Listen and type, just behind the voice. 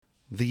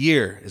The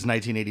year is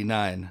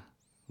 1989.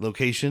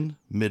 Location,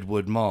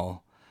 Midwood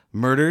Mall.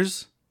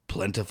 Murders,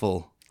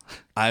 plentiful.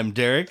 I'm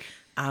Derek.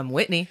 I'm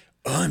Whitney.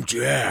 I'm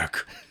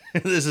Jack.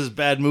 This is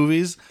Bad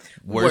Movies,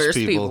 Worst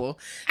People.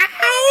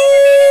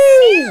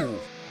 Ow!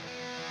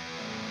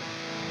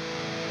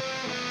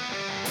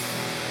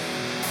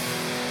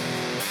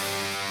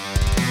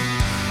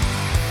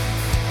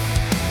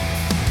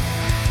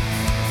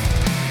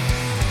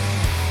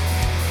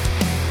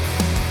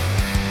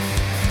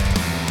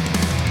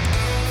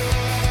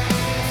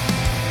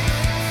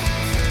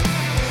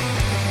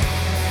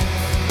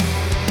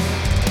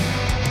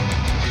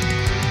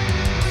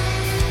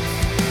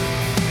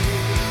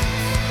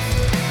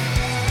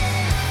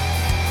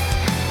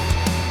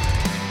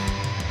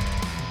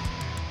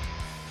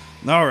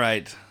 All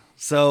right.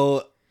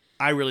 So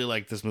I really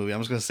like this movie. I'm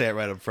just going to say it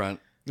right up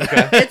front.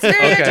 Okay. It's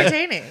very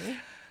entertaining.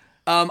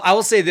 I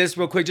will say this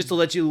real quick just to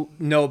let you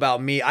know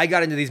about me. I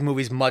got into these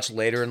movies much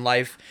later in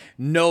life.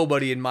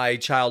 Nobody in my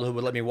childhood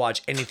would let me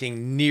watch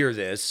anything near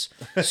this.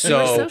 You were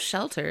so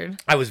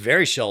sheltered. I was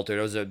very sheltered.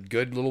 I was a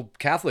good little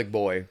Catholic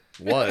boy.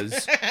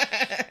 Was.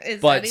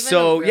 But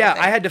so, yeah,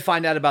 I had to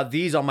find out about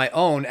these on my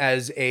own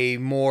as a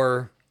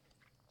more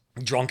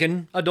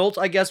drunken adult,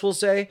 I guess we'll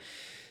say.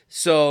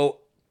 So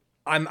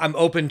I'm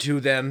open to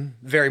them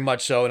very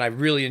much so, and I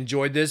really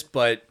enjoyed this,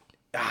 but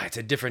it's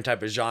a different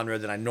type of genre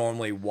than I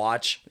normally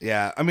watch.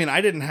 Yeah, I mean,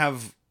 I didn't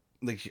have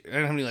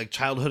any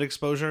childhood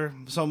exposure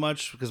so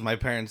much because my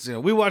parents,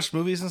 we watched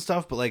movies and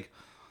stuff, but I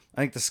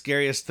think the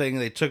scariest thing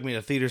they took me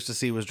to theaters to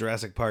see was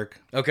Jurassic Park.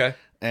 Okay.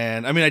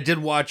 And I mean, I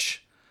didn't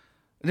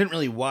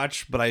really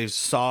watch, but I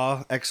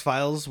saw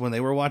X-Files when they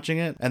were watching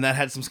it, and that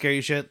had some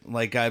scary shit.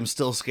 Like, I'm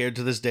still scared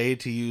to this day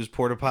to use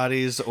porta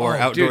potties or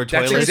outdoor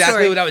toilets. That's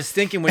exactly what I was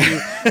thinking when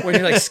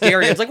you're like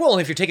scary. It's like, well,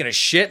 if you're taking a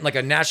shit in like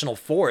a national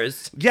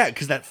forest. Yeah,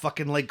 because that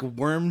fucking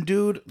worm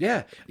dude.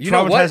 Yeah. You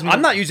know what?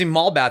 I'm not using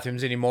mall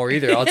bathrooms anymore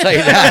either, I'll tell you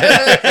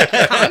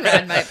that.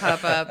 Conrad might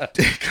pop up.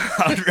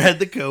 Conrad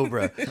the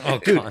Cobra. Oh,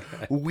 dude,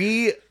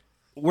 Conrad.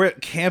 We're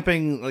at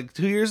camping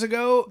 2 years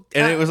ago,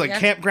 and it was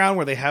campground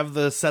where they have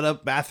the set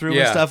up bathroom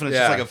and stuff, and it's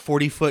just like a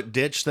 40-foot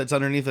ditch that's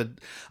underneath it.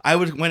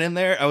 Went in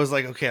there, I was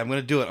like, okay, I'm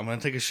gonna do it. I'm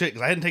gonna take a shit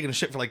because I hadn't taken a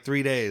shit for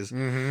 3 days.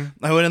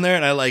 Mm-hmm. I went in there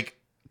and I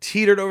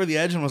teetered over the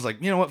edge and was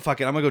like, you know what, fuck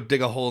it, I'm gonna go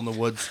dig a hole in the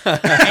woods. And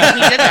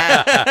he did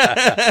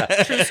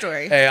that. True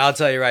story. Hey, I'll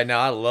tell you right now,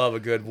 I love a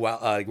good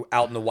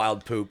out in the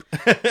wild poop.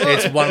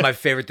 It's one of my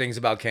favorite things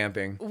about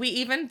camping. We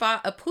even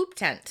bought a poop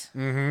tent.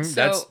 Mm-hmm. So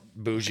that's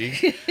bougie.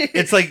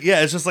 It's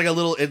it's just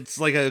it's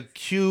like a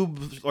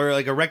cube or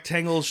like a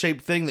rectangle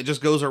shaped thing that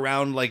just goes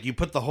around. You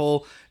put the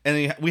hole,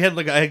 and we had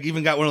I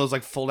even got one of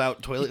those fold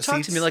out toilet seats.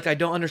 Talk to me like I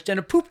don't understand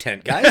a poop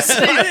tent, guys.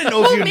 I didn't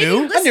know if you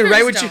knew. I knew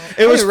right what you.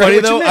 It was funny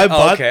though. I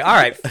bought. Okay, all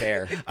right,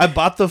 fair. I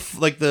bought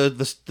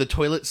the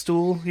toilet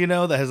stool,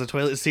 that has a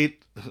toilet seat.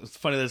 It's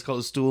funny that it's called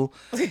a stool.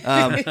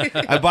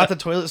 I bought the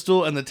toilet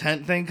stool and the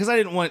tent thing because I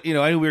didn't want,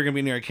 I knew we were gonna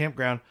be near a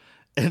campground.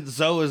 And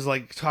Zoe was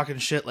talking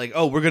shit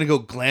oh, we're going to go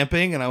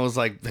glamping. And I was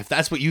like, if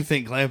that's what you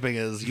think glamping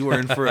is, you are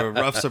in for a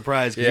rough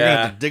surprise. Because you're going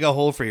to have to dig a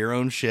hole for your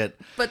own shit.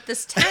 But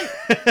this tent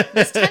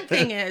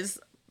thing is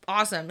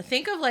awesome.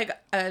 Think of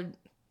and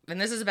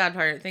this is a bad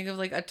part, think of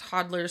a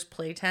toddler's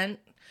play tent.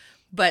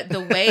 But the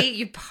way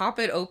you pop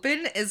it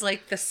open is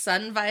the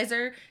sun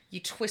visor. You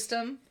twist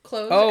them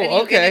closed. Oh, and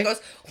okay. And it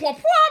goes whomp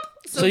whomp.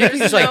 So you can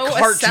just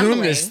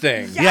cartoon this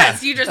thing.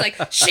 Yes, you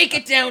just shake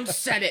it down,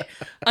 set it,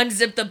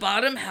 unzip the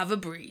bottom, have a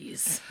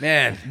breeze.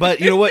 Man. But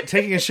you know what?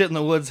 Taking a shit in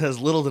the woods has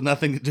little to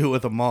nothing to do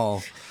with a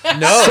mall.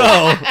 No.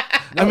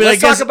 So,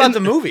 let's talk about the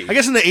movie. I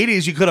guess in the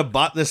 80s, you could have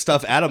bought this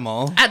stuff at a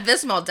mall. At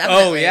this mall,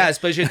 definitely. Oh, yeah,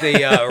 especially at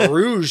the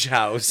Rouge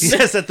House.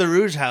 Yes, at the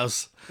Rouge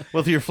House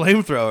with your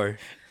flamethrower.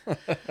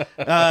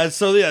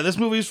 This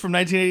movie's from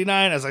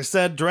 1989, as I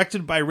said,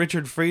 directed by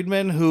Richard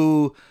Friedman,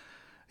 who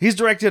he's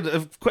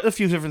directed quite a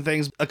few different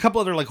things. A couple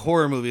other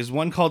horror movies.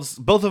 One called,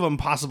 both of them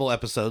possible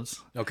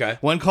episodes. Okay.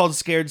 One called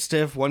Scared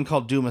Stiff. One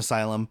called Doom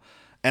Asylum.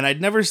 And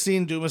I'd never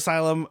seen Doom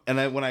Asylum.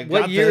 And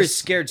what year is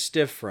Scared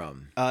Stiff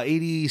from?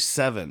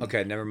 87.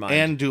 Okay, never mind.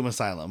 And Doom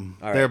Asylum.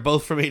 All right. They're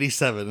both from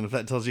 87, and if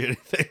that tells you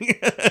anything.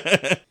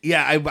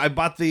 Yeah, I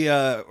bought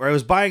I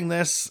was buying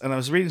this, and I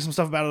was reading some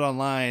stuff about it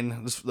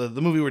online.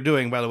 The movie we're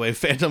doing, by the way,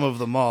 Phantom of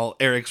the Mall,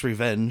 Eric's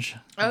Revenge.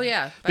 Oh,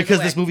 yeah.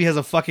 Because this movie has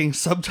a fucking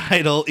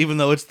subtitle, even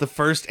though it's the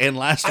first and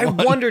last one.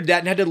 I wondered that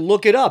and had to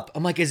look it up.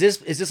 I'm like, is this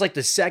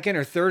the second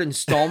or third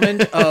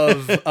installment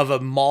of a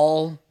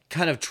mall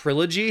kind of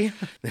trilogy?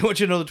 They want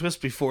you to know the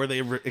twist before they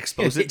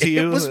expose it to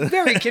you. It was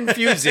very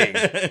confusing.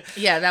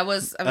 Yeah, I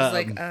was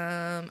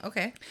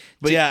okay.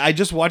 But yeah, I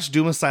just watched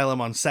Doom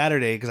Asylum on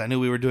Saturday because I knew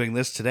we were doing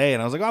this today,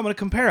 and I was like, oh, I'm going to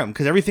compare them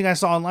because everything I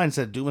saw online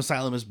said Doom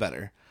Asylum is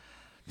better.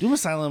 Doom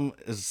Asylum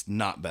is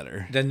not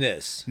better than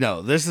this.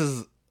 No, this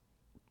is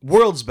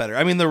worlds better.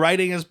 I mean, the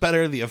writing is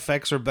better, the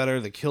effects are better,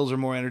 the kills are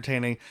more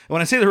entertaining. And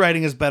when I say the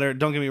writing is better,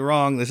 don't get me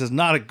wrong, this is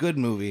not a good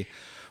movie.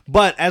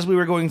 But as we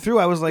were going through,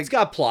 I was like, It's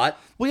got plot.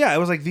 well, yeah, I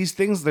was like, these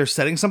things, they're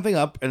setting something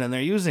up and then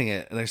they're using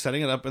it, and they're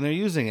setting it up and they're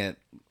using it.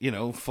 You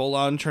know, full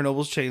on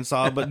Chernobyl's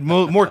chainsaw, but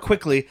more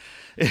quickly.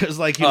 It was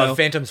like, you know,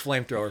 Phantom's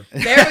flamethrower.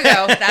 There we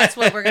go. That's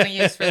what we're gonna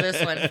use for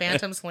this one.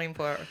 Phantom's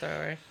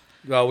flamethrower.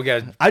 Well, we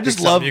got. I just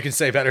love you can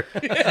say better.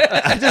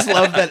 I just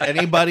love that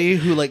anybody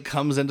who like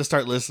comes in to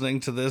start listening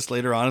to this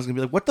later on is gonna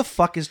be like, "What the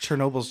fuck is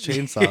Chernobyl's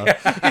chainsaw?"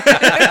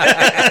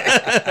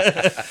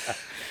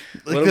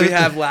 What did we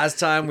have last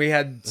time? We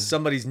had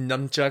somebody's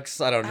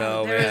nunchucks. I don't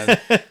know, man.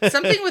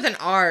 Something with an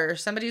R.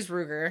 Somebody's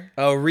Ruger.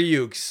 Oh,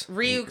 Ryuk's.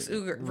 Ryuk's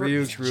Ruger.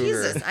 Ruger.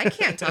 Jesus, I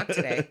can't talk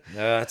today.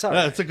 That's all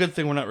right. It's a good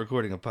thing we're not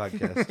recording a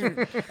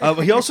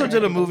podcast. He also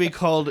did a movie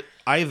called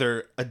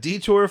either A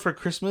Detour for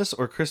Christmas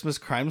or Christmas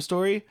Crime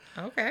Story.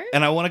 Okay.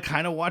 And I want to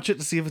kind of watch it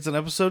to see if it's an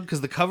episode,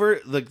 because the cover,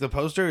 the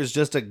poster is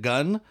just a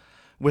gun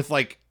with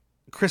like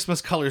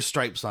Christmas color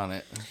stripes on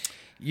it.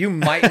 You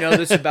might know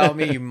this about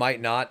me. You might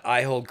not.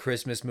 I hold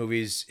Christmas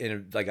movies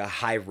in a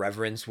high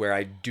reverence, where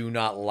I do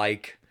not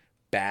like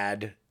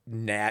bad,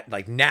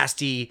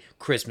 nasty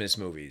Christmas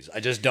movies.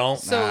 I just don't.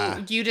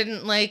 So you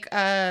didn't like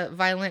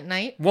Violent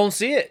Night? Won't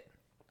see it.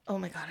 Oh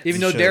my god!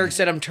 Even though should. Derek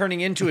said I'm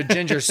turning into a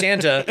ginger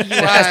Santa, You who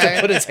has to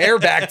are. put his hair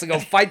back to go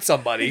fight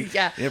somebody.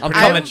 Yeah, I'm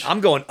coming. I'm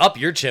going up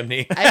your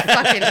chimney.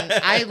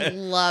 I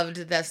loved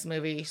this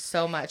movie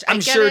so much.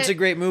 I'm sure it's a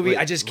great movie. Wait,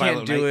 I just can't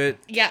Violent do Night? it.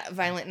 Yeah,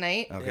 Violent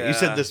Night. Okay, Yeah. you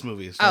said this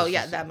movie. So Oh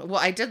yeah, well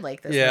I did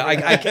like this. Yeah,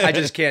 movie. I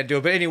just can't do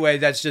it. But anyway,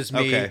 that's just me.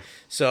 Okay.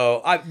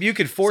 So you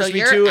could force So me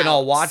you're to, and I'll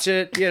out. watch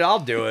it. Yeah, I'll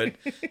do it.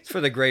 It's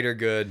for the greater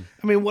good.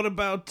 I mean, what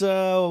about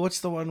what's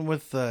the one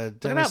with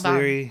Dennis Bob?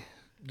 Leary?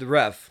 The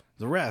Ref.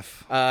 The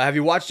Ref. Have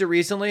you watched it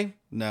recently?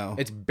 No.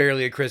 It's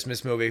barely a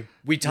Christmas movie.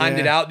 We timed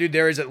it Yeah. out, dude.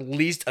 There is at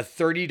least a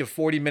 30 to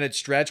 40 minute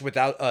stretch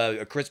without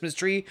a Christmas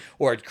tree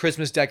or a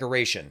Christmas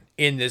decoration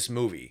in this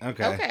movie.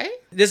 Okay. Okay.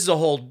 This is a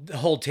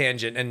whole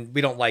tangent, and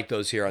we don't like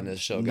those here on this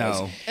show,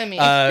 guys. No. I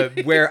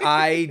mean, Where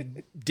I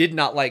did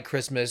not like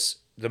Christmas,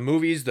 the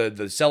movies,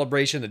 the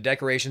celebration, the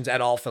decorations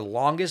at all for the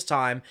longest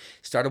time.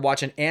 Started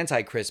watching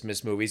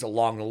anti-Christmas movies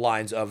along the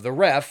lines of The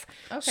Ref,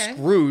 Okay.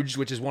 Scrooge,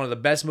 which is one of the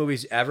best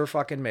movies ever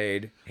fucking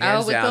made,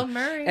 hands with down. Bill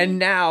Murray. And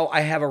now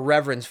I have a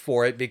reverence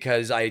for it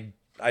because I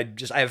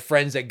have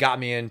friends that got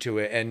me into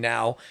it, and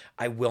now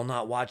I will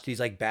not watch these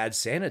like bad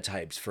Santa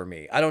types for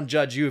me. I don't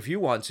judge you if you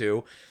want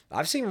to.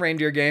 I've seen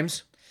reindeer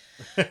games.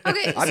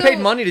 okay. I so paid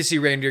money to see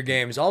reindeer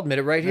games. I'll admit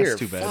it right That's here.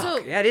 too bad. Fuck,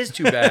 So- yeah, it is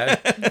too bad.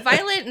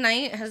 Violent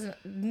Night has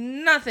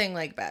nothing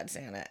like Bad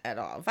Santa at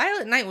all.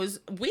 Violent Night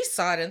we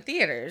saw it in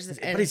theaters. And,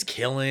 But he's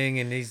killing,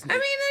 and he's. I mean,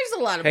 there's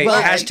a lot of Hey,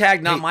 blood.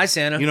 hashtag not my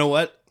Santa. You know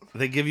what?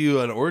 They give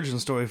you an origin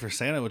story for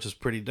Santa, which is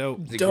pretty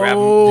dope.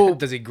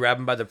 Does he grab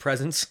him by the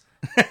presents?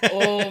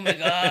 Oh my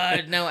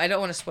god. No, I don't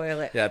want to spoil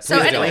it. Yeah, so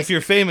please don't. anyway, If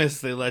you're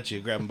famous, they let you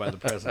grab them by the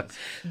presents.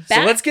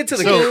 So let's get to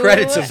the to-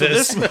 credits of So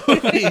this.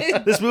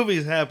 this movie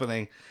is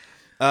happening.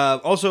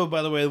 Also,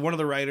 by the way, one of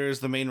the writers,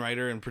 the main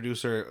writer and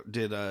producer,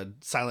 did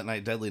Silent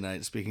Night, Deadly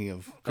Night. Speaking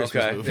of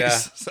Christmas Okay, movies,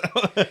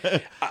 yeah.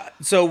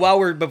 So,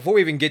 So before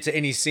we even get to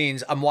any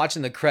scenes, I'm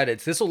watching the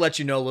credits. This will let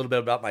you know a little bit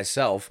about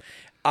myself.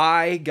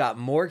 I got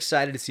more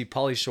excited to see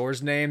Pauly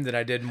Shore's name than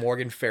I did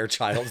Morgan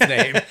Fairchild's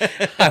name.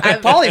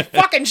 Pauly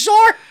fucking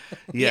Shore.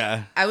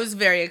 yeah, I was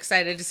very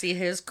excited to see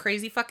his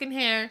crazy fucking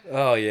hair.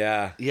 Oh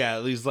yeah.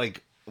 yeah, he's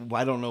like,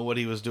 I don't know what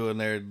he was doing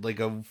there, like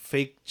a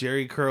fake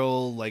Jerry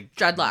curl, like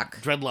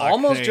Dreadlock.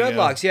 Almost There you go.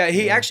 dreadlocks. Yeah,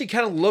 he actually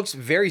kind of looks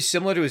very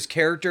similar to his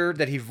character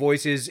that he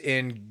voices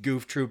in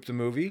Goof Troop the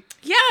movie.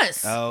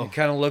 Yes. Oh, He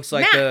kind of looks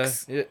like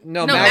Max.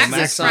 no, No, Max is Max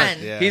the is son.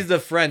 friend. Yeah. He's the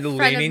friend, the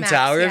Friend of leaning Max,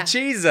 tower yeah. of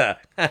Cheesa.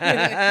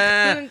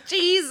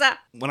 Jesus.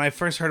 when I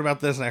first heard about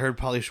this and I heard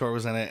Pauly Shore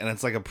was in it, and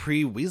it's like a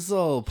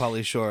pre-Weasel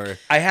Pauly Shore.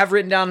 I have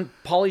written down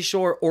Pauly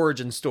Shore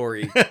origin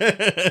story.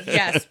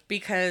 Yes,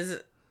 because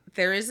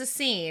there is a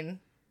scene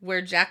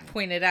where Jack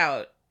pointed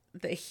out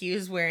that he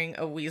was wearing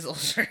a weasel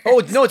shirt.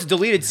 Oh no, it's a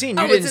deleted scene.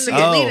 You Oh, didn't it's see in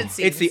the it. deleted Oh.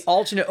 scenes. It's the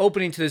alternate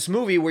opening to this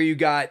movie where you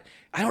got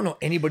I don't know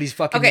anybody's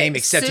fucking name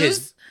except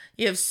his.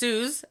 You have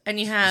Suze, and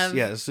you have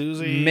Yeah,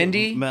 Susie,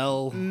 Mindy?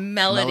 Mel,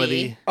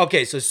 Melody.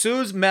 Okay, so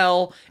Suze,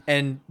 Mel,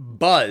 and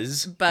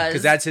Buzz,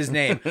 because that's his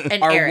name,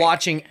 And are Eric.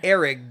 watching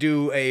Eric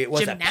do a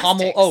what's that Gymnastics.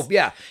 pommel? Oh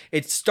yeah,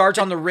 it starts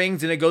on the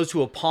rings and it goes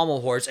to a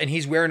pommel horse, and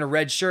he's wearing a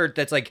red shirt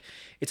that's like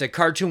it's a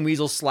cartoon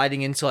weasel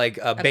sliding into like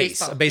a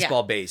baseball,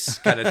 baseball base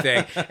kind of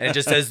thing, and it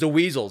just says the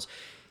weasels.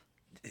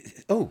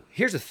 Oh,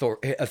 here's a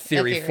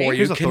theory for you.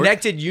 Here's a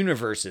Connected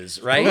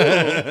universes, right?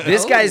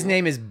 This guy's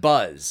name is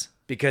Buzz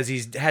because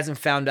he hasn't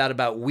found out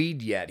about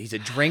weed yet. He's a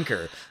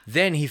drinker.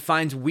 Then he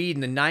finds weed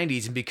in the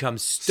 90s and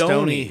becomes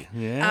Stony.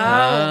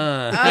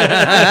 Yeah.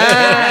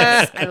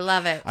 Yes, I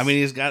love it. I mean,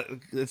 he's got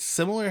it's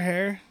similar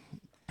hair.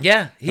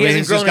 Yeah, he I mean, hasn't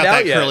he's grown just it got out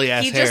that yet. curly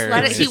ass he hair. just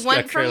let it. He He's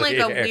went got from like curly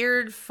a hair.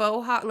 weird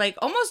faux hawk, like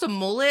almost a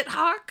mullet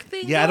hawk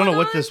thing. Yeah, I don't know going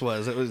what on. this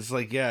was. It was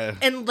like, yeah.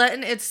 And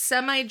letting it's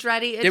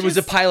semi-dready. It was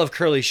a pile of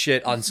curly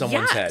shit on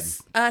someone's head.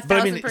 yes, But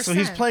I mean, so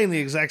he's playing the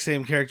exact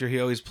same character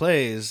he always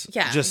plays,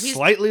 Yeah, just he's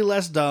slightly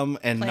less dumb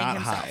and playing not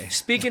himself. high.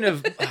 Speaking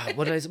of,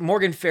 what is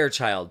Morgan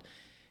Fairchild?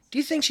 Do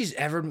you think she's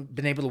ever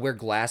been able to wear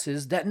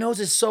glasses? That nose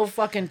is so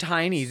fucking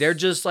tiny. They're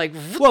just like...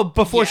 Well,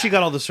 before she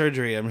got all the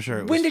surgery, I'm sure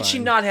it was When did she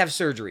fine. not have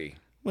surgery?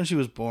 When she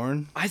was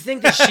born. I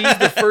think that she's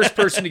the first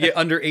person to get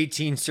under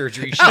 18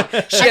 surgery.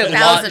 She,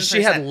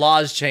 she had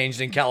laws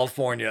changed in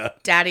California.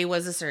 Daddy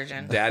was a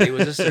surgeon. Daddy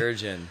was a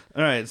surgeon.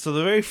 All right, so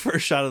the very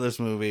first shot of this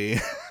movie.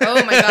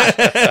 Oh my god.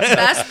 The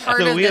best part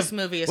of this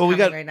movie is coming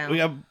right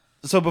now.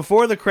 So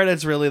before the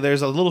credits, really,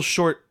 there's a little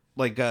short,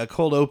 like,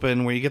 cold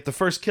open where you get the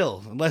first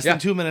kill. Less than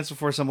 2 minutes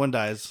before someone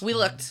dies. We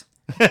looked.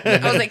 I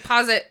was like,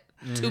 pause it.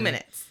 2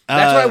 minutes.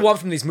 That's what I want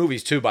from these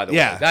movies, too, by the way.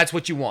 Yeah. That's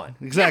what you want.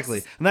 Exactly.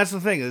 Yes. And that's the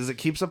thing, is it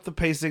keeps up the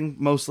pacing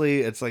mostly.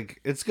 It's like,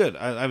 it's good.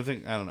 I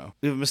don't know.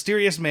 We have a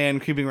mysterious man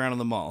creeping around in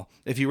the mall.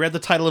 If you read the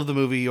title of the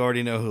movie, you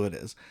already know who it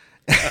is.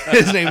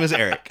 His name is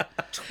Eric.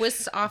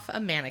 Twists off a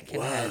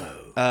mannequin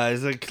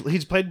head.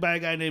 He's played by a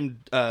guy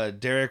named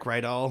Derek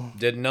Rydall.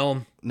 Didn't know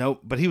him.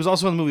 Nope. But he was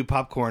also in the movie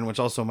Popcorn, which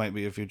also might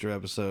be a future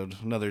episode.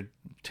 Another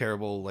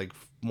terrible, like,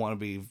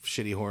 wannabe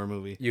shitty horror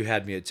movie. You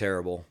had me at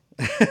terrible.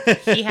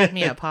 He had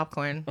me at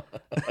popcorn.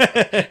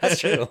 That's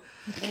true.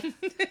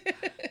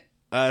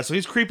 So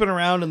he's creeping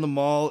around in the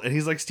mall, and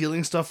he's like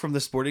stealing stuff from the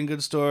sporting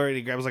goods store, and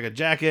he grabs like a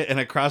jacket and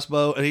a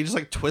crossbow, and he just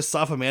like twists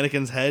off a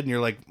mannequin's head, and you're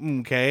like,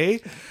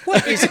 okay,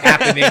 What is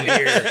happening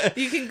here?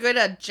 You can get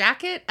a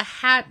jacket, a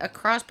hat, a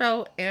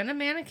crossbow, and a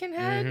mannequin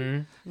head.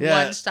 Mm-hmm.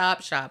 Yeah.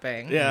 One-stop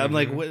shopping. Yeah, I'm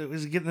like, what,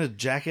 is he getting a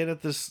jacket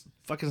at this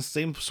fucking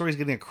same store? He's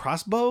getting a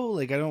crossbow?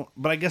 Like, I don't,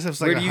 but I guess it's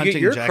like Where a do you hunting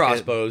get your jacket.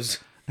 crossbows?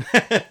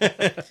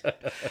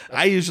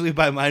 I usually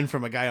buy mine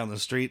from a guy on the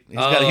street. He's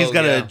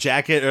got a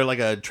jacket or like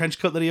a trench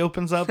coat that he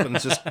opens up, and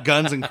it's just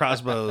guns and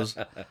crossbows.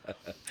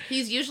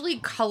 He's usually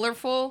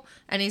colorful,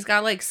 and he's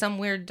got like some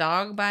weird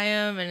dog by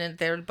him, and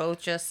they're both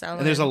just selling.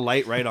 And there's a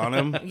light right on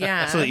him.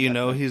 Yeah. So that you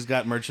know he's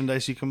got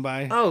merchandise you can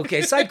buy. Oh,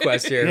 okay. Side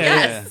quest here.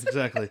 Yes. Yeah,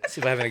 exactly.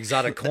 See if I have an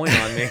exotic coin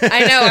on me.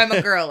 I know, I'm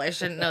a girl. I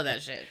shouldn't know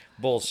that shit.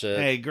 Bullshit.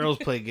 Hey, girls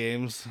play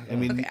games. I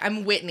mean, Okay,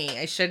 I'm Whitney.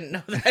 I shouldn't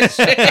know that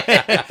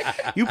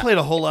shit. you played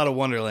a whole lot of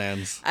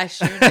Wonderlands. I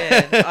sure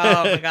did.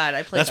 Oh my god,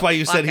 I played. That's the why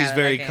you fuck said out he's of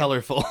very that game.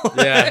 colorful.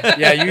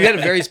 Yeah, you had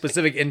a very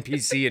specific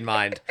NPC in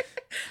mind.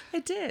 I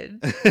did.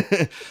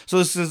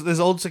 So this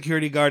old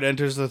security guard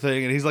enters the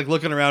thing, and he's like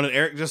looking around, and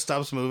Eric just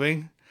stops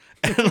moving.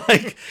 And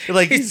like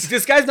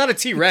This guy's not a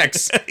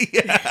T-Rex.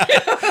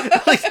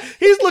 like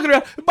he's looking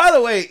around. By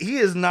the way, he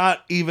is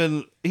not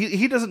even.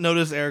 He doesn't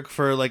notice Eric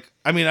for like.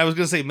 I mean, I was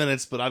gonna say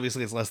minutes, but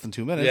obviously it's less than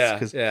 2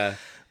 minutes. Yeah.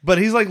 But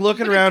he's like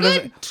looking But around, a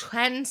good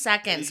 10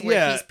 seconds where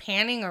Yeah. he's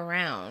panning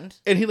around.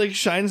 and he like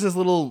shines this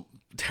little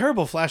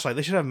terrible flashlight.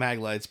 They should have mag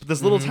lights, but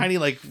this little tiny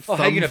like thumb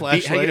How you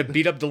flashlight. gonna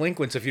beat up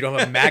delinquents if you don't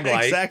have a mag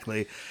light?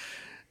 Exactly.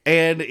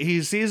 And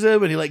he sees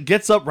him, and he like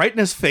gets up right in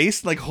his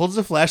face, like holds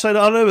the flashlight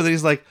on him, and then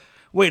he's like,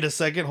 "Wait a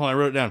second, hold on, I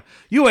wrote it down.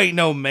 You ain't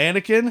no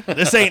mannequin.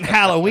 This ain't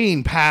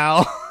Halloween,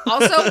 pal."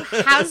 Also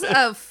has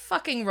a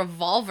fucking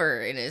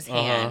revolver in his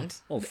hand.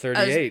 Oh,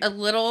 38. A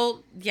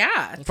little,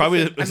 yeah.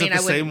 Probably I is mean, it the I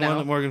wouldn't same one know.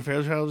 that Morgan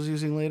Fairchild was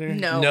using later?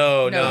 No.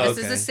 No, This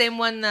is the same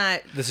one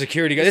that. The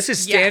security guy. This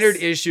is Yes. standard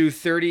issue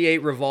 38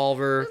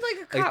 revolver.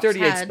 Like a cop's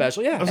 38 head.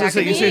 special. I Yeah. was Back gonna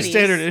say, in you the say 80s.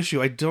 standard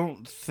issue. I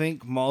don't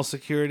think mall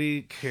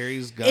security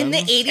carries guns. In the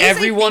 80s,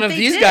 Every I one think of they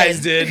these did. guys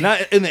did.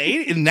 Not in the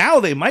 80s.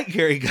 Now they might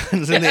carry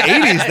guns. In the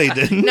 80s, they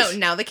didn't. No,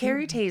 now they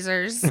carry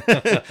tasers.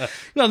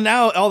 Well,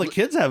 now all the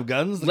kids have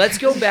guns. Let's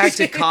go back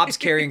to cops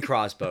carrying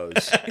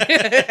crossbows.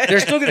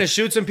 They're still going to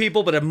shoot some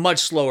people, but at a much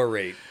slower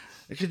rate.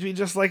 It could be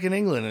just like in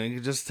England, and you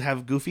could just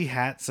have goofy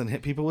hats and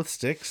hit people with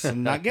sticks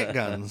and not get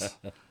guns.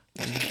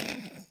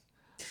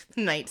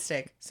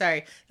 Nightstick.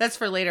 Sorry, that's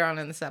for later on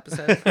in this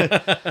episode.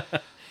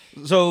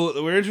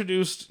 So we're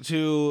introduced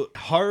to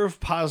Harv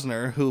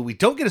Posner, who we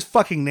don't get his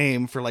fucking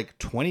name for like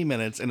 20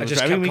 minutes, and I it's just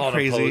driving kept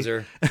me calling him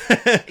crazy.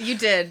 poser. You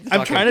did.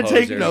 I'm Fucking trying to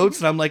take poser. notes,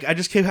 and I'm like, I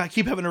just keep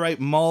having to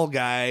write mall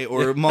guy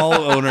or mall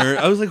owner.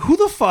 I was like, who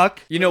the fuck?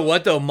 You know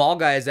what, though? Mall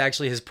Guy is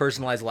actually his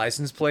personalized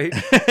license plate.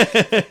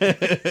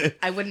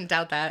 I wouldn't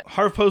doubt that.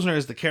 Harv Posner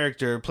is the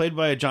character played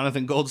by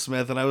Jonathan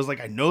Goldsmith, and I was like,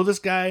 I know this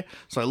guy,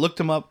 so I looked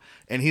him up,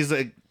 and he's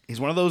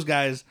one of those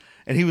guys,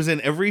 and he was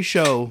in every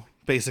show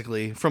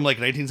basically from like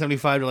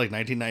 1975 to like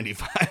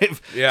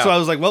 1995. Yeah. So I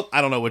was like, well,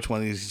 I don't know which one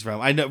of these he's from.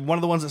 I know one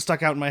of the ones that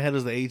stuck out in my head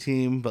is the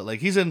A-Team, but like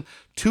he's in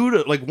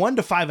 1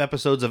 to 5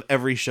 episodes of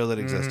every show that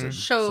existed.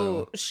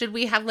 So, should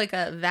we have like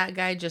a that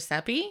guy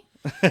Giuseppe?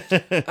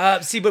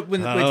 See, but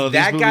with Oh, these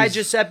that guy movies-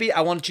 Giuseppe,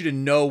 I want you to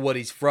know what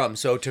he's from.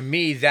 So to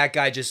me, that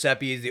guy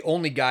Giuseppe is the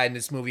only guy in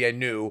this movie I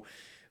knew,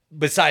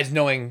 besides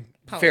knowing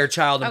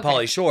Fairchild and Okay.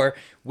 Pauly Shore,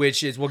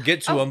 which is, we'll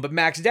get to him, but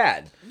Mac's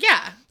dad.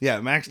 Yeah. Yeah,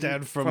 Mac's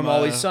dad from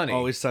Always Sunny.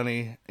 Always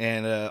Sunny,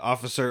 and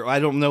officer, I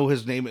don't know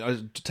his name,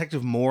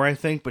 Detective Moore, I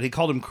think, but he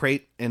called him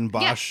Crate in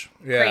Bosch.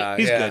 Yeah,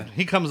 He's yeah. good.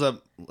 He comes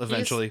up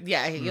eventually.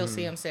 You'll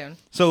see him soon.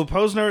 So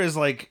Posner is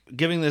like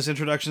giving this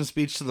introduction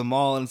speech to the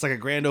mall, and it's like a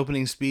grand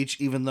opening speech,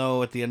 even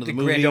though at the end of the,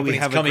 grand movie we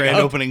opening's have a coming grand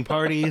up. opening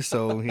party.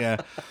 So yeah,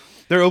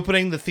 they're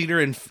opening the theater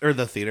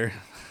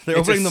They're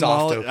It's a opening the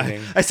soft mall.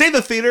 opening. I say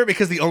the theater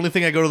because the only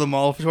thing I go to the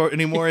mall for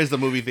anymore is the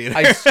movie theater.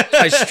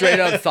 I straight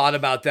up thought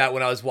about that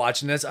when I was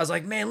watching this. I was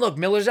like, man, look,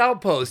 Miller's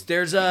Outpost.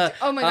 There's a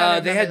Oh my God, I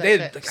they remember had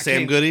that shit.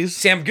 Sam Goodies.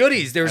 Sam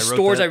Goodies. There's I wrote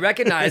stores that. I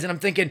recognize, and I'm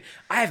thinking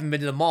I haven't been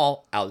to the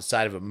mall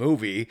outside of a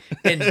movie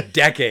in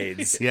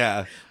decades.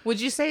 Yeah. Would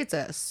you say it's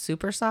a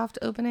super soft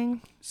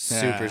opening?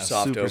 Super Yeah,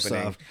 soft super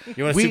opening. soft.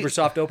 You want a We- super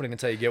soft opening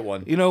until you get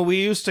one. You know, we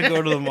used to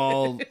go to the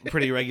mall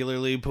pretty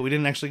regularly, but we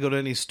didn't actually go to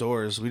any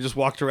stores. We just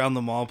walked around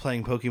the mall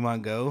playing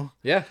Pokemon Go.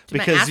 Yeah. My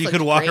Because ass you looks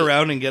could walk great.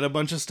 around and get a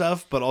bunch of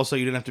stuff, but also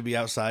you didn't have to be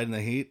outside in the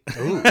heat.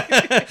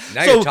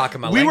 Now you're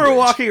talking my we language. were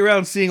walking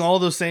around seeing all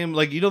those same,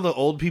 like, you know, the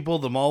old people,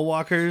 the mall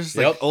walkers,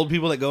 like Yep. old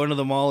people that go into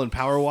the mall and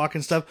power walk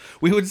and stuff.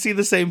 We would see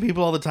the same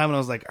people all the time, and I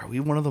was like, are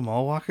we one of the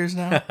mall walkers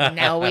now?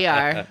 Now we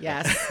are.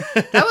 Yes.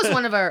 That was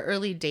one of our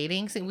early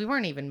dating scenes. We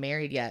weren't even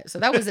married yet. So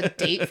that was a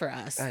date for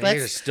us. You're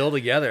Let's, still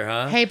together,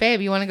 huh? hey, babe,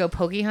 you want to go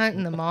pokey hunt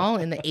in the mall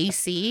in the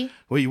AC?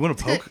 Wait, you want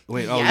to poke?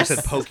 Wait, oh, Yes. you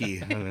said pokey.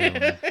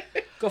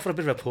 Go for a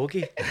bit of a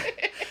pokey.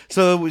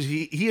 So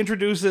he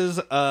introduces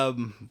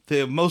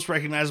the most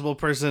recognizable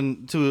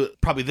person to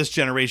probably this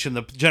generation,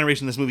 the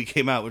generation this movie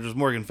came out, which was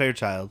Morgan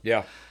Fairchild.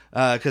 Yeah.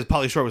 Because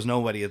Pauly Shore was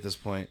nobody at this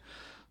point.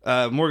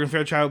 Morgan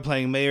Fairchild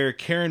playing Mayor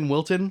Karen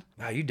Wilton.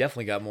 Wow, you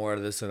definitely got more out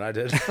of this than I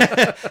did.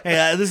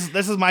 Hey, this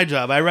is my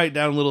job. I write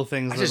down little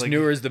things. I that, just like,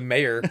 knew her as the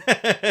mayor.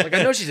 Like,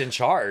 I know she's in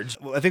charge.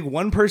 I think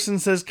one person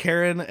says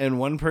Karen and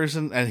one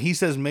person, and he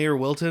says Mayor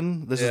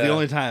Wilton. This is the Yeah.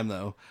 only time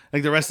though.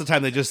 Like the rest of the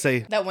time, they just say,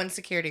 That one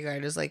security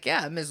guard is like,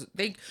 yeah, Miss,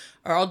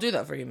 or I'll do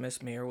that for you,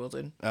 Miss Mayor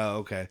Wilton. "Oh,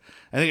 okay."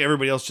 I think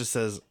everybody else just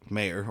says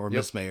Mayor or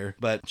Miss Mayor.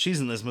 But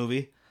she's in this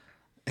movie,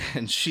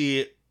 and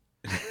she.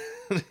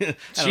 I don't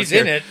She's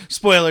care. in it.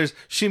 Spoilers.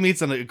 She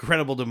meets an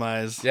incredible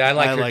demise. Yeah, I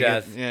like her it.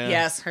 death. Yeah.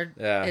 Yes, her.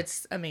 Yeah.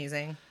 It's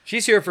amazing.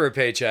 She's here for a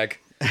paycheck.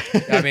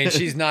 I mean,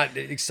 she's not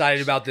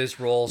excited about this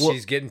role. Well,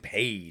 She's getting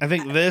paid. I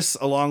think this,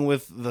 along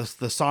with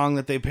the song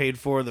that they paid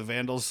for, the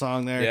Vandals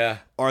song there, Yeah.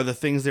 are the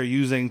things they're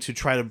using to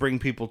try to bring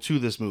people to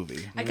this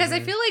movie. Because I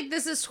feel like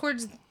this is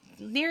towards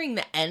nearing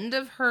the end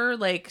of her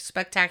like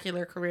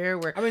spectacular career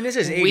where I mean, this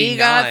is we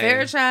got 89.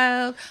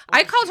 Fairchild.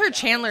 I called her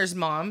Chandler's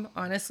mom,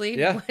 honestly.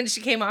 Yeah. When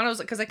she came on, I was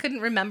like, because I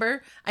couldn't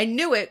remember. I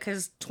knew it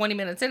because 20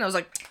 minutes in, I was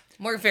like,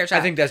 Morgan Fairchild.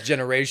 I think that's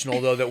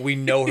generational, though, that we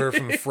know her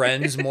from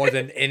Friends more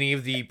than any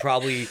of the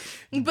probably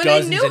but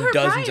dozens I knew and her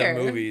dozens prior.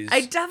 of movies.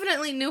 I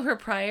definitely knew her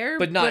prior,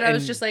 But but, not I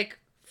was in- just like,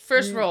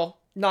 first role.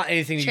 Not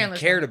anything that you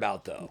Chandler's cared mom.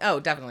 about, though. Oh,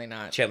 definitely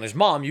not. Chandler's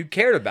mom, you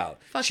cared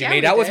about. Fuck She yeah,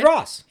 made we out with did.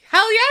 Ross.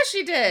 Hell yeah,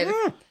 she did.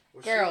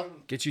 Girl.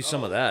 Get you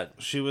some of that.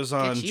 She was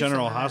on you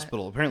General some of that.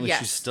 Hospital. Apparently, Yes.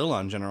 she's still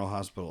on General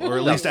Hospital, or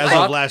at the least as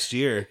fuck? of last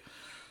year.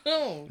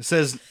 Oh. It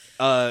says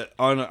on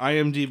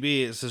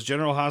IMDb, it says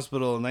General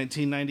Hospital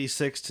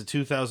 1996 to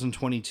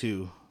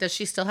 2022. Does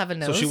she still have a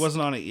nose? So she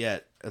wasn't on it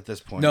yet at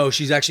this point. No,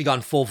 she's actually gone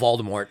full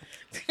Voldemort.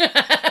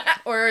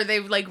 Or are they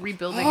like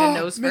rebuilding a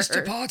nose for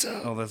her?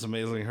 Potter. Oh, that's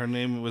amazing. Her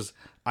name was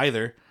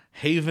either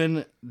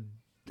Haven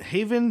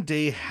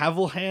de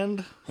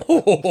Havilhand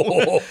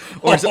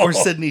or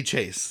Sydney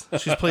Chase.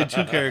 She's played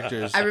two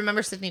characters. I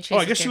remember Sydney Chase. Oh,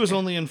 I guess she was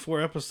only in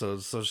 4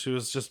 episodes, so she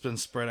was just been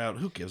spread out.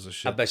 Who gives a I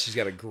shit? bet she's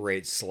got a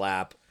great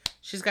slap.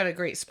 She's got a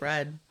great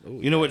spread.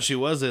 You know what she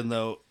was in,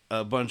 though?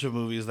 A bunch of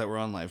movies that were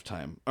on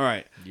Lifetime. All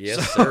right.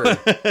 Yes, sir.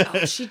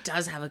 Oh, she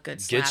does have a good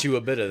slap. Get you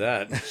a bit of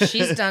that.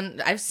 She's done.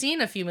 I've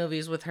seen a few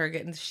movies with her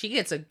getting. She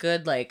gets a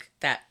good like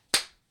that.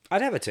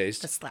 I'd have a The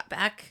taste. slap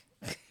back.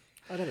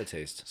 I'd have a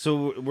taste.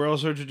 So we're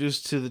also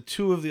introduced to the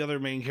 2 of the other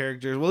main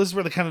characters. Well, this is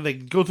where they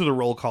go through the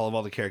roll call of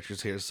all the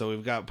characters here. So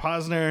we've got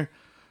Posner,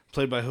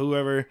 played by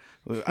whoever.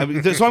 I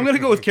mean, so I'm going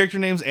to go with character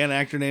names and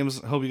actor names.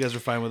 Hope you guys are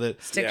fine with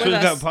it. Stick So with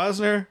we've got us.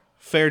 Posner,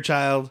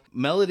 Fairchild,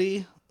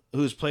 Melody,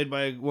 who's played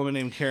by a woman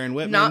named Karen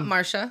Whitman. Not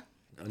Marsha.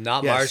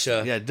 Not Yes,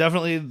 Marsha. Yeah,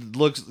 definitely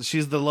looks.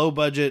 She's the low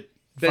budget.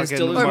 Ben fucking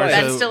Stiller's Or wife.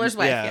 Ben Stiller's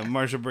wife, yeah.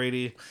 Marsha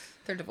Brady.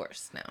 They're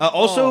divorced now.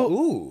 Also,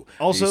 Ooh.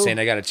 Also- Are you saying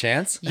I got a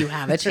chance? You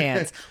have a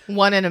chance.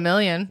 1 in a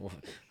million.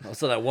 I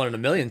saw that 1 in a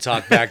million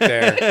talk back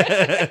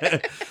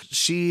there.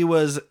 she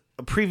was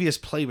a previous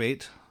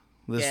playmate.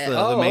 This Yeah.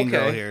 the main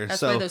girl okay. here. That's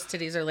so why those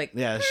titties are like.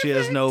 yeah, she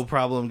has no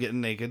problem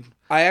getting naked.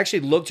 I actually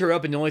looked her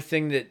up, and the only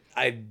thing that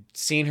I've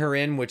seen her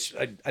in, which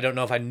I don't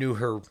know if I knew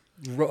her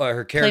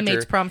character.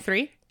 Playmates Prom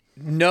 3.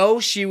 No,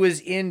 she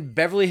was in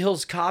Beverly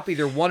Hills Cop,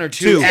 either 1 or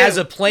 2, Two. as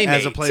a playmate.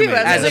 As a playmate. Two,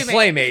 As a Playmate.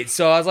 playmate.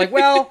 So I was like,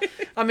 well,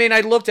 I mean,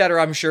 I looked at her,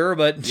 I'm sure,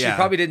 but she Yeah.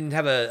 probably didn't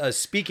have a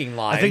speaking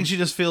line. I think she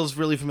just feels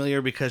really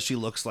familiar because she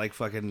looks like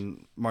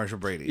fucking Marsha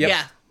Brady. Yep.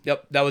 Yeah.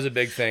 Yep, that was a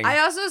big thing. I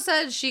also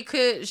said she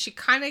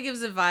kind of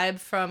gives a vibe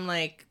from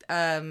like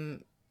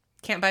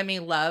Can't Buy Me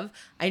Love.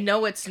 I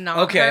know it's not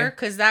Okay. her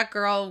because that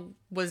girl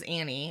was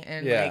Annie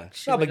and yeah. like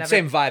No, but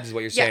same vibes is what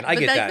you're saying. I but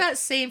get like that. that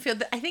same feel.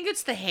 I think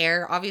it's the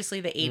hair,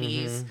 obviously the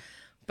 80s,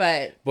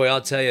 But Boy,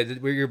 I'll tell you,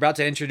 you're about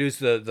to introduce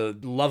the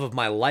love of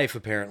my life,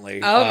 apparently.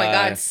 oh my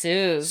God,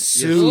 Suze.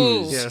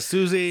 Suze. Yeah,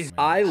 Susie.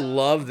 I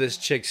love this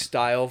chick's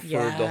style for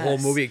the whole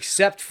Yes. movie,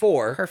 except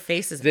for Her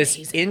face is this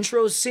amazing.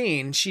 intro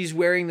scene. She's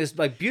wearing this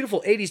like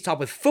beautiful 80s top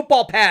with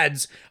football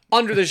pads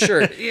under the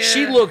shirt.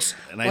 She looks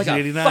like a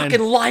 1989.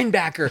 fucking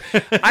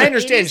linebacker. I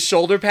understand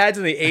shoulder pads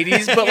in the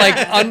 80s, but like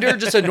under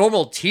just a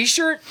normal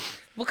t-shirt.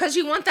 Because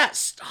you want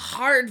that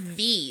hard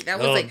V. That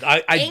was like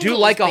I do angles,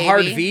 like a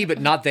hard baby. V,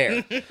 but not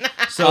there.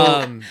 So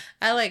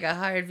I like a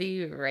hard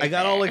V right I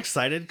got there. all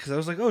excited because I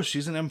was like, "Oh,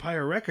 she's in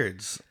Empire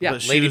Records." Yeah,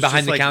 But she lady was behind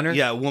just the like, counter?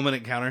 Yeah, woman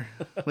at counter.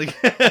 Like,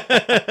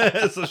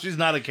 so she's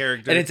not a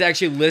character. And it's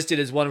actually listed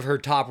as one of her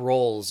top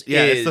roles.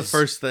 Yeah, it's the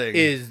first thing.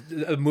 Is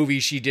a movie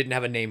she didn't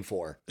have a name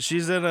for.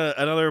 She's in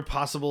another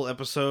possible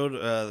episode,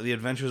 The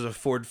Adventures of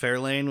Ford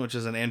Fairlane, which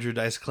is an Andrew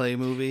Dice Clay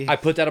movie. I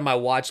put that on my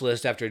watch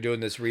list after doing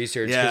this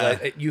research. Yeah.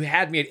 Because you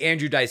had me at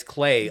Andrew Dice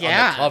Clay on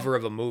Yeah. the cover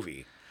of a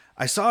movie.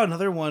 I saw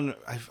another one.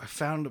 I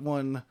found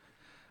one.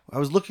 I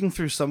was looking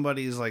through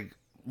somebody's like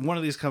one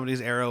of these companies,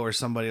 Arrow or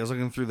somebody. I was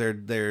looking through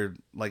their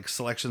like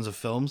selections of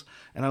films,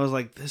 and I was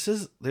like,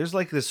 there's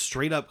like this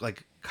straight up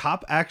like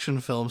cop action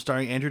film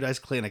starring Andrew Dice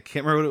Clay, and I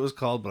can't remember what it was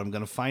called, but I'm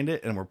gonna find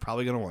it, and we're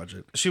probably gonna watch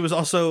it. She was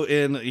also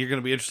in. You're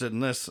gonna be interested in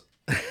this.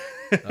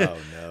 Oh,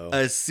 no.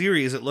 A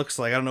series. It looks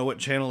like I don't know what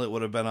channel it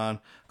would have been on,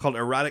 called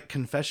Erotic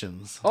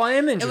Confessions. Oh, I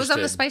am interested. It was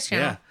on the Spice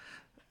Channel. Yeah.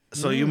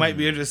 So you might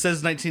be interested. It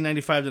says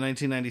 1995 to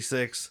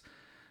 1996.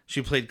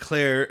 She played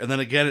Claire, and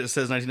then again it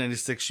says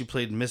 1996. She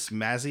played Miss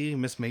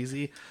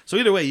Maisie. So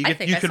either way, I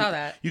think I saw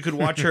that. You could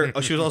watch her.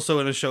 Oh, she was also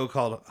in a show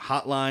called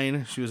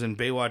Hotline. She was in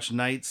Baywatch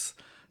Nights.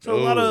 So a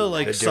lot Ooh, of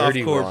like the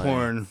dirty softcore one.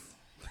 porn.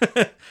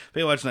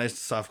 Baywatch Nights,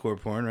 softcore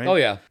porn, right? Oh,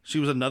 yeah. She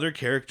was another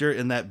character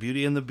in that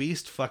Beauty and the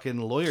Beast fucking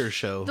lawyer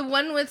show. The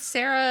one with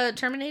Sarah,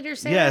 Terminator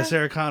Sarah? Yeah,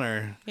 Sarah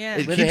Connor. Yeah.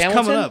 It Linda keeps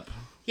Hamilton? coming up.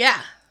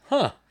 Yeah.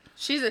 Huh.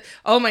 She's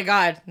oh my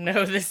God.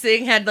 No, this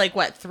thing had like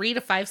what, 3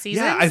 to 5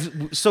 seasons?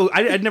 Yeah,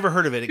 I'd never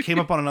heard of it. It came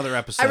up on another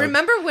episode. I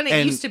remember when it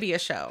And- used to be a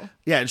show.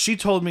 Yeah, and she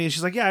told me,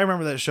 she's like, yeah, I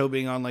remember that show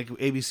being on like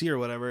ABC or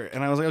whatever.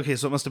 And I was like, okay,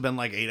 so it must have been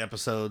like 8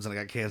 episodes and it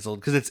got canceled.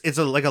 Because it's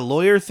like a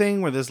lawyer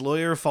thing where this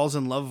lawyer falls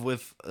in love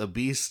with a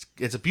beast.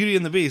 It's a Beauty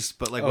and the Beast,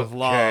 but like with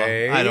law.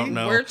 Okay. I don't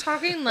know. We're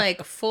talking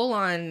like full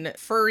on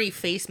furry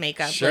face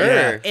makeup.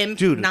 Sure. Like,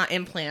 Dude. not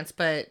implants,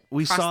 but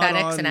We saw it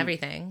prosthetics on- and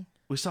everything.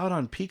 We saw it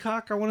on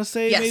Peacock, I want to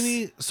say, Yes.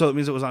 maybe. So it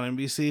means it was on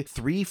NBC.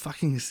 3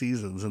 fucking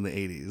seasons in the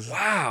 80s.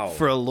 Wow.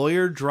 For a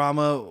lawyer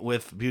drama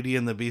with Beauty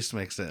and the Beast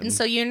mixed in. And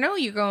so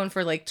you're going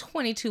for like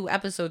 22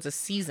 episodes a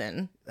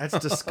season. That's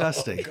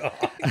disgusting.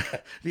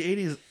 The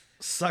 80s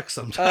suck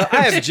sometimes.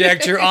 I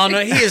object, Your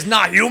Honor. He is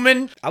not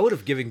human. I would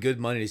have given good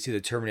money to see the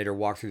Terminator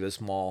walk through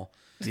this mall.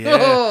 Yeah.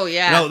 Oh,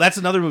 yeah. No, that's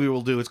another movie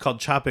we'll do. It's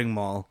called Chopping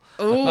Mall.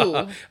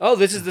 Ooh. Oh,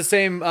 this is the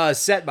same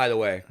set, by the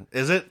way.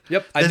 Is it?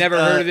 Yep. I This- never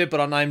heard of it, but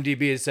on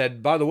IMDb it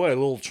said, by the way, a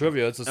little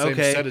trivia. It's the same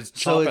Okay, set as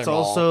so Chopping it's Mall.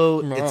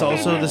 also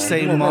the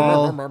same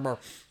mall.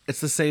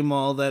 It's the same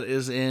mall that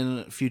is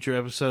in future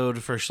episode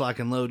for Schlock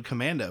and Load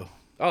Commando.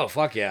 Oh,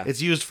 fuck yeah.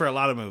 It's used for a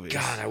lot of movies.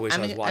 God, I wish I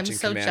was I'm watching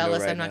so Commando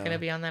jealous right I'm not now. going to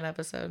be on that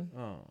episode.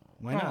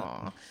 Why not?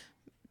 Aw.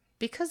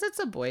 Because it's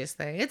a boys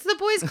thing. It's the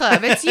boys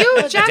club. It's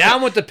you, Jack.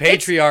 Down with the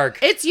patriarch.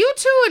 It's you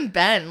two and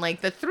Ben,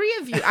 like the 3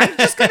 of you. I'm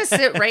just gonna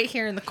sit right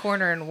here in the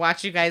corner and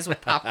watch you guys with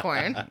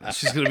popcorn.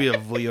 She's gonna be a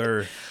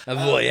voyeur.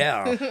 Oh,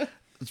 yeah.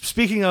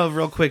 Speaking of,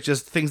 real quick,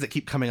 just things that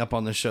keep coming up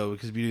on the show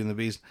because Beauty and the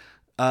Beast.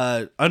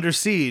 Under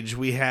Siege,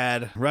 we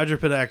had Roger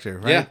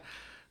Podacter, right? Yeah.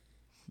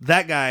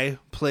 That guy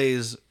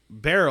plays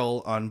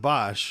Beryl on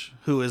Bosch,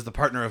 who is the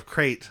partner of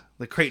Crate,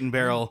 the Crate and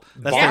Beryl.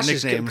 That's Bosch their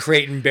is nicknames.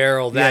 Crate and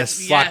Barrel.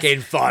 That's Yes.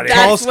 fucking funny.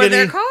 That's what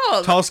they're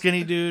called. Tall,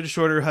 skinny dude,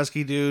 shorter,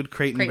 husky dude,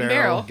 Crate and Crate and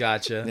Beryl. Barrel.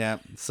 Gotcha. Yeah,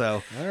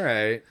 so All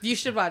right. You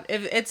should watch.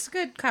 It's a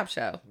good cop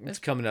show. It's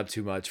coming up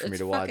too much for me It's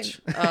to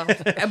watch.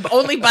 fucking-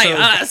 only by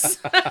us.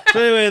 so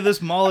anyway,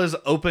 this mall is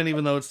open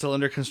even though it's still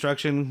under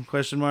construction?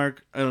 Question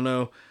mark. I don't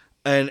know.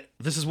 And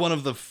this is one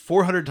of the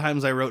 400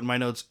 times I wrote in my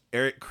notes.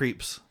 Eric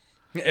creeps.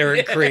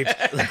 Eric creeps.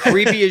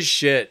 Creepy as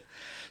shit.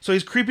 So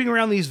he's creeping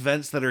around these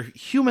vents that are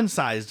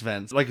human-sized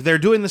vents. Like they're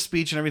doing the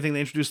speech and everything. They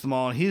introduce them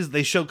all, and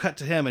they show cut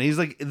to him, and he's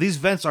like, "These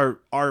vents are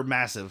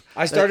massive."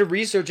 I started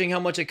researching how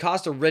much it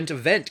costs to rent a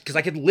vent because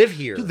I could live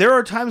here. There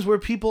are times where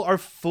people are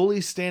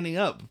fully standing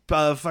up.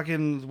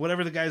 Fucking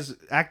whatever the guy's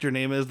actor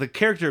name is, the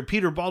character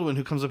Peter Baldwin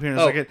who comes up here in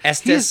a second.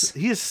 Estes?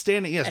 He is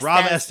standing. Yes, Estes.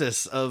 Rob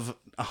Estes of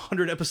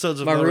 100 episodes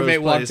of My Melrose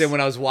roommate Place. walked in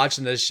when I was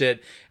watching this shit,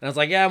 and I was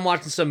like, "Yeah, I'm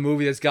watching some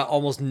movie that's got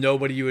almost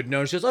nobody you would know."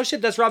 And she goes, "Oh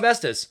shit, that's Rob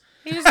Estes."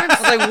 He was from- I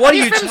was like, "What are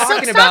he's you from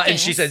talking Silk about?" And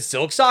Stockings. she said,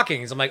 "Silk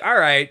stockings." I'm like, "All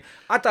right."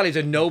 I thought he was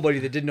a nobody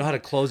that didn't know how to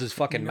close his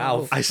fucking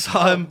mouth. I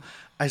saw him.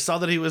 I saw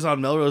that he was on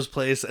Melrose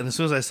Place, and as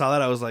soon as I saw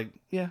that, I was like,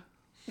 "Yeah,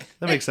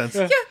 that makes sense."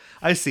 Yeah,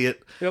 I see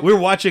it. Yep. We're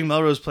watching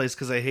Melrose Place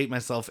because I hate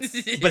myself,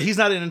 but he's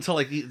not in until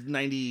like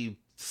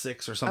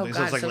 96 or something. Oh, so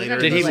God, it's like so we later.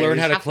 gotta Did in he the like learn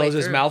how to halfway close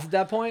his through. mouth at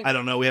that point? I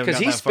don't know. We haven't Because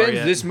gotten he that far spends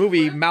yet. this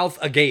movie mouth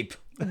agape.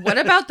 What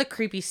about the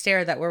creepy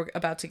stare that we're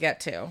about to get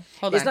to?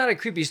 Hold It's on. not a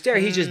creepy stare.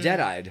 He's just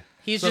dead-eyed.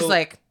 He's So- just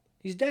like,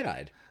 He's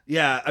dead-eyed.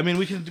 Yeah, I mean,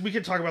 we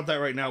can talk about that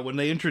right now. When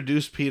they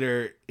introduced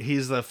Peter,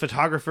 he's the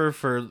photographer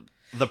for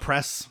the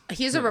press.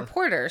 He's a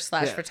reporter /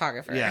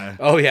 photographer. Yeah.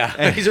 Oh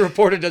yeah, he's a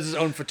reporter, does his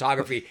own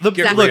photography.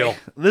 Get look, real.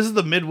 this is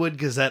the Midwood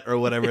Gazette or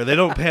whatever. They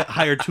don't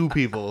hire two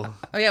people.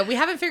 Oh yeah, we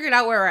haven't figured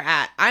out where we're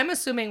at. I'm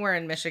assuming we're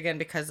in Michigan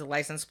because the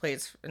license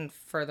plate's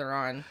further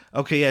on.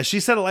 Okay, yeah, she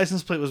said a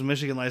license plate was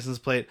Michigan license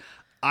plate.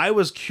 I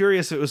was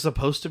curious if it was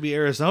supposed to be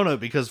Arizona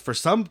because for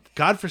some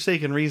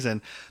godforsaken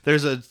reason,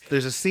 there's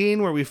a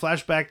scene where we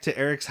flash back to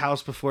Eric's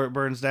house before it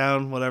burns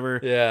down, whatever.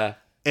 Yeah.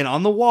 And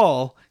on the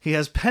wall, he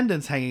has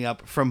pendants hanging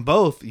up from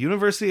both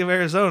University of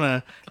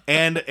Arizona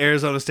and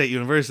Arizona State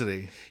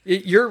University.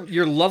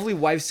 Your lovely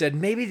wife said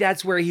maybe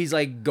that's where he's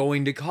like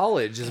going to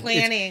college.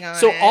 Planning on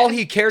so it. all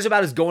he cares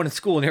about is going to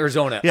school in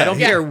Arizona. Yeah. I don't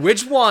care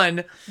which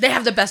one. They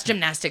have the best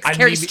gymnastics.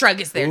 Carrie Strug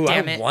is there,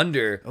 damn I it.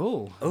 wonder.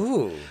 Ooh.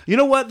 You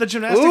know what? The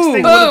gymnastics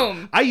thing.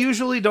 Boom. I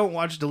usually don't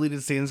watch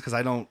deleted scenes because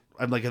I'm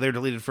like, they're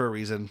deleted for a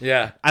reason.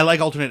 Yeah. I like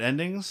alternate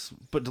endings,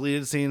 but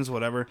deleted scenes,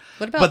 whatever.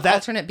 What about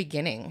alternate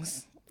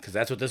beginnings? Because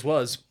that's what this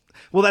was.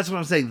 Well, that's what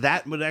I'm saying.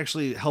 That would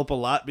actually help a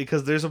lot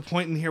because there's a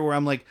point in here where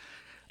I'm like,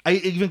 I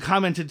even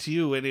commented to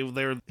you,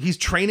 and he's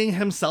training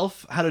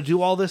himself how to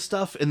do all this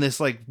stuff in this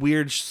like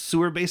weird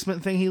sewer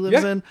basement thing he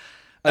lives in.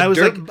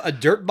 A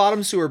dirt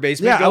bottom sewer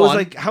basement. Yeah, I was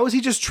like, how is he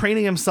just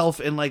training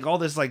himself in like all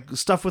this like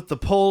stuff with the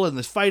pole and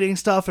this fighting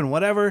stuff and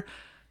whatever?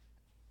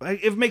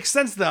 Like, it makes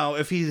sense though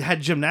if he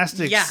had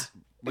gymnastics.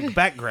 Like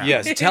background.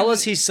 Yes, tell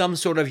us he's some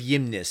sort of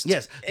gymnast.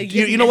 Yes.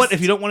 You know what?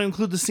 If you don't want to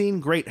include the scene,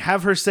 great.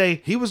 Have her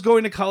say he was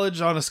going to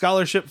college on a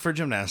scholarship for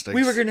gymnastics.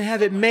 We were going to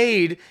have it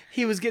made.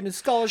 He was getting a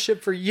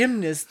scholarship for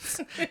gymnasts.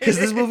 Because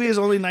this movie is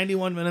only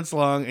 91 minutes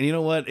long, and you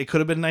know what? It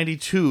could have been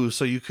 92,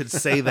 so you could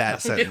say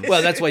that sentence.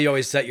 Well, that's why you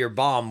always set your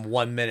bomb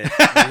 1 minute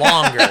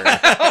longer.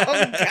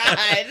 Oh,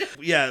 God.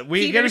 Yeah,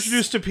 we get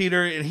introduced to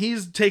Peter, and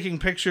he's taking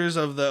pictures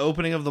of the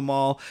opening of the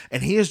mall,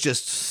 and he is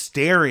just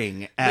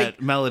staring at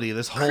like, Melody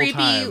this whole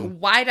time.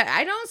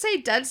 I don't say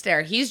dead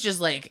stare. He's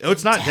just like, oh,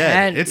 it's not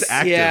dead. It's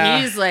active.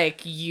 Yeah. He's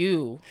like,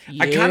 you.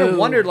 I kind of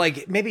wondered,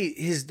 like, maybe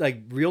his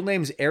like real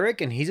name's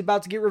Eric, and he's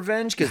about to get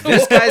revenge because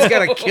this guy's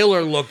got a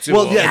killer look to him.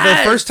 Well,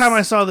 yeah, the first time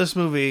I saw this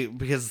movie,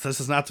 because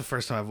this is not the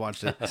first time I've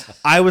watched it,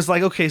 I was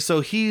like, okay,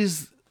 so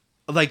he's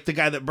like the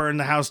guy that burned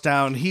the house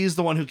down. He's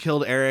the one who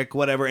killed Eric,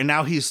 whatever. And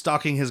now he's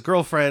stalking his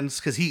girlfriends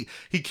because he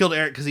killed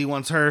Eric because he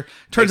wants her.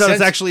 Turns out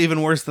it's actually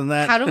even worse than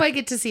that. How do I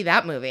get to see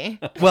that movie?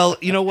 Well,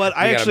 you know what?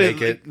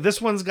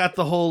 This one's got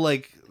the whole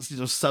like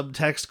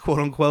subtext, quote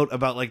unquote,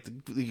 about like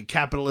the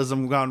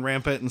capitalism gone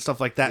rampant and stuff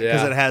like that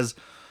because it has,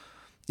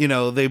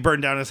 they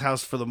burned down his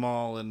house for the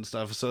mall and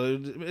stuff. So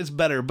it's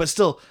better, but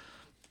still,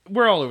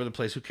 we're all over the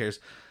place. Who cares?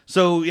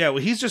 So, yeah,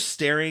 he's just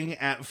staring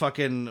at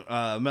fucking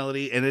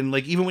Melody. And then,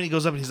 like, even when he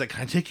goes up and he's like,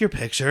 can I take your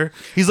picture?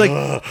 He's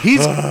like,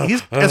 he's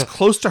as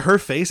close to her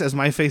face as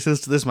my face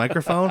is to this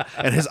microphone.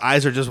 And his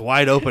eyes are just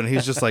wide open.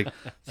 He's just like,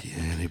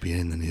 yeah, they be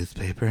in the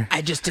newspaper.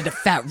 I just did a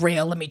fat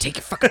rail. Let me take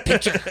your fucking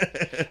picture.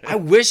 I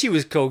wish he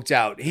was coked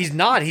out. He's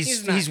not.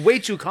 He's way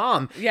too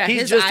calm. Yeah,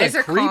 he's his just eyes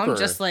are creeper. calm,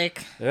 just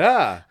like,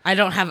 yeah. I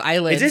don't have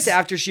eyelids. Is this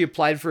after she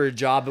applied for a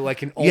job at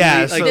like an only...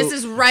 Yeah, like, this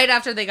is right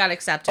after they got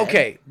accepted.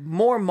 Okay,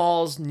 more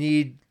malls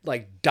need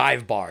like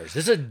dive bars.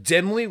 This is a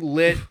dimly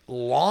lit,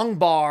 long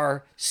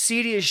bar,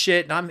 seedy as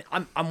shit, and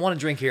I want to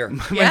drink here.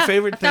 My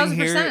favorite thing 1,000%.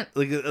 here,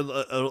 like a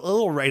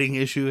little writing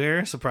issue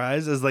here,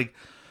 surprise, is like,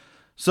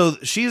 so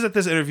she's at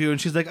this interview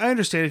and she's like, I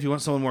understand if you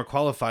want someone more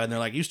qualified. And they're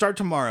like, you start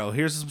tomorrow.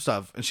 Here's some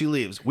stuff. And she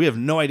leaves. We have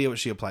no idea what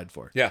she applied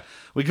for. Yeah.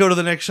 We go to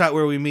the next shot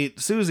where we meet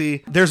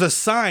Susie. There's a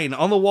sign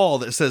on the wall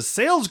that says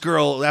sales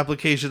girl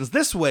applications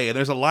this way. And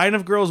there's a line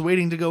of girls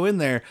waiting to go in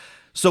there.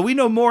 So we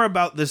know more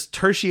about this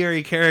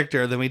tertiary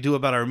character than we do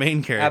about our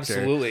main character.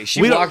 Absolutely.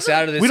 She walks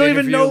out of this We don't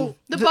interview. even know.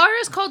 The bar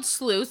is called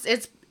Sleuths.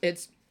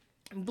 It's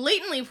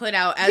blatantly put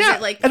out as Yeah,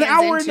 it like an pans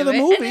hour into into the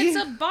it, movie. and it's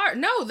a bar.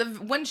 No,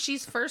 when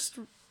she's first,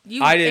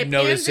 I didn't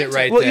notice it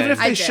right Well, then. even if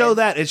I they did. show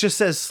that, it just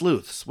says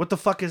sleuths. What the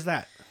fuck is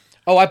that?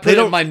 Oh, I put They it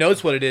in don't- my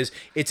notes what it is.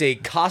 It's a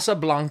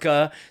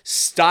Casablanca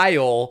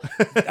style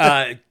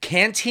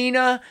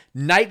cantina,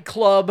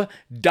 nightclub,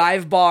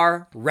 dive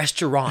bar,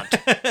 restaurant.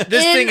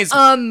 This in thing is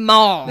a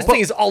mall. this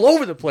thing is all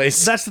over the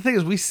place. That's the thing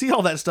is we see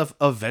all that stuff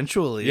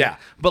eventually. Yeah.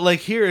 But like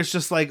here, it's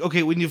just like,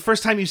 okay, when you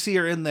first time you see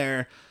her in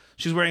there,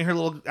 she's wearing her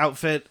little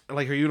outfit,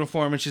 like her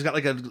uniform, and she's got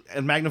like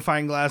a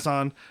magnifying glass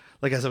on,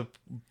 like as a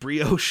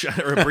brioche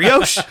or a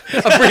brioche,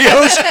 A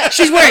brioche.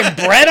 She's wearing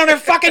bread on her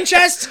fucking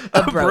chest.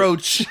 a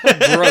brooch.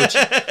 Brooch.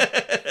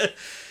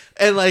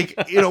 And like,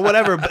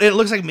 whatever. But it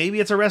looks like maybe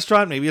it's a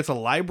restaurant, maybe it's a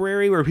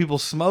library where people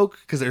smoke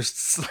because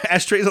there's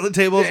ashtrays on the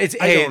tables.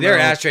 There are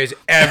ashtrays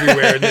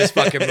everywhere in this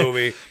fucking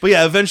movie. But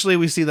yeah, eventually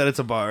we see that it's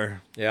a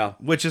bar. Yeah.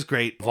 Which is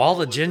great. Of all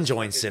the gin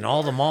joints in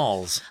all the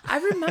malls. I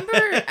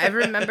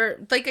remember,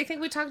 like, I think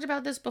we talked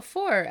about this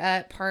before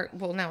at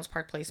now it's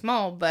Park Place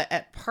Mall, but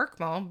at Park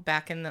Mall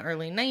back in the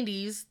early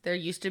 90s, there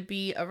used to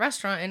be a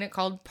restaurant in it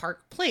called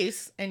Park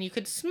Place, and you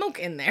could smoke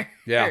in there.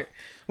 Yeah.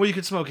 Well, you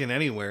could smoke in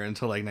anywhere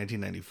until like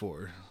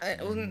 1994.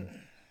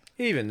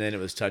 Even then, it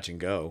was touch and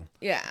go.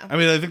 Yeah. I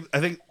mean, I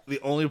think the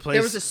only place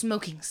There was a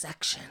smoking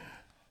section.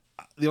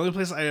 the only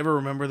place I ever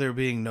remember there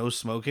being no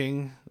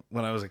smoking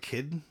when I was a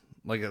kid.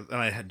 Like, and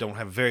I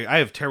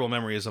have terrible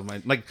memories of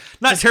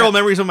not terrible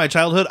memories of my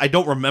childhood. I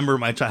don't remember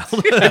my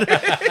childhood.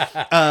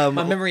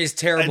 My memory is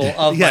terrible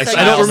of yes,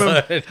 my I don't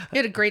childhood. remember. You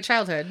had a great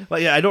childhood.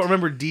 But yeah, I don't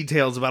remember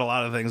details about a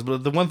lot of things.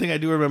 But the one thing I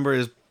do remember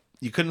is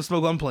you couldn't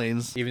smoke on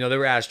planes. Even though there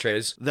were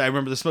ashtrays. I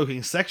remember the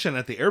smoking section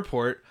at the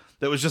airport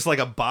that was just like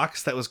a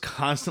box that was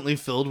constantly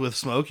filled with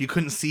smoke. You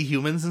couldn't see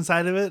humans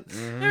inside of it. I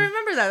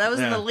remember that. That was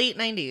in Yeah. the late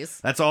 90s.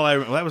 That's all I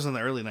remember. That was in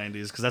the early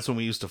 90s because that's when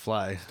we used to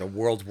fly. The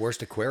world's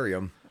worst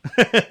aquarium.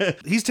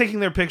 He's taking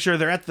their picture.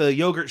 They're at the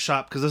yogurt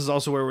shop because this is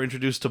also where we're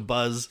introduced to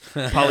Buzz,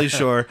 Pauly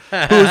Shore,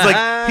 who's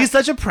like, he's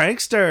such a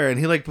prankster. And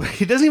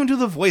he doesn't even do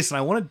the voice, and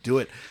I want to do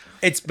it.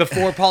 It's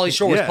before Pauly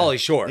Shore was Yeah. Pauly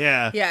Shore.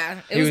 Yeah. Yeah.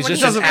 It He was when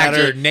just an matter.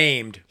 actor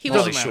named He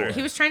Pauly was, Shore.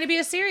 he was trying to be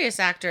a serious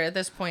actor at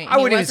this point. I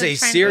He wouldn't even wasn't say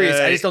trying- serious.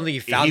 I just don't think he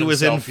found He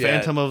was in himself yet.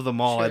 Phantom of the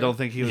Mall. I don't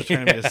think he was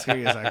trying to be a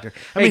serious actor.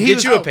 I Hey, mean, he get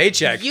was, you a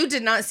paycheck. You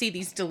did not see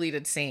these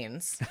deleted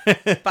scenes.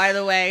 By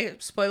the way,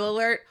 spoiler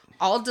alert,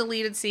 all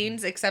deleted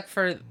scenes except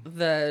for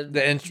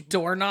the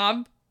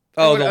doorknob.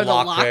 Oh, or the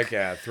lock. lockpick.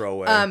 Yeah,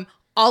 throwaway.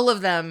 All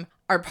of them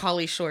are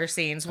Pauly Shore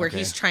scenes where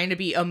he's trying to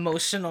be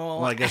emotional.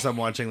 well, I guess I'm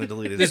watching the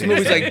deleted This scenes.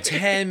 movie's like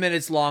 10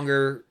 minutes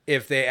longer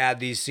if they add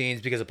these scenes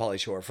because of Pauly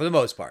Shore, for the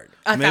most part.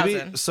 maybe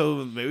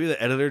 1,000. maybe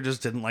the editor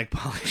just didn't like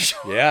Pauly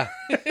Shore. Yeah.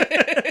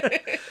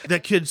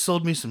 That kid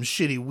sold me some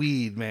shitty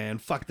weed, man.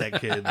 Fuck that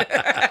kid.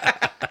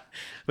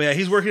 But yeah,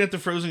 he's working at the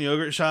frozen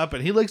yogurt shop,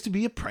 and he likes to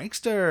be a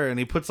prankster, and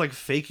he puts like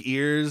fake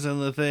ears in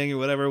the thing or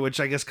whatever, which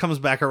I guess comes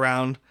back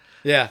around.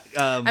 Yeah.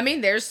 I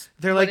mean, they're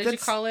what like, did you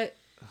that's- call it?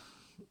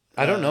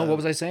 I don't know. What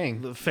was I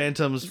saying? The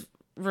Phantom's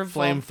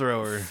Revol-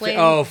 flamethrower. Flame-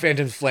 Oh,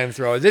 Phantom's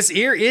flamethrower. This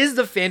ear is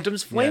the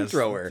Phantom's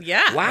flamethrower.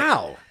 Yeah.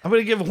 Wow. I'm going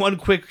to give one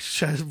quick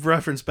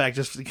reference back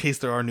just in case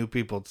there are new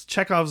people. It's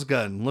Chekhov's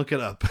gun. Look it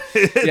up.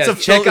 Yeah,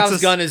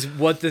 Chekhov's gun is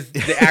what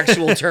the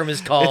actual term is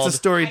called. It's a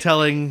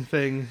storytelling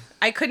thing.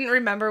 I couldn't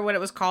remember what it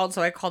was called,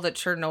 so I called it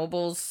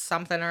Chernobyl's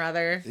something or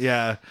other.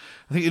 Yeah.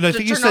 I think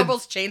you said...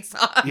 Chernobyl's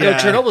chainsaw. No, Yeah.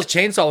 Chernobyl's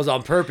chainsaw was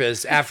on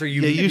purpose after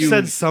you... Yeah, you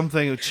said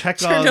something.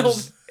 Chekhov's...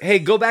 Chernobyl. Hey,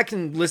 go back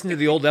and listen to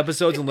the old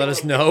episodes and let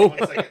us know.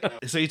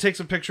 So he takes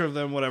a picture of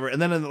them, whatever,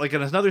 and then in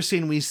another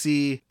scene we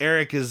see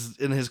Eric is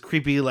in his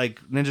creepy like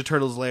Ninja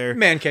Turtles lair,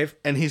 Man cave.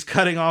 and he's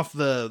cutting off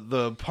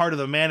the part of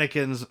the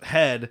mannequin's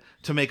head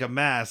to make a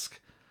mask.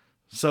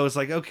 So it's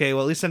like, okay,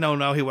 well at least I know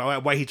now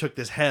why he took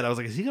this head. I was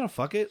like, is he gonna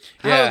fuck it?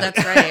 Yeah. Oh,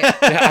 that's right.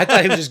 Yeah, I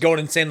thought he was just going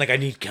insane like, I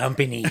need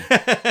company.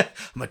 I'm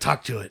gonna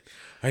talk to it.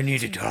 I need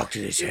to talk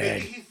to this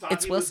head.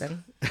 It's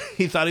Wilson.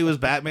 He thought he was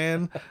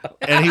Batman,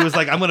 and he was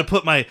like, I'm gonna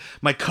put my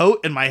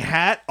coat and my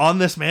hat on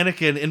this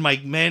mannequin in my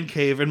man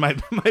cave, in my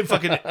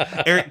fucking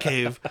Eric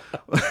cave,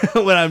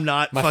 when I'm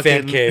not My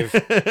fucking fan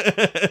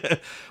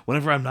cave.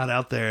 whenever I'm not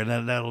out there, and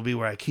then that'll be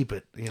where I keep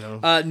it. You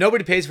know?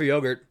 Nobody pays for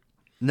yogurt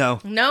No.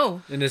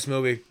 No. in this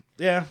movie.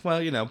 Yeah,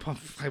 well, you know,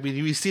 I mean,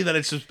 you see that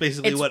it's just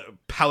basically It's-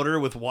 powder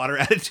with water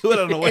added to it. I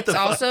don't know what It's the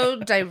fuck. also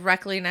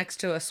directly next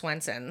to a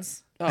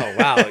Swenson's. Oh,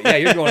 wow. Yeah,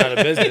 you're going out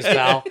of business,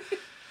 pal.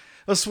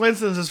 Well,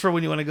 Swenson's is for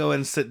when you want to go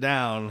and sit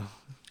down.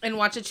 And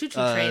watch a choo-choo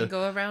train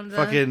go around the...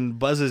 Fucking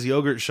Buzz's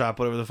yogurt shop,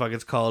 whatever the fuck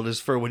it's called, is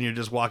for when you're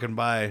just walking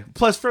by.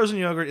 Plus, frozen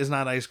yogurt is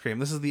not ice cream.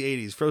 This is the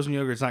 80s. Frozen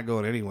yogurt's not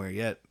going anywhere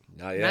yet.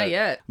 Not yet. Not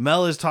yet.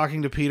 Mel is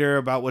talking to Peter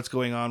about what's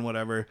going on,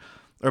 whatever,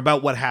 or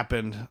about what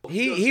happened.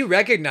 He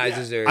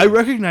recognizes her. I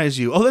recognize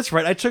you. Oh, that's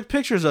right. I took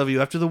pictures of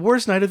you after the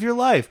worst night of your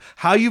life.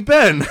 How you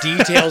been?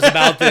 Details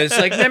about this.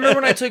 Like, remember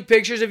when I took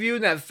pictures of you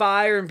in that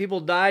fire and people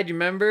died? You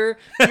remember?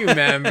 You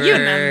remember? You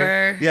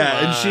remember. Yeah,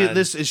 Come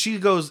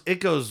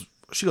on.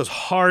 She goes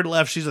hard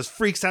left. She just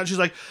freaks out. She's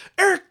like,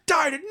 Eric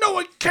died and no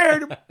one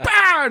cared.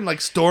 Bah! And like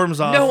storms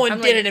off. No one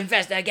I'm did like- an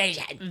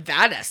investigation.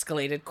 That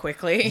escalated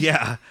quickly.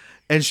 Yeah.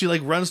 And she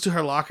like runs to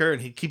her locker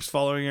and he keeps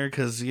following her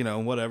because, you know,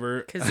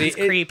 whatever. Because it's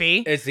creepy.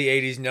 It's the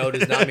 80s. No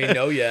does not mean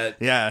no yet.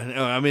 Yeah.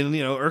 No, I mean,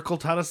 you know, Urkel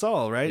taught us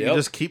all, right? Yep. You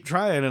just keep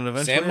trying and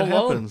eventually Sam it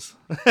Malone.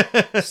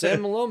 happens.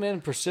 Sam Malone,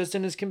 man,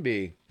 persistent as can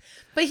be.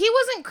 But he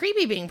wasn't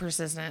creepy being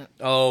persistent.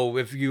 Oh,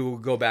 if you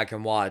go back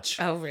and watch.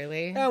 Oh,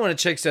 really? Yeah, when a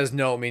chick says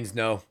no, it means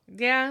no.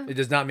 Yeah. It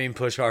does not mean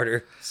push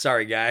harder.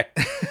 Sorry, guy.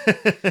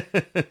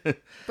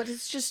 But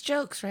it's just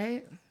jokes,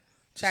 right?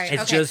 Sorry.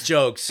 It's okay. just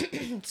jokes.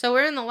 So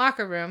we're in the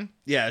locker room.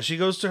 Yeah, she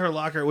goes to her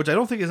locker, which I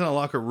don't think is in a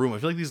locker room. I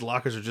feel like these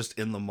lockers are just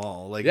in the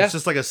mall. Like, Yeah. it's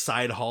just like a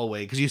side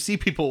hallway because you see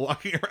people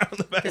walking around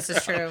the back. This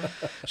is true.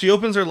 She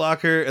opens her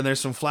locker and there's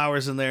some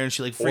flowers in there and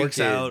she like freaks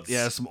out. Orchids.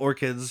 Yeah, some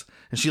orchids.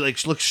 And she like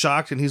she looks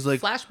shocked and he's like,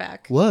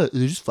 Flashback. what?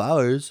 They're just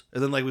flowers.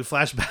 And then like we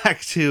flash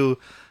back to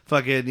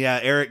fucking, yeah,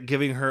 Eric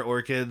giving her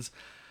orchids.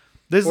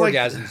 This is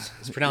Orgasms.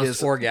 It's pronounced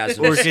Yes. orgasms.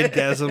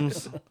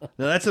 orchidgasms.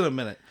 No, that's in a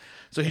minute.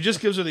 So he just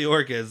gives her the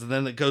orchids and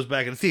then it goes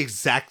back and it's the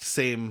exact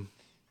same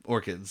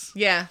orchids.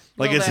 Yeah.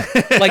 Like little it's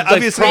bit. Like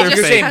obviously prop, they're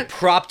you're fake. saying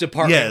prop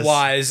department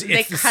wise, They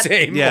it's the cut-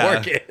 same Yeah.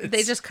 orchids.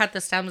 They just cut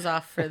the stems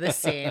off for this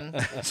scene.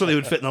 So they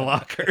would fit in the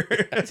locker.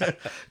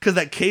 Because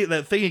that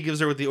thing he gives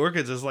her with the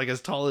orchids is like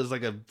as tall as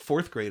like a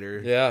fourth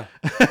grader. Yeah.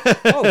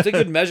 Oh, it's a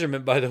good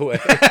measurement, by the way.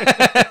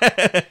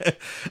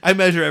 I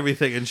measure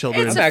everything in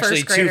children. It's I'm a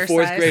actually first grader 2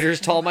 fourth size. graders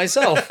tall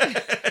myself.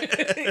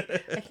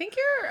 I think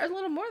you're a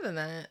little more than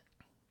that.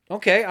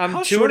 Okay, I'm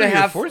How two short and a are your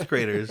half. fourth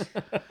graders?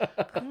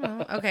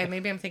 Oh, okay,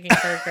 maybe I'm thinking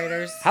third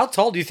graders. How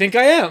tall do you think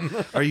I am?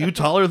 Are you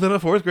taller than a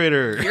fourth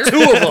grader? You're,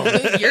 Two of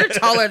them. You're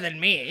taller than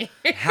me.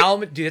 How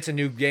many? Dude, that's a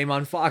new game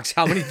on Fox.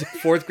 How many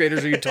fourth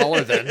graders are you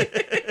taller than?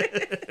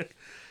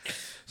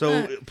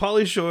 So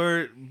Pauly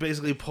Shore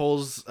basically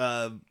pulls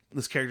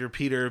this character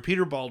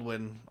Peter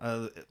Baldwin,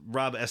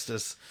 Rob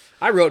Estes.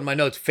 I wrote in my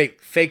notes,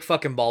 fake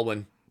fucking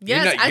Baldwin.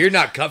 Yes, you're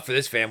not cut for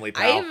this family,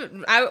 pal.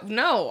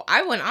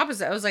 I went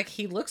opposite. I was like,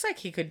 he looks like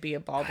he could be a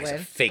He's a Baldwin.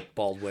 fake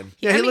Baldwin.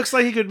 Yeah, I he mean- looks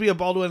like he could be a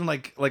Baldwin,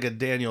 like a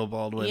Daniel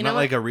Baldwin, You know not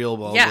what? like a real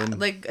Baldwin. Yeah,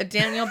 like a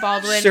Daniel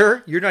Baldwin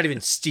Sir, you're not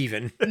even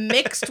Steven.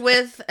 mixed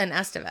with an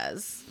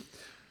Estevez.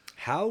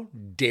 How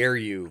dare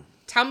you?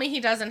 Tell me he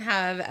doesn't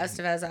have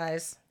Estevez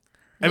eyes.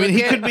 I mean,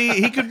 he Look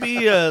could at-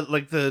 be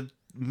like the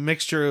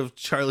mixture of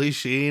Charlie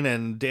Sheen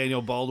and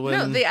Daniel Baldwin.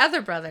 No, the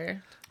other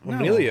brother.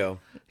 Emilio.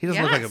 He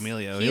doesn't look like Yes.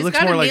 Emilio. He He's looks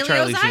got more like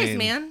Emilio's Charlie eyes, Sheen.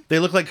 man. They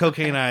look like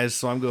cocaine eyes,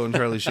 so I'm going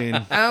Charlie Sheen.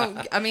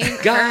 Oh, I mean,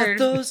 Got heard.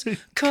 those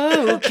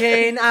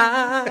cocaine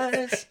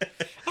eyes.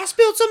 I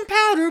spilled some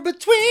powder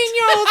between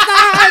your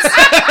thighs.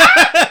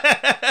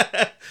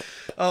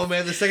 Oh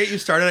man, the second you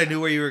started, I knew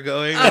where you were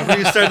going. When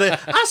you started,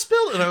 I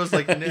spilled, and I was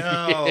like,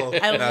 no.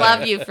 I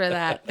love you for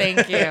that.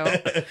 Thank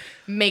you.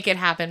 Make it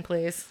happen,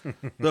 please.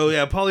 So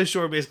yeah, Pauly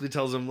Shore basically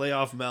tells him, lay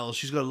off Mel.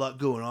 She's got a lot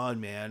going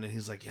on, man. And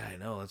he's like, yeah, I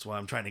know. That's why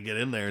I'm trying to get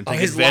in there and take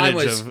His line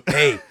advantage was, of.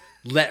 hey,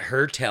 let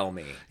her tell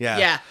me. Yeah.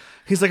 Yeah.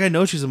 He's like, I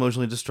know she's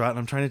emotionally distraught, and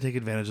I'm trying to take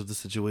advantage of the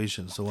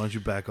situation. So why don't you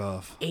back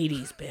off?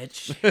 80s,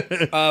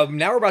 bitch.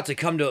 Now we're about to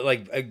come to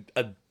like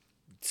a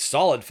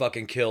solid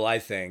fucking kill, I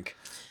think.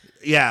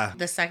 Yeah.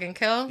 The second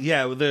kill?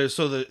 Yeah, there's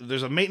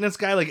a maintenance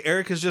guy. Like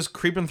Eric is just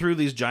creeping through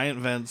these giant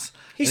vents.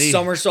 He's and he-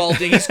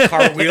 somersaulting, he's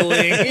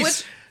cartwheeling.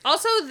 Which,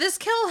 also, this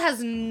kill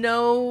has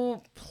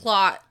no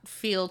plot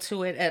feel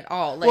to it at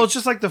all. Like, Well, it's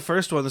just like the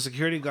first one, the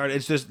security guard.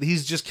 It's just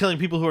he's just killing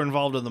people who are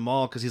involved in the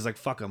mall because he's like,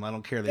 fuck them, I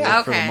don't care. They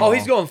work for the Okay. mall. Oh,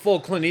 he's going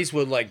full Clint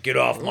Eastwood, like, get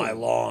off my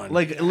lawn.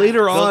 Like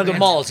later on, the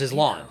mall is his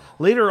lawn.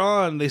 Later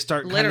on, they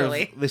start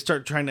Literally. they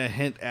start trying to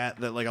hint at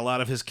that like a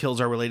lot of his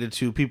kills are related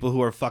to people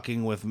who are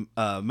fucking with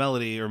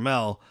Melody or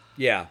Mel.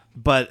 Yeah.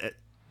 But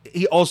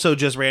he also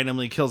just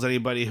randomly kills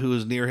anybody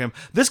who's near him.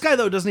 This guy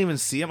though doesn't even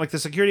see him. Like the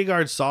security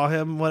guard saw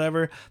him,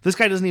 whatever. This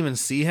guy doesn't even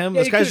see him.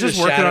 This you guy's could've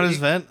just working shadowed- on his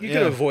vent. You Yeah.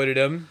 could have avoided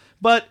him.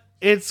 But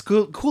it's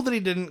cool that he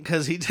didn't,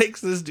 because he takes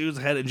this dude's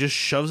head and just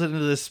shoves it into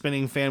this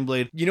spinning fan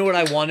blade. You know what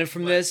I wanted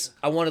from this?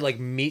 I wanted like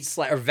meat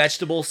or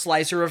vegetable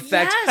slicer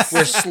effect, Yes.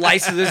 where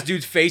slices of this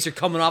dude's face are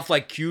coming off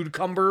like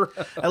cucumber.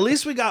 At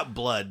least we got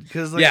blood,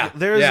 because like, Yeah,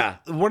 there's yeah.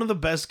 one of the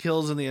best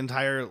kills in the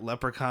entire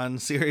Leprechaun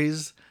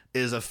series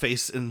is a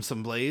face and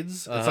some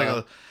blades. It's like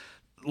a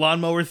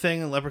lawnmower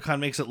thing, and Leprechaun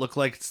makes it look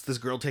like it's this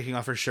girl taking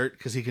off her shirt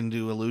because he can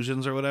do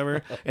illusions or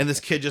whatever, and this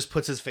kid just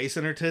puts his face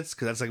in her tits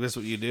because that's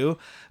what you do.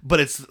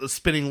 But it's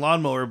spinning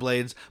lawnmower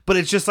blades, but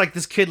it's just like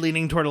this kid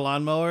leaning toward a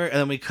lawnmower, and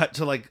then we cut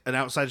to like an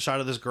outside shot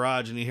of this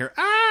garage, and you hear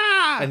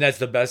ah, And that's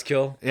the best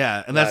kill.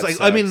 yeah, and that's That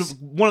like I mean sucks.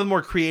 one of the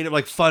more creative,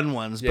 like fun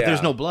ones. But Yeah.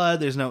 there's no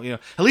blood. There's no At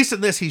least in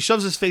this, he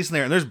shoves his face in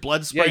there, and there's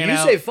blood Yeah, spraying you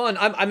out. say fun.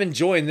 I'm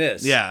enjoying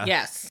this. Yeah.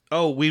 yes.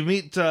 Oh, we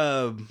meet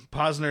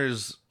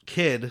Posner's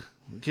kid.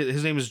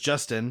 His name is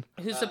Justin.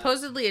 Who's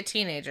supposedly a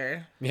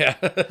teenager. Yeah.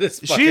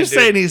 This fucking She's dude.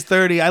 saying he's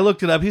 30. I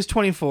looked it up. He's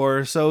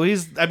 24. So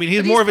he's But more he's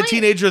of a playing-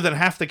 teenager than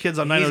half the kids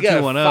on He's got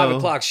a 90210. 5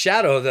 o'clock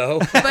shadow, though.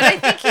 But I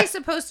think he's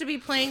supposed to be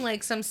playing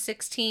like some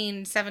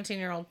 16,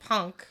 17-year-old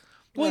punk.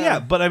 Well, yeah,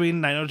 but I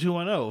mean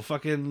 90210.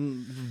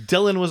 Fucking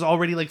Dylan was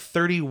already like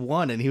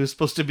 31 and he was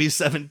supposed to be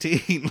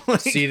 17.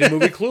 Like, See the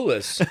movie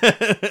Clueless.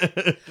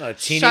 A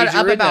teenager Shut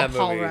up in about that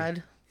Paul movie.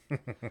 Rudd.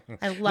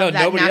 I love No,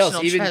 that nobody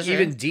national else. treasure.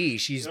 Even D.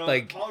 She's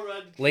like Paul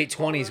Rudd- late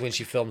 20s when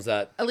she films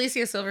that. Alicia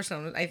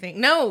Silverstone, I think.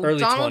 No,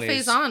 Early Donald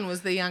 20s. Faison was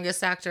the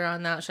youngest actor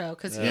on that show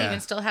because he Yeah. even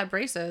still had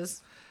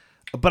braces.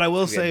 But I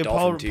will got say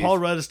dolphin teeth. Paul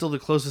Rudd is still the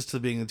closest to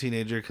being a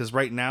teenager because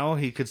right now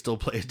he could still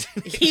play a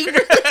teenager. He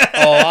really,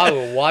 Oh, I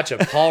will watch a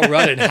Paul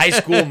Rudd in high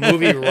school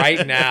movie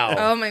right now.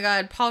 oh my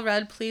God, Paul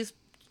Rudd, please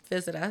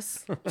visit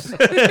us.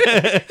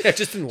 Yeah,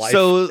 just in life.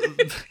 So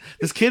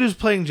this kid who's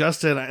playing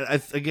Justin, I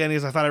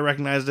thought I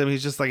recognized him.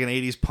 He's just like an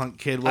 80s punk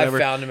kid, whatever.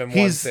 found him in one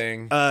He's,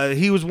 thing.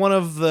 He was one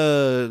of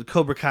the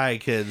Cobra Kai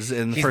kids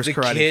in the He's first the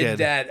Karate kid Kid.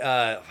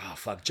 that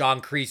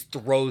John Kreese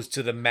throws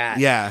to the mat.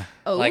 Yeah.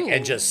 Like Ooh.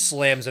 and just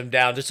slams him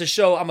down just to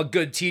show I'm a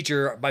good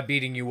teacher by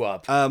beating you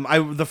up.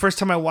 The first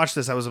time I watched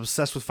this, I was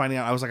obsessed with finding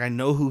out. I was like, I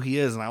know who he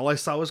is, and all I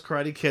saw was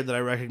Karate Kid that I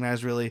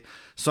recognized really.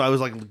 So I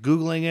was like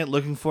Googling it,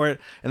 looking for it,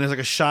 and there's like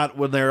a shot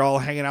when they're they're all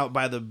hanging out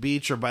by the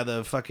beach or by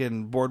the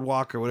fucking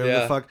boardwalk or whatever Yeah.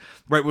 the fuck.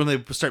 Right when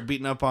they start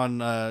beating up on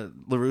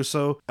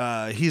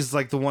LaRusso, he's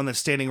like the one that's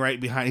standing right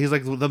behind. He's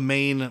like the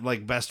main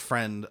like best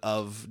friend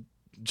of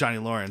Johnny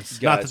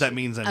Lawrence. Not Gotcha. that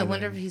means anything. I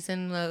wonder if he's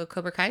in the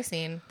Cobra Kai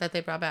scene that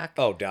they brought back.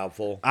 Oh,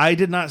 doubtful. I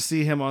did not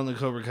see him on the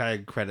Cobra Kai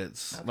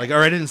credits. Like, or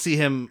I didn't see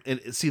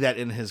see that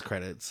in his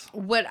credits.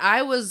 What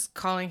I was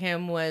calling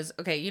him was,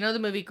 okay, you know the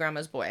movie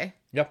Grandma's Boy?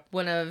 Yep.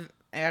 One of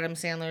Adam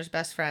Sandler's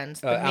best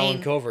friends.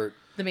 Alan Covert.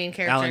 The main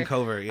character. Alan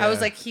Covert, yeah. I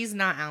was like, he's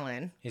not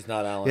Alan. He's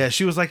not Alan. Yeah,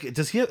 she was like,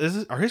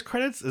 are his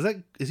credits?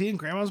 Is he in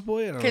Grandma's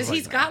Boy? And I was Because like,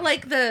 he's got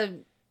like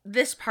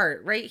this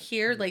part right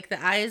here, like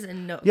the eyes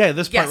and nose. Yeah,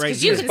 this part right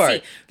 'cause here. You can This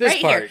part. see This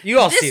right part. here. You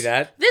all see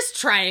that. This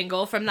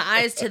triangle from the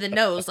eyes to the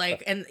nose,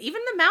 like, and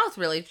even the mouth,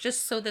 really,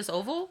 just so this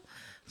oval.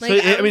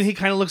 Like, So, I mean, he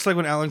kind of looks like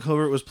when Alan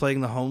Covert was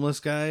playing the homeless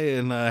guy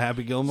in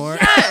Happy Gilmore.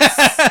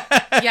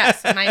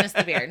 Yes, minus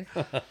the beard.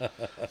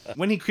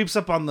 When he creeps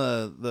up on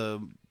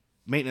the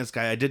maintenance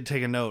guy, I did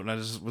take a note, and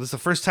this is the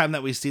first time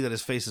that we see that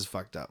his face is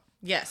fucked up.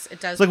 Yes, it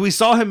does. It's like we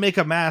saw him make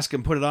a mask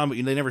and put it on,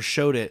 but they never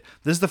showed it.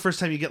 This is the first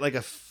time you get like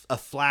a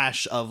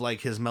flash of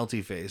like his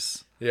melty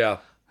face, Yeah.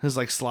 his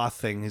like sloth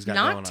thing he's got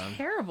not going on.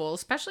 terrible,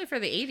 especially for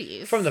the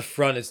 80s. From the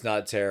front, it's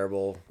not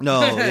terrible.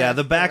 No, yeah,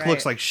 the back Right.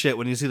 looks like shit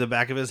when you see the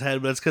back of his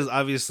head, but it's because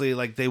obviously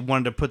like they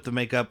wanted to put the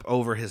makeup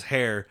over his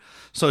hair,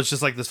 so it's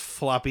just like this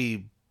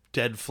floppy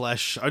dead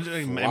flesh.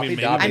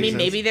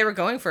 maybe they were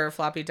going for a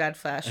floppy dead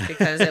flesh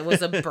because it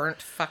was a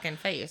burnt fucking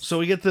face. So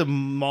we get the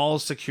mall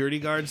security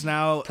guards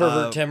now.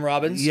 Pervert Tim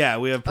Robbins. Yeah,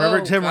 we have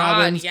pervert Tim God,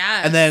 Robbins.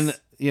 yes. And then,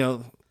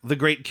 the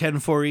great Ken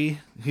Foree,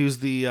 who's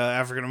the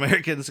African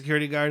American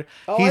security guard.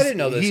 Oh, I didn't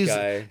know this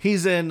guy.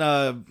 He's in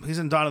Dawn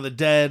of the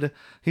Dead.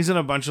 He's in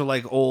a bunch of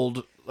like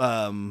old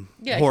horror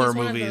he's one of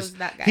movies.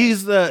 that guy.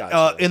 He's the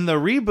Gotcha. in the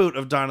reboot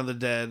of Dawn of the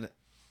Dead,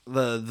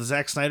 the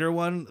Zack Snyder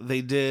one,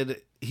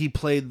 he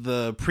played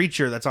the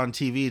preacher that's on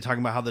TV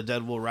talking about how the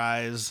dead will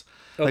rise.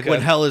 Like Okay.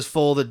 when hell is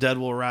full, the dead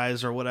will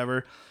rise or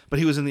whatever. But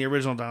he was in the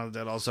original Dawn of the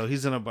Dead also.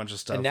 He's in a bunch of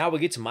stuff. And now we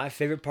get to my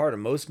favorite part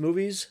of most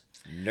movies: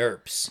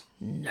 NERPs.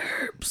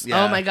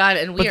 Yeah. Oh my God,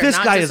 and we But are this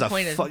not guy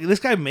disappointed. this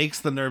guy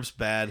makes the NERPs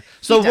bad.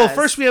 So, does.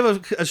 first we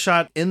have a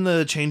shot in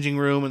the changing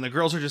room, and the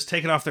girls are just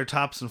taking off their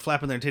tops and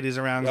flapping their titties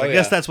around. Oh, I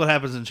guess yeah. that's what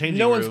happens in changing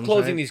No rooms. one's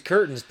closing right? these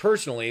curtains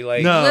personally.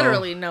 Like, No.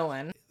 Literally no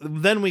one.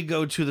 Then we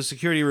go to the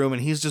security room,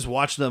 and he's just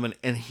watching them,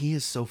 and he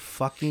is so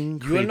fucking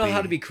creepy. you want to know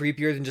how to be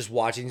creepier than just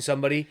watching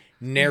somebody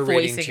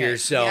narrating Voicing to it.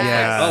 yourself?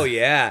 Yes. Like, oh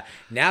yeah,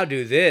 now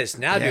do this,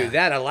 now Yeah. do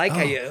that. I like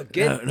how you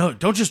get No,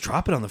 don't just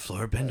drop it on the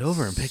floor. Bend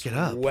over and pick it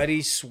up.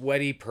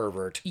 sweaty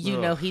pervert. You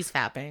know he's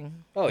fapping.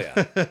 Oh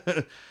yeah.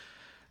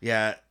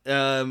 Yeah,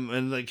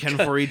 and like Ken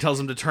Foree tells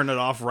him to turn it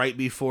off right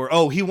before.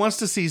 Oh, he wants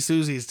to see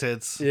Susie's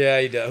tits. Yeah,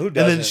 he does. Who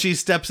doesn't? And then she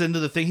steps into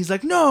the thing. He's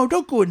like, "No,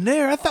 don't go in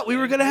there. I thought we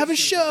were gonna have a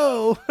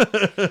show."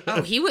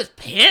 Oh, he was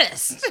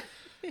pissed.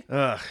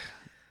 Ugh.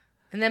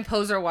 And then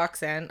Poser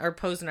walks in, or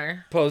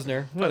Posner.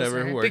 Posner,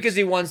 Whatever, Posner. works. because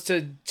he wants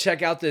to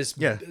check out this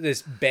Yeah.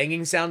 this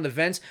banging sound in the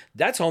vents.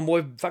 That's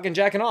homeboy fucking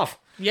jacking off.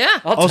 Yeah.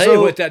 I'll Also- tell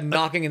you what that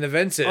knocking in the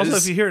vents is. Also,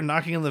 if you hear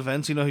knocking in the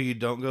vents, you know who you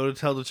don't go to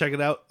tell to check it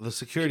out? The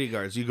security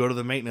guards. You go to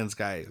the maintenance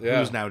guy Yeah.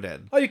 who's now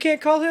dead. Oh, you can't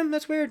call him?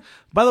 That's weird.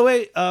 By the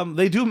way,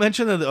 they do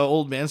mention the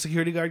old man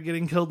security guard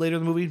getting killed later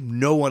in the movie.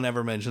 No one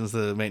ever mentions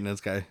the maintenance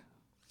guy.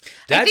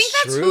 I think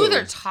that's true. who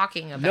they're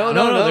talking about.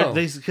 No.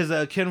 Because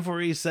Ken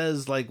Foree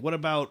says, like, what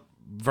about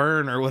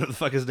Vern or whatever the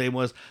fuck his name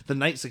was, the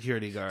night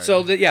security guard? So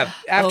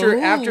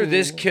after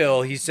this Oh.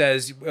 kill, he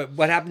says,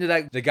 "What happened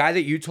to the guy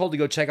that you told to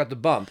go check out the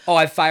bump? Oh,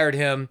 I fired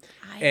him,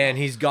 and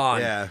he's gone.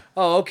 Yeah.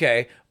 Oh,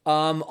 okay.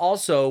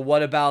 Also,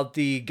 what about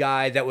the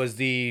guy that was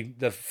the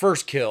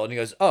first kill?" And he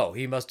goes, "Oh,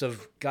 he must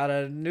have got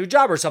a new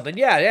job or something.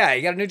 Yeah,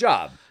 he got a new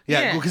job."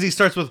 yeah, Yeah. because he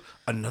starts with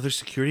another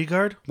security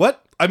guard.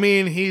 What? I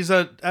mean, he's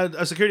a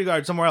security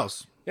guard somewhere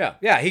else.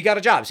 Yeah, he got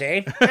a job.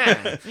 See,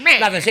 nothing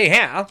to see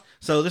here.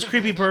 So this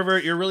creepy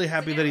pervert, you're really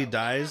happy that he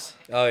dies.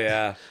 Oh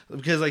yeah.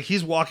 Because like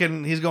he's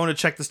going to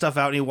check the stuff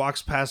out, and he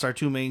walks past our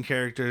two main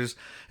characters,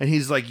 and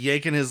he's like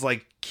yanking his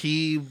like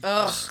key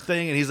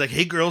thing, and he's like,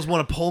 "Hey girls,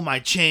 want to pull my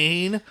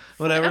chain?"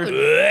 Whatever.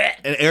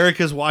 And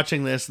Erica's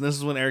watching this, and this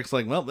is when Eric's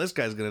like, "Well, this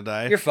guy's gonna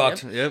die." You're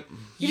fucked. Yep.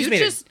 You made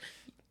just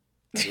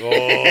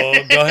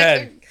Oh, go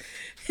ahead.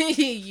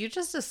 you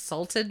just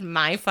assaulted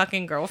my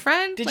fucking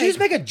girlfriend. Did you just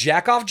make a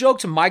jack off joke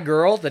to my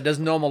girl that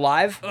doesn't know I'm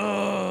alive?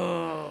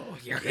 Oh,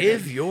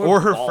 Give your Or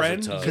her balls a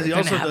friend, tug. because he You're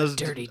also gonna have a does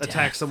dirty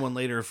attack death. someone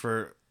later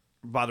for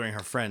bothering her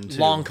friend too.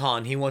 Long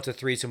con. He wants a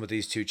threesome with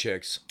these two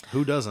chicks.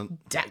 Who doesn't?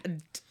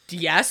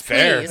 yes,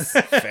 Fair. please.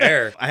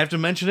 Fair. I have to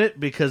mention it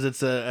because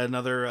it's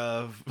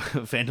another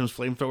Phantom's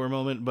flamethrower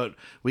moment, but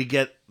we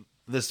get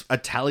this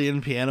Italian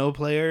piano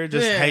player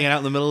just Yeah. hanging out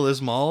in the middle of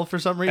this mall for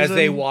some reason. As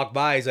they walk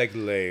by, he's like,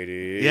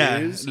 "Ladies."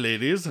 Yeah,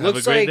 ladies, have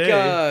Looks a great like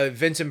day.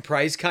 Vincent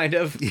Price, kind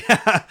of.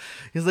 Yeah,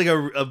 he's like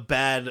a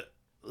bad,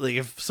 like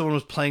if someone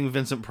was playing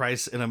Vincent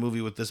Price in a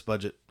movie with this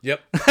budget.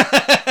 Yep.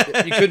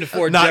 You couldn't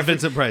afford Not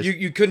Vincent Price.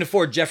 You couldn't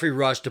afford Jeffrey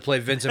Rush to play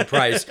Vincent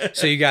Price,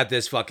 so you got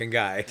this fucking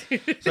guy.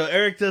 So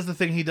Eric does the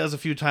thing he does a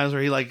few times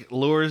where he like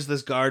lures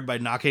this guard by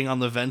knocking on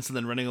the vents and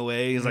then running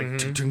away. He's like,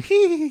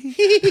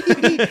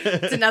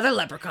 It's another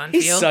leprechaun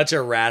He's feel. such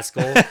a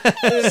rascal.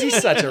 He's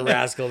such a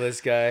rascal,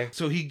 this guy.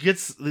 So he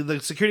gets the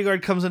security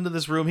guard comes into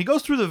this room. He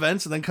goes through the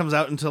vents and then comes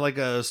out into like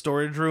a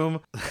storage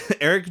room.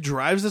 Eric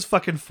drives this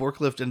fucking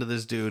forklift into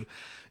this dude,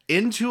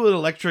 into an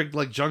electric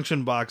like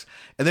junction box,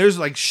 and there's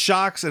like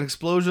shocks and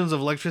explosions of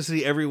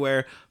electricity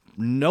everywhere.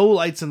 No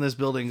lights in this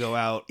building go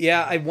out.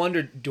 Yeah, I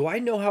wondered, do I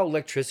know how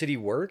electricity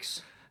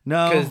works?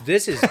 No, Because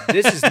this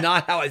is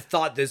not how I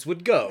thought this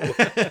would go.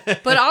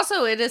 But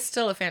also, it is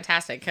still a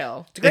fantastic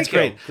kill. it's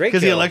great. Great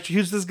Because he kill.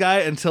 electrocutes this guy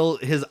until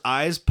his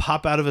eyes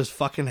pop out of his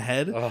fucking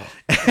head. Oh.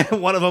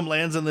 And one of them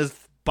lands in this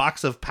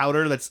box of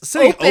powder that's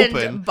sitting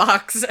open.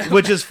 Box.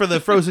 Which is for the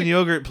frozen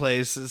yogurt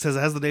place. It says it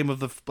has the name of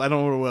the, I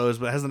don't know what it was,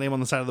 but it has the name on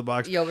the side of the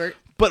box. Yogurt.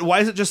 But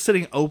why is it just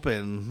sitting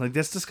open? Like,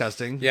 that's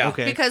disgusting. Yeah.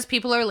 Okay. Because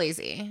people are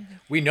lazy.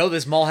 We know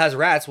this mall has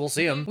rats. We'll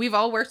see them. We've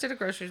all worked at a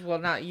grocery, well,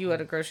 not you at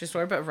a grocery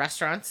store, but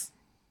restaurants.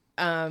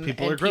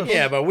 People and are gross.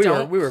 Yeah, but we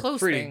don't were close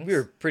pretty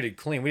things.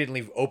 clean. We didn't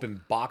leave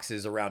open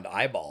boxes around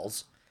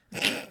eyeballs.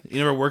 You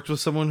never worked with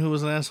someone who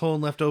was an asshole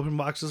and left open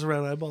boxes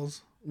around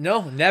eyeballs?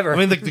 No, never. I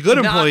mean, the good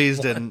Not employees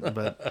one. didn't,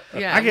 but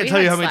Yeah, I can't we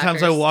tell you had how many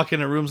times I slackers. walk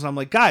into rooms and I'm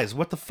like, guys,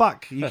 what the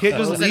fuck? You can't just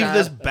Close it leave up.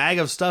 this bag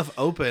of stuff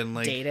open.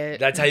 Like, Date it.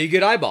 That's how you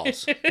get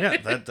eyeballs. yeah,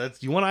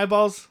 that's you want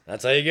eyeballs?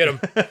 That's how you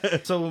get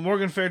them. So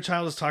Morgan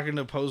Fairchild is talking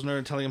to Posner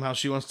and telling him how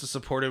she wants to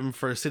support him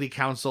for city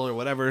council or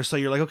whatever. So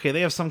you're like, okay,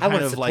 they have some I kind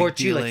want to of support like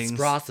you dealings. like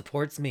straw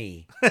supports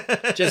me.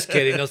 Just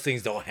kidding. Those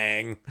things don't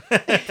hang.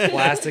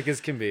 Plastic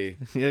as can be.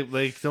 Yeah,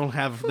 like don't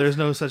have. There's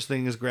no such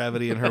thing as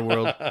gravity in her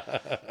world.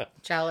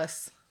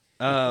 Jealous.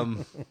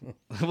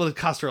 Well, it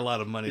cost her a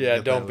lot of money. to Yeah,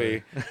 get don't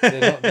that be.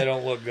 way. They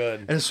don't look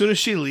good. And as soon as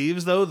she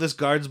leaves, though, this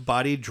guard's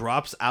body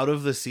drops out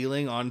of the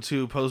ceiling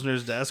onto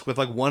Posner's desk with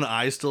like one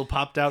eye still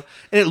popped out,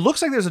 and it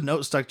looks like there's a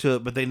note stuck to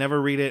it, but they never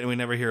read it and we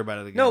never hear about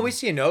it again. No, we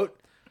see a note.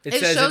 It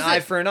says shows an eye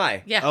it- for an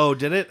eye. Yeah. Oh,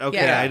 did it? Okay,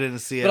 Yeah. I didn't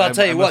see it. But I'll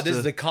tell you I what, must this is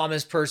have- the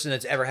calmest person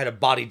that's ever had a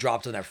body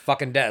dropped on their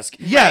fucking desk.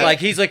 Yeah. Like,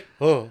 he's like,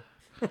 oh.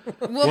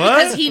 Well, What?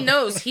 because he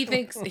knows. He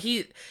thinks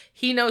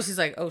he knows. He's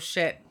like, oh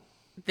shit.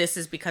 This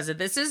is because of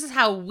this. This is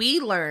how we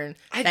learn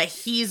that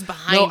he's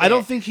behind. No, I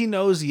don't it. think he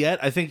knows yet.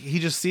 I think he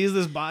just sees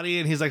this body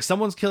and he's like,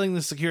 someone's killing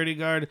the security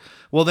guard.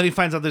 Well, then he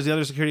finds out there's the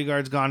other security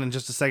guard's gone in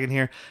just a second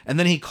here. And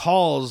then he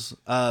calls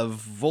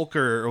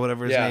Volker or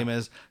whatever his Yeah. name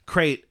is,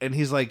 Crate, and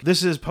he's like,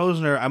 this is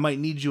Posner. I might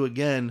need you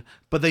again.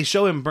 But they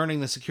show him burning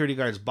the security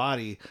guard's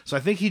body. So I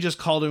think he just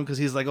called him because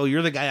he's like, oh,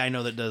 you're the guy I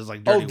know that does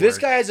like dirty Oh, this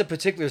work. guy has a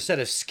particular set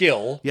of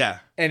skill. Yeah.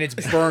 And it's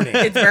burning.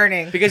 It's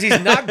burning. Because he's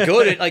not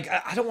good at, like,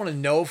 I don't want to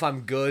know if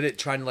I'm good at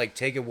trying to, like,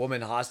 take a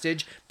woman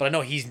hostage, but I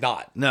know he's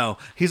not. No.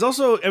 He's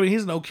also, I mean,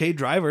 he's an okay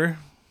driver.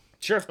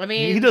 Sure. I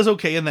mean, He does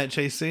okay in that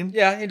chase scene.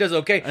 Yeah, he does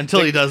okay.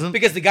 Until he doesn't.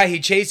 Because the guy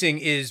he's chasing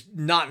is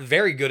not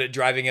very good at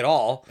driving at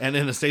all. And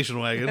in a station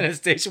In wagon. a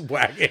station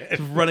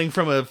wagon. Running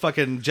from a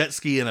fucking jet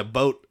ski in a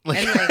boat. Like,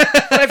 and like,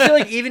 But I feel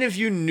like even if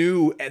you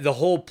knew the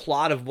whole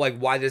plot of, like,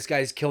 why this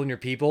guy's killing your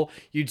people,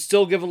 you'd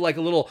still give it, like,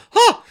 a little,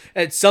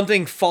 at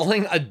something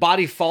falling, a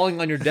body falling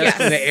on your desk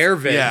Yes. in the air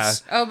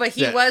vents. Yeah. oh, but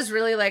he Yeah. was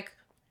really like,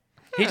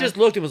 He just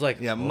looked and was like,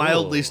 yeah,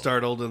 mildly "Oh."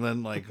 startled and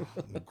then like,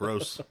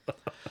 gross.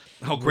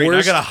 Oh, great.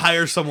 Worst- I gotta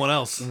hire someone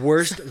else.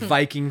 Worst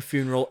Viking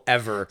funeral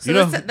ever. so You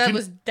know,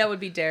 that would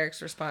be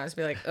Derek's response.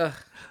 Be like, ugh,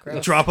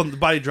 gross. The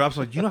body drops.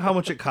 I'm like, you know how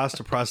much it costs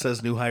to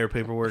process new hire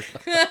paperwork?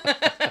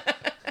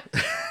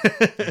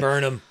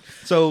 Burn him.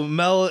 So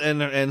Mel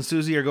and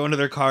Susie are going to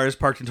their cars,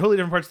 parked in totally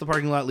different parts of the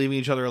parking lot, leaving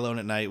each other alone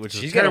at night, which is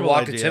She's a got to terrible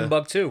walk idea. to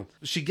Timbuktu.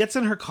 She gets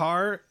in her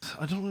car.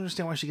 I don't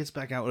understand why she gets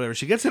back out. Whatever.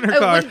 She gets in her It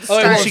car. wouldn't Oh,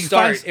 it Start. won't She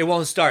start. finds- It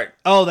won't start.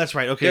 Oh, that's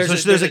right. Okay,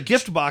 There's there's a a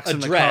gift box a in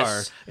the dress.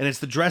 car, and it's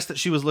the dress that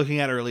she was looking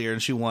at earlier,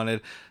 and she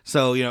wanted.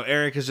 So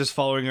Eric is just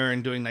following her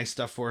and doing nice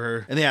stuff for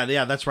her. And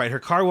yeah, that's right. Her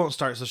car won't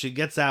start, so she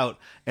gets out,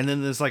 and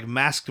then this like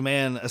masked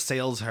man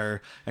assails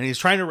her, and he's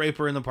trying to rape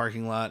her in the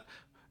parking lot.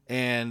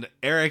 And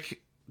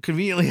Eric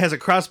conveniently has a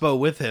crossbow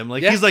with him.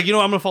 Like Yeah. he's like, I'm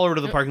gonna follow her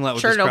to the parking lot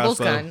with this Chernobyl's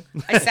crossbow. gun.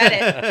 I said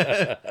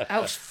it.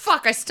 Oh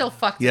fuck! I still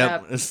fucked it Yep,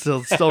 up. it's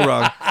still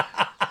wrong.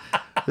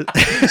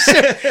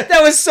 That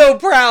was so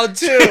proud,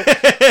 too.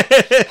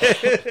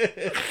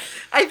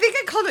 I think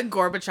I called it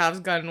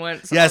Gorbachev's gun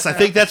once. Yes, I also.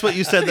 think that's what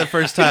you said the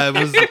first time.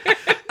 Was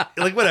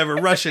like whatever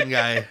Russian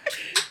guy.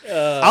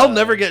 I'll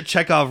never get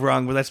Chekhov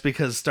wrong, but that's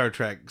because Star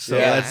Trek. So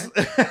Yeah.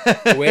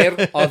 that's.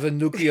 Where are the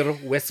nuclear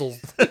whistles?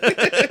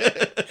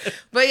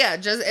 But yeah,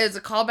 just as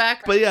a callback.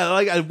 But yeah,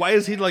 like, why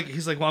is he like?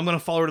 He's like, well, I'm gonna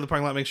follow her to the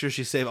parking lot, make sure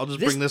she's safe. I'll just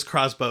This- bring this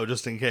crossbow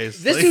just in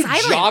case. This Like, dude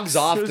Silence. jogs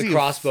off Who's the he?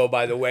 crossbow,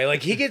 by the way.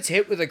 Like, he gets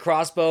hit with a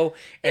crossbow,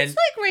 and it's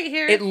like right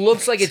here. it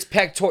looks like it's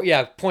pectoral.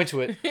 Yeah, point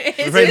to it.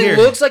 It's right It here.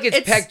 looks like it's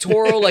It's-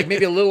 pectoral, like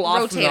maybe a little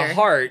off from the Rotator.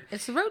 heart.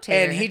 It's the rotator.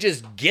 And he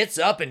just gets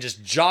up and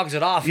just jogs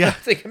it off. Yeah. I'm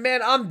thinking,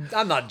 man, I'm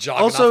not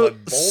jogging also, off a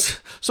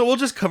bolt. so we'll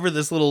just cover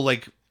this little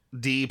like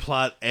D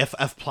plot, F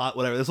plot,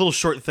 whatever. This little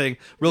short thing,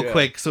 real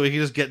quick, so we can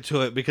just get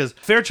to it. Because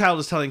Fairchild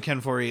is telling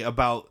Ken Foree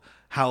about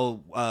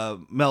how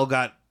Mel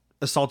got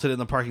assaulted in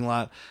the parking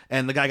lot,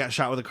 and the guy got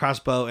shot with a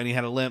crossbow, and he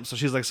had a limp. So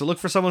she's like, so look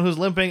for someone who's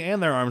limping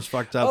and their arms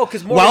fucked up. Oh,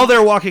 because while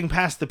they're walking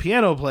past the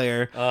piano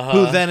player,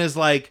 who then is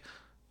like,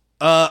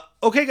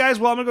 okay, guys,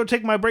 well, I'm gonna go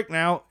take my break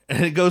now.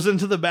 And it goes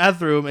into the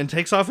bathroom and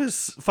takes off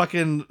his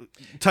fucking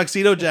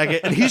tuxedo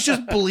jacket, and he's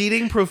just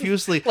bleeding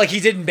profusely. Like he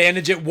didn't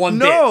bandage it one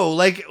bit. No,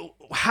 like,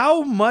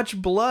 how much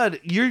blood?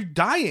 You're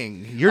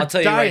dying. You're I'll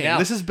tell dying. you right now.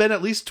 This has been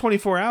at least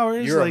 24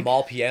 hours. You're like, a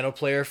mall piano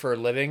player for a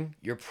living.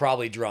 You're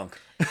probably drunk.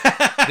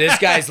 This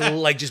guy's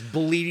like just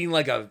bleeding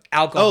like a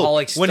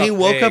alcoholic. When he stuck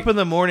woke pig. up in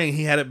the morning,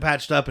 he had it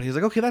patched up, and he's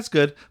like, "Okay, that's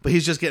good." But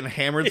he's just getting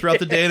hammered throughout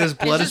the day, and his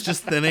blood is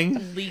just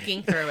thinning.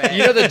 Leaking through it.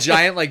 You know the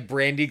giant like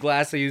brandy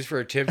glass they use for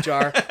a tip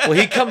jar? Well,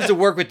 he comes to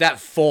work with that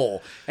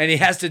full, and he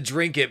has to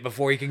drink it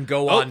before he can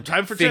go on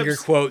time for finger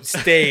tips. quote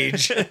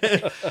stage.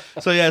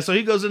 So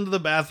he goes into the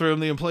bathroom,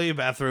 the employee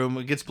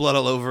bathroom, gets blood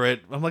all over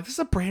it. I'm like, this is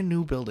a brand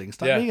new building.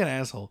 Stop being an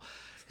asshole.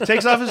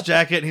 Takes off his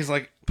jacket, and he's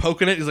like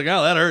poking it. He's like,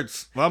 oh, that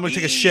hurts. Well, I'm gonna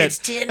take a shit. It's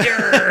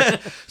tender.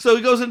 So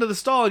he goes into the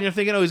stall, and you're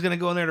thinking, oh, he's gonna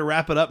go in there to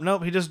wrap it up.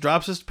 Nope, he just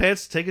drops his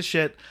pants to take a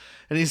shit,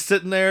 and he's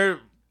sitting there.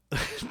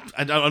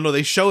 I don't know.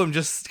 They show him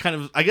just kind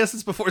of. I guess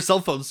it's before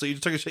cell phones, so you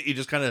took a shit. You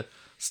just kind of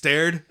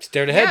stared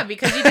ahead. Yeah,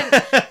 because you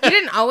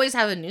didn't always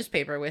have a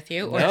newspaper with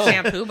you or a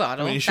shampoo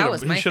bottle. I mean, that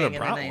was my he should thing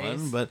have in the brought 90s.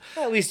 one, but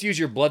Well, at least use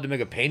your blood to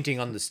make a painting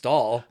on the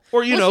stall.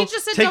 or you know, he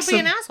just said take don't be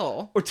an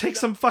asshole. or take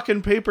some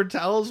fucking paper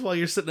towels while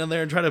you're sitting in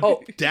there and try to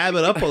dab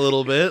it up a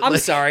little bit. I'm Like,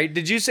 sorry.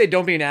 Did you say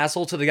don't be an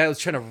asshole to the guy who was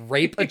trying to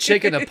rape a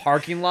chick in the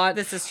parking lot?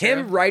 This is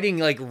him true. writing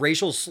like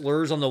racial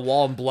slurs on the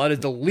wall in blood is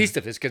the least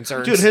of his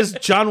concerns. dude, his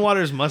John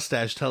Waters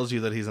mustache tells you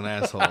that he's an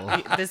asshole.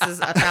 This is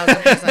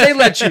 1,000%. they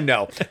let you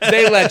know.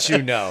 They let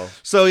you know.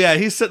 So yeah,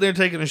 he's sitting there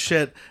taking a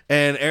shit,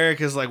 and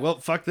Eric is like, "Well,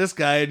 fuck this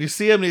guy." And you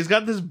see him, and he's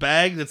got this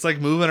bag that's like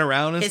moving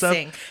around and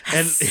Hissing. stuff,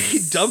 and he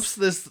dumps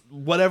this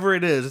whatever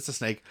it is—it's a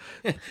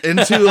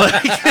snake—into like.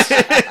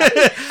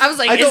 I was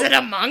like, I is don't- it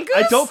a mongoose?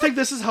 I don't think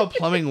this is how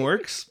plumbing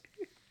works.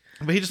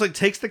 But he just like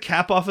takes the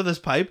cap off of this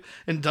pipe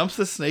and dumps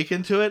the snake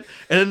into it,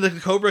 and then the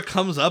cobra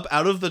comes up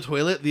out of the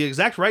toilet, the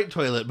exact right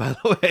toilet, by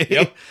the way.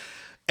 Yep.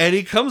 And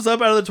he comes up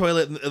out of the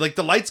toilet, and like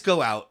the lights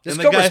go out. This and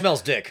the cobra guy,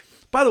 smells dick.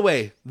 By the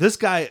way, this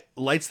guy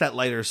lights that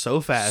lighter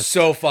so fast.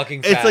 So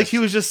fucking fast. It's like he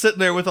was just sitting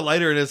there with a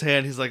lighter in his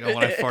hand. He's like, "Oh,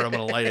 when I fart, I'm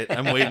gonna light it.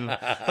 I'm waiting."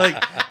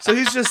 Like, so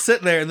he's just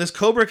sitting there, and this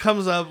cobra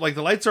comes up. Like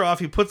the lights are off.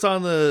 He puts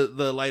on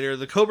the lighter.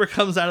 The cobra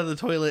comes out of the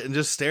toilet and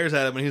just stares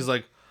at him, and he's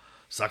like,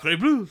 "Sacre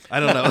bleu." I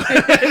don't know.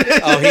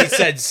 Oh, he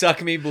said,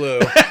 "Suck me blue,"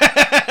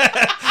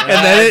 And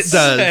then it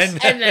does.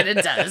 And then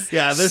it does.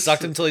 Yeah, this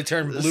sucked until he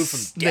turned blue from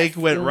snake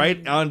death. went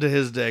right onto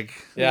his dick.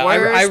 Yeah,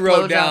 Worst I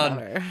wrote blowjob down.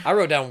 ever. I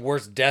wrote down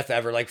worst death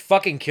ever. Like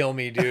fucking kill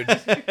me, dude.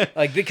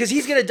 Like because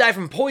he's gonna die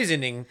from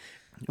poisoning,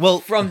 Well,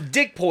 from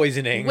dick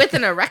poisoning. With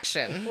an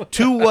erection.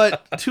 to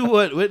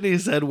what Whitney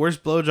said,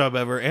 worst blowjob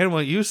ever, and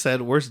what you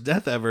said, worst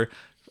death ever.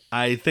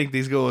 I think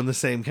these go in the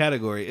same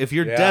category. If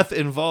your death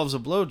involves a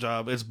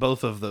blowjob, it's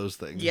both of those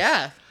things.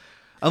 Yeah.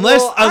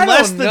 Unless Well, I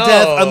unless don't the know.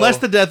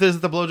 death is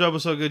that the blowjob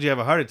was so good you have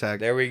a heart attack.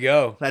 There we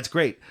go. That's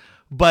great.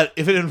 But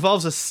if it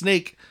involves a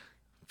snake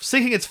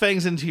sinking its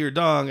fangs into your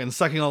dong and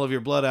sucking all of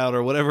your blood out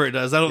or whatever it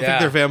does, I don't think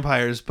they're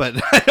vampires, but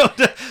this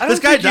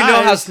guy think dies. you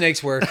know how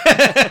snakes work.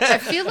 I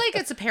feel like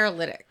it's a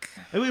paralytic.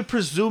 And we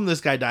presume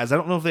this guy dies. I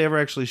don't know if they ever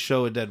actually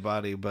show a dead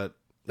body, but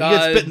he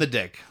gets bit in the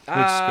dick, which is great.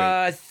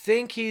 I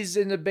think he's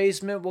in the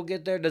basement. We'll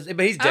get there. But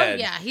he's dead.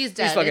 Oh, yeah, he's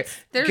dead. fucking-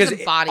 There's because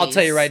a body. I'll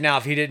tell you right now,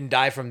 if he didn't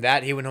die from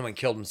that, he went home and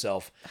killed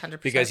himself. 100%.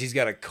 Because he's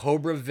got a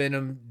cobra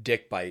venom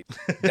dick bite.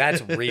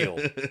 That's real.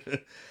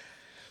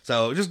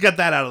 So just get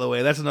that out of the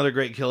way. That's another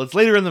great kill. It's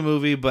later in the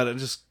movie, but it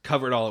just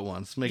covered all at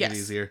once. Make it Yes.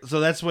 easier. So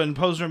that's when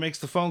Posner makes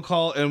the phone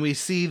call, and we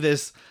see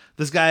this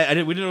guy.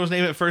 We didn't know his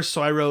name at first,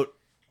 so I wrote,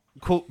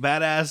 quote,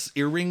 badass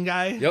earring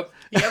guy. Yep.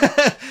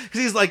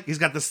 Because he's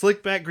got the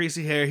slick back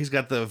greasy hair. He's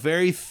got the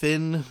very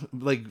thin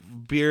like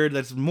beard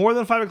that's more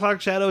than 5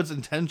 o'clock shadow. It's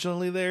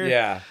intentionally there.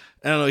 Yeah.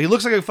 I don't know. He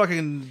looks like a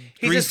fucking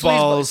He's a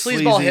greaseball,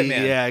 sleazeball sleazy-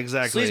 hitman. Yeah,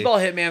 exactly.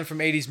 Sleazeball hitman from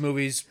 80s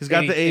movies. He's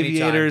got the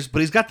aviators, but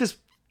he's got this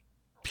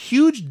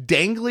huge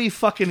dangly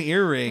fucking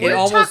earring. We're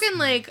almost- talking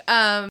like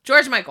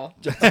George Michael.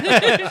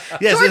 Yes,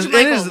 George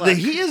Michael look.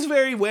 he is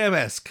very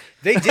Wham-esque.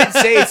 They did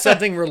say it's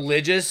something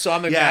religious, so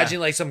I'm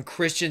imagining like some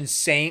Christian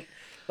saint,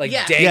 like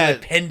Yeah. a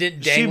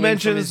pendant dangling She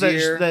mentions from his that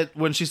ear. that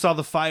when she saw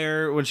the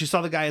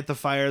guy at the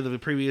fire the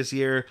previous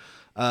year,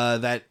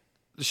 that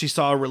she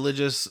saw a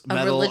religious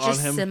medal religious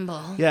on him.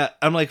 symbol. Yeah,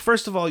 I'm like,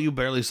 first of all, you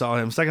barely saw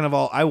him. Second of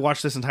all, I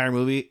watched this entire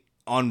movie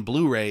on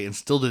Blu-ray and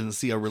still didn't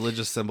see a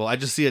religious symbol. I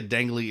just see a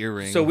dangly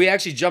earring. So we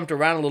actually jumped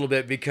around a little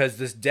bit because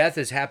this death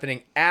is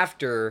happening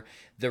after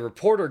the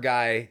reporter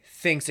guy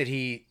thinks that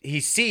he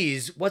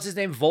sees, what's his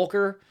name,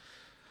 Volker?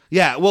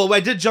 Yeah, well, I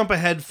did jump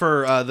ahead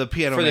for the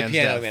piano For the man's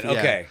piano death. man, Yeah.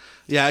 okay.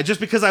 Yeah, just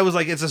because I was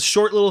like, it's a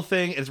short little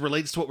thing. It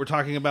relates to what we're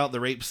talking about, the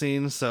rape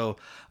scene. So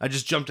I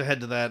just jumped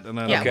ahead to that. And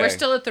then, Yeah, Okay. we're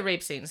still at the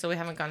rape scene, so we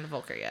haven't gone to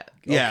Volker yet.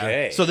 Yeah.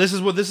 Okay. So this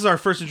is our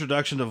first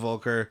introduction to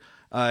Volker.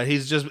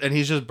 He's just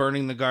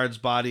burning the guard's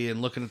body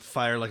and looking at the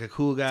fire like a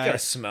cool guy. Got a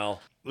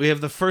smell. We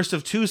have the first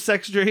of 2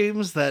 sex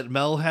dreams that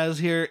Mel has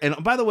here.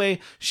 And by the way,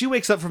 she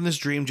wakes up from this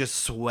dream just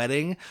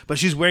sweating, but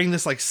she's wearing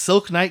this like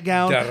silk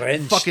nightgown,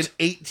 Drenched. fucking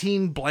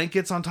 18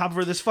 blankets on top of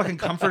her. This fucking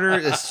comforter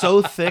is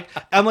so thick.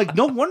 I'm like,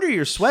 no wonder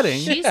you're sweating.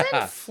 She's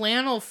in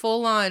flannel,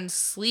 full-on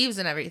sleeves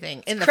and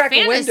everything. In the Crack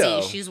a fantasy,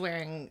 window. she's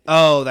wearing...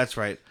 Oh, that's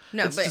right.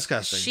 No, it's but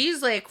disgusting.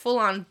 she's like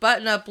full-on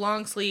button-up,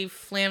 long-sleeve,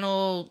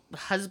 flannel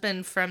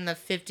husband from the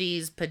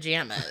 50s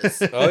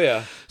pajamas. Oh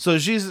yeah. So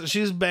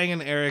she's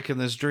banging Eric in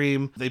this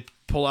dream. They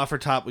pull off her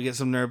top. We get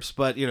some nerps,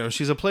 but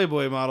she's a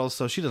Playboy model,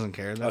 so she doesn't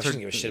care. Oh, That's she doesn't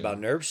give a shit about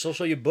nerves. She'll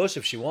show you bush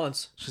if she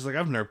wants. She's like,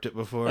 I've nerped it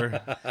before.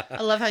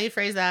 I love how you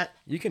phrase that.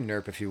 You can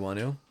nerp if you want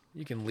to.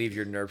 You can leave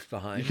your nerps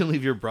behind. You can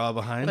leave your bra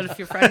behind. But if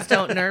your friends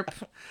don't nerp,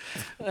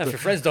 If your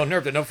friends don't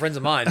nerp, they're no friends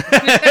of mine.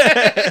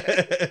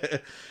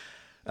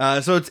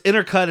 So it's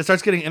intercut. It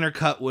starts getting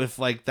intercut with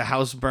like the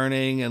house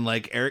burning and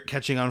like Eric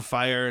catching on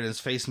fire and his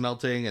face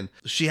melting. And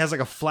she has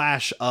like a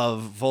flash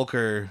of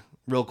Volker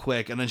real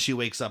quick, and then she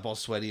wakes up all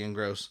sweaty and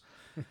gross.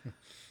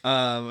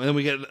 And then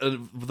we get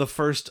the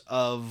first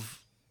of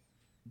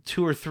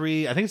 2 or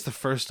 3. I think it's the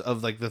first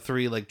of like the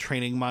 3 like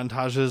training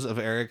montages of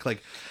Eric.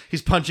 Like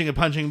he's punching a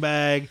punching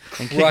bag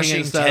and kicking Crushing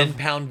and stuff.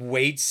 10-pound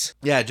weights.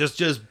 Yeah,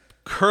 just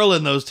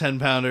curling those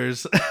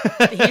 10-pounders.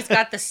 he's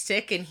got the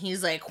stick and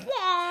he's like,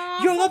 wah,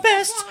 You're the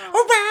best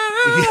around.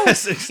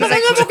 Yes, exactly.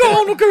 Nothing ever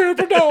gonna keep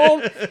you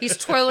down. he's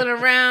twirling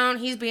around.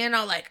 He's being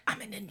all like, I'm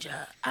a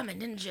ninja. I'm a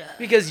ninja.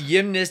 Because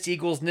gymnast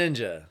equals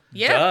ninja.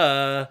 Yep.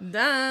 Duh.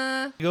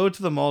 Duh. Go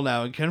to the mall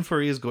now, and Ken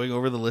Furry is going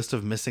over the list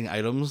of missing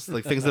items,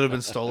 like things that have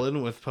been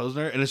stolen with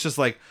Posner, and it's just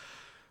like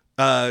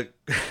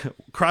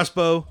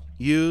crossbow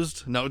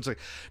used. No, it's like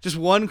just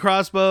 1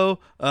 crossbow,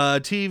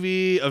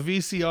 TV, a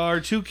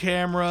VCR, 2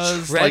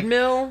 cameras,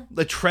 Treadmill?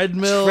 like, a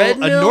treadmill,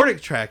 Treadmill? a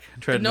Nordic Track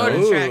treadmill.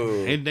 Nordic Track.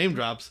 Ooh. And name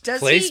drops. Does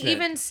Placement. he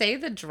even say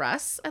the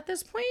dress at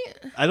this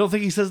point? I don't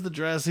think he says the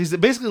dress. He's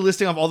basically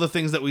listing off all the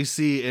things that we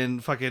see in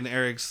fucking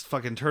Eric's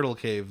fucking turtle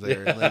cave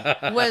there.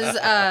 Like, Was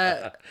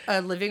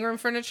a living room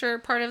furniture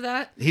part of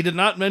that? he did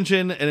not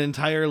mention an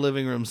entire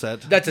living room set.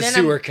 That's a Then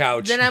sewer I'm-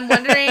 couch. Then I'm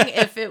wondering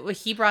if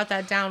he brought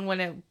that down when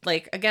it,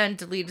 like, again,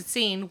 deleted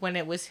scene, when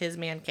it was his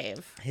man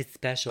cave. His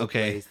special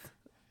Okay. place.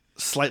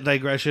 Slight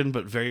digression,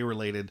 but very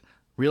related.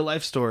 Real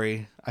life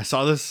story. I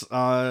saw this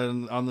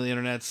on the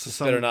internet.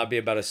 Better not be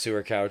about a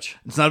sewer couch.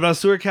 It's not about a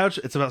sewer couch.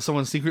 It's about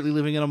someone secretly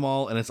living in a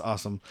mall, and it's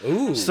awesome.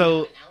 Ooh.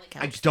 So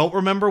I don't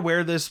remember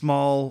where this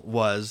mall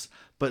was,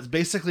 but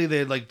basically they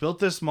had like built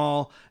this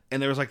mall,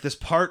 and there was like this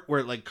part where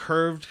it like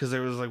curved because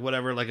there was like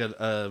whatever like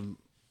a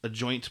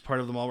joint part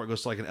of the mall where it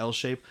goes to like an L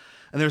shape,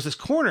 and there's this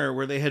corner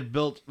where they had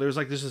built. There's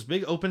this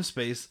big open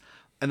space.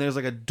 And there's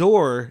like a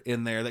door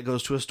in there that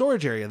goes to a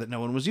storage area that no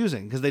one was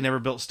using because they never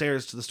built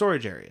stairs to the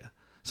storage area.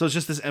 So it's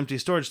just this empty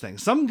storage thing.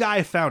 Some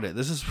guy found it.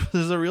 This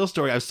is a real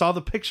story. I saw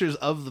the pictures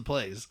of the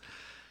place.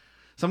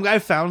 Some guy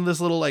found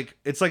this little like,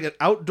 it's like an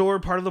outdoor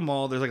part of the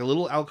mall. There's like a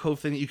little alcove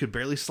thing that you could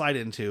barely slide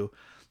into.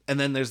 And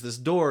then there's this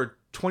door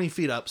 20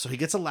 feet up. So he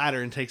gets a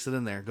ladder and takes it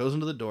in there, goes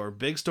into the door,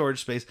 big storage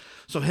space.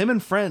 So him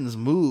and friends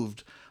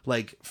moved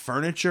like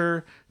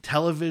furniture,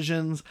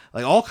 televisions,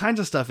 like all kinds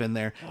of stuff in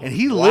there. And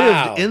he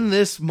lived in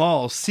this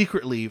mall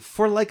secretly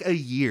for like a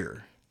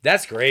year.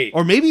 That's great.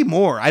 Or maybe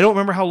more. I don't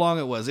remember how long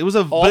it was. It was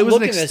but it was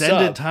an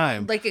extended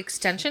time. Like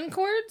extension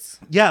cords?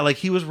 Yeah, like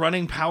he was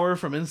running power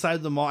from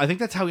inside the mall. I think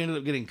that's how he ended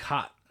up getting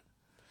caught.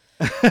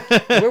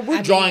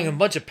 We're drawing a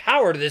bunch of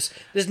power to this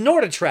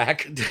Nordic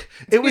track.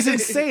 It was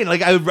insane.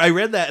 Like I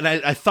read that and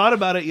I thought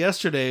about it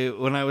yesterday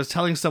when I was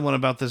telling someone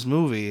about this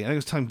movie. I think I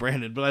was telling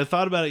Brandon, but I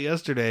thought about it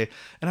yesterday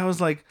and I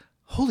was like,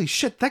 holy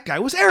shit, that guy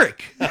was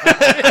Eric.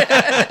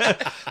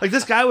 Like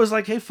this guy was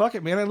like, hey, fuck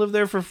it, man. I lived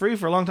there for free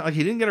for a long time. Like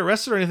he didn't get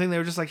arrested or anything. They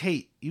were just like,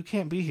 hey, you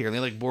can't be here. And they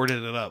like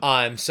boarded it up.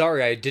 I'm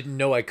sorry, I didn't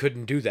know I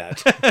couldn't do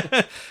that.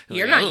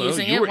 You're Like, not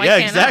using you it. were- Why yeah,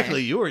 can't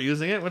exactly. You were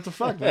using it. What the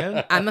fuck,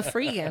 man? I'm a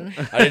freegan.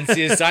 I didn't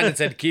see a sign that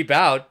said keep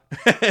out.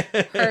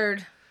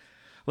 Heard.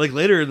 Like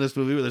later in this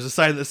movie, where there's a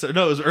sign that says,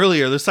 no, it was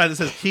earlier. There's a sign that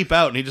says keep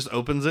out, and he just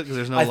opens it because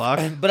there's no lock.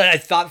 But I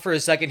thought for a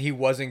second he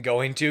wasn't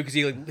going to because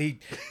he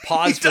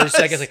paused He for a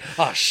second. does. It's like,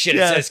 oh shit,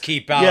 Yeah. it says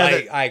keep out.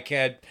 Yeah, I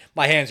can't.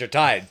 My hands are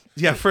tied.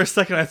 Yeah, for a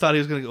second I thought he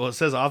was going to go, well, it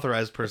says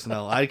authorized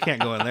personnel. I can't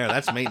go in there.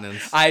 That's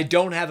maintenance. I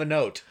don't have a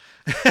note.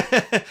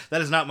 That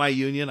is not my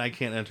union. I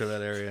can't enter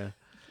that area.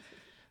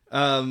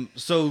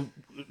 So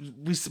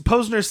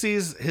Posner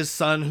sees his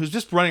son, who's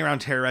just running around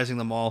terrorizing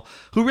the mall,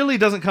 who really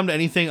doesn't come to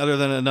anything other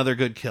than another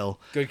good kill.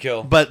 Good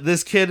kill. But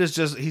this kid is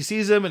just, he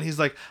sees him and he's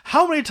like,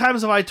 how many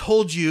times have I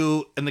told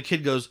you? And the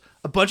kid goes,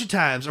 a bunch of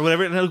times or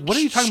whatever. And I'm like, what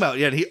are you talking about?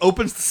 Yeah, and he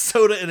opens the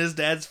soda in his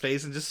dad's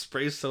face and just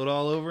sprays soda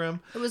all over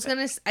him.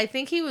 I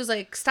think he was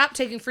like, stop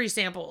taking free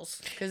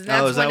samples. Is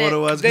that what it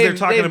was? They're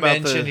talking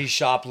about mentioned he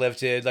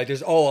shoplifted. Like,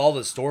 there's all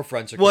the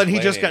storefronts are well, and he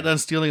just got done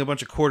stealing a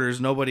bunch of quarters.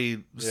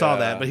 Nobody saw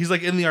that. But he's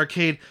like in the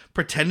arcade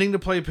pretending to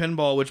play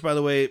pinball, which, by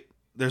the way,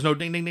 there's no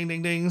ding, ding, ding,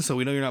 ding, ding, so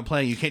we know you're not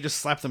playing. You can't just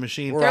slap the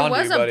machine. There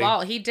was a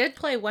ball. He did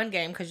play one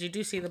game because you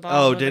do see the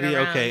ball. Oh, did he?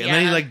 Around. Okay. Yeah. And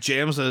then he like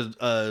jams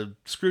a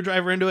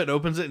screwdriver into it and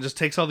opens it and just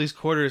takes all these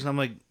quarters. And I'm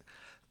like,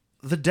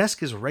 the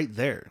desk is right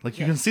there. Like,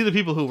 you can see the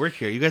people who work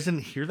here. You guys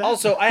didn't hear that?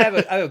 Also, I have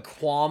a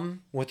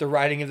qualm with the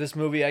writing of this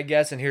movie, I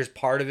guess, and here's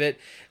part of it.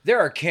 There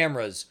are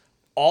cameras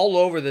all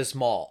over this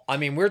mall. I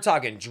mean, we're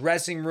talking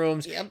dressing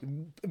rooms. Yep.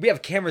 We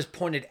have cameras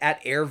pointed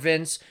at air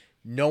vents.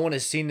 No one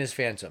has seen this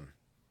Phantom.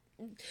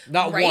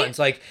 Not once.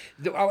 Like,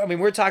 I mean,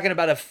 we're talking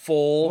about a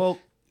full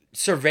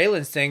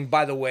surveillance thing.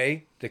 By the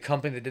way, the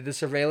company that did the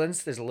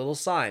surveillance, there's a little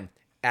sign,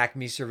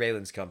 Acme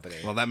Surveillance Company.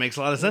 Well, that makes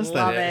a lot of sense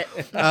Love then.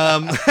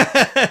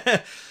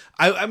 it.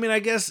 I mean, I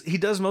guess he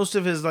does most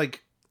of his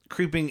like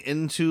creeping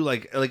into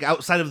like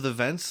outside of the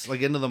vents,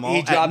 like into the mall.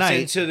 He drops at night.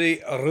 into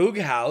the Rug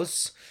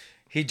house.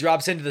 He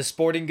drops into the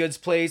sporting goods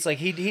place. Like,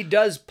 he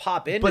does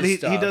pop into but he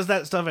stuff. does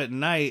that stuff at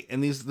night,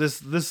 and you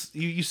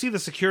see the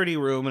security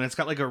room, and it's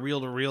got like a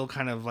reel to reel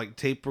kind of like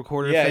tape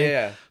recorder thing.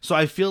 Yeah. So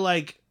I feel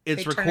like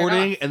it's They turn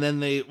recording, it off. and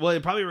then it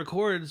probably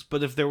records,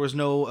 but if there was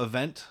no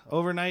event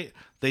overnight,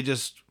 they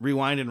just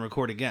rewind and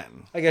record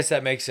again. I guess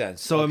that makes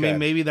sense. So Okay. I mean,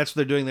 maybe that's what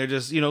they're doing. They're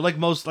just like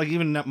most, like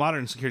even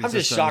modern security I'm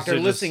just systems. shocked. They're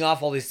just- listing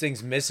off all these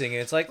things missing,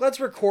 and it's like, let's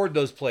record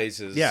those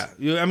places. Yeah,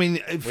 I mean,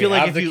 I We feel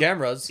like have the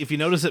cameras. if you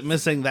notice it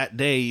missing that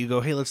day, you go,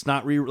 hey, let's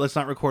not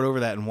record over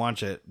that and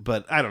watch it.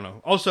 But I don't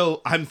know.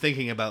 Also, I'm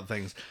thinking about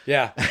things.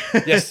 Yeah.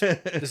 Yes.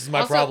 This is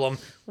my Also, problem.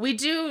 We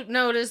do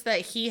notice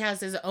that he has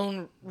his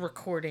own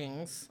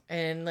recordings,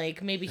 and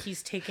like maybe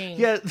he's taking.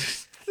 Yeah,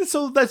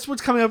 so that's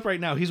what's coming up right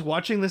now. He's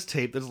watching this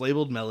tape that's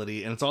labeled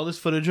Melody, and it's all this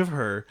footage of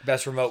her.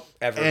 Best remote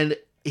ever. And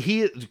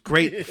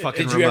great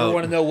fucking Did you remote. ever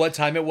want to know what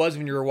time it was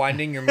when you were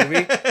winding your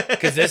movie?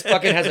 Because this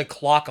fucking has a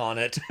clock on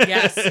it.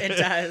 Yes, it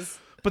does.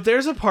 But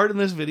there's a part in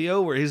this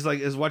video where he's like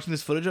is watching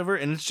this footage of her,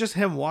 and it's just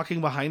him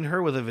walking behind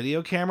her with a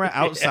video camera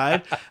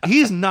outside.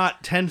 He's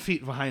not 10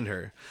 feet behind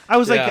her. I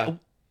was Yeah. like,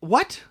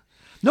 what?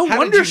 No How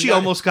wonder did you she not-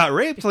 almost got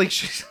raped. Like,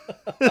 she's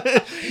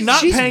not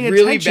She's paying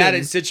really attention. bad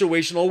at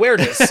situational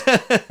awareness.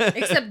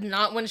 Except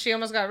not when she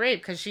almost got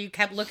raped, because she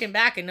kept looking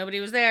back and nobody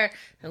was there.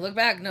 And look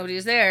back, nobody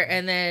was there.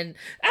 And then,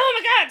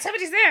 oh my God,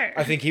 somebody's there.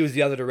 I think he was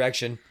the other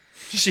direction.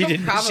 She didn't.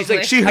 She's Probably.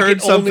 like, She I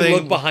heard can only something.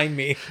 look behind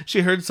me.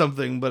 She heard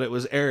something, but it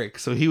was Eric,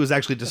 so he was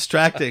actually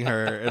distracting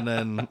her, and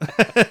then.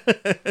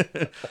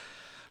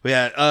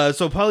 Yeah,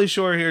 so Pauly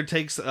Shore here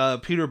takes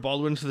Peter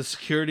Baldwin to the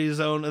security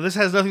zone. And this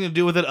has nothing to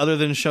do with it other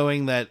than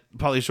showing that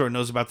Pauly Shore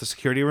knows about the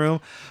security room.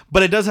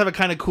 But it does have a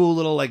kind of cool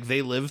little, like,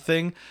 They Live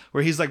thing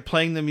where he's, like,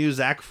 playing the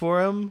music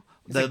for him.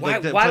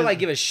 Why do I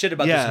give a shit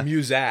about this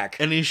music?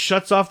 And he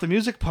shuts off the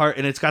music part,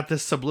 and it's got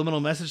this subliminal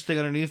message thing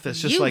underneath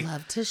that's just you like,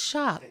 love to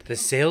shop. The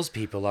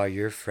salespeople are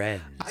your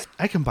friends.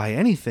 I can buy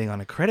anything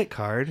on a credit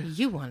card.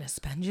 You want to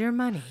spend your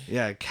money.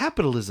 Yeah,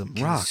 capitalism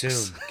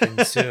rocks.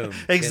 Consume.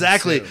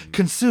 Exactly.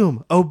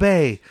 Consume,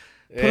 obey.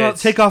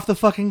 Take off the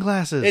fucking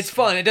glasses. It's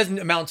fun. It doesn't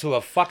amount to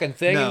a fucking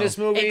thing No. in this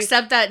movie.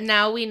 Except that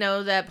now we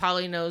know that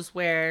Polly knows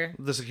where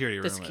the security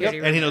room. security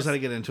is. room And he knows is. how to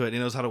get into it. And he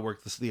knows how to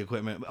work the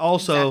equipment.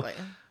 Also,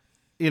 Exactly.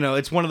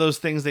 it's one of those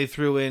things they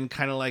threw in,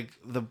 kind of like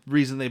the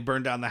reason they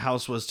burned down the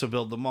house was to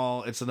build the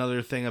mall. It's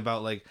another thing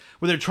about like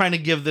where they're trying to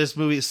give this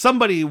movie,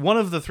 one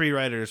of the three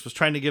writers was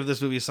trying to give this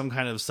movie some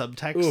kind of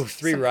subtext. Ooh,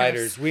 three Some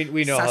writers. We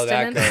know how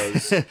that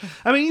sustenance. goes.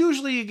 I mean,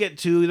 usually you get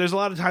two. There's a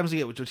lot of times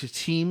you get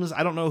teams.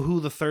 I don't know who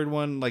the third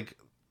one, like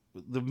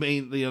the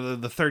main,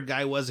 the third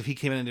guy was, if he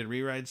came in and did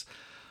rewrites.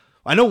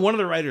 I know one of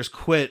the writers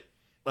quit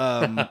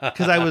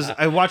because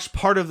I watched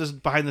part of this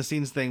behind the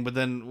scenes thing, but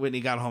then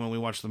Whitney got home and we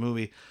watched the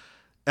movie.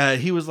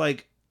 He was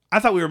like, I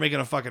thought we were making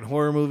a fucking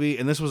horror movie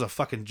and this was a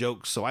fucking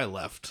joke, so I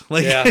left.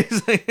 Like, Yeah.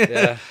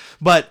 yeah.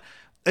 But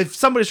if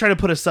somebody's trying to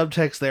put a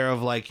subtext there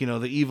of like,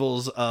 the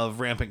evils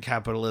of rampant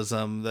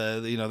capitalism,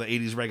 the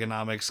 80s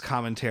Reaganomics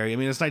commentary. I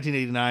mean, it's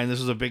 1989. This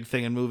was a big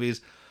thing in movies.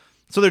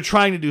 So they're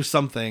trying to do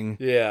something.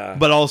 Yeah.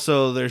 But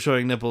also they're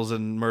showing nipples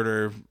and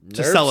murder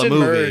to Nerds sell a and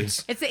movie.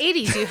 merds. It's the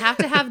 80s. You have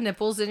to have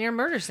nipples in your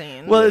murder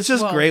scene. Well, it's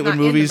just great when not in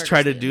the movies murder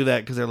try to scene. do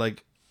that because they're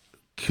like,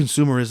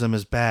 consumerism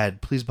is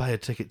bad. Please buy a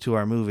ticket to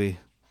our movie.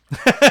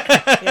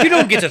 You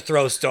don't get to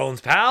throw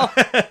stones, pal.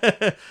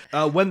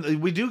 When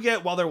we do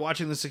get, while they're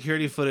watching the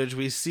security footage,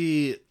 we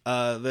see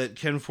that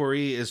Ken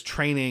Foree is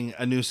training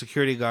a new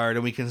security guard,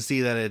 and we can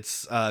see that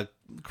it's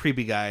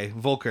creepy guy,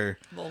 Volker.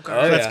 Volker.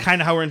 Oh, So that's yeah.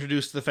 kind of how we're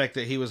introduced to the fact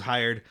that he was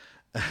hired.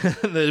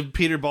 Then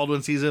Peter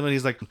Baldwin sees him and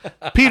he's like,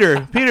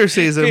 Peter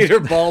sees him. Peter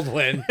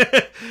Baldwin.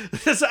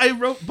 I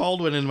wrote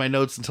Baldwin in my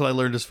notes until I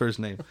learned his first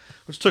name,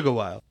 which took a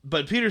while.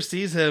 But Peter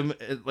sees him,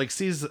 like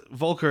sees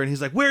Volker, and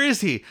he's like, where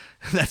is he?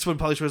 And that's when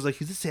Pauly Shore's like,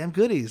 he's at Sam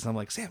Goody's. And I'm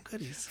like, Sam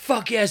Goody's?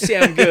 Fuck yeah,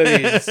 Sam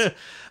Goody's.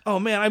 Oh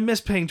man, I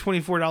miss paying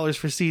 $24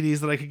 for CDs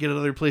that I could get at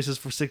other places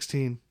for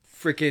 $16.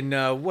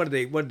 Freaking, what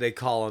do they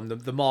call him?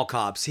 The mall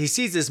cops. He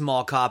sees this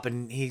mall cop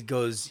and he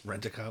goes,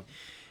 Rent-A-Cop.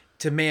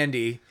 To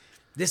Mandy,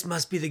 this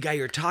must be the guy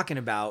you're talking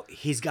about.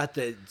 He's got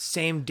the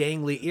same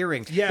dangly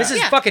earrings. Yeah. This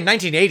is fucking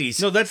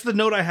 1980s. No, that's the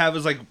note I have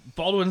is like,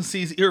 Baldwin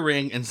sees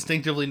earring,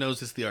 instinctively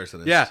knows it's the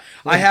arsonist. Yeah,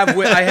 I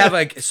have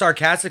like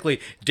sarcastically,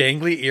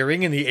 dangly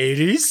earring in the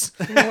 80s?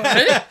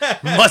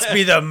 What? Must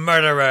be the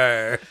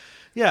murderer.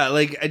 Yeah,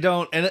 like I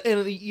don't, and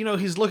you know,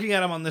 he's looking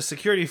at him on this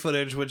security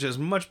footage, which is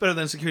much better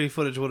than security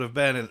footage would have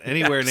been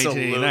anywhere in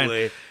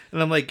 1889.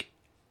 And I'm like,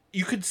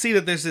 you could see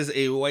that this is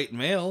a white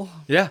male.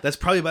 Yeah. That's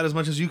probably about as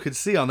much as you could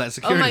see on that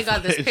security footage. Oh my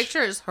god, this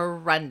picture is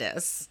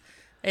horrendous.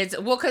 It's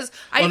because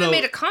I even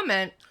made a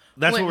comment.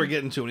 That's what we're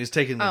getting to when he's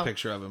taking the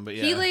picture of him. But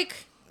yeah, he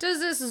like does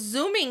this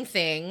zooming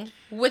thing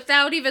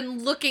without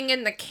even looking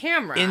in the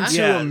camera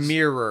into a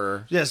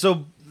mirror. Yeah,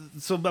 so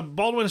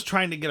Baldwin's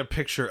trying to get a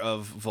picture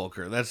of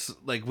Volker. That's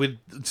like, we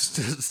just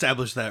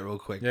establish that real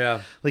quick.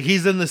 Yeah, like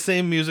he's in the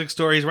same music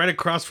store. He's right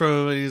across from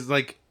him, and he's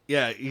like,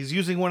 yeah, he's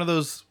using one of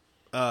those.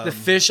 The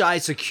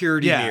fisheye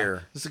security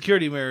mirror. The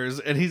security mirrors.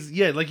 And he's,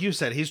 like you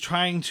said, he's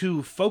trying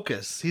to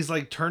focus. He's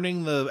like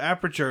turning the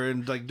aperture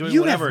and like doing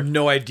whatever. You have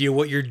no idea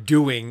what you're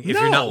doing if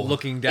you're not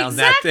looking down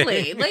that thing.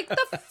 Exactly. Like,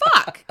 the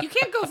fuck? You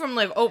can't go from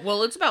like, oh,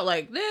 well, it's about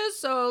like this,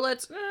 so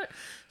let's...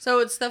 So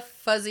it's the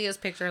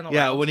fuzziest picture in the world.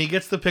 Yeah, when he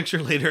gets the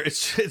picture later,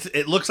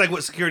 it looks like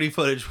what security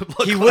footage would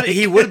look like.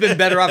 He would have been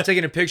better off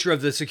taking a picture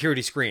of the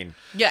security screen.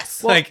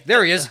 Yes. Like,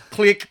 there he is.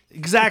 Click.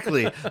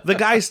 Exactly. The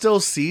guy still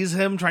sees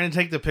him trying to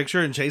take the picture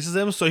and chases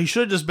him, so he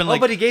should have just been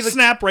like, but he gave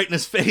snap right in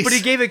his face. But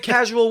he gave a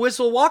casual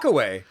whistle walk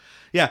away.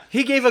 Yeah.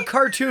 He gave a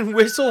cartoon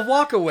whistle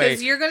walk away.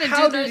 'Cause you're gonna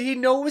How do did the- he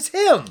know it was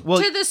him?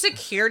 Well, to the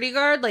security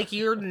guard, like,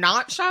 you're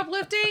not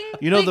shoplifting?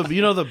 You know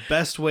the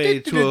best way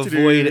to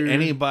avoid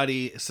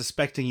anybody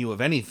suspecting you of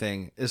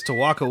anything is to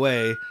walk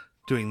away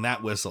doing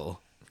that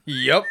whistle.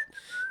 Yep.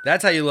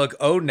 That's how you look.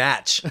 Oh,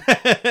 natch.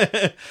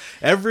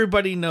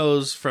 Everybody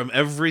knows from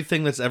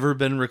everything that's ever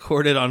been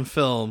recorded on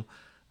film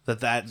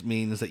that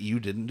means that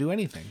you didn't do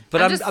anything.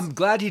 But I'm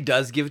glad he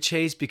does give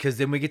chase, because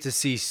then we get to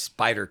see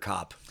Spider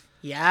Cop.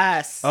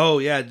 Yes. Oh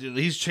yeah, dude,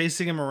 he's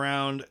chasing him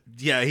around.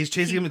 Yeah, he's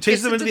chasing him into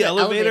the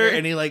elevator,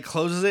 and he like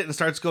closes it and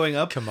starts going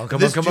up. Come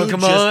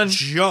on.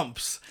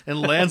 Jumps and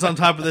lands on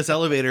top of this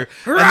elevator,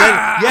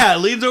 and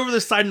then leans over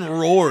the side and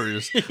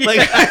roars.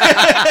 Like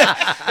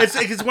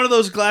it's one of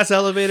those glass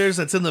elevators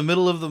that's in the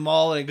middle of the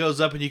mall, and it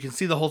goes up, and you can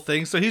see the whole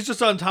thing. So he's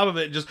just on top of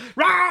it, and just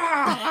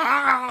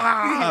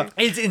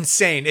It's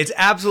insane. It's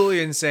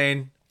absolutely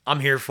insane. I'm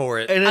here for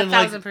it. And then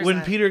 1,000%.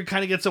 when Peter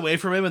kind of gets away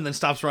from him and then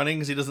stops running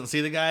because he doesn't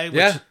see the guy.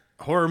 Which,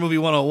 horror movie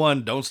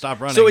 101, don't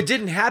stop running. So it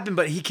didn't happen,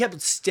 but he kept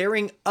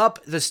staring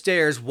up the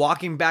stairs,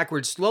 walking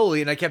backwards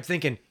slowly, and I kept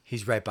thinking,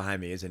 he's right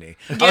behind me, isn't he?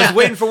 I was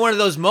waiting for one of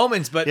those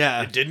moments, but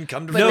it didn't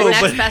come to But the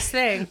next best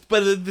thing.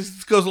 But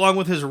this goes along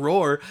with his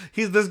roar.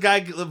 This guy,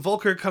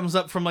 Volker, comes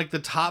up from like the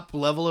top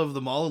level of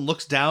the mall and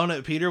looks down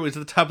at Peter when he's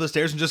at the top of the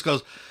stairs and just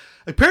goes,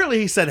 apparently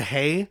he said,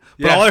 hey,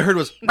 but all I heard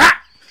was,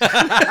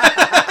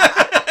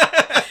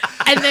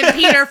 And then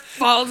Peter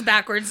falls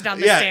backwards down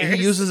the stairs. Yeah,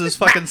 he uses his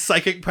fucking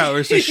psychic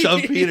powers to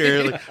shove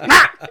Peter, like,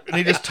 and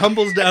he just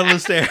tumbles down the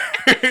stairs.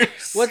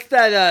 What's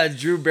that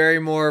Drew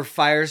Barrymore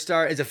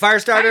Firestarter? Is it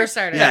Firestarter?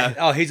 Firestarter. Yeah.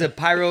 Oh, he's a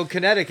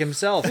pyrokinetic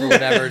himself, or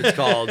whatever it's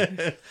called.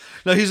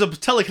 No, he's a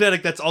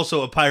telekinetic that's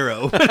also a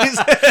pyro.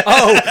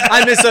 Oh,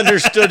 I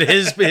misunderstood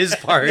his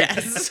part.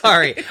 Yes.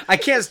 Sorry. I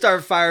can't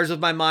start fires with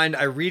my mind.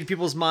 I read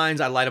people's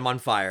minds. I light them on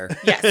fire.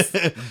 Yes.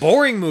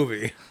 Boring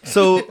movie.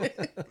 So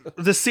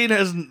this scene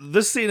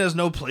has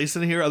no place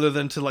in here other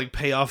than to like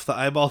pay off the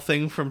eyeball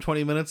thing from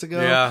 20 minutes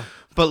ago. Yeah.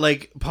 But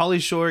like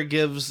Pauly Shore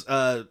gives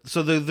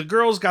so the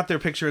girls got their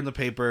picture in the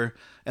paper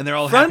and they're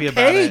all Front happy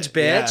about page, it.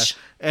 bitch.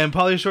 Yeah. And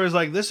Pauly Shore is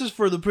like, this is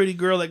for the pretty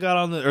girl that got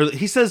on or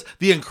he says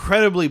the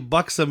incredibly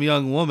buxom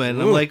young woman.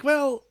 And I'm like,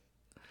 well,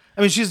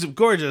 I mean, she's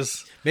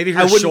gorgeous. Maybe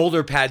her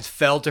shoulder pads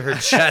fell to her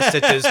chest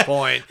at this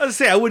point. I was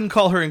say I wouldn't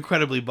call her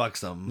incredibly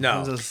buxom.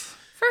 No.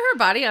 For her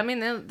body, I mean,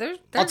 they're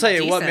I'll tell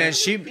you what,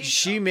 decent. man.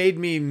 She made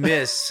me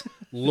miss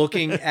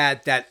looking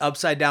at that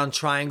upside down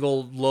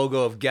triangle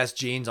logo of Guess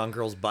jeans on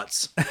girls'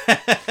 butts.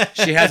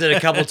 She has it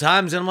a couple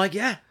times, and I'm like,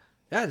 yeah,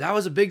 that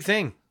was a big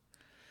thing.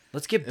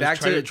 Let's get back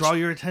to it. Draw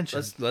your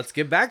attention. Let's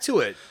get back to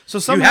it. So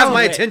you somehow have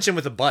my attention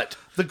with a butt.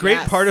 The great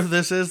part of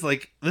this is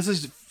like this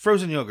is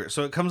frozen yogurt,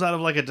 so it comes out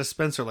of like a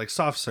dispenser, like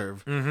soft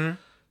serve. Mm-hmm.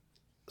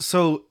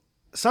 So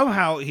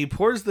somehow he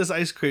pours this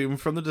ice cream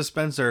from the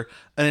dispenser.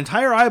 An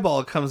entire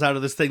eyeball comes out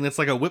of this thing that's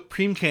like a whipped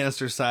cream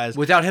canister size,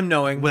 Without him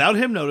knowing. without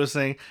him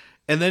noticing.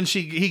 And then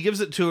he gives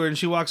it to her, and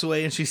she walks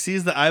away, and she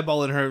sees the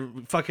eyeball in her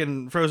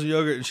fucking frozen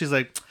yogurt, and she's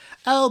like,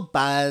 "Oh,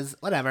 Buzz,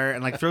 whatever,"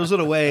 and like throws it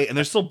away. And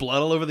there's still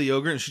blood all over the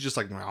yogurt, and she's just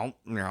like, "Meow,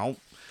 meow,"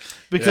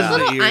 because A of the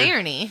little ear.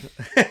 irony.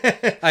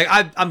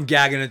 I'm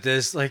gagging at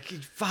this. Like,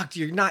 fuck,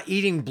 you're not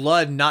eating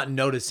blood, not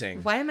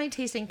noticing. Why am I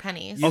tasting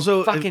pennies?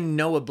 Also, Fucking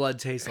know what blood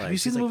tastes like. have you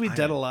seen It's the like movie iron.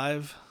 Dead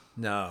Alive?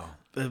 No.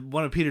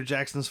 One of Peter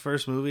Jackson's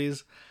first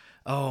movies.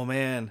 Oh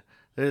man,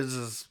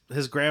 there's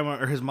his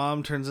grandma or his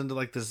mom turns into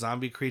like this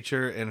zombie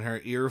creature, and her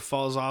ear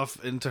falls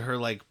off into her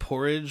like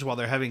porridge while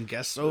they're having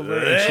guests over,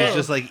 and she's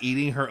just like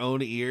eating her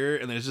own ear,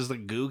 and there's just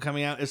like goo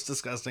coming out. It's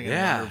disgusting and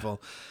Yeah.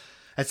 wonderful.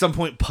 At some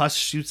point, pus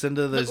shoots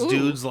into this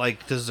dude's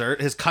like dessert,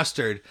 his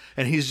custard,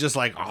 and he's just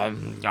like,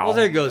 Well,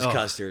 there goes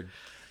custard.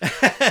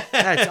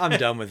 I'm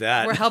done with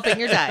that. We're helping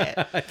your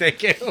diet.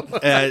 Thank you.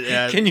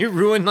 Can you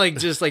ruin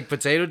just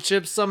potato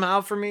chips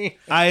somehow for me?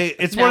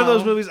 It's one of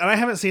those No. movies, and I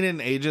haven't seen it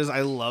in ages.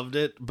 I loved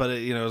it, but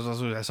it was one of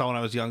those movies I saw when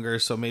I was younger,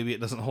 so maybe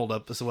it doesn't hold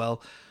up as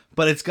well.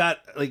 But it's got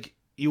like,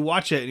 you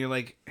watch it and you're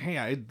like,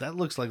 hey, that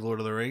looks like Lord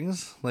of the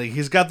Rings. Like,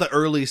 he's got the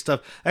early stuff.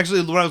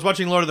 Actually, when I was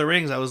watching Lord of the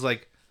Rings, I was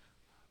like,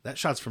 that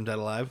shot's from Dead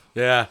Alive.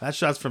 Yeah. That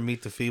shot's from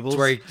Meet the Feebles.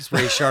 It's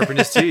where he sharpened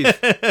his teeth.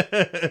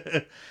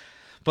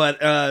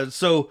 But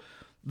so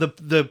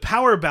the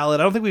power ballad,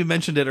 I don't think we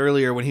mentioned it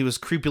earlier when he was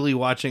creepily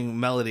watching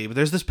Melody, but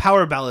there's this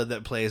power ballad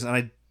that plays, and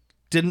I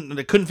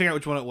couldn't figure out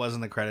which one it was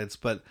in the credits,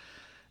 but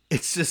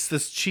it's just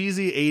this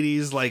cheesy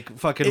 80s like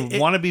fucking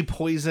wannabe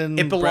Poison.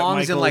 It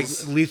belongs in like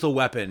Michaels. Lethal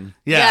Weapon.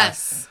 Yeah.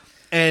 Yes.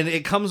 And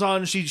it comes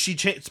on. She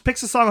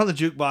picks a song on the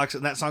jukebox,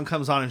 and that song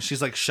comes on, and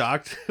she's like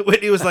shocked.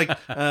 Whitney was like,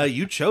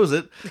 "You chose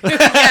it." Yeah,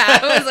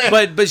 I was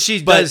like, But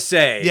she does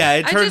say, Yeah,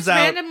 it I turns just out.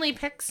 randomly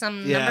picked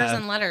some Yeah. numbers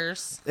and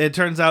letters. It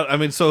turns out. I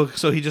mean, so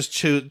he just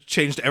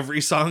changed every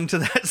song to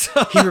that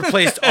song. he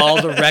replaced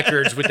all the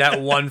records with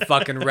that one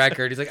fucking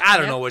record. He's like, I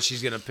don't know what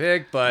she's gonna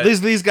pick, but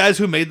These guys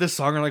who made this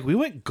song are like, we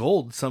went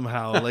gold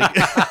somehow. Like,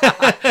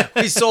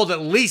 we sold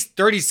at least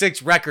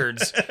 36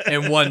 records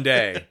in one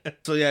day.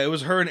 so yeah, it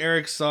was her and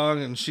Eric's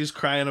song, and she's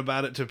crying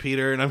about it to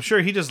Peter, and I'm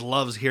sure he just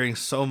loves hearing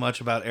so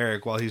much about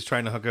Eric while he's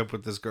trying to hook up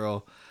with this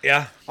girl.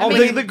 Yeah. I the-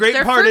 mean, the great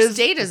their part first is-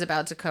 date is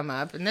about to come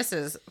up, and this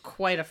is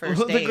quite a first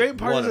Well, date. the great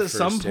part What is a at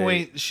some first date.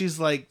 point she's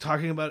like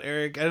talking about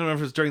Eric. I don't know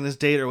if it's during this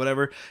date or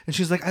whatever, and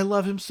she's like, "I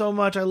love him so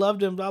much. I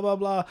loved him." Blah blah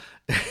blah.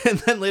 And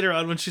then later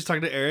on, when she's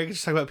talking to Eric,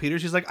 she's talking about Peter.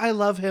 She's like, "I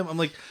love him." I'm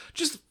like,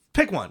 just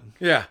pick one.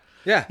 Yeah.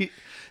 Yeah.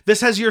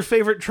 This has your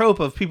favorite trope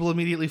of people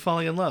immediately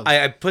falling in love.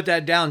 I put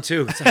that down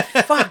too. It's like,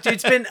 fuck, dude,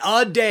 it's been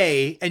a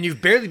day and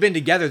you've barely been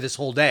together this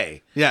whole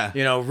day. Yeah.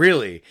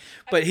 Really.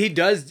 But she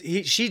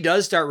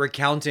does start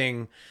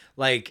recounting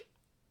like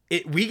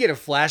we get a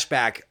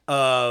flashback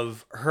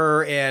of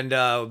her and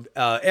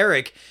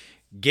Eric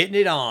getting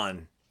it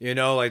on.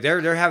 Like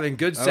they're having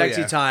good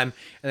sexy yeah. time,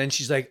 and then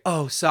she's like,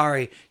 "Oh,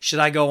 sorry, should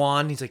I go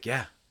on?" He's like,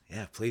 "Yeah,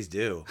 please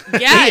do." Yeah,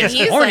 he and is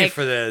he's horny like,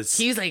 for this.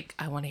 He's like,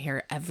 I want to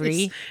hear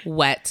every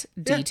wet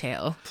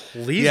detail.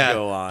 Please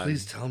go on.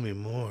 Please tell me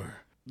more.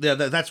 Yeah,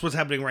 that's what's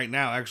happening right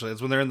now. Actually, it's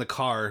when they're in the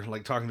car,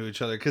 like talking to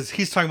each other, because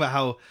he's talking about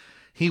how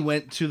he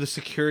went to the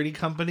security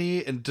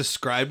company and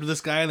described this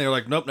guy, and they were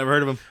like, "Nope, never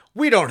heard of him."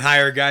 We don't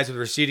hire guys with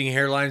receding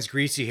hairlines,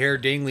 greasy hair,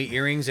 dangly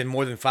earrings, and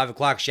more than 5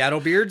 o'clock shadow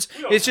beards.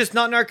 It's just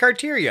not in our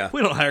criteria.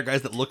 We don't hire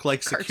guys that look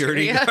like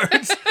security Criteria.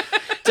 guards.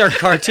 It's our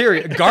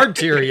criteria.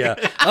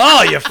 Guardteria.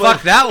 Oh, you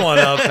fucked that one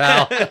up,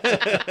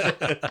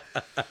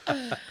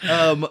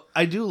 pal.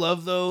 I do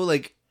love though,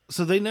 like,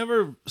 so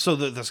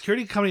the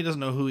security company doesn't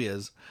know who he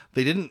is.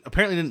 They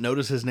apparently didn't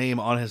notice his name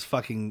on his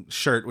fucking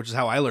shirt, which is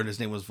how I learned his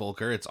name was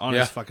Volker. It's on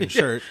his fucking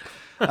shirt.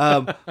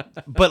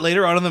 But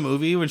later on in the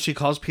movie, when she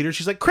calls Peter,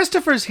 she's like,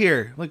 "Christopher's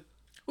here." I'm like,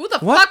 Who the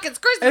fuck is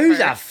Christopher? Who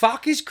the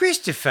fuck is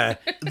Christopher?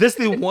 this is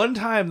the one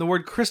time the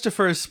word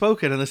Christopher is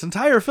spoken in this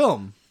entire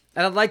film.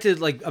 And I'd like to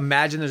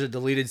imagine there's a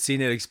deleted scene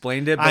that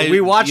explained it, but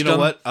we watched You know them.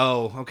 what?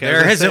 Oh, okay.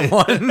 There isn't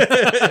one.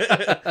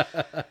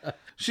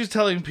 She's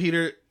telling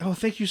Peter, "Oh,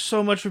 thank you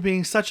so much for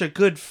being such a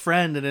good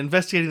friend and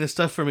investigating this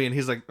stuff for me." And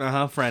he's like,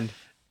 friend.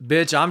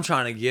 Bitch, I'm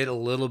trying to get a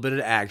little bit of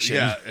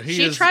action.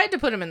 She tried to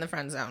put him in the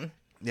friend zone.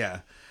 Yeah.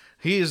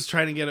 He is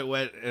trying to get it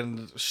wet,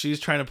 and she's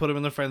trying to put him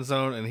in the friend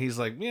zone, and he's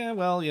like, "Yeah,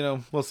 well,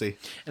 we'll see."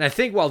 And I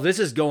think while this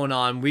is going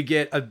on, we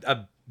get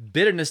a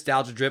bit of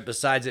nostalgia drip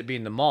besides it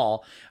being the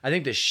mall. I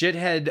think the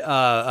shithead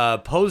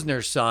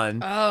Posner's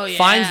son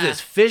finds this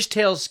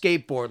fishtail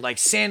skateboard, like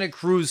Santa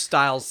Cruz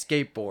style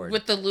skateboard.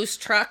 With the loose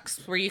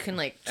trucks where you can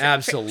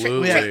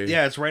Absolutely.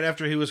 Yeah, it's right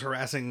after he was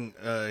harassing.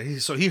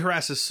 He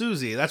harasses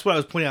Susie. That's what I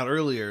was pointing out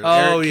earlier.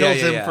 Oh, Eric yeah,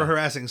 kills yeah, him yeah. for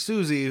harassing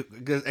Susie.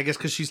 I guess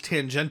because she's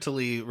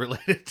tangentially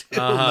related to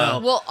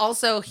Mel. Well,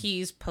 also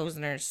he's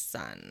Posner's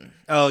son.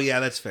 Oh yeah,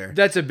 that's fair.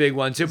 That's a big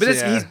one too. But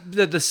So,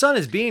 the son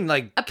is being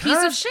like A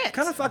piece of shit.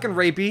 kind of fucking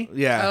rapey.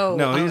 Yeah. Oh,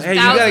 no, he's Hey, you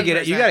gotta get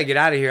 1000%. you gotta get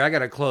out of here. I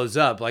gotta close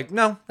up. Like,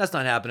 no, that's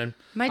not happening.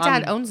 My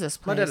dad owns this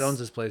My place. dad owns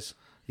this place.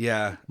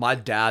 yeah. My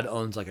dad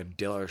owns like a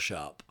dealer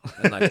shop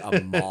and like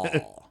a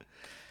mall.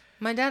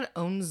 My dad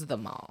owns the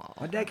mall.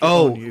 My dad can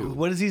Oh, own you.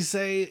 what does he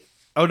say?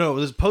 Oh no,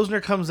 this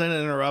Posner comes in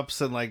and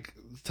interrupts and like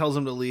tells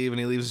him to leave, and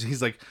he leaves.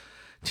 He's like,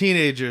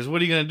 teenagers,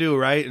 what are you gonna do,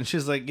 right? And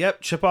she's like,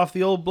 yep, chip off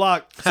the old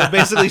block. So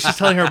basically she's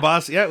telling her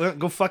boss, yeah, well,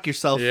 go fuck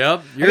yourself.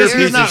 Yep, I guess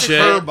he's not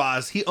her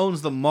boss. He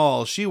owns the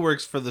mall. She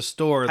works for the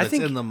store that's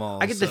in the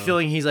mall. I get the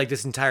feeling he's like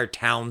this entire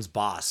town's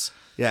boss.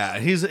 Yeah,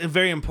 he's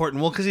very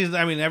important. Well, because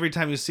every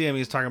time you see him,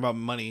 he's talking about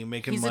money,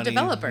 making money. He's a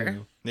developer.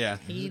 Yeah.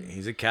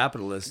 He's a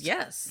capitalist.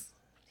 Yes.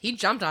 He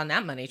jumped on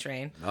that money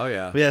train. Oh,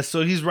 yeah. Yeah,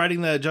 so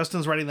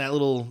Justin's riding that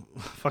little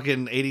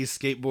fucking 80s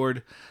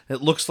skateboard.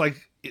 It looks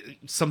like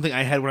something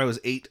I had when I was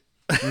 8.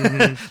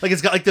 Mm-hmm. Like,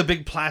 it's got, like, the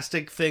big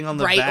plastic thing on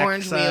the bright back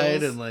orange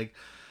side. wheels. And, like,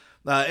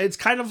 it's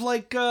kind of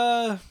like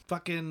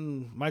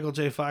fucking Michael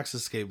J.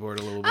 Fox's skateboard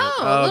a little bit.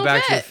 Oh,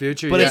 Back to the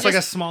Future. But yeah. it's like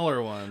a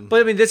smaller one.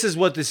 But I mean, this is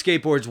what the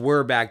skateboards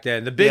were back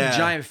then. The big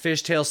giant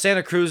fishtail.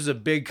 Santa Cruz is a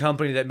big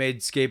company that made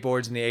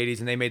skateboards in the 80s,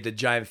 and they made the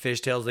giant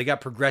fishtails. They got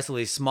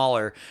progressively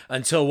smaller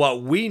until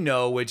what we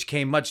know, which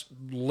came much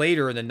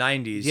later in the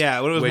 90s.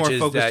 Yeah, when it was more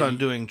focused on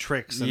doing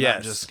tricks and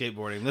not just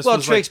skateboarding. This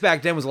was tricks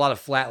back then was a lot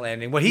of flat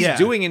landing. What he's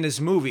doing in this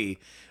movie,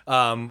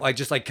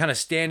 like kind of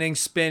standing,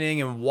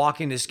 spinning, and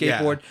walking the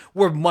skateboard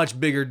were much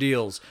bigger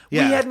deals.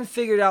 Yeah. We hadn't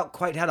figured out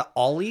quite how to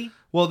ollie.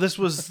 Well, this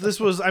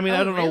was. I mean,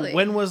 I don't really? know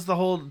when was the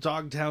whole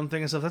Dogtown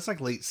thing and stuff. That's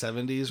like late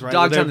 70s, right?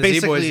 Dogtown, the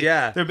Z-Boys,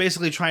 yeah. They're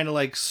basically trying to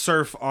like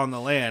surf on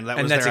the land. That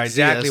And was that's their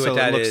exactly idea. what So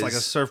that it looks is. like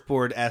a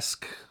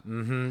surfboard-esque.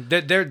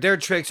 Mm-hmm. Their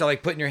tricks are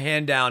like putting your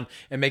hand down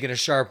and making a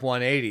sharp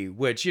 180,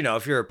 which, you know,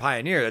 if you're a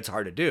pioneer, that's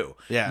hard to do.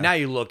 Yeah. Now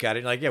you look at it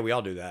and like, yeah, we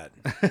all do that.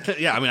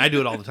 Yeah, I mean, I do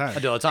it all the time. I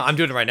do it all the time. I'm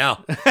doing it right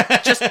now.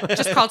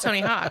 Just call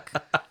Tony Hawk.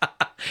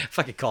 If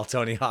I could call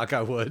Tony Hawk,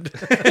 I would.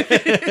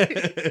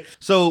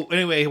 So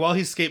anyway, while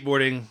he's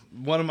skateboarding,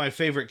 one of my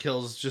favorite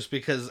kills, just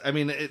because I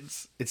mean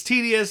it's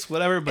tedious,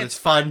 whatever, but it's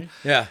fun.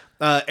 Yeah.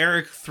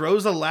 Eric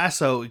throws a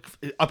lasso.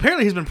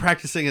 Apparently, he's been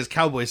practicing his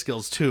cowboy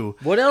skills too.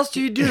 What else do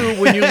you do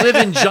when you live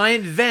in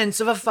giant vents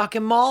of a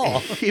fucking mall?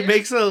 He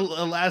makes a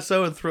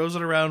lasso and throws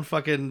it around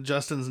fucking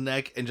Justin's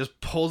neck and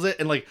just pulls it,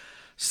 and like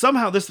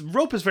somehow this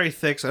rope is very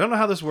thick, so I don't know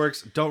how this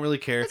works. Don't really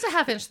care. It's a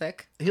half-inch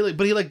thick.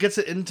 But he gets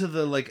it into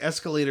the like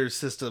escalator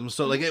system,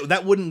 so like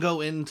that wouldn't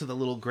go into the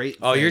little grate.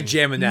 Oh, thing. you're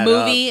jamming that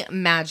Movie up.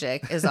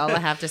 magic is all I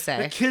have to The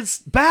say. kid's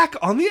back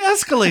on the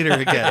escalator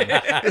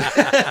again.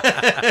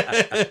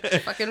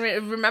 Fucking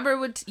remember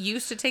what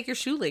used to take your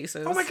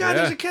shoelaces. Oh my god,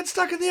 there's a kid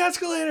stuck in the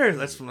escalator.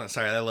 That's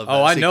sorry, I love that.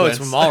 Oh, I know it's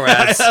from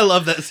Mallrats. I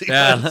love that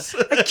sequence.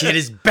 That kid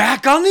is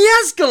back on the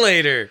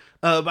escalator.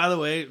 By the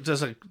way,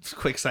 just a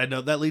quick side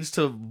note, that leads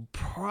to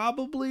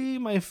probably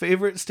my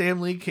favorite Stan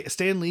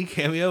Lee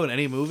cameo in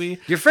any movie.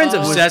 Your friend's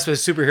obsessed with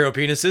superhero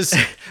penises.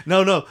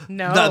 No.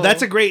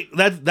 That's a great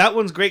that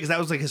one's great because that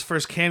was like his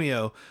first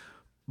cameo.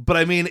 But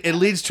I mean, it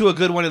leads to a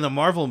good one in the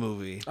Marvel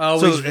movie. Oh,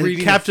 so he's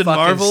reading Captain the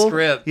fucking Marvel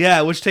script.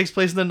 Yeah, which takes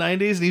place in the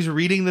 90s, and he's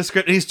reading the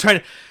script,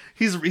 and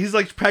he's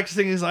like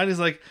practicing his line. He's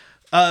like,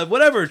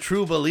 whatever,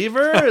 true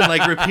believer, and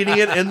like repeating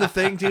it in the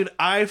thing, dude.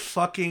 I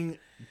fucking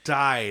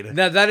died.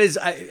 Now that is,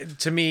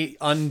 to me,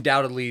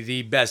 undoubtedly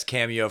the best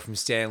cameo from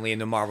Stan Lee in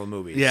the Marvel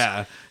movies.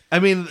 Yeah. I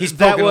mean, he's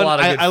that poking one, a lot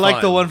of good I like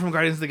fun. the one from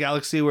Guardians of the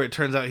Galaxy where it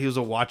turns out he was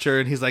a watcher,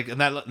 and he's like, and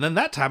then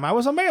that time I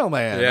was a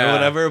mailman or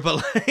whatever.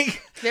 But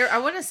like, I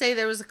want to say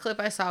there was a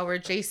clip I saw where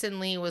Jason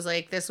Lee was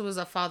like, "This was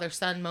a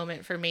father-son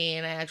moment for me,"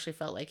 and I actually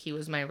felt like he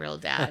was my real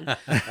dad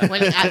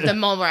when at the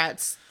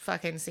Mallrats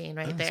fucking scene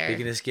right there.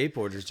 Speaking of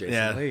skateboarders,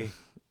 Jason Lee.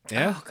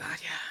 Yeah. Oh god,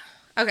 yeah.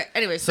 Okay,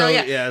 anyway,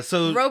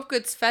 so rope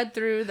gets fed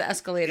through the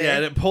escalator. Yeah,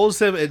 and it pulls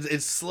him.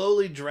 It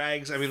slowly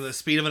drags. I mean, the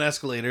speed of an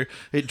escalator.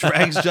 It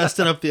drags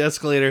Justin up the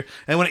escalator,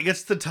 and when it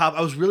gets to the top,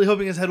 I was really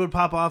hoping his head would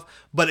pop off,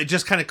 but it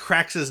just kind of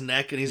cracks his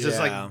neck, and he's just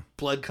like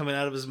blood coming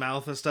out of his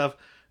mouth and stuff.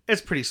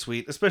 It's pretty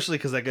sweet, especially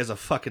because that guy's a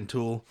fucking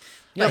tool.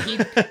 But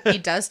he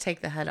does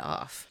take the head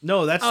off.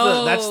 No, that's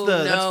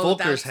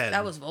Volker's head.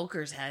 That was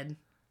Volker's head.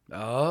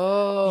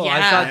 Oh, Yeah.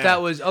 I thought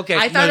that was okay.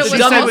 I thought it the was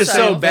dummy also- was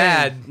so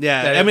bad.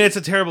 Yeah, I mean, it's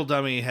a terrible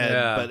dummy head,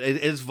 Yeah. but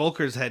it's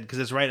Volker's head because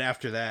it's right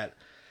after that.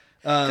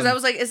 Because I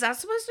was like, is that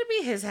supposed to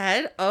be his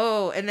head?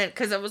 Oh, and then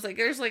because I was like,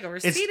 there's like a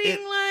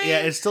receding line. Yeah,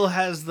 it still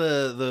has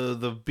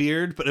the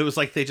beard, but it was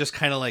like they just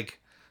kind of like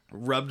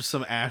rubbed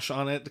some ash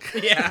on it.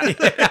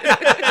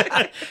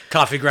 Yeah.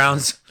 Coffee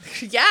grounds.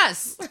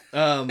 Yes.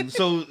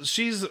 So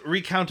she's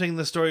recounting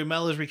the story.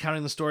 Mel is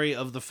recounting the story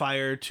of the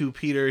fire to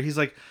Peter. He's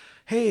like,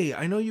 hey,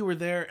 I know you were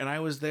there and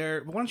I was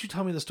there, but why don't you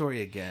tell me the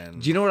story again?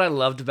 Do you know what I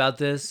loved about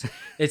this?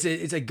 It's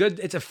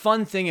a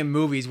fun thing in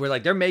movies where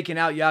like they're making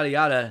out yada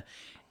yada,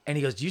 and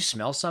he goes, "Do you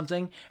smell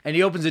something?" And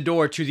he opens the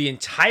door to the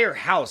entire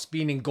house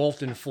being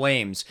engulfed in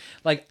flames.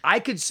 Like I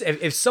could,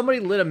 if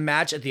somebody lit a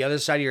match at the other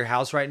side of your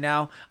house right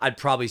now, I'd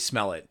probably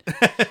smell it.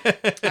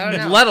 I don't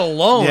know. Let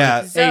alone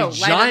So, a light a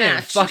giant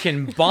match.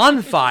 fucking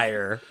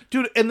bonfire.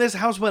 Dude, and this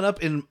house went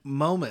up in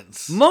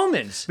moments.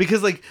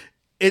 Because like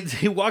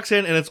he walks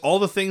in and it's all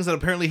the things that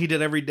apparently he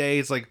did every day.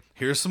 It's like,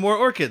 here's some more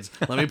orchids.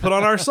 Let me put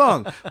on our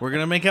song. We're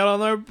gonna make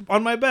out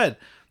on my bed.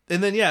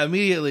 And then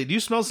immediately, do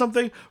you smell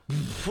something?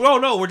 Oh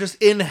no, we're just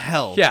in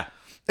hell. Yeah.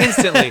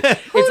 instantly.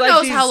 Who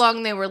knows how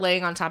long they were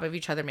laying on top of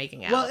each other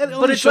making out? Well,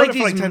 But it's like for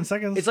like 10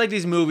 seconds. It's like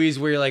these movies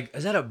where you're like,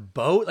 is that a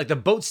boat? Like the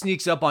boat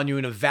sneaks up on you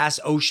in a vast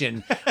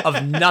ocean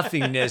of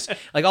nothingness.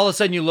 Like all of a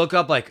sudden you look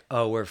up like,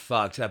 oh, we're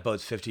fucked. That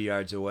boat's 50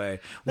 yards away.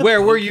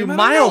 Where were you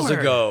miles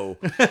ago?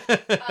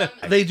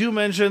 They do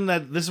mention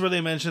that this is where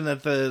they mention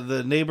that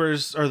the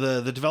neighbors or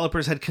the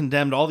developers had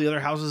condemned all the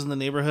other houses in the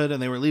neighborhood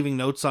and they were leaving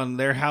notes on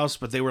their house,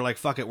 but they were like,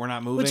 fuck it, we're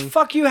not moving. Which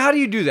fuck you? How do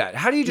you do that?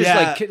 How do you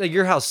just like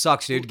your house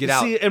sucks, dude? Get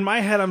out. See, in my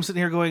head, I'm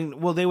sitting here going,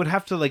 well, they would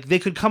have to they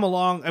could come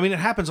along. I mean, it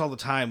happens all the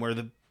time where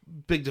the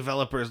big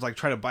developers like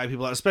try to buy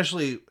people out.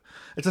 Especially,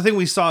 it's a thing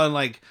we saw in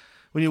like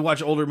when you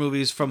watch older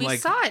movies from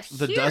like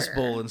the Dust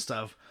Bowl and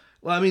stuff.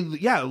 Well, I mean,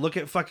 yeah, look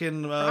at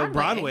fucking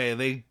Broadway.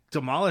 They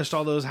demolished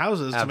all those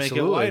houses to make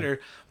it wider.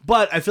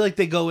 But I feel like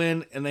they go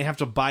in and they have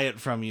to buy it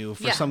from you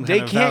for some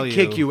kind of value. They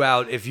can't kick you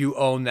out if you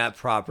own that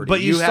property. But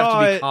you have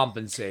to be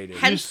compensated.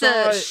 Hence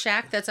the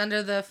shack that's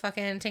under the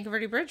fucking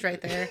Tankerville Bridge right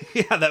there.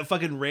 Yeah, that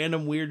fucking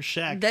random weird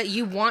shack. That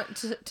you want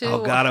to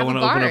oh, God, I want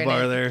to open a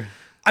bar there.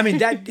 I mean,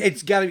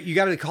 you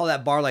gotta call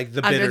that bar like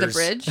the Bitters. Under the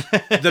bridge?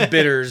 The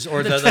Bitters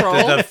or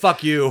the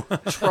fuck you.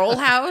 Troll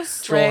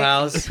House? Troll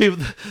House. People,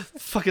 the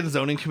fucking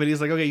zoning committee is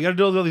like, okay, you gotta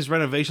do all these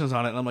renovations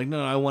on it. And I'm like,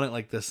 no, I want it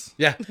like this.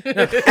 Yeah.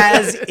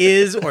 As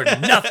is or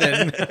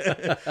nothing.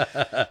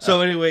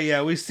 So anyway,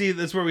 yeah,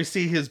 that's where we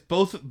see his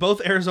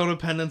both Arizona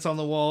pendants on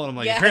the wall. And I'm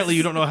like, apparently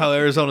you don't know how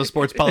Arizona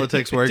sports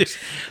politics works.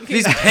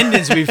 These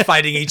pendants will be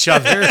fighting each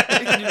other.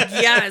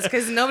 Yes,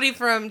 because nobody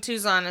from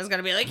Tucson is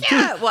gonna be like,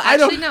 yeah. Well,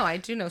 actually, no, I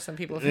do know some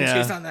people from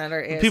Tucson that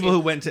are ASU. People who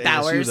went to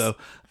ASU, though.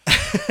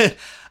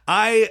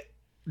 I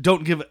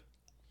don't give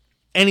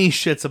any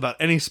shits about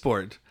any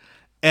sport.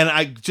 And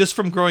I just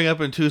from growing up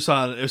in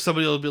Tucson, if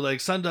somebody will be like,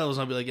 Sun Devils,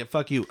 I'll be like, yeah,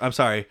 fuck you. I'm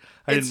sorry.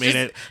 I didn't mean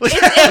it. It's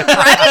inbred in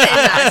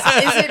us,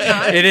 is it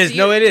not? It is.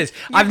 No, it is.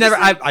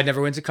 I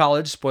never went to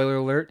college, spoiler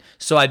alert,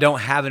 so I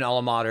don't have an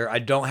alma mater. I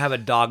don't have a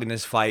dog in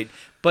this fight.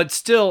 But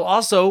still,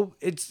 also,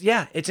 it's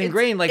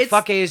ingrained. Like,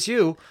 fuck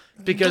ASU.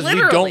 Because we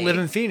don't live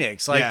in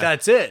Phoenix,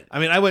 that's it. I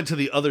mean, I went to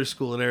the other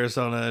school in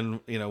Arizona, and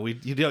you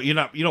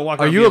don't walk.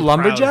 Are you a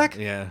lumberjack?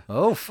 Proud. Yeah.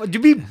 Oh,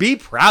 you be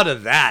proud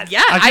of that.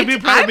 Yeah, I should be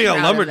proud of being a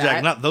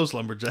lumberjack, not those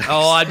lumberjacks.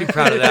 Oh, I'd be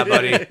proud of that,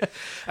 buddy.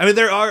 I mean,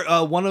 there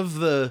are one of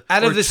the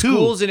out of the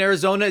schools in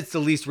Arizona, it's the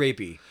least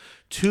rapey.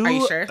 Are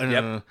you sure?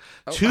 Yep.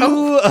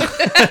 Two.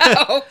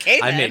 Okay,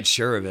 then. I made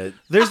sure of it.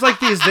 There's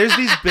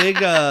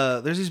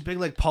these big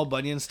like Paul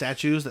Bunyan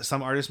statues that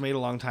some artist made a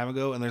long time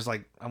ago, and there's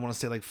like I want to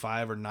say like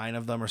 5 or 9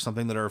 of them or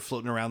something that are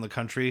floating around the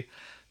country.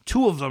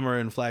 2 of them are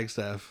in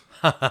Flagstaff.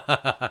 Oh,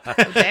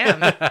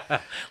 damn.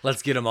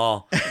 Let's get them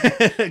all.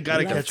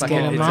 Gotta catch them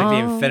all. It's like the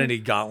Infinity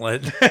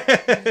Gauntlet.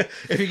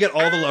 If you get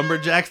all the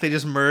lumberjacks, they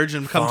just merge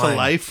and come to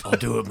life. I'll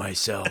do it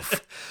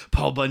myself.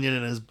 Paul Bunyan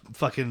and his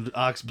fucking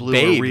ox Blue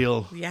Babe. are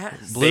real.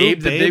 Yes. Blue,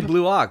 Babe, the big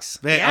blue ox.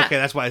 Yeah. Okay,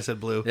 that's why I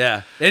said Blue.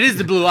 Yeah, it is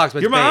the blue ox,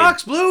 but you're my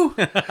ox, Blue.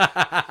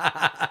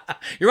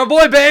 You're my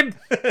boy, babe.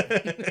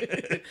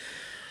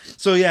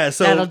 So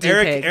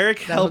Eric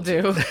helped.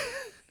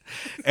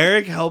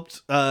 Eric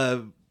helped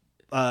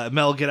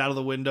Mel get out of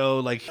the window.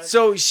 Like,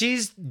 so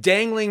she's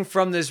dangling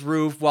from this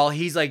roof while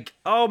he's like,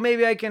 "Oh,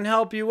 maybe I can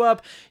help you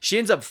up." She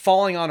ends up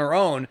falling on her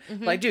own.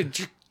 Mm-hmm. Like, dude,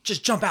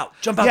 just jump out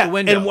the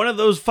window. And one of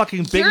those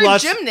fucking big You're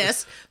lots. You're a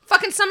gymnast.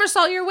 Fucking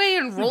somersault your way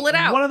and roll it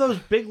out. One of those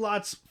big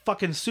lots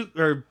fucking suit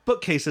or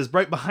bookcases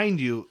right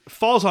behind you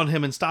falls on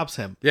him and stops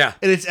him. Yeah,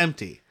 and it's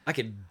empty. I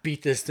could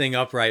beat this thing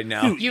up right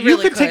now. Dude, you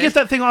could take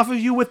that thing off of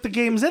you with the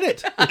games in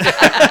it.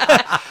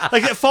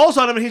 Like it falls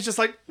on him and he's just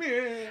like.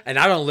 Meh. And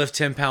I don't lift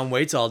 10-pound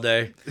weights all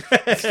day.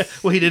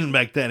 Well, he didn't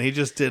back then. He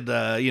just did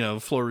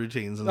floor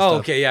routines and stuff. Oh,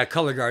 okay, yeah,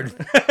 color guard.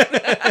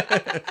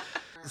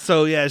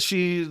 So yeah,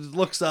 she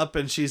looks up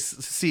and she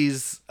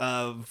sees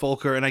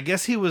Volker, and I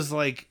guess he was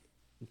like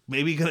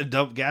maybe gonna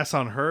dump gas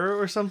on her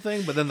or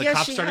something, but then the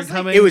cops started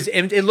coming. It was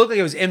empty. It looked like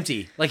it was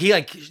empty. Like he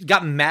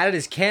got mad at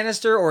his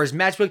canister or his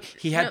matchbook.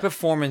 He had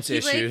performance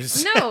issues.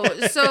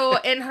 So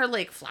in her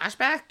like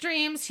flashback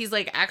dreams, he's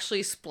like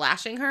actually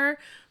splashing her.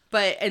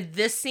 But at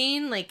this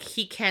scene, like,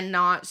 he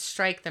cannot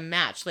strike the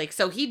match. Like,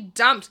 so he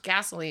dumped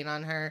gasoline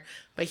on her,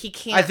 but he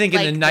can't. I think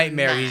in the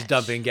nightmare, he's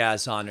dumping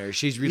gas on her.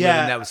 She's reliving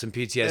that with some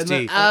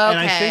PTSD. And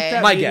I think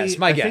that my guess.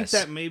 I think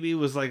that maybe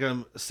was like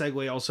a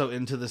segue also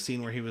into the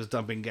scene where he was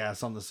dumping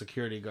gas on the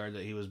security guard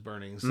that he was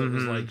burning. So it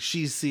was like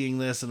she's seeing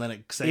this, and then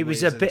it segues. It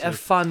was a bit of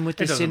fun with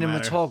the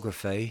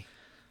cinematography,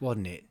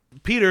 wasn't it?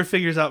 Peter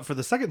figures out for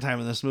the second time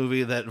in this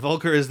movie that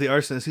Volker is the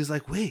arsonist. He's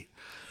like, wait.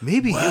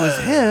 Maybe it was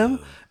him,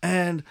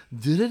 and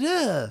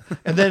da-da-da.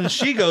 And then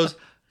she goes,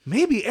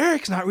 maybe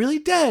Eric's not really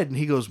dead. And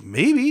he goes,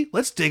 maybe.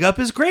 Let's dig up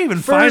his grave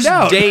and find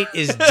out. First date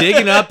is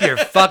digging up your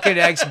fucking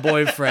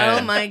ex-boyfriend.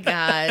 Oh, my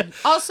God.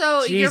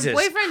 Also, your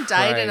boyfriend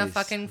died in a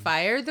fucking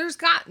fire. There's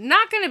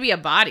not going to be a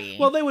body.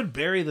 Well, they would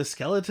bury the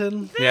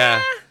skeleton.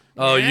 Yeah.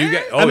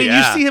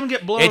 You see him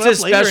get blown up. It's a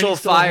special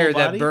later fire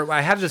that burnt.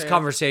 I have this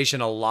conversation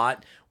a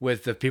lot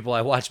with the people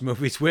I watch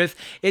movies with,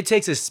 it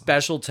takes a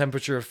special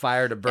temperature of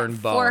fire to burn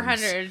bones.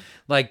 400.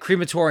 Like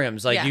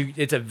crematoriums,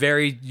 it's a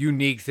very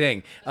unique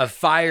thing. A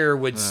fire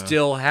would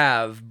still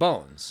have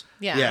bones.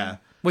 Yeah.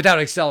 Without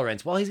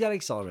accelerants. Well, he's got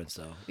accelerants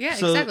though. Yeah,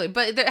 exactly.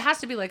 But there has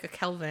to be like a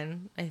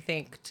Kelvin, I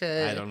think,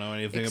 to I don't know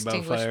anything about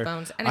extinguish fire.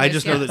 bones. I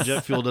just know that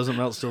jet fuel doesn't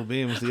melt steel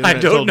beams. The I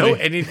internet don't told know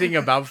me. anything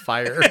about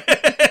fire.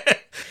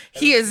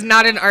 He is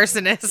not an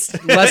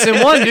arsonist.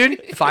 Lesson 1,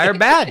 dude. Fire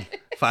bad.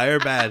 Fire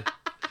bad.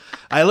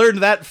 I learned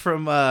that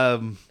from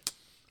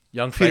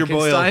Young Peter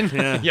Boyle.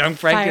 Frankenstein. Yeah. Young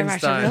Fire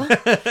Frankenstein.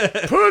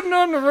 Marshal. Putting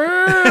on the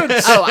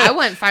roots. Oh, I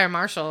went Fire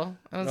Marshal.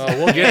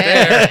 We'll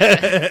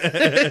get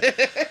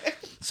there.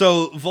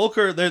 So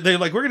Volker, they're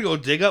like, we're gonna go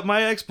dig up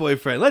my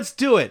ex-boyfriend. Let's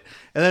do it.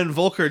 And then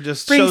Volker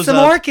just Bring shows some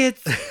up. orchids.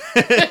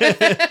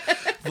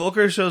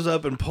 Volker shows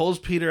up and pulls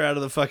Peter out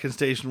of the fucking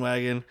station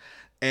wagon,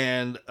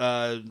 and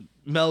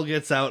Mel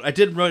gets out. I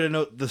did write a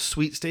note: the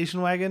sweet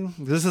station wagon.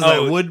 This is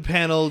a wood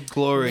paneled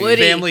glory.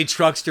 Woody. Family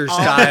truckster All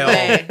the style.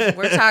 way.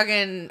 We're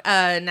talking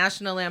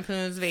National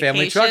Lampoon's Vacation.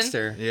 Family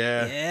truckster.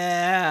 Yeah.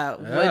 Yeah,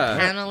 wood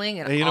paneling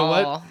and you know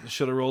all. what?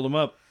 Should have rolled him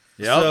up.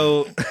 Yep.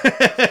 So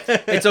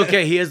It's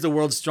okay. He has the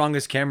world's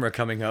strongest camera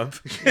coming up.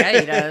 Yeah,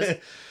 he does.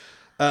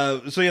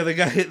 so yeah, the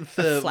guy hit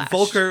the Flash.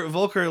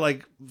 Volker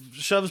like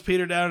shoves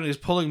Peter down and he's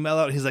pulling Mel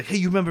out. And he's like, "Hey,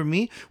 you remember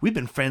me? We've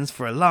been friends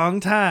for a long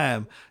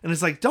time." And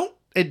it's like, don't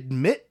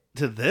admit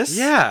to this.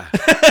 Yeah.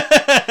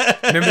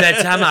 Remember that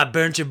time I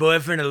burnt your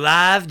boyfriend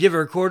alive? Give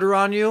her a quarter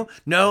on you?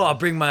 No, I'll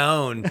bring my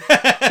own.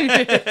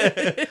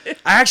 I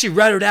actually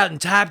wrote it out and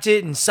typed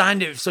it and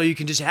signed it so you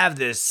can just have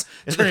this.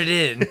 Turn it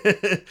in.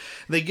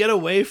 They get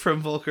away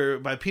from Volker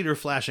by Peter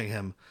flashing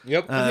him.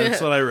 Yep.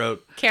 That's what I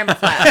wrote. Camera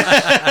flash.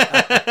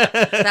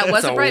 That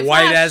was a bright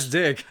white flash. ass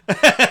dick.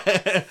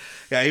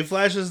 Yeah, he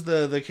flashes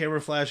the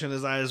camera flash in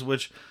his eyes,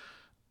 which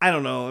I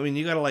don't know. I mean,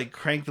 you gotta like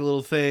crank the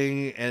little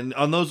thing, and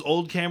on those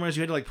old cameras,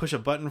 you had to like push a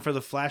button for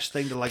the flash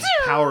thing to like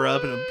power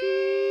up, and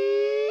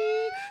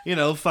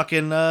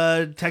fucking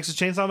Texas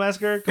Chainsaw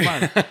Massacre. Come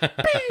on,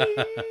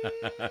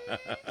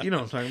 you know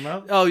what I'm talking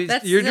about. Oh,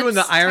 you're doing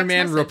the that's Iron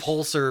Man text message.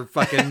 repulsor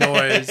fucking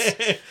noise.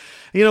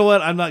 You know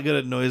what? I'm not good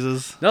at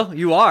noises. No,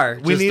 you are.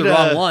 We Just need the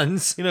wrong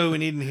ones. You know what we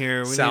need in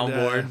here? We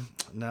Soundboard.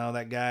 No,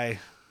 that guy.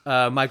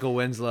 Michael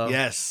Winslow.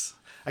 Yes.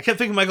 I kept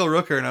thinking Michael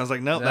Rooker, and I was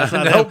like, nope, that's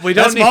not Nope, him. we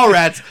don't That's need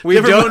Mallrats. We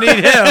Never don't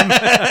mind. need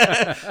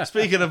him.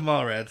 Speaking of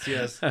Mallrats,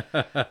 yes.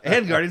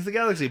 And Guardians of the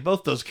Galaxy,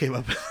 both those came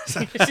up.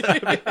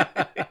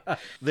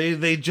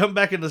 They jump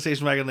back into the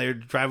station wagon, they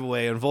drive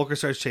away, and Volker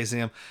starts chasing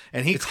him,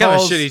 and he It's kind of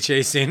calls... shitty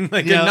chasing.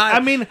 Like, Yeah, not, I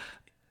mean,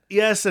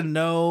 yes and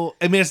no.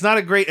 I mean, it's not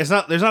a great... There's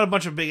not a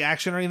bunch of big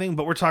action or anything,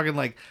 but we're talking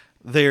like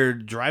they're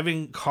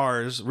driving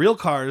cars, real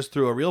cars,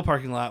 through a real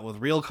parking lot with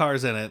real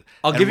cars in it.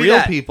 I'll and give you real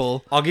that.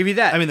 people. I'll give you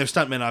that. I mean, they're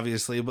stuntmen,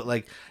 obviously, but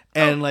like...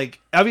 And like,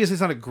 obviously,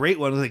 it's not a great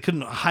one. They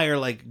couldn't hire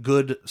like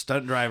good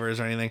stunt drivers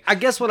or anything. I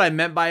guess what I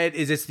meant by it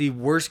is it's the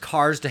worst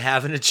cars to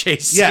have in a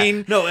chase Yeah,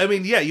 scene. no, I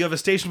mean, yeah, you have a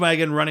station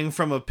wagon running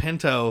from a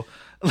Pinto.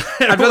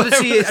 I'd rather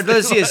see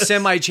a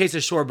semi chase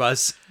a shore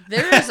bus.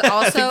 There is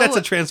I think that's also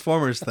a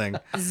Transformers thing.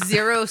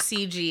 zero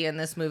CG in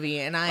this movie,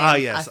 and I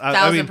am Yes,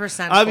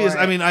 1,000% obvious. for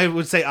it. I mean, I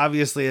would say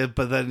obviously,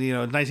 but then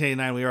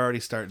 1989, we were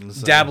already starting.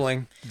 So.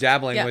 Dabbling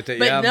yeah, with it.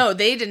 but Yeah. no,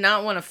 they did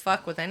not want to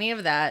fuck with any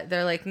of that.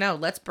 They're like, no,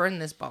 let's burn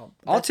this bulb.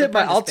 I'll Let's tip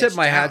burn my this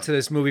bitch hat down. to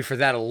this movie for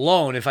that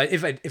alone. If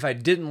I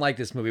didn't like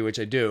this movie, which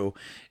I do,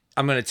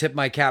 I'm gonna tip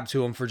my cap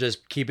to him for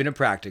just keeping it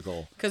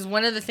practical. Because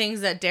one of the things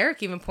that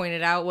Derek even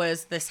pointed out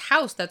was this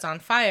house that's on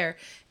fire.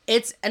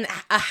 It's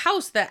a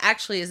house that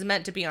actually is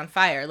meant to be on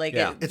fire. Like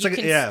Yeah. It's like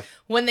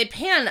when they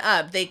pan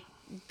up, they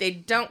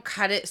don't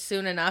cut it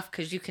soon enough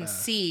because you can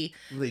see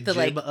They the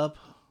jib like. up.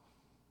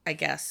 I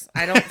guess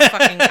I don't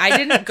fucking. I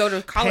didn't go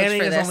to college Panning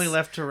for is this. only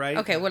left to right.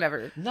 Okay,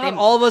 whatever. Not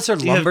all of us are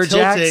You have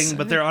lumberjacks. tilting,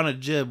 but they're on a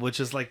jib, which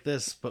is like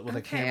this, but with a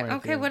Okay, camera.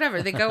 at the end.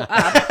 whatever. They go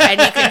up, and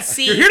you can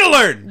see You're here to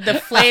learn. the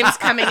flames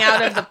coming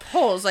out of the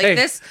poles. Like Hey.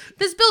 this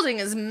building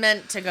is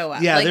meant to go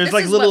up. Yeah, like, there's this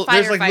like is little. what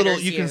There's like little.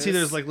 firefighters You can see use.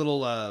 there's like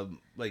little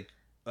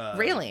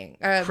railing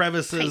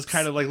crevices, pipes.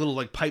 kind of like little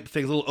like pipe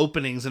things, little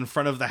openings in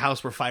front of the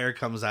house where fire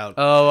comes out.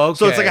 Oh, okay.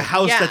 So it's like a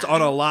house Yeah. that's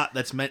on a lot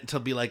that's meant to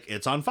be like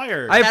it's on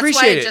fire. I That's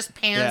appreciate why it it. just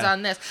pans Yeah.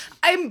 on this.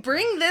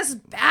 Bring this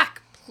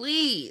back,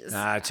 please.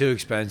 Too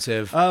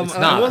expensive. It's I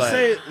not. will but-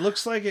 say, it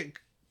looks like it.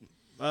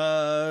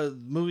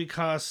 Movie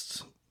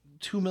costs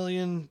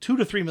 $2 to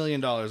 $3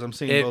 million. I'm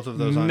seeing it both of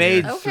those on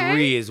made here. Okay.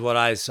 3 is what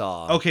I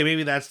saw. Okay,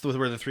 maybe that's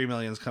where the $3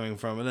 million is coming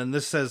from. And then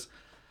this says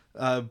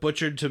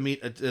butchered to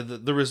meet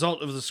the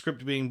result of the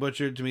script being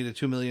butchered to meet a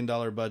 $2 million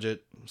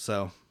budget.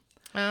 So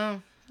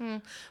Oh.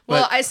 Well,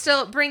 But- I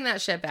still bring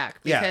that shit back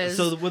yeah. because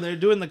So when they're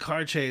doing the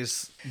car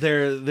chase,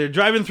 they're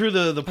driving through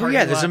the Oh, parking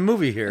yeah, there's lot. a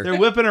movie here. They're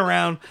whipping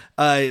around.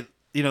 The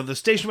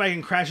station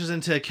wagon crashes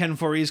into Ken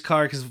Foree's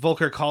car because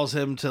Volker calls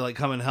him to like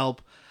come and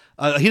help.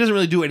 He doesn't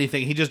really do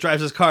anything. He just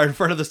drives his car in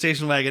front of the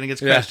station wagon and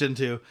gets crashed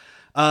into.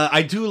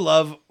 I do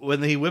love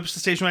when he whips the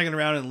station wagon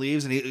around and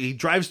leaves, and he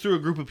drives through a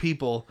group of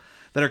people.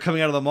 that are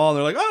coming out of the mall, and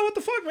they're like, "Oh, what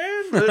the fuck, man?"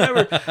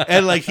 Whatever.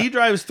 And like he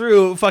drives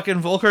through, fucking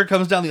Volker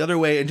comes down the other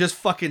way and just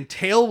fucking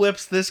tail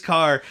whips this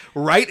car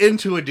right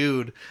into a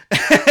dude.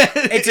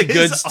 It's a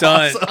good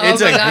stunt. Awesome.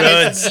 It's a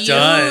good it's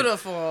stunt.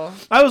 beautiful.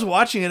 I was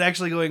watching it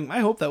actually going, I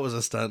hope that was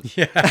a stunt.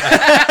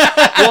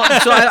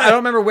 Well, so I don't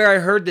remember where I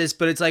heard this,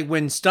 but it's like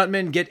when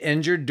stuntmen get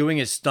injured doing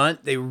a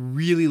stunt, they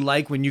really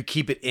like when you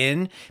keep it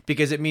in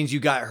because it means you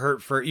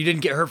didn't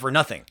get hurt for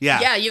nothing.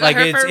 Yeah, you got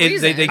hurt for a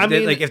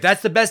reason. Like if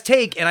that's the best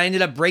take and I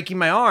ended up breaking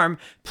my arm,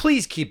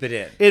 please keep it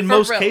in. In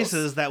most reals.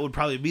 cases, that would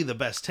probably be the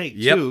best take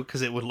Yep. too,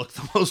 because it would look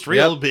the most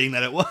real, being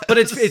that it was. But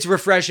it's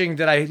refreshing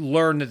that I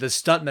learned that the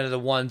stuntmen are the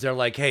ones that are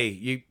like, hey,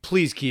 you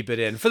please keep it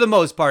in for the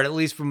most part, at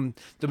least from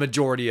the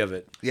majority of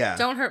it. yeah.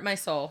 Don't hurt my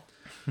soul.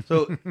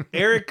 So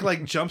Eric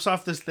like jumps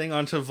off this thing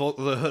onto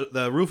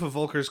the roof of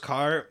Volker's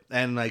car,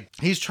 and like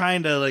he's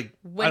trying to like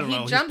When I don't he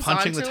know, he's jumps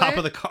punching the onto top it-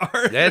 of the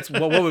car. That's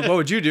what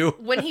would you do?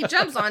 When he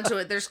jumps onto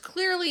it, there's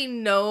clearly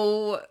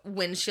no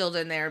windshield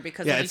in there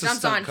because Yeah, when he it's a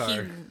jumps on, stunt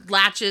car. he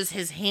latches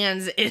his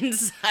hands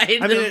inside. I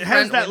mean, the it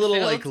has front that little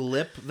like windshield.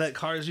 lip that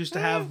cars used to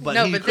have, but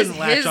No, he but couldn't this-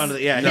 latch his- onto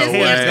the No his way.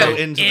 hands go go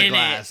into the in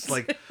glass. it.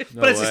 Like,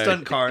 No but it's a way.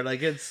 stunt car.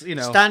 Like it's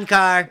Stunt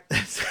car.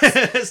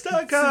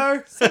 stunt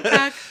car.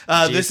 Back.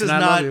 This is Jason, I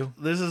love you.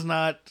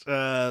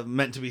 not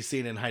meant to be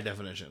seen in high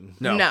definition.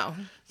 No.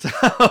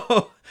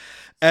 So,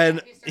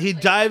 and he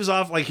dives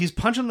off, like he's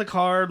punching the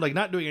car, like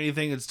not doing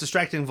anything. It's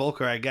distracting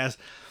Volker, I guess.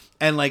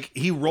 And like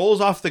he rolls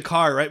off the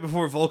car right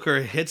before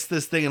Volker hits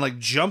this thing and like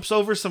jumps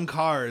over some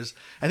cars.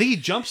 I think he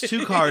jumps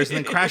 2 cars and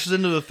then crashes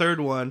into the third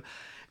one.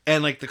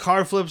 And like the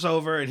car flips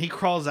over and he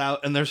crawls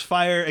out and there's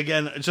fire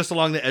again just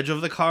along the edge of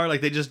the car.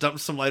 Like they just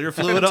dumped some lighter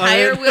fluid on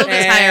Tire it. wheel to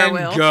tire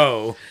wheel.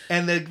 Go.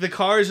 And the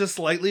car is just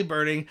slightly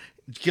burning.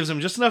 Gives him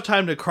just enough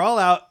time to crawl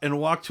out and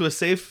walk to a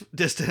safe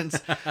distance,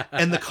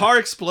 and the car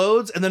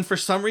explodes. And then for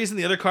some reason,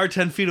 the other car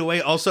 10 feet away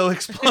also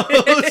explodes.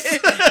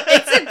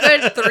 It's a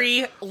good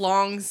 3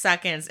 long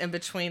seconds in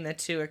between the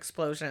 2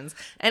 explosions,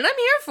 and I'm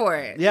here for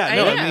it. Yeah,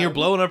 no, I mean am. you're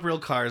blowing up real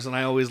cars, and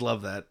I always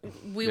love that.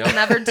 We will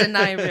never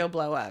deny real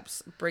blow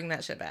ups. Bring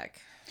that shit back.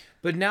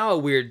 But now a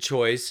weird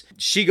choice.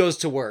 She goes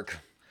to work.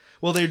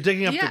 Well, they're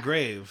digging up Yeah. the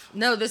grave.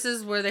 No, this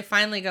is where they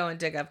finally go and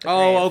dig up the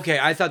Oh, grave. okay.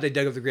 I thought they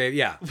dug up the grave.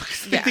 Yeah.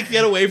 They think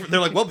get away from. They're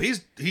like, well,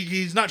 he's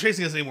not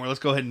chasing us anymore. Let's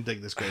go ahead and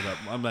dig this grave up.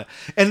 I'm not.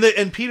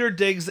 And Peter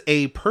digs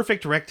a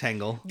perfect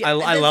rectangle. I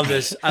love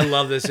this. I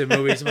love this in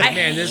movies. I'm like,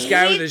 man, this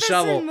guy with hate the this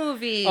shovel. in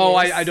movies. Oh,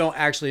 I don't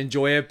actually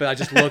enjoy it, but I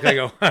just look. I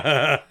go,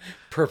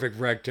 perfect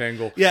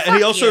rectangle. Yeah, and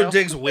he Fuck also you.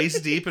 digs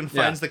waist deep and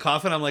finds the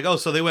coffin. I'm like, oh,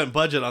 so they went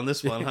budget on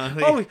this one, huh?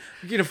 Oh,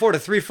 you can afford a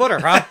 3-footer,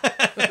 huh?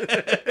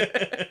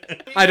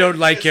 I don't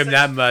like him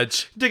that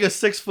much. Dig a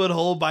 6-foot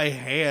hole by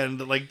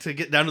hand, like to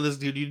get down to this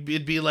dude.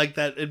 It'd be like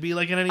that. It'd be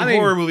like in any I mean,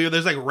 horror movie where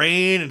there's like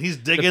rain and he's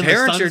digging.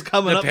 The sun's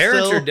coming up. The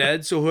parents still. are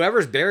dead, so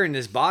whoever's burying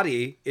this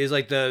body is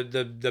like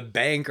the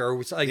bank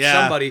or like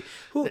Yeah. somebody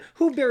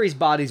who buries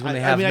bodies when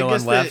they have no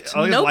one left.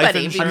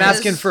 Nobody, I'm because-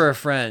 asking for a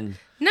friend.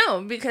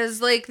 No,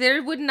 because like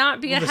there would not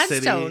be a The city-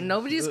 headstone.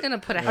 Nobody's gonna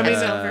put a I mean,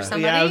 headstone for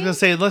somebody. Yeah, I was gonna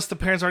say unless the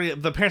parents might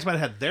have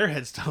had their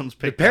headstones The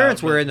picked.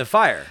 parents out, were but- in the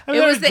fire. I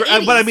mean, It was the but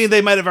I 80s. mean,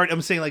 they might have already.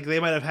 I'm saying like they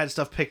might have had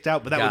stuff picked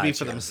out, but that would be for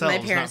Gotcha. themselves,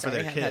 My parents not for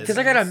their already had kids. Because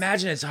I gotta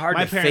imagine it's hard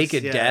to fake a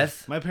yeah,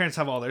 death. My parents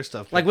have all their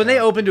stuff. Like picked when they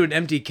out. open to an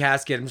empty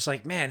casket, I'm just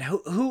like, man,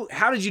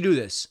 how did you do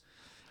this?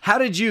 How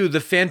did you, the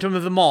Phantom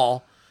of the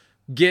Mall,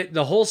 get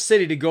the whole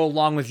city to go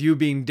along with you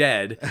being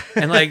dead?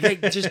 And like, hey,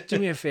 just do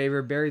me a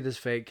favor, bury this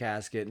fake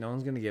casket. No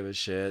one's gonna give a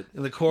shit.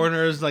 And the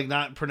coroner's like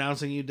not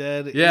pronouncing you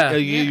dead. Yeah.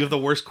 You have the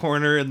worst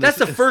coroner. And That's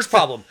the first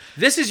problem.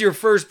 This is your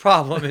first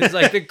problem. It's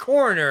like the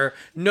coroner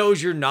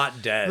knows you're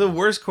not dead. the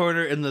worst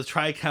coroner in the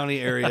Tri-County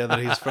area that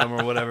he's from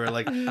or whatever.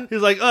 Like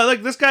he's like, oh,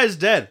 like this guy's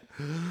dead.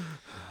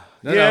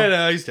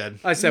 No, he's dead.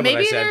 I said Maybe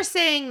what I said. they're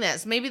saying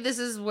this. Maybe this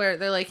is where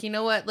they're like, you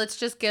know what? Let's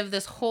just give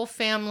this whole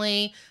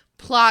family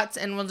plots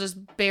and we'll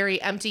just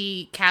bury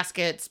empty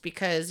caskets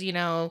because, you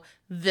know,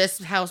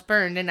 this house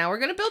burned and now we're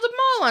going to build a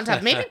mall on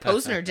top. Maybe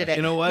Posner did it.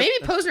 You know what? Maybe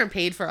Posner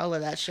paid for all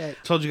of that shit.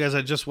 Told you guys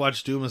I just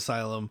watched Doom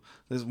Asylum.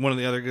 This is one of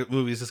the other good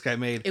movies this guy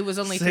made. It was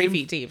only 3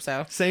 feet deep,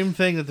 so. Same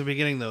thing at the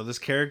beginning though. This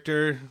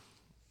character,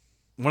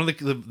 one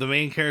of the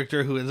main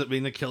character who ends up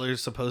being the killer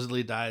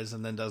supposedly dies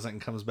and then doesn't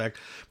and comes back.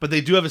 But they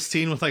do have a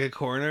scene with like a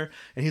coroner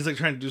and he's like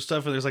trying to do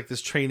stuff and there's like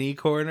this trainee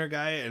coroner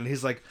guy and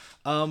he's like,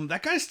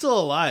 that guy's still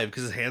alive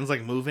because his hand's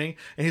like moving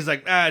and he's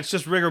like, it's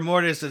just rigor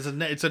mortis.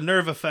 It's a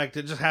nerve effect.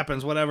 It just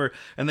happens, whatever.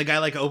 And the guy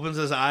like opens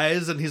his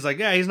eyes and he's like,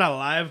 yeah, he's not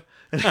alive.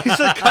 And he's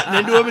like cutting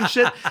into him and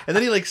shit. And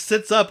then he like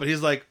sits up and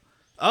he's like,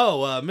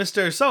 oh,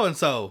 Mr.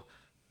 So-and-so.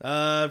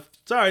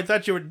 Sorry, I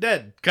thought you were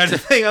dead, kind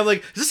of thing. I'm like,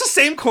 is this the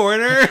same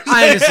coroner?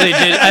 I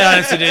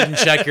honestly didn't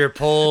check your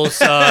pulse,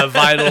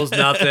 vitals,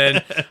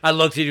 nothing. I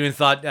looked at you and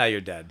thought, you're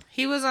dead.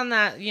 He was on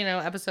that, you know,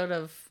 episode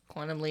of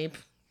Quantum Leap.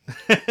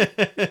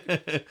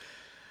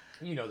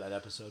 You know that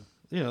episode.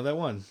 You know, that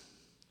one.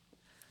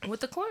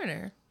 With the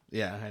coroner.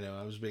 Yeah, I know.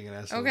 I was being an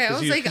asshole. Okay, I 'Cause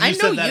was you, like, 'cause I you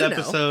know said that you know.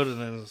 episode,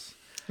 and then it was...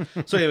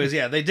 So, anyways,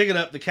 yeah, they dig it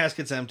up. The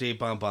casket's empty.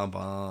 Bum, bum,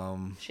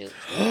 bum. Shoot.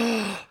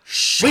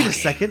 Wait a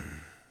second.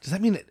 Does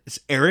that mean it's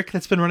Eric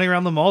that's been running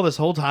around the mall this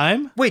whole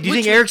time? Wait, do you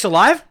think Eric's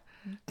alive?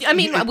 I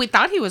mean, we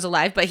thought he was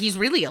alive, but he's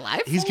really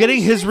alive. He's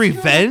getting his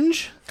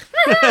revenge?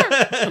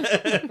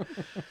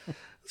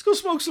 Let's go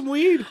smoke some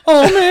weed.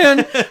 Oh, man.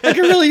 I could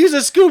really use a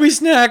Scooby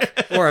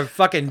snack. Or a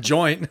fucking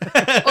joint.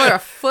 Or a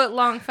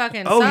foot-long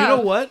fucking Oh, sub. you know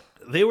what?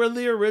 They were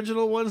the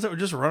original ones that were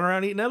just running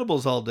around eating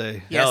edibles all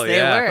day. Yes, Hell they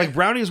yeah. were. Like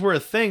brownies were a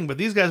thing, but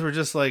these guys were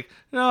just like,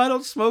 no, I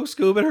don't smoke,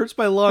 Scoob. It hurts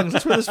my lungs.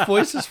 That's where this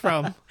voice is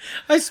from.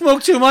 I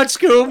smoke too much,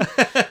 Scoob.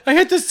 I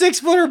hit the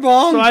 6-footer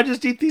bomb. So I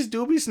just eat these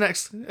doobie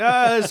snacks.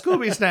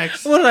 Scooby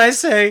snacks. What did I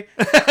say?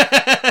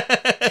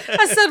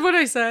 I said what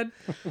I said.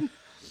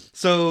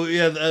 So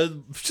yeah,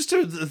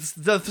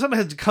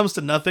 something comes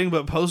to nothing,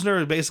 but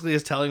Posner basically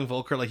is telling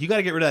Volker, like, you got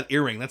to get rid of that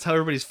earring. That's how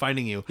everybody's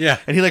finding you. Yeah.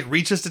 And he like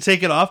reaches to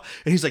take it off,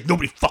 and he's like,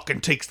 nobody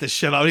fucking takes this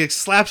shit off. He like,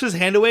 slaps his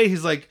hand away.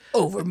 He's like,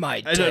 Over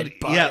my dead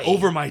body. Yeah,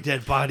 over my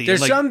dead body.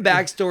 There's And, like, some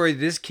backstory.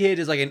 This kid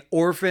is like an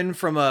orphan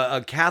from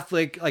a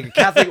Catholic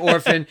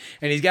orphan,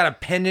 and he's got a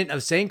pendant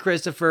of Saint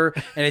Christopher,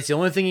 and it's the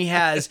only thing he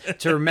has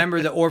to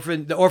remember the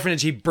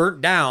orphanage he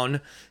burnt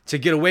down to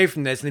get away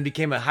from this, and then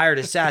became a hired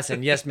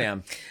assassin. Yes,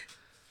 ma'am.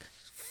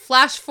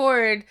 Flash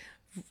forward,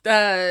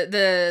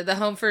 the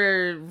Home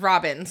for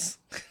Robins.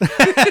 He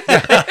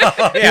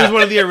was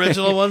one of the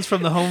original ones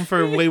from the Home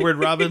for Wayward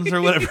Robins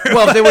or whatever.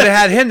 Well, if they would have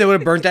had him, they would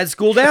have burnt that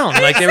school down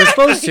like they were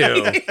supposed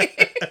to.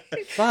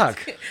 Fuck.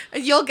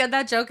 You'll get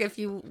that joke if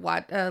you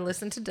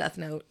listen to Death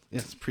Note.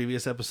 Yes,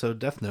 previous episode,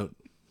 Death Note.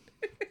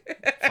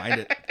 Find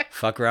it.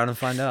 Fuck around and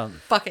find out.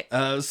 Fuck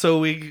it. So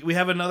we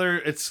have another.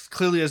 It's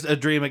clearly a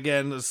dream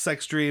again, a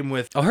sex dream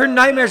with. Oh, her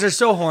nightmares are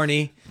so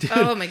horny.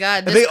 Oh my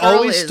god. This They girl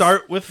always is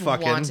start with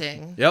fucking.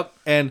 wanting. Yep.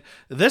 And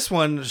this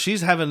one,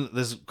 she's having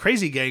this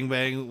crazy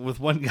gangbang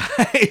with one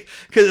guy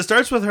because it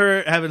starts with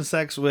her having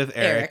sex with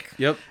Eric.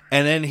 Yep.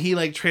 And then he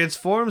like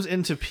transforms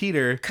into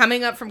Peter.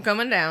 Coming up from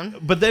coming down.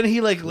 But then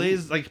he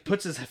like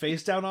puts his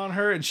face down on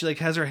her, and she like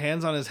has her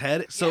hands on his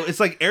head. So it's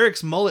like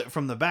Eric's mullet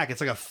from the back.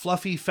 It's like a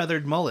fluffy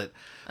feathered mullet.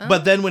 Oh.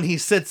 But then when he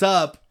sits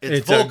up,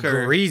 it's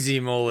Volker. a greasy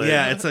mullet.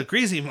 Yeah, it's a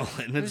greasy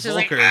mullet, and it's just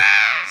like, Volker.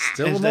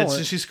 Still a And then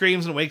mullet. she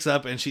screams and wakes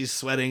up, and she's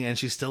sweating, and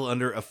she's still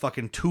under a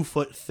fucking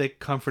 2-foot thick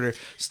comforter.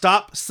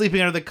 Stop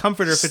sleeping under the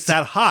comforter if it's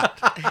that hot.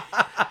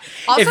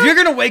 Also, If you're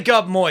going to wake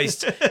up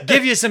moist,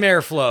 give you some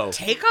airflow.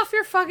 take off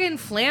your fucking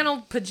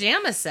flannel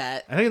pajama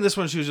set. I think in this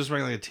one she was just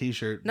wearing like a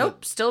t-shirt.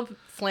 Nope, still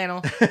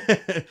flannel.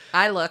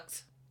 I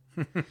looked.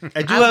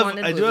 I do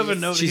wanted have a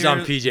boobies. note She's here. on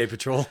PJ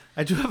Patrol.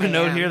 I do have a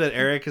note am. here that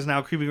Eric is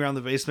now creeping around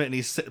the basement,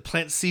 and he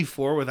plants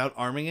C4 without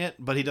arming it,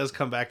 but he does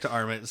come back to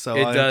arm it. So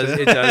It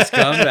does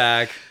come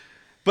back.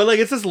 But like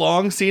it's this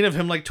long scene of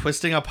him like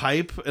twisting a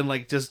pipe and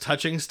like just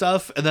touching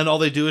stuff, and then all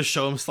they do is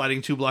show him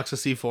sliding 2 blocks of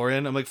C4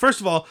 in. I'm like, first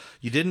of all,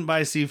 you didn't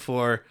buy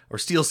C4 or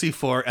steal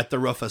C4 at the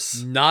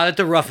Rufus Not at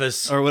the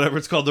roughest. or whatever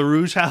it's called, the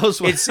Rouge House.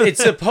 It's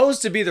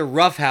supposed to be the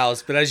rough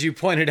house, but as you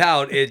pointed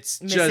out,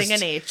 it's Missing just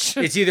an H.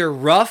 It's either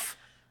rough,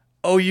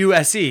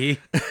 OUSE,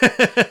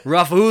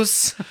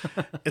 roughhouse,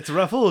 it's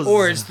Ruffles,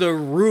 or it's the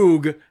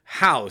Roog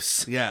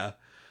house. yeah,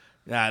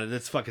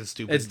 that's fucking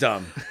stupid. It's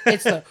dumb.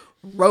 It's the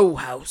row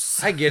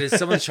house. I get it.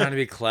 Someone's trying to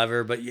be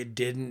clever, but you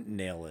didn't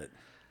nail it.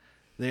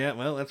 Yeah,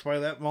 well, that's why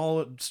that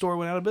mall store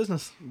went out of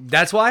business.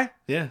 That's why?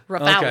 Yeah,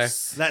 Rough Okay.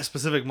 house. that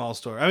specific mall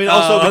store. I mean,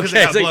 also because it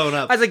got It's like- blown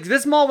up. I was like,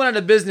 this mall went out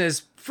of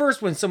business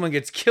first when someone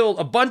gets killed.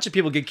 A bunch of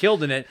people get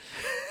killed in it.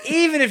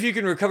 Even if you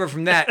can recover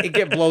from that, it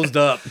get blowed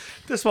up.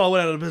 This mall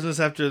went out of business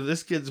after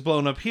this gets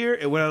blown up here.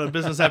 It went out of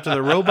business after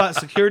the robot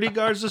security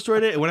guards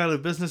destroyed it. It went out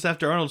of business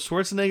after Arnold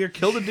Schwarzenegger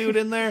killed a dude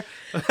in there.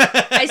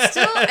 I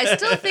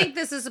still think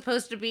this is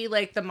supposed to be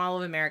like the Mall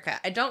of America.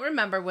 I don't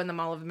remember when the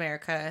Mall of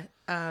America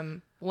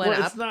went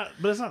up. It's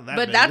not that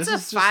But big. that's This a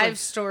is just like-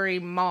 5-story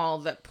mall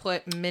that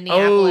put Oh,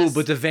 Minneapolis.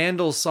 but the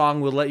Vandals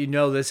song will let you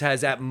know this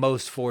has at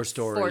most 4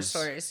 stories. 4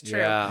 stories, true.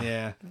 Yeah.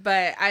 Yeah.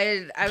 But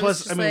I was Plus,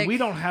 just I mean, like, we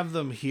don't have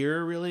them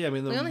here really. I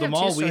mean, We only the have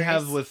mall 2 we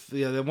have stories.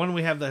 with the one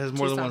we have that has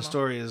more than Tucson one Mall.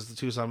 story is the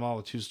Tucson Mall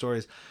with 2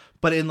 stories.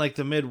 But in like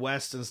the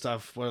Midwest and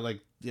stuff, where like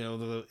the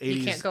 80s,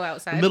 You can't go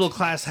outside. The middle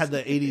class had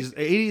the 80s.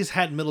 80s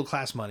had middle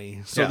class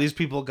money, so Yeah. these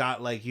people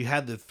got like you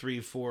had the 3,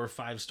 4,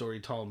 5-story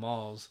tall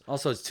malls.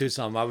 Also, it's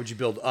Tucson. Why would you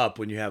build up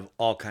when you have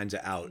all kinds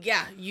of out?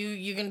 yeah,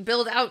 you can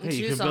build out in Hey,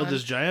 you Tucson. can build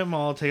this giant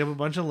mall, take up a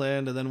bunch of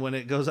land, and then when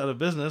it goes out of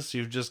business,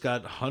 you've just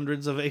got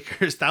hundreds of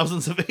acres,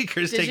 thousands of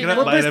acres Did taken you up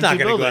know- by Well, an it's not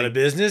empty going to go out building. of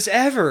business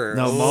ever.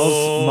 No,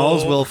 Oh.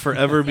 malls will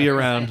forever be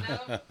around.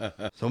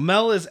 So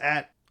Mel is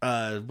at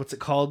what's it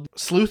called?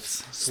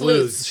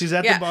 Sleuths. She's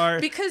at Yeah, the bar.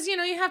 because you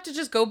have to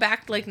just go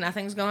back like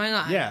nothing's going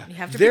on. Yeah. You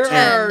have to There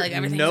pretend are like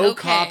everything's no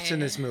okay. cops in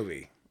this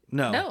movie.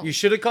 No. You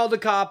should have called the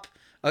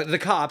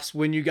cops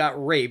when you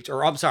got raped,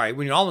 or I'm sorry,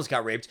 when you almost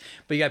got raped,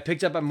 but you got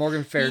picked up by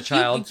Morgan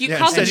Fairchild. You Yeah,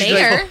 called the instead she's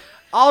like, mayor.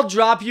 I'll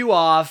drop you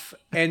off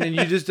and then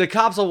the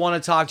cops will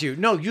want to talk to you.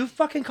 No, you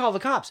fucking call the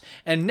cops.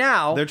 And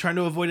now They're trying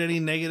to avoid any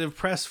negative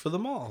press for the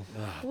mall.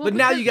 but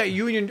now you got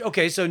you and your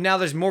okay. So now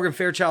there's Morgan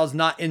Fairchild's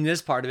not in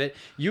this part of it.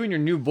 You and your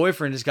new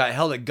boyfriend just got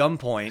held at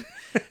gunpoint,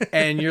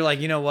 and you're like,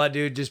 you know what,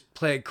 dude, just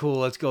play it cool.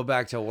 Let's go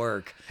back to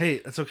work. Hey,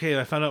 it's okay.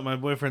 I found out my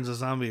boyfriend's a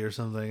zombie or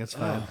something. It's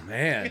fine. Oh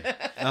man,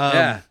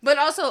 yeah. But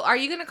also, are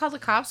you going to call the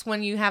cops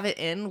when you have it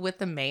in with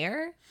the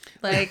mayor?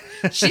 Like,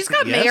 she's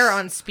got Yes. mayor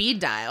on speed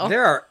dial.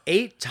 There are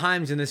 8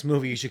 times in this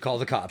movie you should call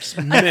the cops,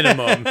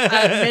 minimum.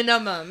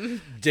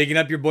 Minimum. Digging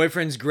up your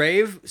boyfriend's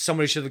grave,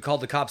 somebody should have called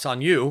the cops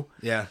on you.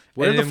 Yeah. And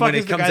Where the then fuck when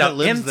is it the comes guy that out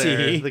lives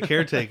empty- there? The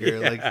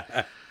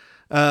caretaker.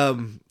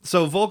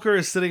 So Volker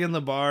is sitting in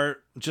the bar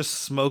just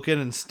smoking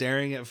and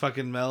staring at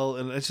fucking Mel,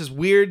 and it's just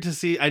weird to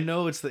see. I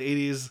know it's the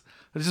 80s,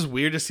 but it's just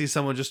weird to see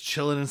someone just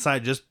chilling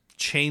inside, just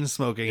chain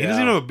smoking. He doesn't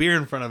Yeah. even have a beer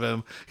in front of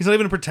him. He's not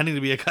even pretending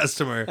to be a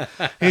customer.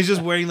 He's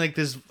just wearing like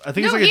this, I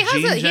think No, it's like he a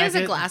jean jacket. has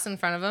a glass in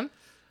front of him.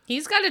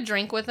 He's got a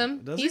drink with him.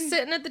 Does He's he?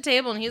 sitting at the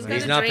table and he's got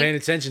He's a not drink. paying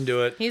attention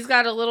to it. He's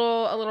got a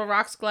little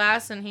rocks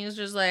glass and he's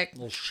just like,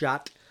 Little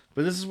shot.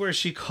 But this is where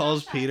she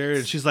calls Peter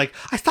and she's like,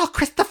 I saw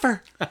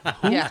Christopher.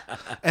 yeah.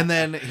 And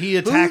then he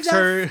attacks the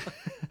her.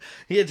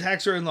 He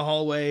attacks her in the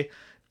hallway,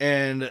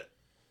 and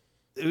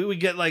we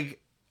get like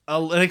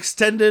an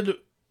extended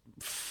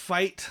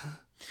fight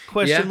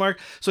question Yeah. mark.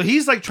 So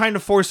he's like trying to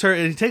force her,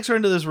 and he takes her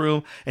into this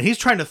room, and he's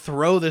trying to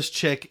throw this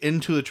chick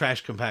into the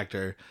trash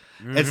compactor.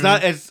 It's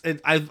not.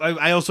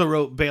 I also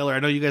wrote Baylor. I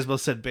know you guys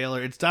both said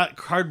Baylor. It's not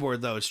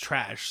cardboard though. It's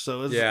trash.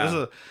 So it's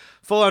a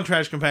full on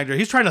trash compactor.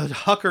 He's trying to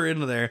huck her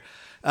into there.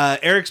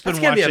 Eric's been It's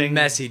gonna watching. be a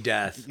messy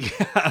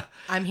death.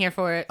 I'm here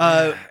for it.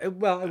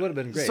 Well, it would have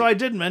been great. So I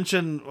did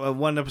mention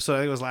one episode, I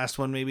think it was last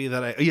one maybe,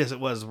 that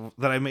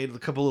I made a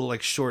couple little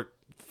like short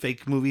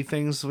fake movie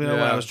things, when Yeah.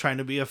 I was trying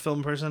to be a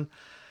film person.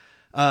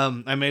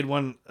 I made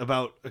one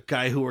about a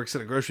guy who works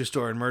at a grocery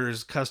store and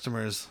murders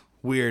customers.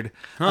 Weird.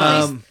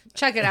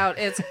 Check it out.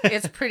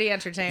 It's pretty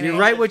entertaining. you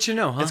write what you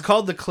know, huh? It's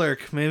called The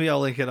Clerk. Maybe I'll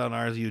link it on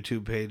our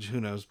YouTube page. Who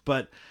knows?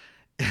 But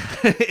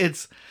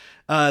it's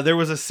there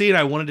was a scene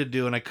I wanted to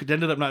do, and I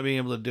ended up not being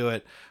able to do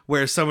it,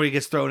 where somebody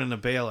gets thrown in a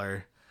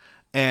baler.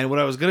 And what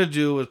I was gonna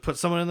do was put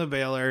someone in the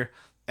baler,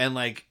 and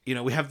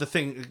we have the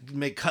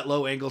thing cut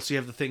low angle, so you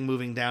have the thing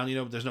moving down.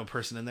 But there's no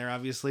person in there,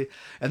 obviously.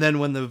 And then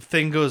when the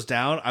thing goes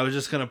down, I was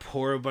just gonna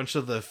pour a bunch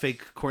of the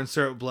fake corn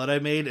syrup blood I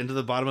made into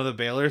the bottom of the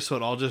baler, so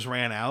it all just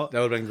ran out. That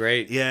would have been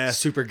great. Yeah.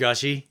 Super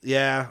gushy.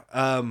 Yeah.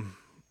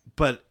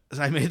 But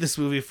I made this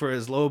movie for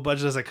as low a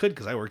budget as I could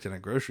because I worked in a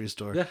grocery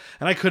store. Yeah.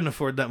 And I couldn't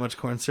afford that much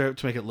corn syrup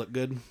to make it look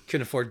good.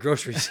 Couldn't afford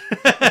groceries.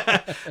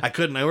 I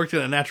couldn't. I worked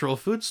in a natural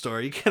food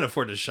store. You can't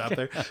afford to shop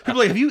there. People are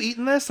like, have you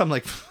eaten this? I'm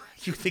like,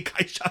 you think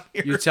I shop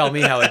here? You tell me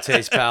how it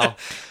tastes, pal.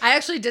 I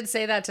actually did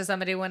say that to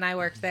somebody when I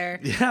worked there.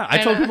 Yeah, I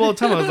told people all the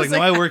time. I was like,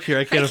 no, I work here.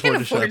 I can't afford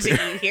to shop here.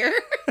 eat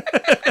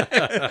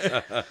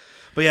here.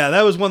 But yeah,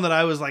 that was one that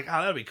I was like,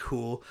 oh, that'd be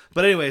cool.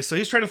 But anyway, so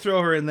he's trying to throw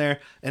her in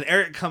there, and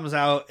Eric comes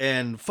out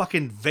and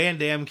fucking Van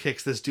Damme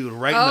kicks this dude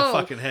right in the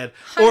fucking head.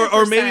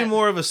 Or maybe 100%.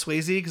 more of a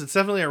Swayze, because it's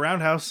definitely a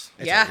roundhouse.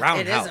 Yeah, a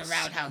roundhouse. it is a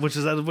roundhouse. Which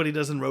is that what he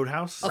does in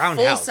Roadhouse?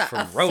 Roundhouse full, from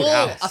a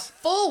Roadhouse. Full, a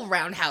full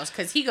roundhouse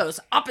because he goes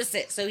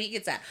opposite, so he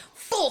gets that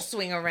full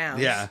swing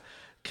around. Yeah.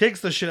 Kicks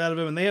the shit out of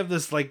him, and they have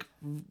this like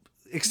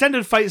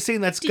extended fight scene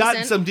that's got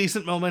Decent. some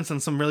decent moments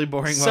and some really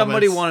boring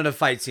Somebody moments. wanted a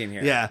fight scene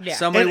here. Yeah. Yeah.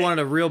 Somebody And-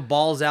 wanted a real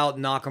balls out,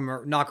 knock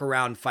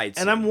around fight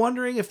scene. And I'm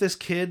wondering if this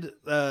kid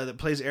that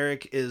plays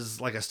Eric is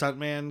like a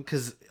stuntman,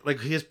 because like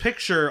his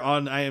picture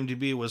on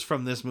IMDb was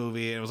from this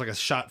movie, and it was like a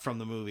shot from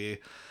the movie,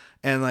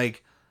 and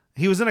like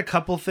he was in a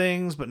couple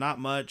things, but not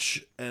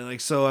much, and like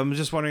so I'm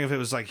just wondering if it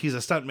was like he's a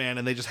stuntman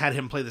and they just had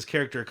him play this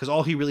character because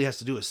all he really has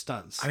to do is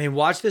stunts. I mean,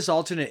 watch this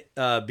alternate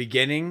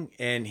beginning,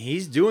 and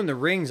he's doing the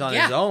rings on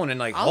his Yeah. own, and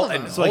like, All of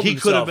them. So like he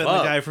could have been the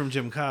up. guy from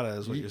Jim Kata,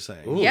 is what you're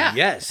saying. Ooh, Yeah.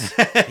 Yes,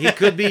 he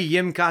could be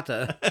Yim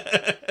Kata.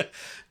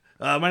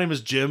 My name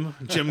is Jim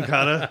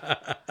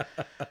Kata.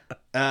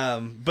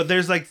 But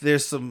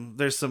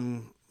there's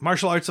some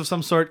martial arts of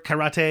some sort,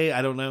 karate,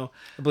 I don't know.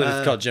 I believe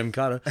it's called Jim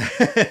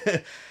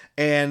Kata.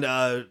 And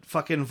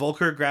fucking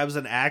Volker grabs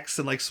an axe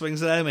and like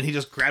swings at him, and he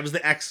just grabs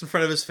the axe in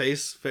front of his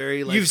face.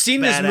 Very like You've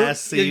seen this badass move.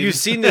 scene. You've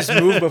seen this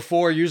move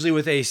before, usually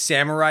with a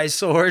samurai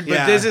sword, but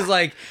Yeah. this is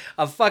like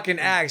a fucking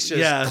axe.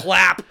 Just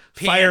clap,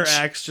 fire pinch.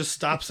 axe just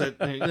stops it.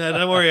 No,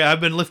 don't worry,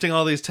 I've been lifting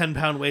all these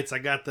 10-pound weights. I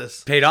got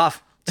this. Paid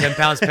off. 10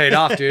 pounds paid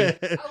off, dude.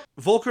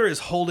 Volker is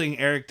holding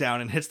Eric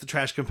down and hits the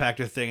trash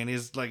compactor thing, and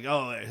he's like,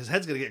 "Oh, his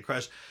head's gonna get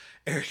crushed."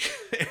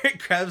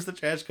 Eric grabs the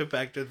trash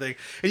compactor thing,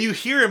 and you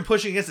hear him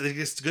pushing against it.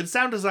 It's good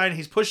sound design.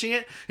 He's pushing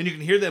it, and you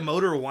can hear the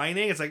motor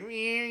whining. It's like,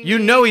 You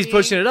know he's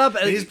pushing it up.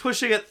 and he's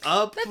pushing it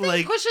up. That thing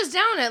like, pushes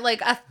down at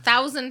like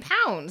 1,000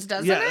 pounds,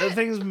 doesn't yeah, the it?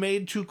 thing's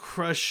made to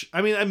crush.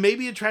 I mean,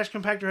 maybe a trash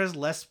compactor has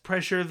less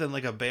pressure than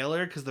like a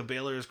baler, because the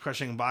baler is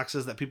crushing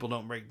boxes that people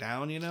don't break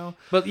down.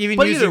 But even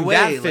But using either way,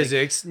 that like-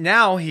 physics,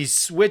 now he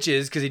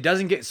switches because he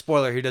doesn't get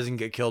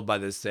killed by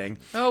this thing.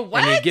 Oh,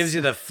 what? And he gives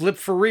you the flip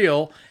for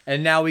real,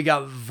 and now we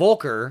got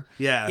Volker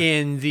Yeah.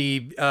 in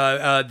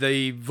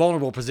the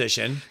vulnerable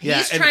position. Yeah,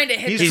 He's and trying to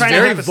hit he's the trying to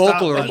very hit the stop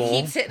vulnerable. button.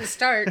 He keeps hitting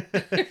start.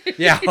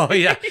 Yeah, oh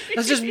yeah.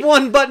 That's just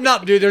one button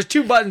up, dude. There's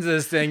 2 buttons in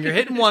this thing. You're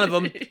hitting one of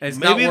them, and it's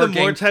not Maybe the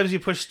working. more times you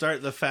push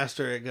start, the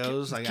faster it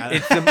goes. Like,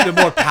 It's the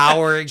more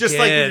power it just gets.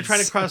 like when you're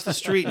trying to cross the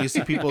street and you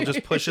see people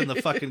just pushing the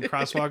fucking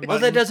crosswalk button. Oh,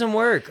 that doesn't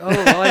work. Oh,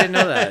 I didn't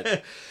know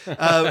that.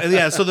 And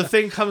yeah, so the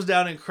thing comes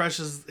down and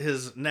crushes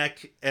his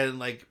neck, and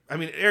like, I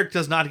mean, Eric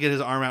does not get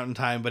his arm out in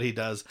time, but he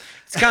does.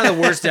 It's kind of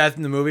the worst death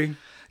in the movie.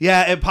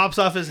 Yeah, it pops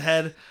off his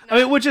head. I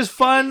mean, which is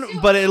fun,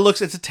 but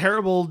it's a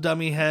terrible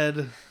dummy head.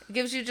 It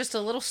gives you just a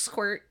little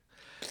squirt.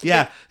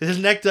 Yeah, his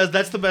neck does.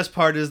 That's the best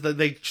part, is that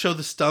they show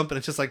the stump and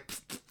it's just like.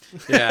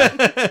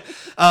 Yeah.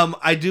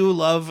 I do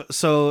love.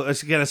 So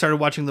again, I started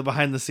watching the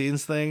behind the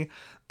scenes thing,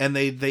 and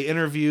they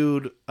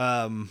interviewed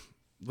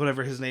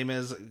whatever his name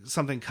is,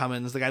 something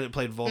Cummins, the guy that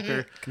played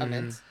Volker.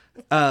 Cummins.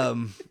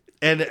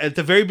 And at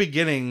the very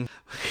beginning,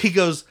 he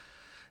goes,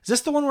 "Is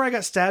this the one where I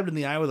got stabbed in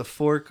the eye with a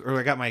fork, or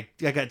I got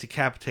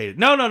decapitated?"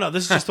 No.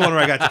 This is just the one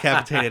where I got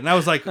decapitated. And I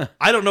was like,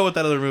 I don't know what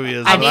that other movie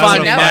is. I I'm need to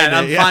finding know. that.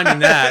 I'm Yeah. finding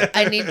that.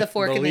 I need the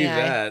fork in the Believe eye.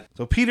 that.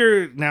 So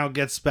Peter now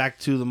gets back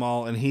to the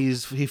mall, and he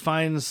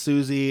finds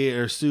Suze,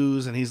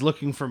 and he's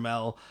looking for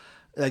Mel.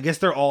 I guess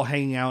they're all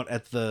hanging out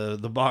at the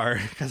bar,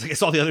 because I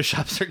guess all the other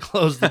shops are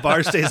closed. The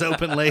bar stays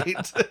open late.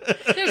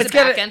 There's a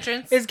back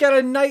entrance. It's got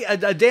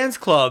a dance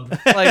club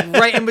like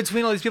right in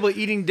between all these people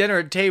eating dinner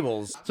at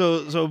tables.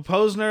 So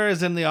Posner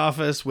is in the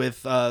office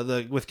with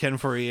Ken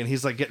Foree, and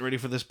he's like getting ready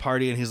for this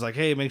party, and he's like,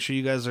 "Hey, make sure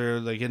you guys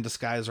are like in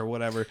disguise or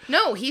whatever.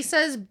 No, he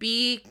says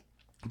be.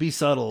 Be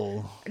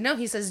subtle. No,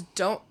 he says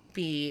don't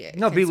be.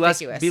 Be less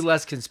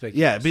conspicuous. conspicuous.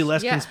 Yeah, be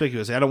less Yeah.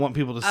 conspicuous. I don't want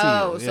people to see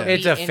Oh, you." so Yeah.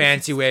 It's a Be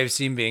fancy way of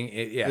seeing being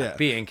be Well,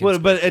 inconspicuous.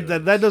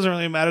 but that doesn't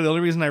really matter. The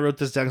only reason I wrote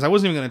this down, because I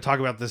wasn't even going to talk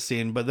about this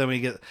scene, but then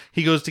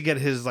he goes to get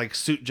his like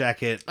suit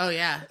jacket. Oh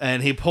yeah.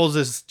 And he pulls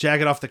his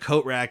jacket off the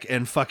coat rack,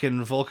 and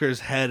fucking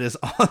Volker's head is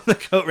on the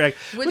coat rack.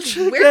 Which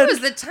again, where was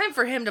the time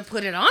for him to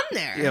put it on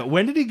there? Yeah,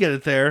 when did he get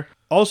it there?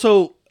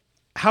 Also,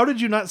 how did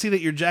you not see that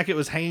your jacket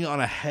was hanging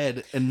on a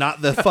head and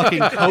not the fucking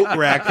coat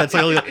rack? That's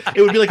like,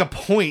 it would be like a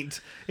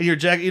point in your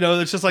jacket. You know,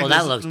 it's just like. Well,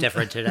 that looks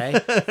different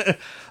today.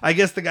 I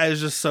guess the guy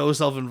is just so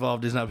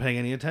self-involved, he's not paying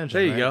any attention.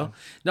 There you right? go.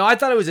 No, I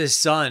thought it was his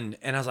son,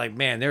 and I was like,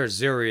 man, there was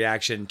zero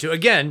reaction to Well,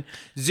 you know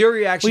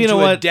to a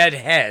what? dead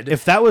head.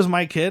 If that was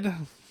my kid,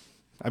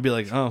 I'd be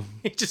like, oh.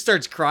 He just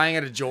starts crying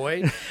out of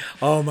joy.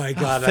 Oh my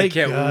god, I thank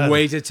can't God.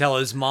 wait to tell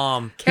his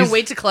mom. Can't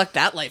wait to collect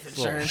that life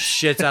Little insurance.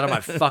 shit's out of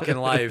my fucking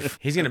life.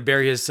 He's gonna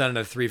bury his son in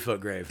a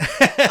 3-foot grave.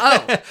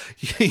 Oh,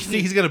 You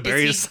think he's going to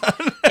bury his son?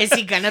 is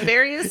he gonna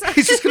bury his son?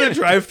 He's just going to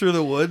drive through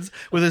the woods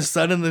with his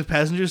son in the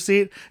passenger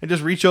seat and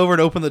just reach over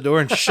and open the door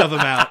and shove him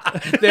out.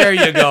 There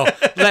you go.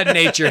 Let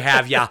nature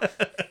have ya.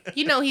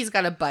 You know he's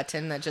got a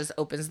button that just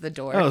opens the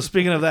door. Oh,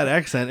 speaking of that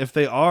accent, if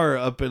they are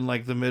up in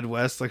like the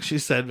Midwest, like she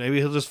said, maybe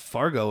he'll just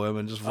Fargo him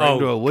and just run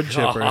to a wood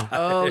chipper.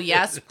 Oh,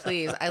 yes,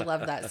 please. I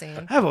love that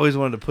scene. I've always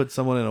wanted to put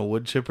someone in a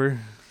wood chipper.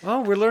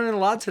 Oh, we're learning a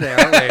lot today,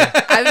 aren't we?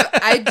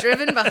 I've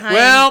driven behind.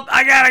 Well,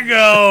 I gotta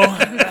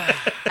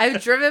go.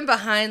 I've driven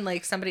behind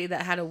like somebody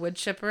that had a wood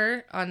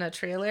chipper on a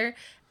trailer,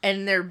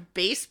 and their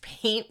base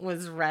paint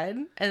was red,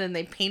 and then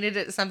they painted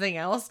it something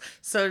else.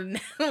 So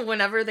now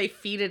whenever they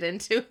feed it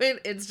into it,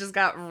 it's just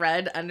got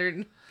red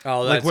under.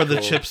 Oh, Like that's where the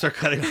cool. chips are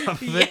cutting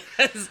off of it.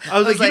 Yes. I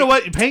was like, you know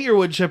what? Paint your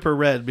wood chipper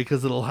red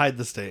because it'll hide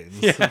the stains.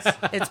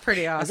 It's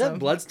pretty Is awesome. that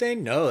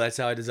bloodstain? No, that's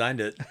how I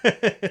designed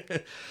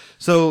it.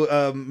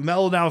 So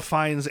Mel now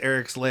finds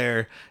Eric's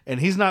lair, and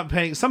he's not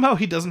paying. Somehow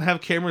he doesn't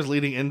have cameras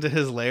leading into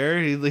his lair.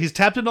 He's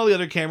tapped into all the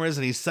other cameras,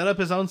 and he's set up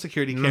his own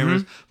security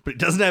cameras, but he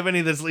doesn't have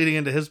any that's leading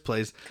into his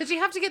place. Because you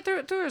have to get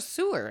through a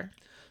sewer.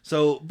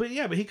 So, but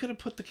he could have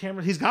put the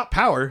camera. He's got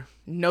power.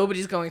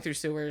 Nobody's going through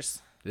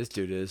sewers. This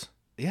dude is.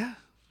 Yeah.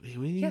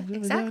 Yeah,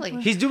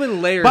 exactly. He's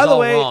doing layers By the all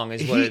way, wrong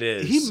is what it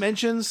is. He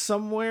mentions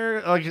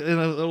somewhere, like in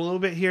a little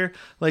bit here,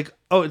 like,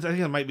 I think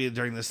it might be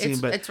during this scene,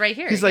 but It's right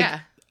here. he's like, yeah.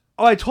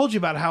 "Oh, I told you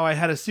about how I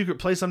had a secret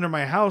place under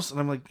my house," and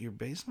I'm like, "Your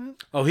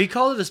basement?" Oh, he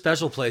called it a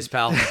special place,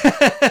 pal.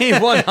 He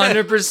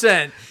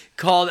 100%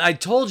 called. I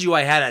told you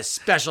I had a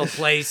special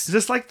place. Is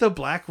this like the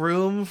black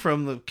room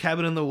from the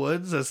Cabin in the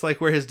Woods? That's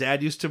like where his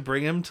dad used to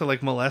bring him to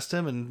like molest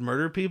him and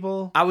murder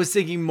people. I was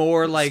thinking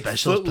more like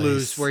Special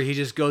Footloose, place. where he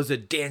just goes to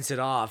dance it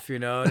off,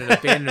 in an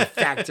abandoned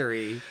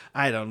factory.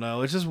 I don't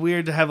know. It's just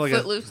weird to have like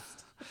Footloose.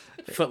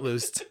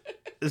 Footloose.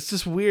 It's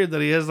just weird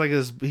that he has like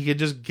he could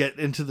just get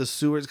into the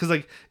sewers because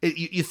like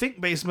you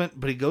think basement,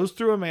 but he goes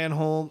through a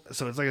manhole,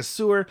 so it's like a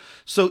sewer.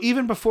 So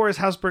even before his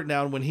house burnt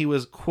down, when he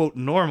was quote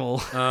normal,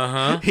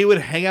 he would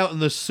hang out in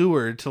the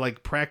sewer to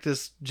like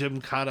practice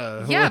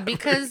gymkhana. Yeah,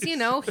 because, he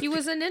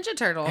was a Ninja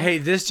Turtle. Hey,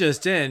 this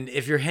just in.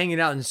 If you're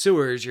hanging out in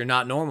sewers, you're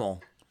not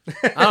normal.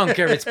 I don't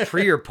care if it's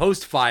pre or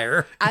post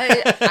fire.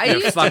 I You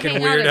used to fucking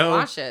hang out in weirdo.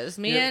 washes.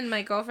 Me and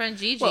my girlfriend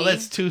Gigi. Well,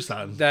 that's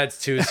Tucson.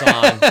 That's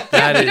Tucson.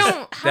 That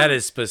don't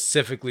is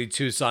specifically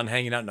Tucson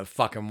hanging out in a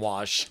fucking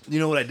wash. You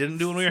know what I didn't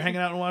do when we were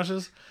hanging out in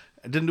washes?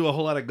 Didn't do a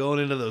whole lot of going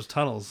into those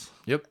tunnels.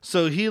 Yep.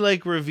 So he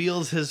like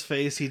reveals his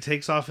face. He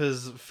takes off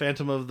his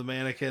Phantom of the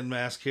Mannequin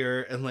mask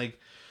here, and like,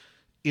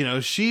 you know,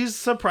 she's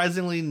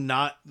surprisingly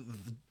not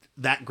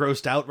that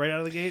grossed out right out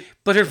of the gate.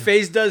 But her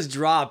face does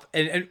drop,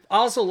 and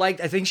also like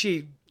I think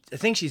she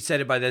said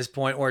it by this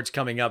point, or it's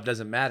coming up.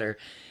 Doesn't matter.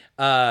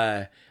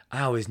 I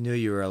always knew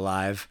you were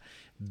alive,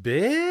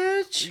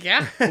 bitch.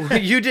 Yeah.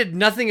 You did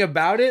nothing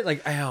about it.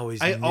 Like I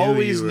always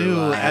knew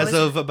alive. As was-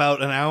 of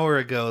about an hour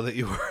ago that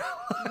you were.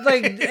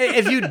 Like,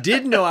 if you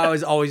did know I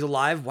was always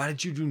alive, why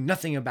did you do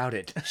nothing about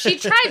it? She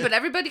tried, but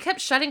everybody kept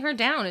shutting her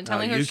down and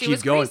telling her You she keep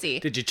was going. crazy.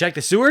 Did you check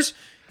the sewers?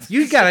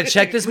 You gotta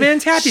check this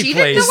man's happy She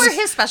place. didn't know where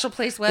his special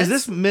place was. Is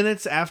this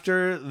minutes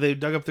after they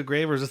dug up the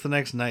grave, or is this the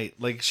next night?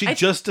 Like she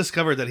just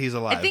discovered that he's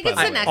alive. I think by it's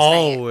the the way. next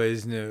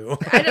Always knew.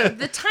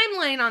 the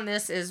timeline on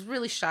this is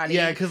really shoddy.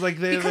 Yeah, because like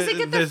Because they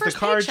get their there's the first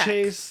car paycheck.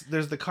 chase.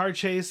 There's the car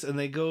chase, and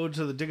they go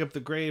to dig up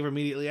the grave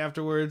immediately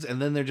afterwards,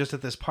 and then they're just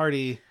at this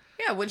party.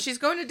 Yeah, when she's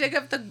going to dig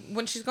up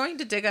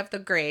the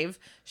grave,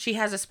 she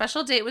has a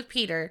special date with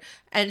Peter,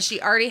 and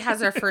she already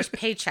has her first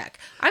paycheck.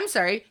 I'm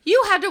sorry,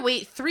 you had to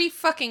wait 3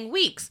 fucking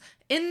weeks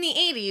in the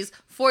 80s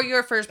for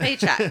your first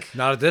paycheck.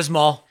 Not at this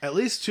mall. At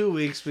least 2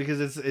 weeks, because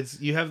it's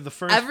you have the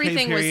first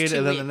Everything pay was period 2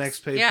 and then the weeks. next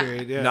pay Yeah.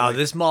 period. Yeah, No, like-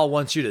 this mall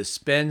wants you to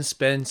spend.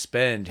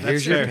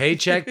 Here's your fair.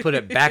 paycheck. Put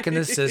it back in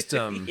the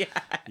system.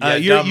 Yeah.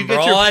 You you dumb get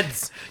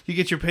broads. you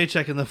get your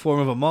paycheck in the form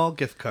of a mall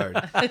gift card.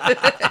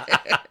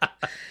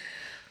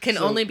 Can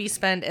only be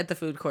spent at the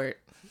food court.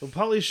 Well,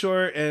 Pauly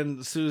Shore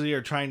and Susie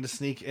are trying to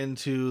sneak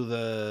into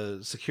the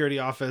security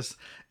office,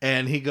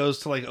 and he goes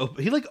to like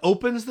he like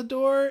opens the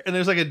door, and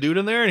there's like a dude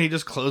in there, and he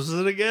just closes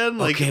it again.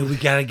 Like, Okay, we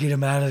gotta get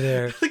him out of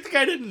there. like the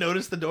guy didn't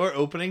notice the door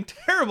opening.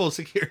 Terrible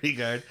security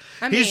guard.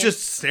 I He's mean-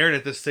 just staring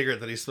at this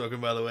cigarette that he's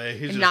smoking. By the way,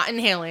 he's And just, not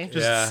inhaling.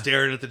 just Yeah.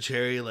 staring at the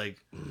cherry like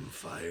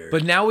fire.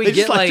 But now we They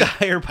get just like like to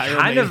hire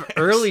kind of pyromaniacs.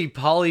 early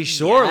Pauly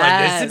Shore.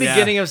 Like this is the Yes.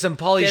 beginning of some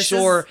Pauly This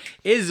Shore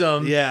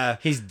ism. Yeah.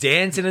 He's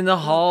dancing in the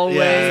hallway.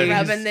 Yeah, he's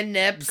Rubbing the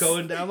nips.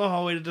 going down the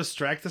hallway to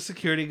distract the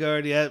security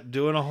guard. Yeah,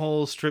 doing a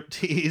whole strip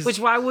tease. Which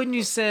why wouldn't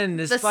you send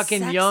this The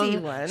fucking sexy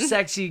young, one.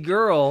 sexy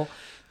girl?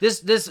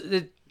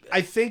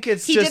 I think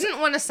it's He just didn't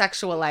want to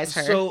sexualize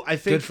her. so. I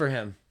think good for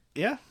him.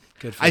 yeah.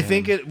 Good for I him.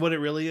 think what it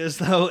really is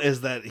though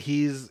is that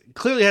he's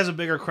clearly has a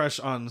bigger crush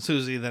on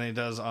Susie than he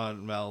does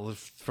on Mel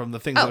from the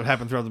things that would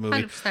happen throughout the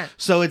movie. 100%.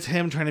 So it's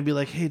him trying to be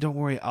like, "Hey, don't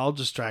worry, I'll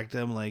distract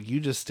him. Like you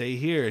just stay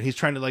here." And he's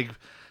trying to like,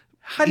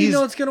 How do you he's-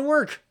 know it's gonna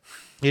work?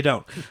 you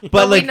don't. But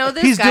But we like know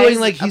this he's guy's doing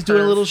like a he's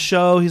doing a perv. little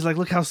show. He's like,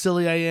 "Look how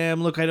silly I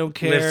am. Look, I don't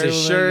care." Lifts his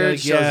Like, shirt, like,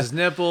 shows yeah. his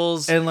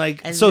nipples. And like,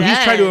 And so he's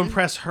trying to then-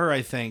 impress her,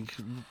 I think,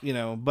 you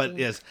know. But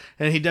yes,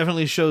 and he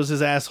definitely shows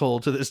his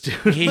asshole to this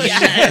dude.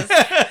 Yes.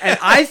 And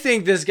I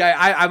think this guy,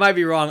 I might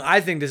be wrong.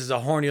 I think this is a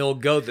horny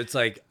old goat that's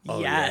like, oh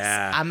Yes,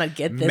 yeah, I'ma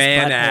get this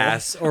man butthole.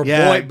 ass or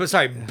Yeah.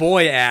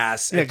 boy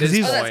ass. Yeah, at 'cause this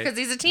he's- Oh, that's point. because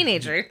he's a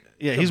teenager.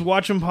 Yeah, he's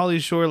watching Pauly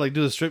Shore like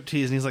do the strip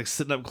tease, and he's like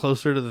sitting up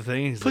closer to the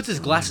thing. He's puts like, his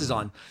glasses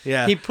on.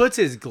 Yeah. he puts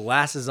his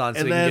glasses on so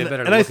and he can then, get a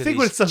better and look I at think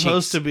what these it's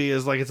supposed cheeks. to be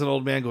is like it's an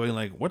old man going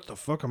like, "What the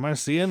fuck am I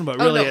seeing?" But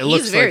Oh, really, no, it he's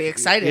looks very like,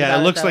 excited Yeah, about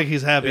it it, looks though. like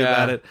he's happy Yeah.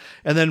 about it.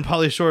 And then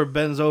Pauly Shore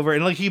bends over,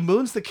 and like he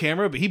moons the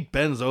camera, but he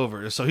bends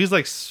over, so he's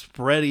like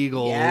spread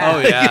eagle. Yeah. Oh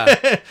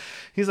yeah,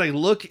 He's like,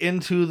 "Look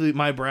into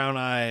my brown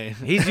eye."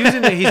 he's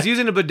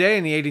using a bidet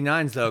in the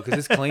 '89s though because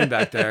it's clean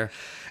back there.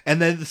 And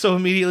then so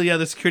immediately, yeah,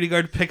 the security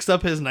guard picks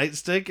up his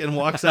nightstick and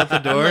walks out the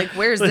I'm door. like,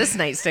 where's this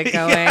nightstick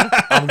going?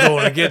 I'm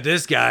going to get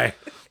this guy.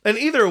 And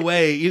either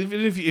way,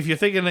 even if you're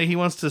thinking that he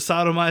wants to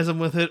sodomize him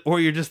with it, or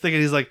you're just thinking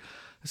he's like,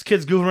 "This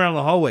kid's goofing around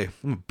the hallway.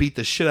 I'm gonna beat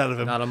the shit out of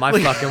him." Not on my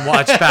fucking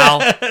watch, pal.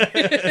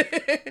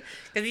 Because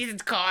he's a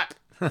cop.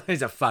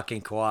 He's a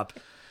fucking co-op.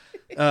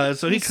 So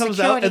he He's comes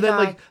out, security and then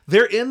like guard.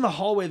 they're in the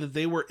hallway that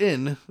they were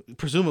in,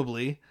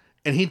 presumably,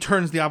 and he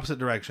turns the opposite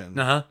direction.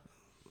 Uh huh.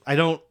 I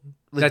don't.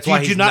 Like, That's did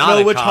why you he's not not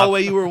know a which cop.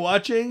 hallway you were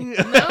watching?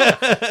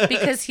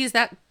 Because he's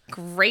that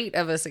great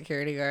of a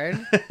security guard.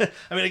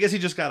 I mean, I guess he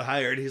just got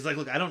hired. He's like,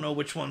 "Look, I don't know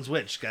which one's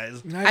which,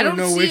 guys." I don't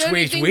see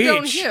anything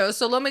down here,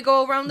 so let me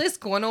go around this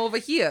corner over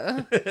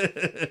here.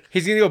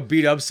 He's gonna go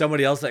beat up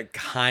somebody else that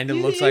kind of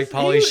looks like He-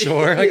 Pauly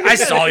Shore. Like I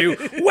saw you,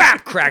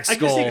 whap, crack I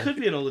guess skull. he could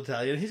be an old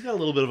Italian. He's got a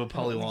little bit of a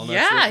Polly Walnut.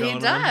 Yeah, look he going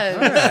does.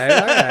 on. All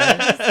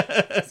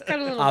right. He's got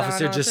a little Officer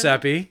Don Otto.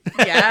 Giuseppe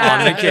Yeah.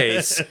 on the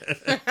case.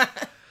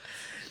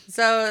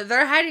 So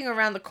they're hiding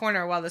around the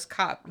corner while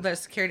the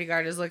security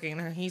guard is looking at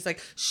her. He's like,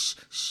 shh,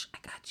 shh, I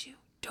got you.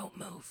 Don't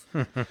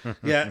move.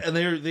 Yeah, and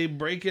they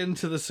break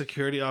into the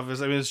security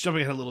office. I mean, it's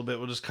jumping ahead a little bit.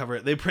 We'll just cover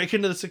it. They break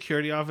into the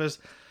security office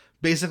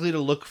basically to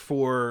look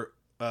for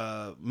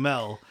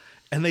Mel,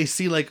 and they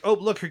see like, "Oh,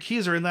 look, her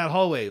keys are in that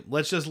hallway.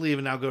 Let's just leave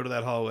and now go to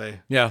that hallway."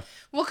 Yeah,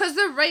 Well, because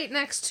they're right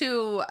next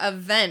to a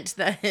vent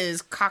that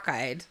is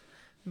cockeyed.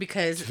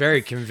 Because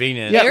very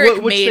convenient. Yeah,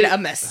 Eric which made they- a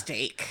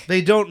mistake.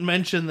 They don't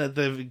mention that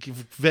the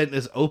vent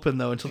is open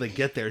though until they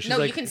get there. She's No,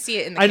 like, you can see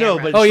it in the I know,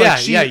 camera. but Oh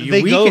it's yeah, like yeah.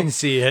 they We go- can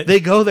see it. They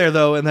go there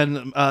though, and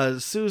then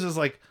Suze is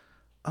like,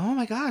 "Oh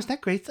my gosh, that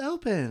grate's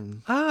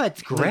open." Oh,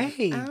 it's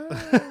great.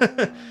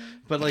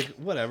 But like,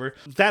 whatever.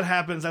 That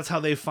happens. That's how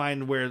they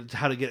find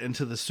how to get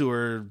into the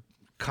sewer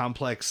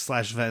complex /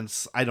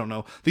 vents. I don't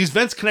know. These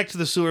vents connect to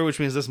the sewer, which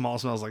means this mall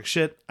smells like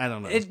shit. I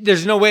don't know.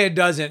 There's no way it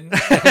doesn't.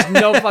 There's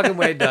no fucking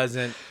way it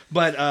doesn't.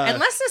 But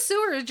unless the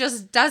sewer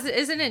just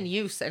isn't in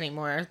use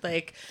anymore.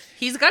 Like,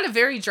 he's got a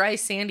very dry,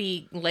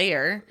 sandy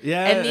layer.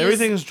 Yeah, and these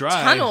everything's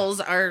dry.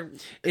 Tunnels are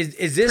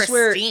is this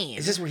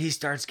pristine. where he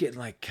starts getting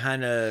like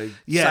kind of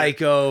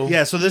psycho?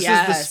 Yeah. So this is the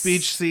Yes.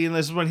 speech scene.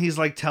 This is when he's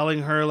like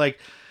telling her like.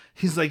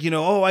 He's like,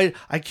 oh, I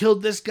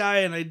killed this guy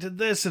and I did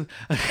this and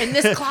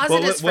this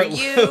closet is for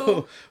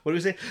you. What do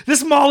we say?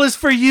 This mall is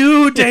for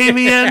you,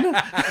 Damien.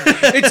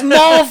 It's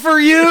mall for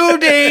you,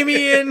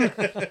 Damien.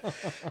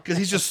 Because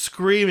he's just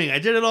screaming, I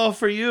did it all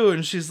for you.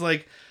 And she's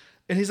like,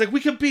 and he's like,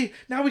 we can be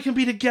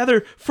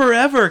together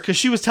forever. Because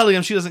she was telling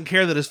him she doesn't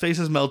care that his face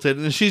is melted.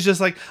 And she's just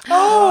like, no.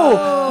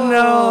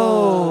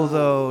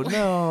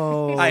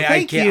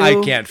 I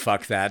can't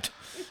fuck that.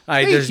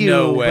 There's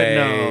no way.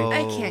 No.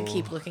 I can't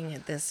keep looking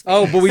at this.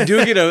 Oh, but we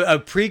do get a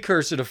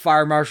precursor to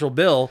Fire Marshal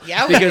Bill.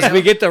 Yeah, we because do.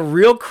 we get the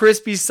real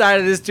crispy side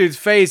of this dude's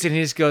face, and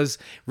he just goes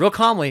real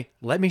calmly,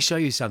 "Let me show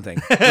you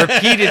something."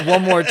 Repeated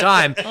one more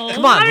time.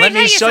 Come on, let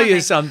me show you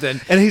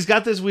something. And he's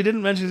got this. We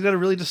didn't mention he's got a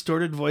really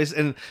distorted voice,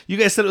 and you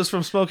guys said it was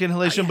from smoke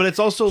inhalation, but it's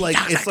also like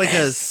it's like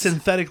a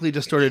synthetically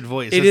distorted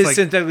voice. It it's is like,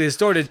 synthetically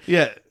distorted.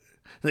 Yeah.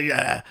 Like,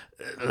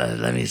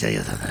 let me say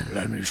you something.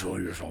 Let me show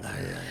you something.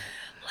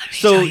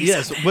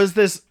 Was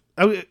this?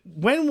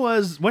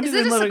 When did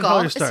In Living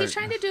Color start? Is he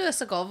trying to do a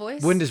Seagal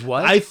voice? When does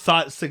what? I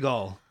thought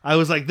Seagal. I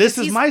was like, this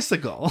is my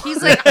Seagal.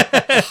 He's like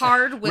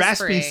hard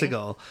whispering. Raspy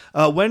Seagal.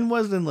 When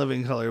was In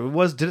Living Color?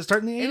 Did it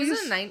start in the 80s? It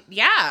was in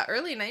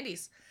early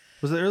 90s.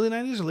 Was it early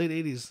 90s or late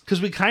 80s?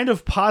 Because we kind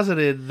of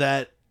posited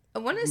that I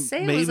want to say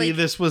maybe it was like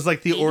this was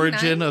like the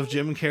origin of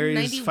Jim Carrey's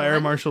 91? Fire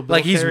Marshal Bill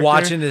like he's character.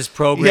 watching this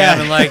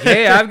program and like,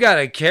 hey, I've got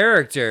a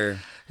character.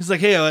 He's like,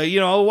 hey,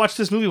 I'll watch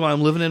this movie while I'm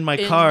living in my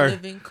car.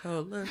 Living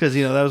Color. Because,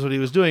 that was what he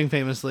was doing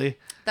famously.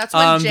 That's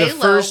when J-Lo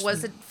first-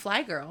 was a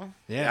fly girl.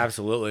 Yeah.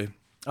 Absolutely.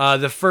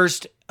 The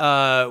first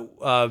Fire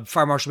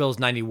Marshal Bill is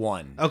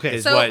 91. Okay.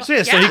 Is So- what, So,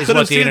 Yeah. so he is could what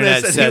have the seen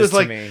internet this, and says he was to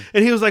like, me.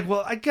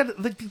 well, I get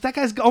it. That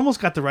guy's almost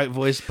got the right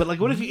voice, but like,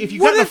 what if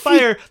you What got in the if he-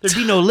 fire, there'd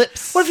be no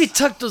lips? What if he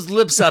tucked those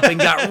lips up and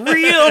got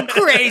real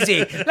crazy?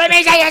 Let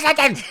me say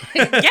something.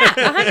 Yeah,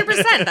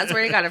 100%. That's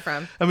where he got it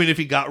from. I mean, if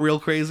he got real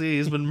crazy,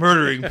 he's been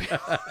murdering people.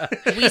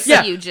 We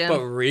see you, Jim.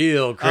 But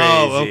real crazy.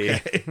 Oh,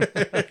 okay.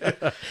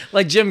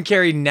 Like Jim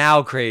Carrey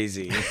now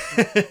crazy.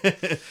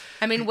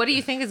 I mean, what do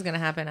you think is going to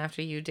happen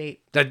after you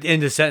date? That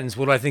end of sentence.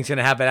 What do I think's going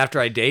to happen after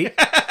I date?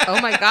 Oh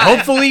my God.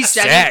 Hopefully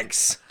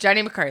sex.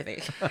 Jenny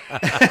McCarthy.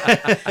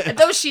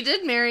 Though she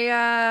did marry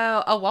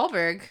a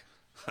Wahlberg.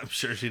 I'm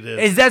sure she did.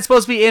 Is that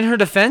supposed to be in her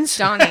defense?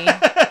 Donnie.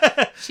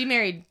 She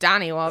married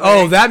Donnie Wahlberg.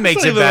 Oh, that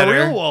makes It's it not even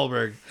better. a real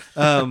Wahlberg.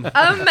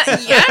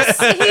 Yes,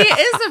 he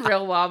is a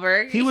real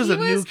Wahlberg. He was a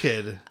new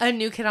kid. A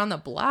new kid on the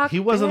block. He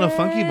wasn't a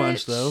Funky bitch.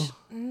 Bunch, though.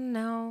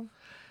 No.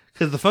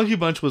 Because the Funky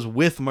Bunch was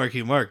with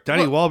Marky Mark.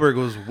 Donnie Wahlberg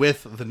was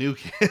with the new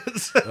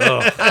kids.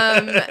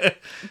 But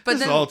This is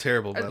then, all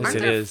terrible, by the aren't way. It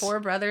there is.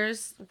 4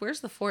 brothers? Where's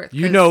the 4th?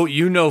 You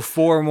know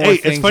 4 more Hey,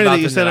 things it's funny about that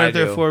you them said than aren't I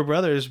there do. 4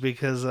 brothers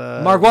because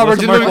Mark Wahlberg wasn't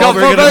did Mark movie called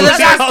Wahlberg in a Four movie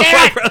Brothers? called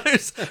Four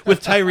Brothers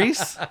with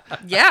Tyrese.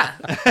 Yeah.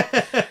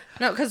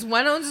 No, because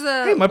one owns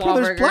the Hey, my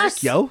brother's Wahlburgers.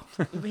 black, yo.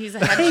 He's a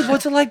head Hey,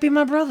 what's it like being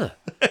my brother?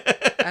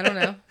 I don't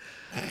know.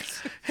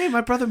 Hey,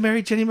 my brother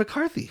married Jenny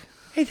McCarthy.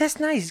 Hey, that's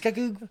nice. He's got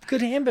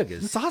good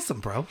hamburgers. It's awesome,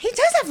 bro. He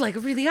does have like a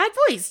really odd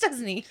voice,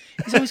 doesn't he?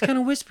 He's always kind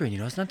of whispering,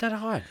 it's not that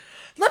hard.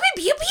 Let me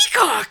be a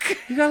peacock.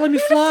 You gotta let me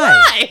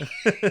fly.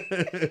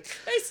 I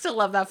still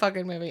love that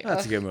fucking movie.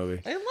 That's a good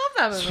movie. I love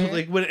that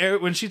movie.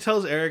 Like when she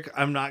tells Eric,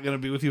 "I'm not gonna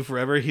be with you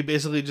forever," he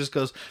basically just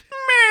goes,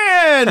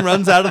 "Man,"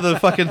 runs out of the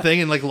fucking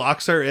thing and like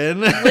locks her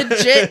in.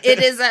 Legit, it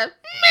is a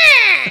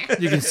meh.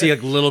 You can see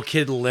like little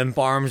kid limp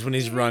arms when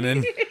he's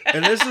running.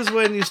 And this is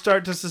when you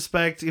start to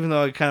suspect, even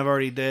though I kind of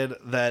already did,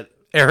 that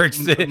Eric's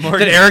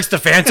the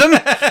Phantom?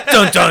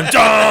 Dun dun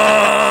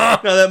dun!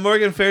 no, that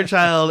Morgan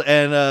Fairchild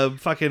and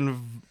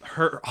fucking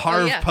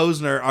Harv yeah.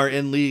 Posner are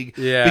in league.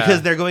 Yeah.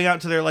 Because they're going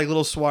out to their like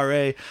little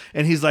soiree,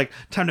 and he's like,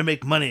 "Time to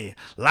make money,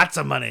 lots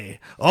of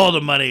money, all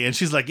the money," and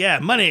she's like, "Yeah,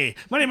 money,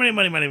 money, money,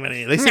 money, money,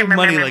 money." They say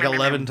money like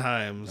 11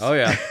 times. Oh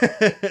yeah.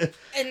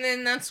 And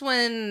then that's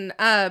when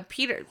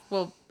Peter.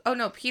 Well, oh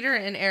no, Peter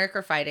and Eric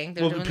are fighting.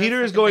 They're Well, doing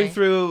Peter's the going thing.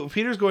 through.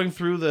 Peter's going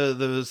through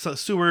the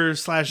sewer /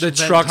 The vent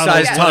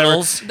truck-sized whatever.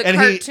 tunnels. The and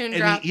cartoon he,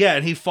 drop.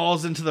 and he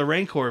falls into the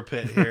Rancor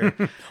pit here.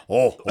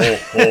 Oh.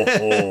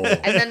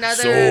 And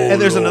another.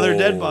 And there's another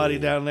dead body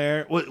down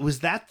there. What, was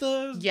that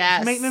the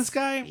Yes. maintenance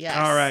guy? Yes.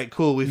 All right,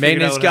 cool. We figured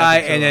Maintenance out what guy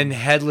happened to and then him.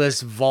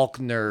 headless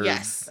Volkner.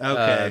 Yes.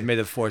 Okay. May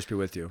the force be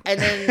with you. And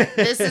then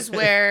this is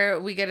where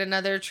we get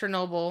another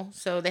Chernobyl.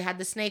 So they had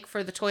the snake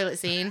for the toilet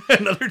scene.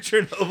 Another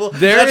Chernobyl.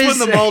 There That's is-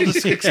 when the mall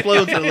just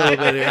explodes a little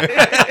bit here.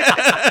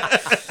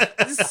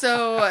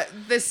 So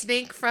the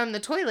snake from the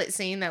toilet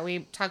scene that we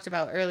talked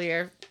about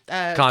earlier,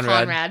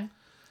 Conrad.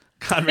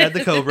 Conrad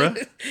the Cobra.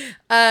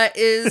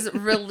 Is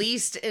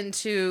released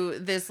into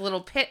this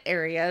little pit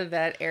area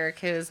that Eric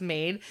has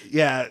made.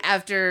 Yeah.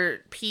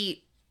 After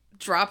Pete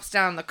drops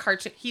down the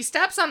cartoon. He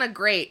steps on a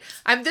grate.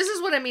 This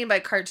is what I mean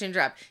by cartoon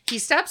drop. He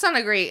steps on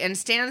a grate and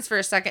stands for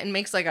a second and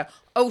makes like a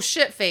oh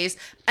shit face,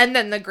 and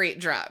then the grate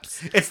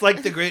drops. It's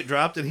like the grate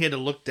dropped and he had to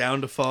look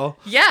down to fall.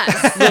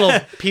 Yes. Little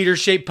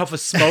Peter-shaped puff of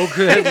smoke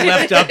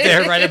left up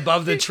there right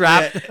above the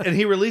trap. Yeah, and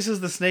he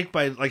releases the snake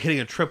by like hitting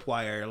a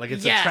tripwire. Like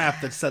it's a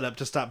trap that's set up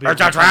to stop people.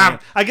 It's a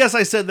trap! I guess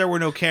I said there were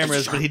no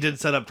cameras, but he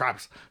did set up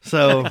traps.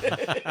 So,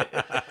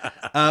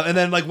 and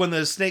then like when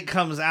the snake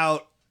comes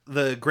out,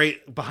 the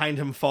grate behind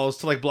him falls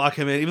to like block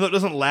him in, even though it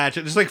doesn't latch.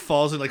 It just like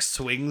falls and like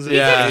swings. You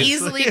can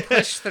easily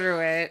push through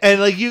it. And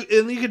like you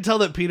can tell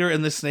that Peter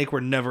and the snake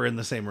were never in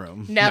the same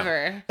room.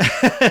 Never.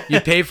 No.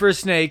 You pay for a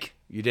snake.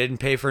 You didn't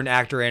pay for an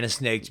actor and a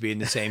snake to be in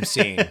the same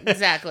scene.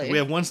 Exactly. We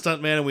have one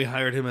stuntman and we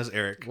hired him as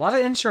Eric. A lot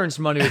of insurance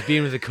money with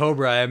being with the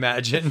Cobra, I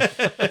imagine.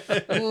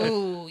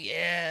 Ooh,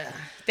 yeah.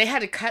 They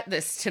had to cut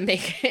this to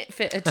make it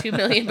fit a $2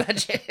 million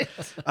budget.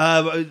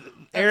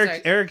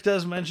 Eric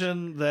does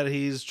mention that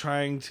he's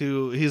trying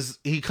to.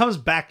 He comes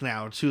back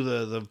now to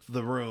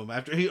the room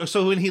after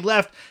so when he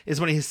left is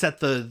when he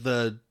set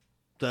the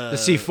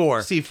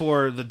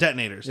C4 the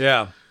detonators.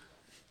 Yeah.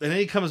 And then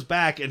he comes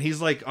back and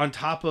he's like on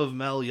top of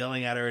Mel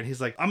yelling at her and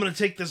he's like, I'm gonna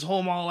take this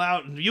home all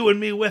out and you and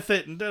me with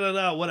it and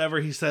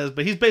whatever he says.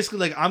 But he's basically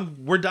like,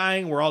 we're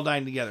dying, we're all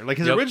dying together. Like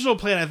his original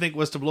plan, I think,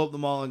 was to blow up the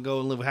mall and go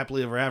and live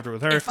happily ever after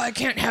with her. If I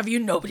can't have you,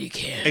 nobody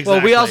can. Exactly.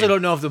 Well, we also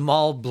don't know if the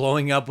mall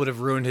blowing up would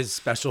have ruined his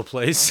special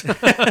place.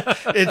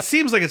 It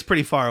seems like it's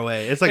pretty far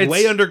away. It's like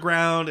way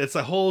underground. It's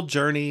a whole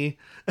journey.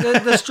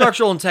 The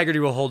structural integrity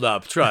will hold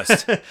up.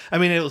 Trust. I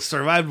mean, it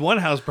survived one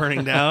house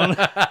burning down.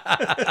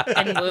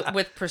 And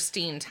with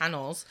pristine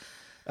tunnels.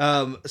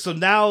 So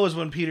now is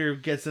when Peter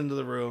gets into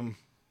the room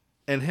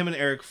and him and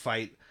Eric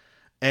fight.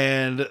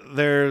 And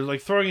they're like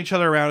throwing each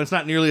other around. It's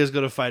not nearly as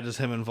good a fight as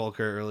him and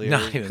Volker earlier.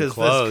 Not even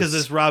close. Because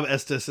this Rob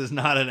Estes is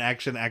not an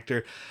action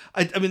actor.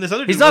 I mean, this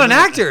other He's dude not an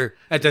actor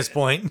at this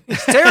point.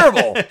 It's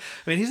terrible. I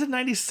mean, he's in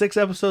 96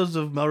 episodes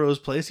of Melrose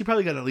Place. He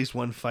probably got at least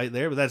one fight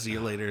there, but that's a year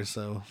later,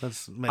 so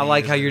that's. I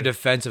like how your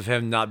defense of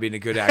him not being a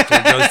good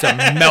actor goes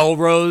to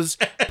Melrose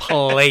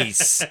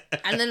Place.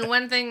 And then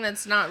one thing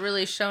that's not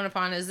really shown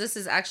upon is this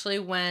is actually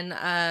when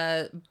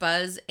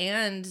Buzz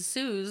and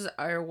Suze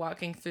are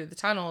walking through the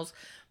tunnels.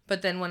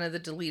 But then one of the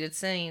deleted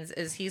scenes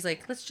is he's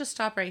like, let's just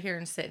stop right here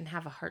and sit and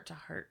have a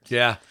heart-to-heart.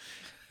 Yeah.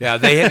 Yeah,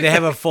 they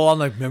have a full-on,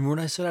 like, remember when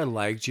I said I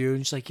liked you?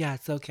 And she's like, yeah,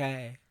 it's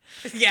okay.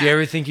 Yeah. Do you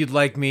ever think you'd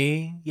like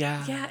me?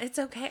 Yeah. Yeah, it's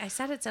okay. I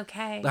said it's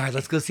okay. All right,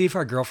 let's go see if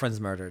our girlfriend's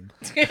murdered.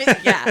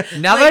 Yeah.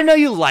 Now that I know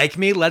you like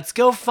me, let's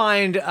go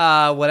find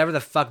whatever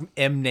the fuck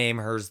M name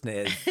hers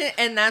is.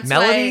 And that's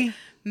Melody?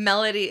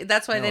 Melody.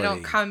 That's why they don't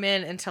Melody. come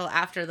in until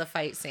after the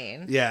fight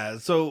scene. Yeah,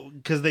 so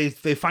because they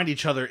find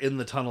each other in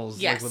the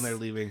tunnels Yes. like when they're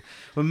leaving.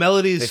 When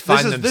Melody's They find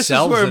this is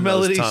themselves where in those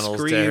Melody tunnels,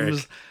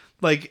 screams. Derek.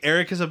 Like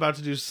Eric is about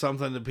to do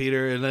something to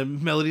Peter, and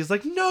then Melody's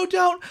like, "No,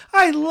 don't!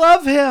 I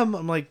love him."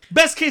 I'm like,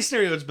 best case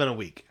scenario, it's been a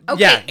week.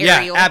 Okay, yeah,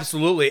 Ariel.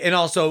 absolutely. And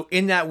also,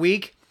 in that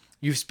week,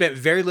 you've spent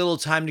very little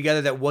time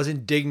together that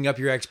wasn't digging up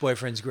your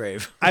ex-boyfriend's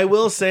grave. I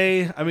will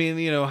say, I mean,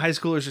 high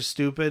schoolers are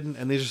stupid,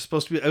 and these are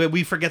supposed to be. I mean,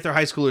 we forget they're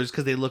high schoolers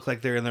because they look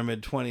like they're in their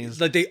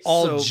mid-20s. Like they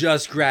all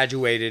just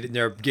graduated and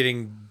they're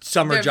getting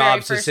summer Their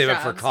jobs very to save first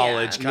up for jobs,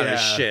 college yeah. kind of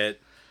Yeah.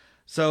 shit.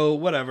 So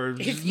whatever. If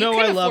Just you know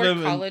can I love afford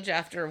him. college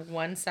after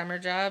one summer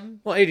job.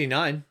 Well,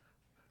 89.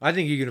 I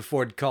think you can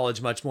afford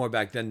college much more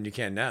back then than you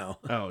can now.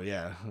 Oh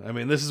yeah, I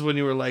mean, this is when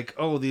you were like,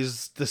 "Oh, the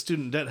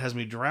student debt has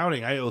me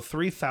drowning. I owe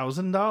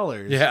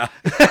 $3,000." Yeah.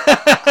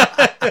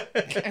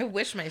 I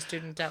wish my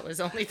student debt was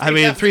only $3,000. I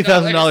mean,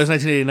 $3,000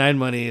 1989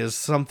 money is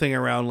something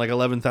around like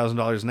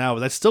 $11,000 now,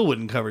 but that still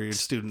wouldn't cover your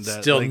student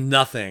debt. Still Like,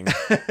 nothing.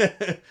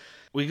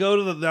 we go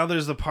to now.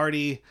 There's the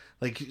party.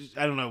 Like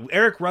I don't know.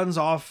 Eric runs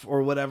off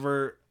or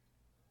whatever.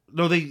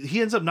 No, he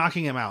ends up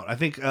knocking him out. I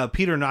think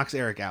Peter knocks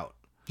Eric out.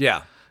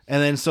 Yeah.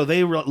 And then so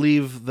they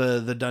leave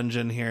the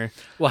dungeon here.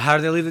 Well, how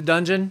do they leave the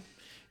dungeon?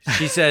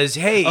 She says,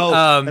 hey,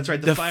 that's right,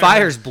 the the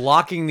fire's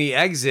blocking the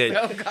exit.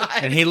 Oh, God.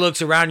 And he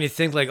looks around and you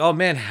think like, oh,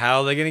 man,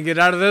 how are they going to get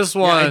out of this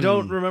one? Yeah, I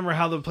don't remember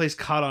how the place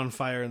caught on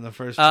fire in the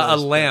first place. A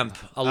lamp.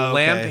 A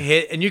lamp okay.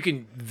 hit, and you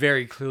can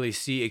very clearly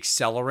see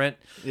accelerant.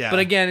 Yeah. But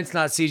again, it's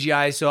not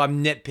CGI, so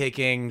I'm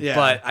nitpicking. Yeah.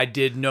 But I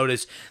did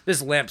notice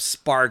this lamp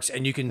sparks,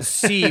 and you can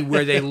see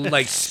where they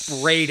like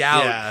sprayed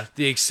out Yeah.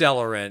 the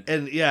accelerant.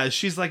 And yeah,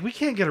 she's like, we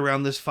can't get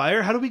around this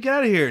fire. How do we get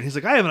out of here? And he's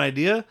like, I have an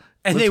idea.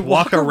 And Let's they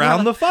walk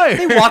around the fire.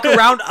 They walk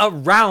around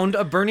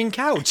a burning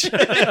couch.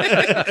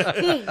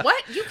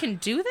 What? You can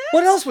do that?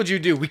 What else would you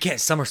do? We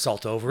can't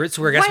somersault over it,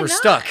 so I guess Why we're not?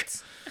 stuck.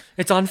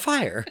 It's on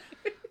fire.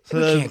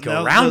 We can't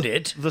go around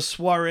it. The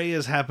soiree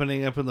is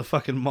happening up in the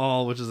fucking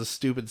mall, which is a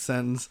stupid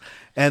sentence.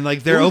 And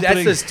like they're Ooh,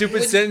 opening. That's the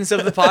stupid sentence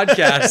of the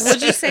podcast.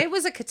 Would you say it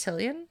was a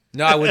cotillion?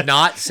 No, I would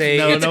not say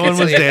No, it's no a one was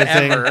cotillion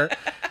dancing. ever.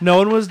 No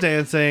one was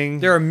dancing.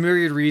 There are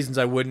myriad reasons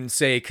I wouldn't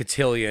say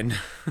cotillion.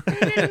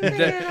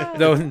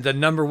 Though the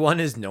number one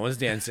is no one's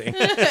dancing.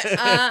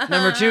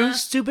 Number two,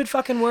 stupid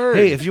fucking word.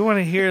 Hey, if you want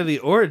to hear the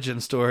origin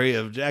story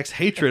of Jack's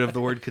hatred of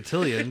the word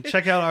cotillion,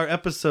 check out our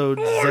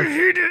episodes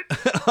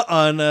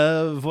on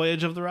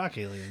Voyage of the Rock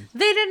Alien.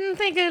 They didn't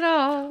think at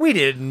all. We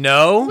didn't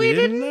know. We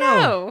didn't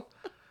know.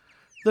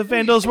 The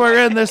Vandals were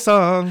in this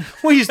song.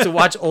 We used to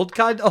watch old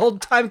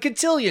time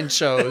cotillion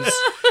shows.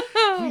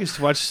 We used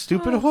to watch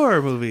stupid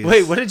horror movies.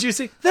 Wait, what did you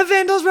say? The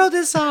Vandals wrote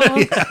this song.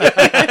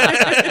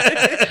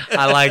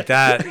 I like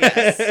that.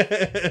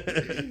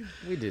 Yes.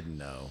 We didn't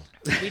know.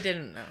 We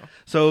didn't know.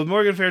 So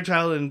Morgan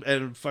Fairchild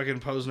and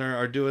fucking Posner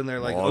are doing their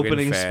like Morgan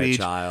opening speech.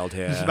 Fairchild,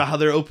 yeah. It's about how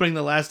they're opening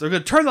the last. They're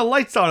gonna turn the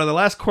lights on in the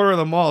last corner of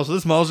the mall. So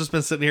this mall's just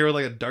been sitting here with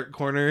like a dark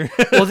corner.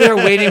 Well, they're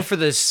waiting for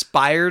the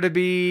spire to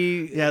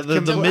be Yeah, the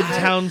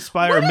Midtown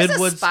Spire, What is a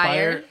Midwood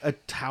spire? a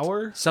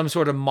tower. some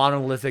sort of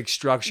monolithic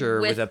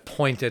structure with With- a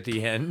point at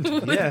the end.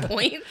 Yeah.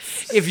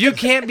 Points. If you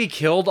can't be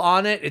killed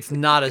on it, it's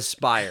not a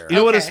spire. You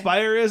know what a Okay.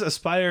 spire is? A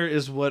spire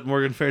is what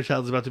Morgan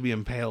Fairchild's about to be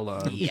impaled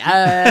on.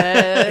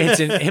 It's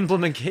an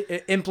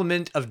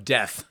implement of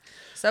death.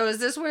 So is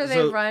this where they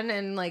So- run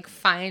and like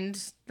find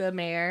the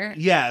mayor?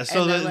 Yeah,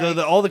 so And the, they're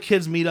like- all the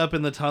kids meet up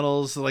in the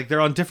tunnels. Like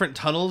they're on different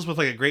tunnels with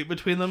like a grate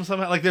between them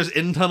somehow. Like there's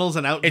in tunnels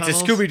and out It's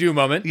tunnels. a Scooby-Doo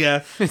moment.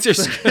 Yeah. It's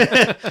just, They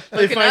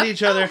Looking find up?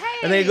 each other Oh,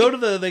 and they hey. go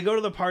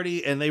to the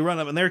party and they run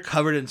up and they're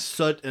covered in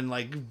soot and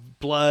like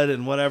blood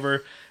and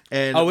whatever.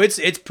 And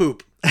it's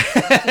poop.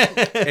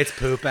 It's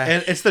poop.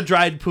 and it's the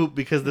dried poop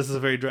because this is a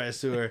very dry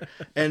sewer.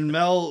 And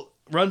Mel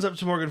runs up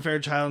to Morgan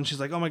Fairchild and she's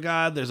like, "Oh my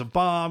God, there's a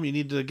bomb! You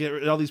need to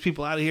get all these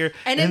people out of here."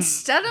 And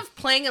instead of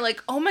playing it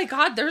like, oh my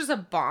God, there's a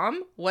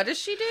bomb, what does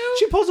she do?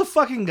 she pulls a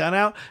fucking gun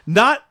out.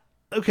 Not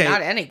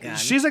any gun.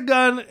 She's a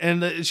gun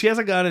and she has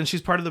a gun and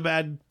she's part of the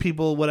bad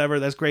people. Whatever,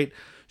 that's great.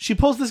 She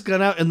pulls this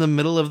gun out in the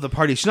middle of the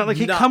party. She's not like,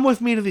 "Hey, come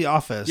with me to the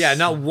office." Yeah,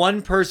 not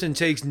one person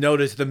takes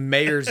notice the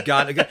mayor's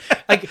got a gun.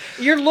 Like,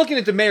 you're looking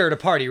at the mayor at a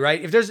party,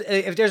 right? If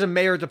there's a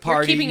mayor at the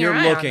party, keeping you're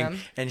your eye on looking. them.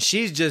 And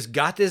she's just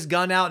got this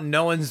gun out and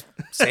no one's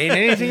saying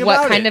anything What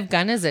about kind it. of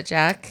gun is it,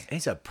 Jack?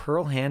 It's a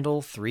Pearl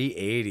Handle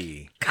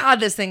 380.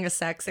 God, this thing is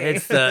sexy.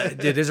 It's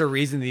there's a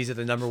reason these are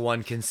the number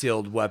one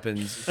concealed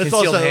weapons, It's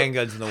concealed also-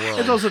 handguns in the world.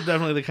 It's also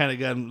definitely the kind of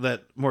gun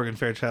that Morgan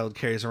Fairchild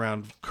carries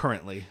around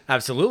currently.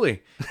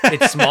 Absolutely.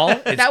 It's small,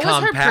 it's That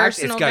was her compact, it's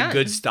personal got gun.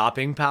 good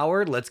stopping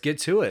power. Let's get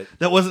to it.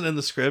 That wasn't in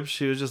the script.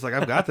 She was just like,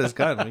 "I've got this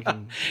gun. We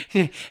can."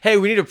 Hey,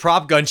 we need a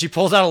prop gun. She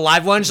pulls out a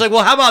live one. She's like,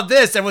 well, how about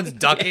this? Everyone's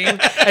ducking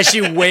as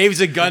she waves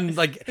a gun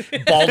like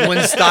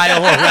Baldwin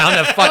style around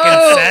a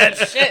fucking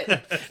set.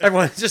 Shit.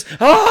 Everyone's just,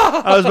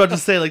 oh! I was about to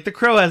say, like, The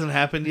Crow hasn't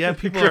happened yet.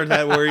 People aren't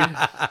that worried.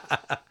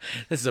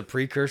 This is a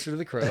precursor to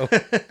the Crow.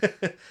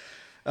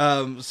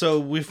 So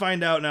we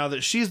find out now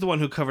that she's the one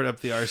who covered up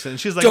the arson.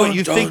 She's like, Dun, "What,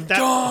 you dun, think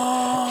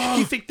that?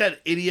 You think that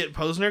idiot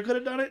Posner could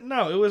have done it?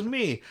 No, it was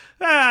me.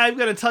 I'm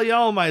gonna tell you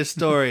all my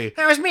story.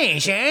 That was me,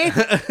 Shane.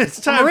 It's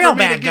time a real for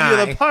me to bad give you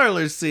guy. the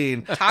parlor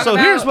scene. Talk So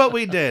about- here's what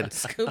we did.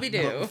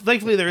 Scooby-Doo.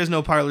 Thankfully, there is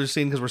no parlor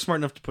scene because we're smart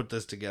enough to put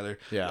this together.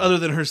 Yeah. Other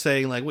than her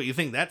saying, like, "What, you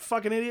think that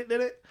fucking idiot did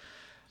it?"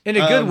 In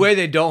a good way,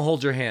 they don't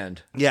hold your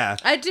hand. Yeah.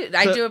 I do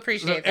So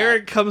appreciate that.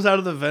 Eric comes out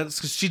of the vents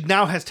because she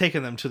now has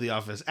taken them to the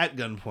office at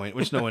gunpoint,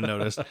 which no one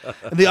noticed.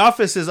 And the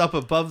office is up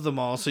above the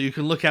mall, so you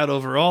can look out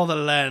over all the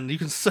land. You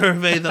can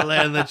survey the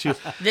land that you.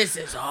 This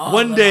is all.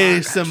 One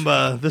day,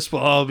 Simba, this will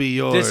all be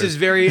yours. This is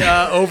very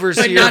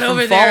overseer but not from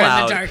over there in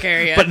Fallout. the dark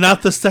area. but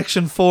not the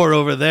section 4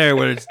 over there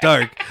where it's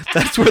dark.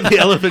 That's where the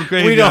elephant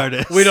graveyard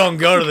is. We don't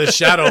go to the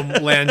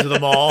Shadowlands of the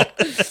mall.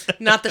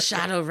 not the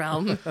Shadow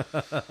Realm.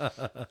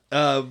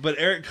 But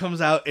Eric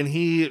comes out and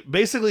he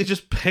basically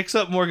just picks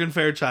up Morgan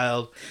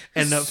Fairchild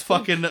and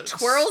fucking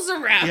Twirls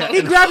around. Yeah.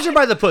 He grabs her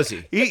by the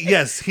pussy.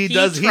 Yes, he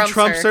does. He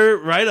trumps her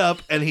right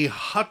up and he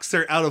hucks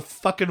her out a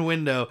fucking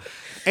window.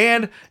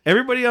 And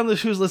everybody on who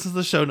listens to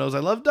the show knows I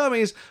love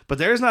dummies, but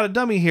there's not a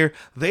dummy here.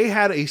 They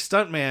had a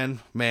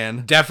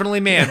stuntman, Definitely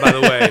man, by the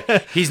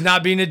way. He's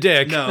not being a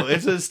dick. No,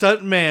 it's a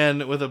stunt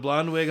man with a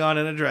blonde wig on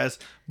and a dress,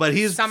 but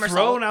he's Somersault.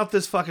 thrown out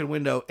this fucking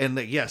window, and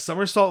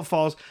somersault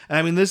falls. And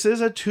I mean, this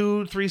is a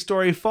 2-3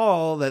 story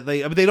fall that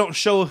they don't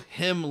show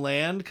him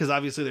land because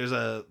obviously there's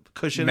a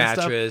cushion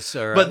Mattress and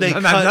stuff. or but they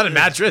not a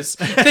mattress.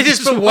 They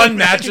just put one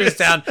mattress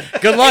down.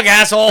 Good luck,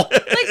 asshole.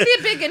 Like the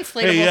big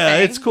inflatable Hey, yeah,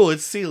 thing. it's cool.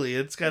 It's Sealy.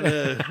 It's got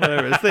a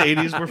whatever. It's the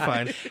 80s. We're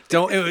fine.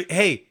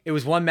 It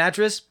was one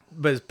mattress,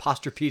 but it's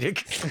posturpedic.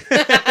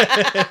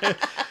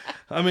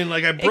 I mean,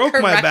 like I broke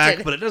my back,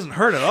 corrected. but it doesn't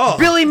hurt at all.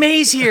 Billy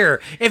Mays here.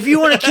 If you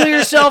want to kill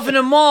yourself in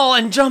a mall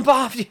and jump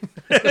off, use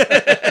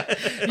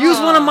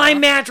one of my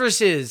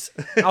mattresses.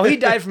 Oh, he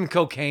died from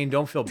cocaine.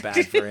 Don't feel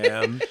bad for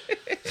him.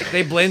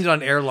 They blamed it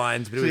on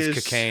airlines, but it was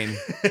Jeez. cocaine.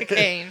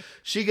 Cocaine.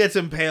 She gets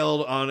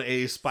impaled on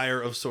a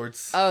spire of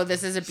sorts. Oh,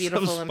 this is a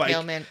beautiful Some spike.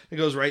 impalement. It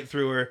goes right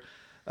through her.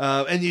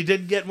 And you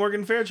did get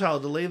Morgan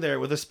Fairchild to lay there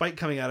with a spike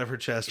coming out of her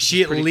chest.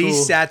 She at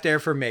least sat there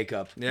for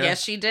makeup. Yeah.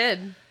 Yes, she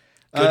did.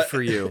 Good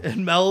for you.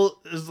 And Mel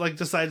is like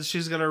decides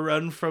she's gonna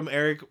run from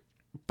Eric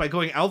by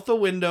going out the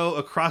window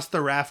across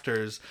the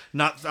rafters,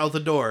 not out the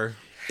door.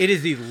 It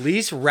is the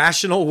least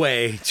rational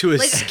way to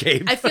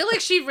escape. I feel like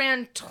she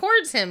ran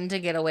towards him to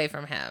get away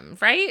from him,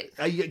 right?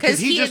 Because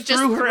he just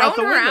threw her out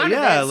the window.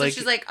 Yeah, so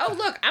she's like, "Oh,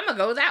 look, I'm gonna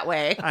go that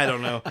way." I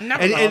don't know. I'm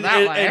never going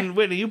that way. And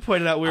Whitney, you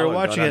pointed out we were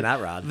watching it.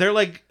 That rod.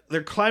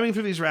 They're climbing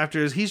through these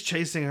rafters. He's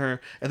chasing her,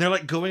 and they're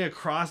like going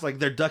across, like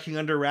they're ducking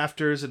under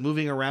rafters and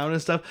moving around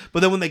and stuff. But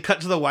then when they cut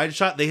to the wide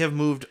shot, they have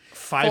moved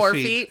 4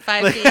 feet,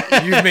 5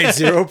 feet. You've made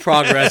zero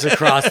progress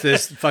across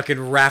this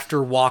fucking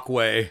rafter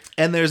walkway.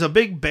 And there's a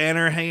big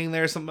banner hanging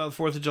there, something about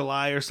 4th of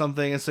July or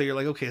something. And so you're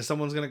like, okay,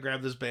 someone's gonna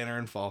grab this banner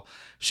and fall.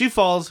 She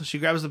falls. She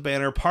grabs the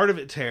banner. Part of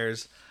it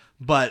tears,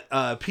 but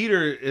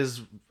Peter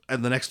is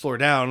at the next floor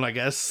down, I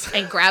guess,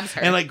 and grabs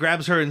her, and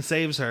grabs her and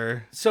saves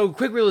her. So,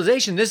 quick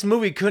realization: this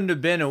movie couldn't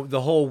have been the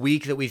whole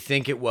week that we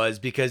think it was,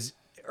 because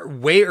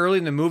way early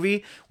in the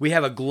movie we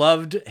have a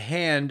gloved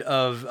hand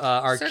of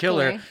our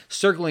killer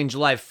circling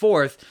July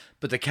 4th,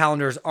 but the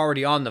calendar is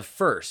already on the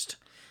 1st.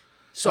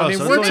 So I mean,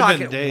 we're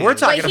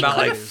talking about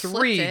like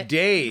 3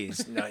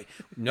 days.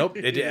 Nope,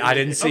 I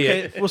didn't see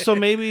it. Well, so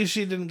maybe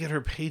she didn't get her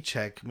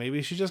paycheck.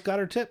 Maybe she just got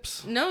her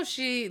tips. No,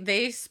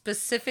 they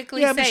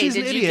specifically say,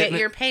 "Did you get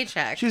your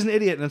paycheck?" She's an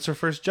idiot, and it's her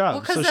first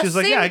job. Well, so she's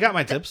like, "Yeah, I got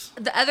my tips."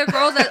 The other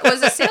girl that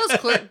was a sales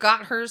clerk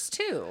got hers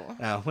too.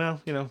 Oh well,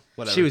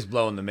 whatever. She was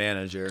blowing the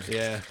manager.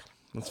 Yeah,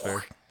 that's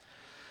fair.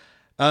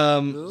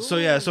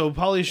 So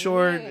Pauly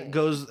Shore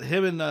goes.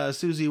 Him and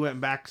Susie went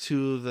back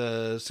to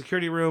the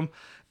security room.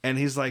 And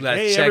he's like, "Let's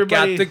hey, check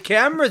everybody. out the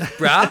cameras,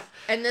 bruh."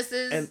 And this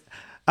is...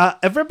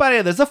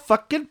 everybody, there's a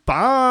fucking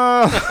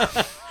bomb.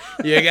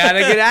 You gotta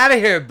get out of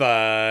here,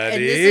 buddy.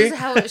 And this is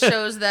how it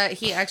shows that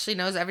he actually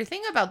knows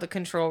everything about the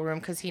control room,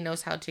 because he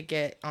knows how to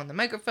get on the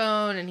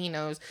microphone, and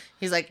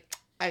he's like,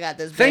 I got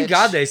this bitch. Thank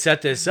God they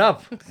set this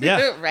up.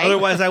 Yeah. Right?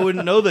 Otherwise, I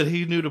wouldn't know that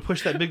he knew to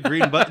push that big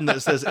green button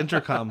that says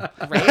intercom.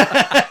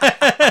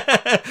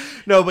 Right?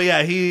 No, but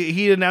yeah,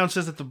 he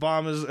announces that the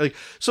bomb is like.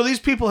 So these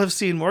people have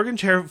seen Morgan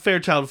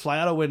Fairchild fly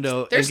out a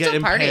window and get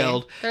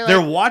impaled. They're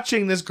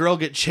watching this girl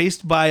get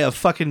chased by a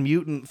fucking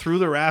mutant through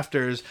the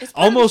rafters,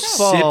 almost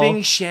fall,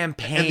 sipping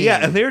champagne.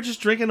 And they're just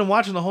drinking and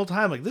watching the whole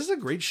time. Like, this is a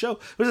great show.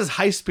 What is this,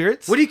 High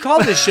Spirits? What do you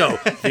call this show?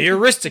 The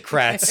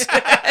Aristocrats.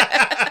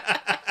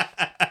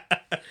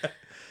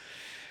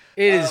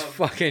 It is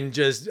fucking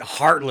just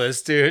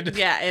heartless, dude.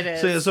 Yeah, it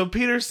is. So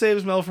Peter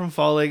saves Mel from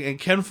falling, and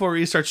Ken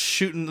Foree starts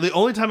shooting. The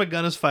only time a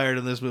gun is fired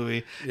in this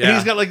movie. Yeah.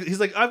 And he's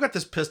like, I've got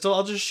this pistol.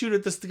 I'll just shoot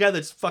at this guy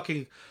that's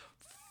fucking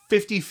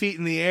 50 feet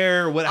in the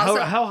air.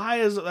 How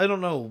high is, I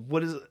don't know.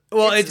 What is it?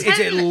 Well, it's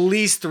at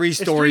least 3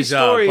 stories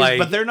up.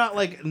 But they're not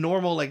like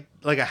normal, like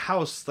a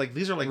house. Like,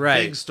 these are like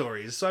big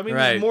stories. So I mean,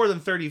 it's more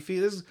than 30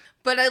 feet.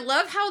 But I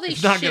love how they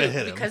shoot,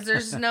 because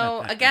there's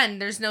no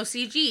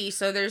CG,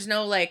 so there's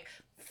no like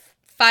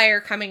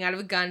fire coming out of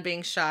a gun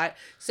being shot.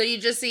 So you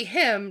just see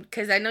him,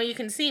 because I know you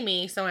can see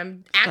me, so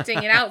I'm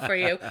acting it out for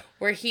you,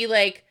 where he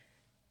like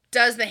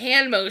does the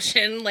hand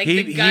motion, like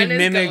the gun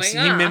is going off.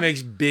 He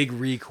mimics big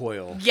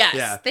recoil.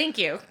 Yes, thank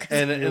you.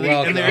 And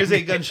there is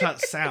a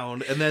gunshot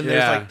sound, and then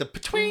there's like the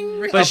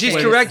twing. But she's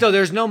correct, though.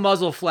 There's no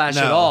muzzle flash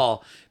at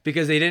all,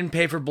 because they didn't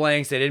pay for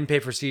blanks, they didn't pay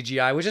for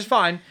CGI, which is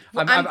fine.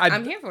 Well,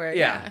 I'm here for it.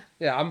 Yeah.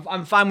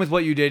 I'm fine with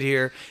what you did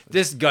here.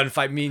 This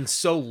gunfight means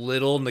so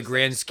little in the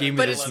grand scheme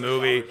of this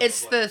movie.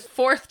 It's the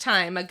 4th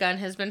time a gun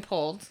has been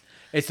pulled.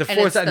 It's the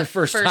 4th time, the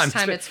first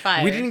time it's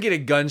fired. We didn't get a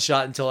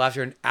gunshot until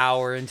after an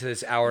hour into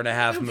this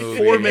hour-and-a-half movie.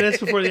 4 minutes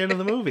before the end of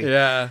the movie.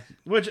 Yeah.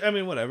 Which, I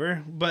mean,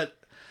 whatever. But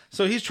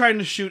so he's trying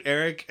to shoot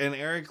Eric, and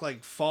Eric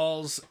like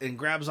falls and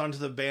grabs onto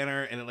the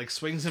banner, and it like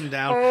swings him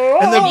down.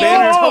 And the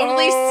banner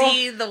totally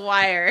see the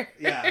wire.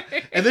 Yeah.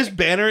 And this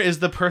banner is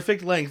the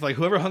perfect length. Like,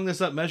 whoever hung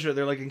this up measured it.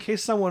 They're like, in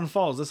case someone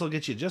falls, this will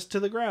get you just to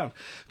the ground.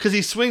 Because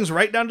he swings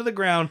right down to the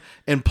ground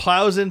and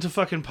plows into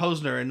fucking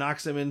Posner and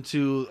knocks him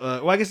into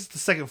I guess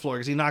it's the 2nd floor,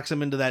 because he knocks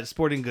him into that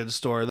sporting goods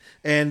store.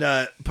 And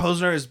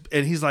Posner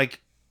he's like,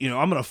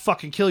 I'm going to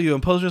fucking kill you.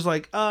 And Posner's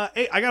like,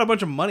 hey, I got a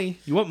bunch of money.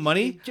 You want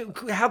money?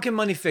 How can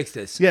money fix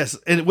this? Yes.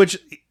 And which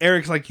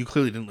Eric's like, you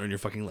clearly didn't learn your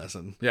fucking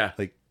lesson. Yeah.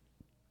 Like,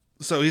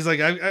 so he's like,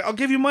 I'll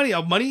give you money.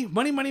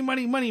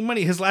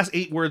 Money. His last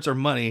 8 words are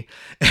money.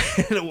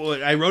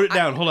 And I wrote it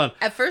down. Hold on.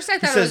 At first I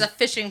thought it was a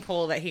fishing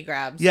pole that he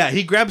grabs. Yeah,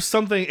 he grabs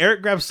something.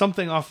 Eric grabs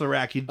something off the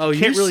rack. You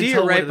can't really see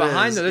tell it right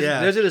behind them.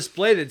 Yeah. There's a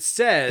display that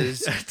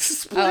says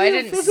I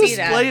didn't see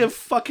that. Display of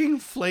fucking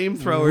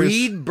flamethrowers.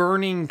 Weed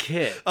burning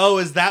kit. Oh,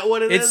 is that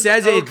what it is? It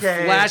says it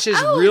flashes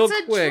real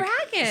quick.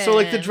 Dragon. So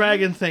like the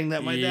dragon thing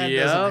that my dad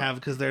doesn't have,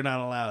 because they're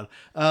not allowed.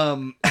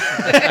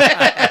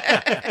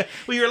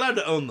 Well, you're allowed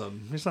to own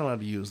them. You're just not allowed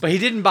to use them. But he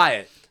didn't buy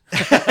it.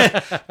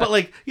 But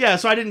like, yeah,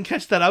 so I didn't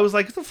catch that. I was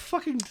like, the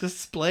fucking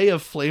display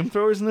of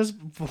flamethrowers in this,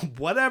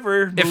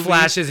 whatever movie. It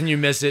flashes and you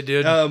miss it,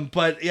 dude.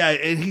 But yeah,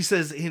 and he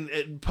says,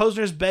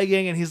 Posner's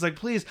begging, and he's like,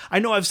 please, I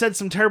know I've said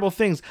some terrible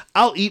things.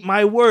 I'll eat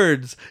my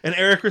words. And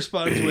Eric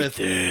responds with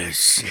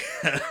this.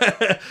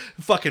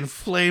 Fucking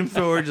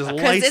flamethrower just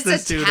lights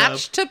this dude up.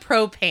 Because it's attached to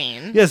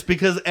propane. Yes,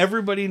 because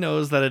everybody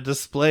knows that a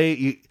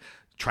display,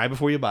 try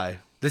before you buy.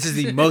 This is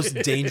the most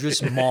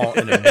dangerous mall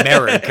in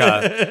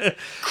America.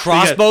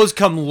 Crossbows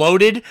come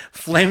loaded.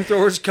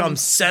 Flamethrowers come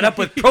set up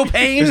with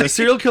propane. There's a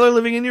serial killer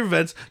living in your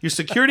vents. Your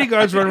security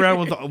guards run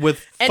around with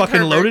fucking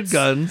perverts. loaded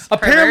guns.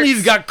 Apparently,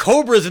 you've got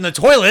cobras in the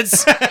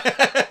toilets.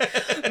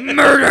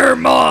 Murder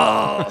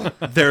mall.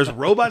 There's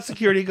robot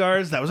security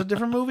guards. That was a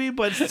different movie,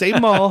 but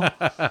same mall.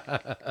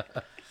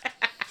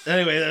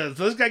 Anyway,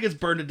 so this guy gets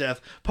burned to death.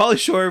 Pauly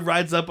Shore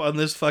rides up on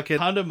this fucking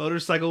Honda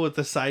motorcycle with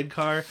the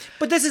sidecar.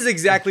 But this is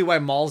exactly why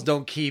malls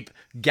don't keep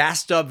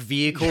gassed up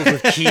vehicles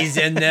with keys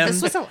in them.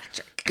 This was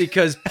electric.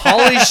 Because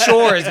Pauly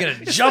Shore is going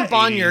to jump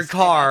on your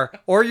car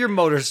or your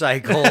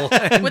motorcycle. With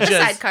the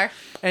sidecar.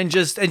 And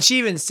she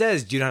even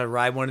says, do you know how to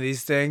ride one of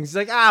these things? He's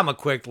like, I'm a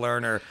quick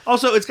learner.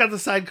 Also, it's got the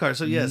sidecar,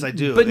 so yes, I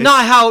do. But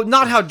not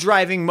how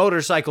driving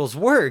motorcycles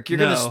work. You're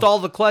going to stall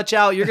the clutch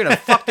out. You're going to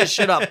fuck this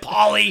shit up,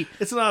 Pauly.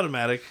 It's an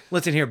automatic.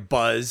 Listen here,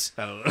 Buzz.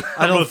 I don't know.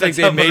 I don't think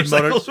they made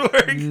motorcycles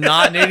work.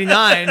 Not in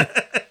 89.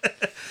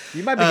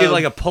 You might be getting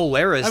like a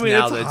Polaris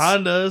now. It's a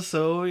Honda,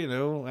 so, I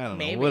don't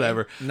know,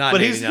 whatever. Not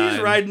but in he's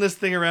 89. riding this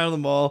thing around the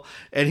mall,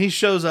 and he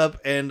shows up,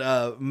 and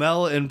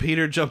Mel and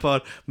Peter jump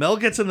on. Mel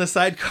gets in the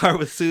sidecar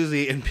with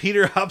Susie, and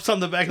Peter hops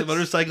on the back of the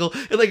motorcycle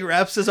and like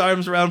wraps his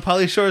arms around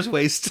Pauly Shore's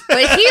waist.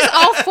 But he's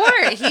all for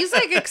it. He's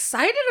like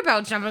excited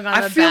about jumping on the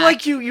back. I feel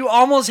like you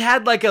almost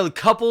had like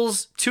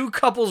two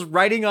couples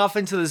riding off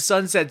into the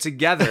sunset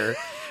together.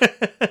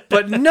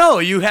 But no,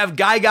 you have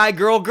guy,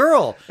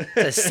 girl.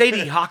 It's a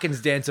Sadie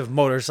Hawkins dance of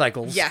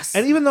motorcycles. Yes.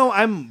 And even though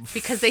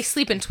because they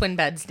sleep in twin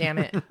beds, damn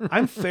it.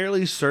 I'm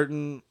fairly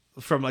certain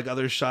from like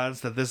other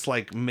shots that this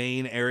like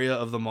main area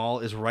of the mall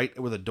is right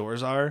where the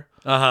doors are.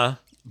 Uh-huh.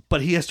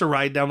 But he has to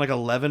ride down like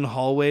 11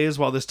 hallways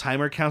while this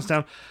timer counts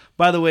down.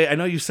 By the way, I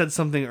know you said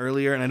something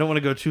earlier, and I don't want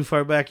to go too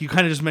far back. You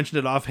kind of just mentioned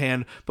it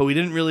offhand, but we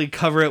didn't really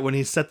cover it when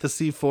he set the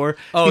C4.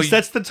 He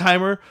sets the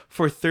timer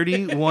for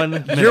 31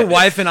 minutes. Your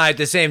wife and I at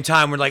the same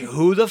time were like,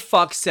 who the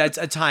fuck sets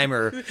a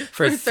timer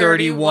for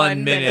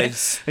 31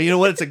 minutes? And you know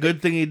what? It's a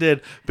good thing he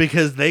did,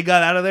 because they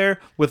got out of there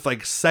with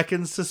like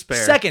seconds to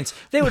spare. Seconds.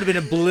 They would have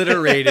been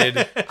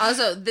obliterated.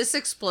 Also, this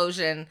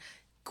explosion...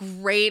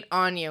 Great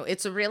on you.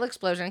 It's a real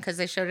explosion because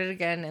they showed it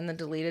again in the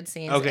deleted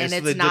scenes. Okay, and so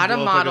it's not a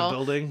model,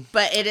 building.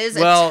 but it is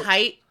a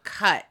tight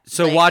cut.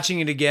 So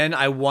watching it again,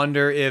 I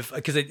wonder if,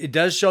 because it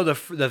does show the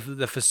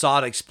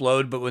facade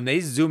explode, but when they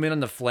zoom in on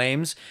the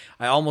flames,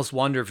 I almost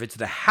wonder if it's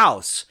the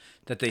house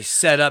that they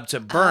set up to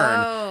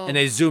burn, and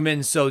they zoom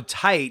in so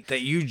tight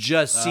that you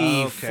just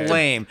see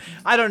flame.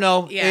 I don't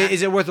know. Yeah.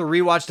 Is it worth a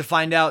rewatch to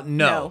find out?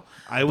 No.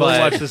 I will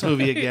watch this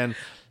movie again.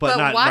 But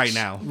not right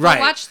now. Right.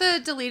 Watch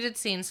the deleted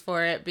scenes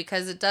for it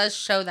because it does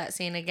show that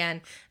scene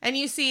again. And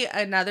you see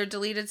another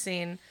deleted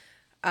scene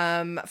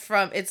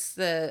from, it's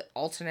the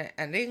alternate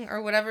ending or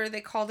whatever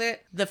they called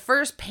it. The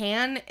first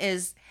pan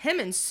is him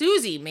and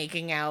Susie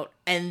making out,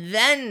 and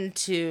then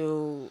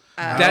to...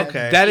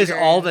 that is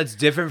all that's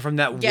different from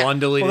that one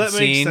deleted scene. Well, that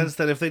makes sense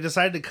that if they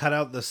decided to cut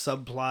out the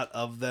subplot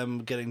of them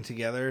getting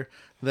together...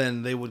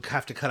 then they would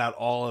have to cut out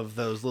all of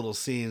those little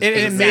scenes. And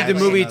it made the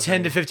movie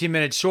 10 to 15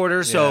 minutes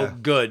shorter, so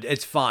good.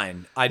 It's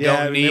fine. I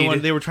don't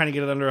need... They were trying to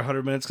get it under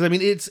 100 minutes. Because, I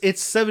mean,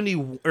 it's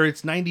 70... or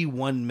it's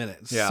 91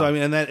 minutes. Yeah. So, I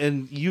mean,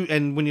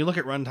 and when you look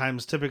at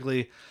runtimes,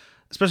 typically...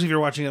 especially if you're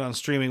watching it on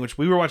streaming, which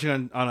we were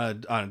watching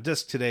on a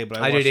disc today, but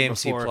I watched did it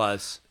AMC before.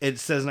 Plus. It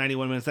says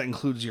 91 minutes. That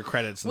includes your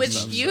credits and which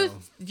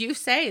stuff. You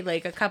say,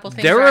 like, a couple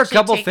things There were a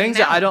couple taken things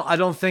out. that I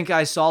don't think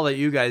I saw that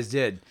you guys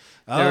did.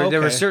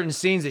 There were certain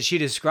scenes that she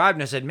described,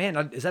 and I said,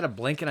 man, is that a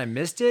blink and I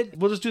missed it?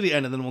 We'll just do the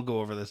end, and then we'll go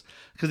over this.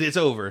 Because it's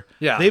over.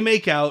 Yeah. They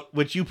make out,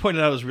 which you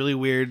pointed out was really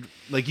weird.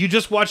 Like, you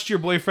just watched your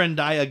boyfriend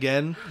die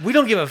again. We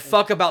don't give a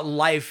fuck about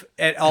life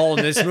at all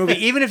in this movie.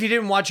 Even if you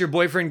didn't watch your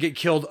boyfriend get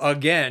killed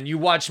again, you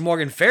watched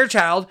Morgan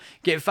Fairchild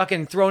get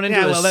fucking thrown into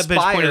a that bitch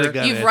spire. pointed a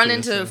gun You've at run you,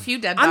 into so. a few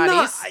dead I'm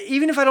bodies. not,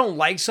 even if I don't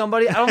like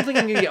somebody, I don't think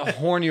I'm gonna get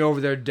horny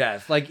over their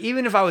death. Like,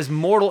 even if I was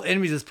mortal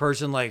enemy to this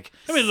person, like,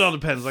 I mean, it all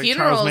depends. Like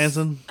Funerals Charles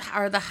Manson.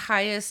 are the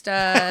highest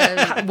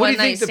what do you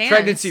think the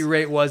pregnancy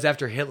rate was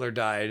after Hitler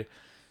died?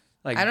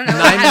 Like, I don't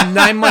know.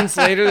 9 months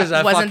later, there's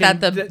a Wasn't fucking...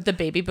 that the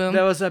baby boom?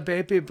 That was a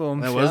baby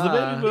boom. That was the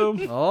baby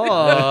boom.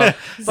 Oh.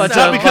 But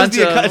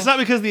It's not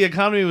because the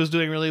economy was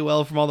doing really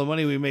well from all the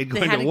money we made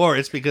going to war.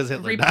 It's because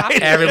Hitler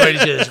died.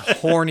 Everybody's just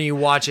horny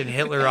watching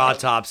Hitler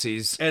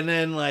autopsies. And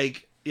then,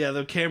 like,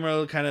 the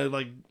camera kind of,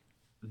 like,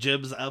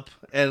 jibs up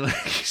and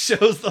like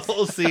shows the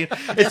whole scene.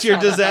 It's your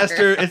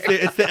disaster.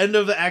 It's the end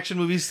of the action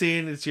movie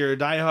scene. It's your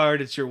Die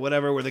Hard. It's your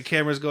whatever where the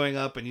camera's going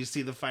up and you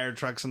see the fire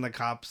trucks and the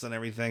cops and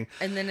everything.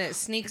 And then it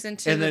sneaks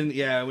into. And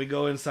then we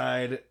go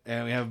inside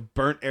and we have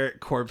burnt Eric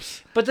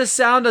corpse. But the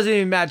sound doesn't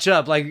even match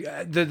up. Like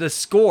the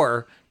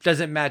score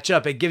doesn't match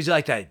up. It gives you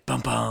like that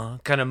bum bum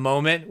kind of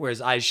moment where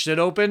his eyes should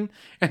open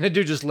and the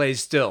dude just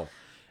lays still.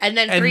 And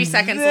then 3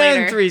 seconds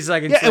later. 3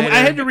 seconds Yeah, later. I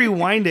had to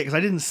rewind it because I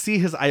didn't see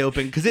his eye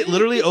open because it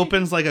literally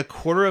opens like a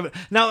quarter of it.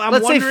 Now,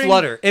 Let's say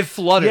flutter. It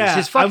flutters. Yeah,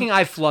 His fucking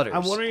eye flutters.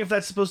 I'm wondering if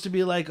that's supposed to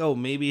be like, oh,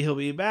 maybe he'll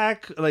be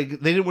back. Like,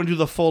 they didn't want to do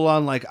the full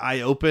on, like, eye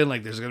open,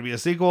 like, there's going to be a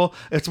sequel.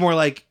 It's more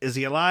like, is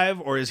he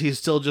alive or is he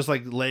still just,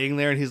 like, laying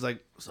there and he's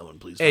like, someone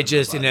please. It's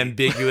just an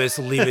ambiguous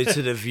leave it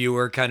to the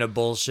viewer kind of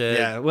bullshit.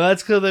 Yeah, well,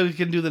 that's because we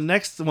can do the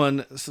next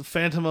one,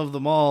 Phantom of the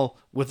Mall,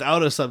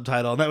 without a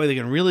subtitle. And that way they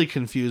can really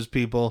confuse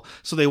people.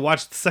 So they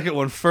watch the second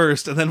one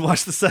first and then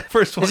watch the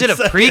first one. Is it a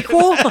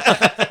prequel?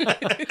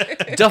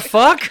 The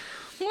fuck?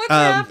 What's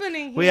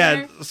happening here? Well,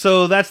 yeah,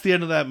 so that's the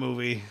end of that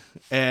movie.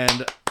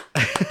 And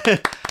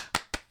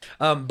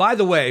by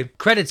the way,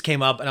 credits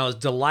came up and I was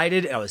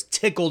delighted and I was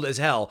tickled as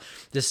hell.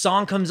 This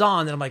song comes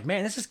on and I'm like,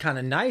 man, this is kind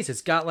of nice.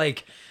 It's got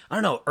like, I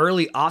don't know,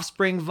 early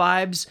Offspring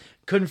vibes.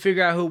 Couldn't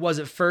figure out who it was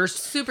at first.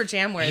 Super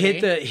jam worthy.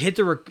 Hit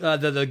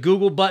the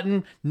Google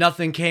button.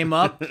 Nothing came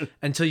up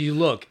until you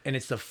look, and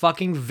it's the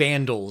fucking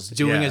Vandals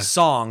doing a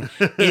song.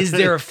 Is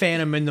there a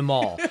Phantom in the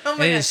Mall? Oh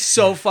my and it God. is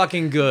so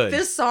fucking good.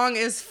 This song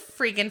is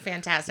freaking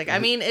fantastic. I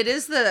mean, it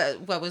is the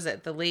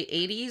late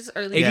 80s,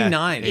 early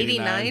 89.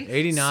 89.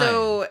 89.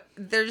 So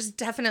there's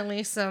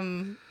definitely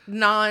some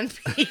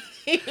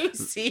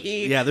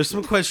non-PC. yeah, there's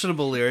some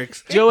questionable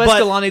lyrics. Joe But-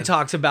 Escalante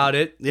talks about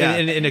it Yeah.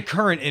 in a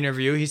current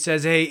interview. He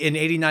says, hey, in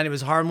 89 it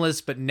was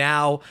harmless, but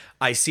now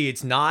I see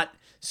it's not.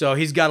 So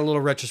he's got a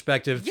little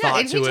retrospective Yeah, thought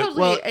and to he it.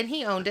 totally and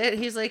he owned it.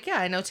 He's like, yeah,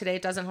 I know today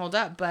it doesn't hold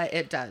up, but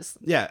it does.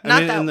 Yeah, I not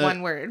mean, that and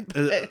one word.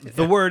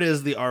 The word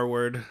is the R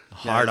word.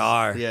 Hard Yes,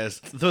 R. Yes.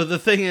 The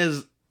thing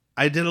is,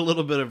 I did a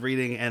little bit of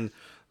reading, and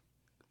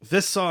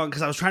this song,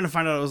 because I was trying to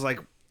find out, I was like,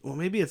 well,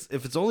 maybe if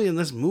it's only in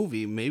this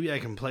movie, maybe I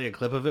can play a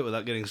clip of it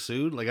without getting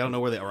sued. Like, I don't know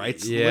where the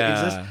rights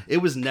exist. It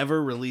was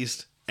never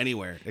released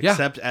anywhere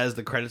except as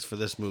the credits for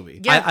this movie.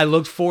 Yeah. I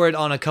looked for it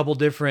on a couple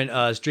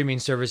different streaming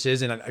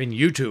services, and I mean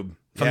YouTube.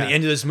 From Yeah. the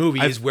end of this movie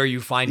is where you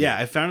find it. Yeah,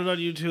 I found it on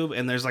YouTube,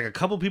 and there's like a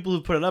couple people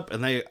who put it up,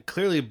 and they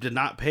clearly did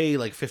not pay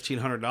like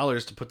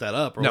 $1,500 to put that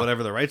up or No.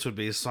 whatever the rights would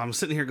be. So I'm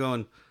sitting here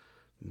going,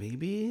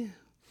 maybe.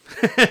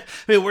 I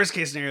mean, worst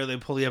case scenario, they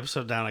pull the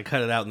episode down, I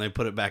cut it out, and they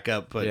put it back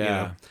up. But you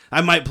know,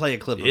 I might play a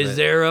clip of it. Is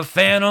there a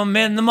Phantom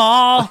in the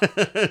Mall?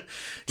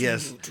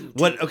 Yes.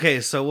 What? Okay.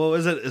 So what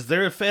was it? Is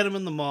there a Phantom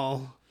in the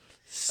Mall?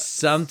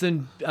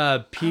 Something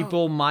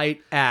people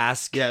might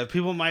ask. Yeah,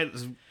 people might.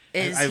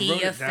 Is I he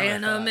wrote a it down, I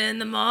phantom thought. in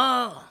the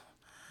mall?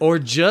 Or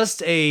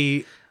just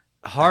a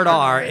hard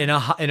R in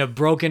a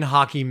broken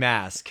hockey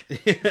mask.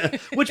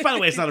 Which, by the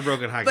way, it's not a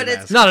broken hockey But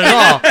mask. it's Not at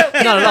all. Not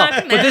at all. Rock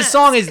But this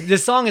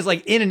mask. song is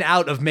like in and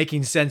out of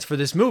making sense for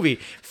this movie.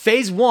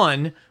 Phase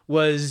 1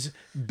 was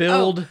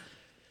build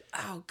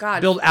Oh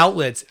God.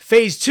 outlets.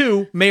 Phase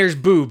 2, Mayor's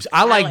boobs.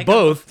 I like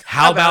both.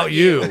 How about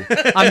you?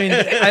 I mean,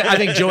 I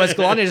think Joe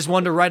Escalante just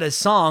wanted to write a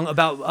song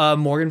about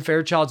Morgan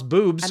Fairchild's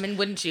boobs. I mean,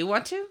 wouldn't you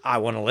want to? I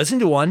want to listen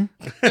to one.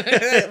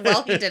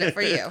 Well, he did it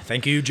for you.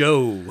 Thank you,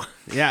 Joe.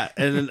 Yeah,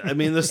 and I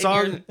mean the You're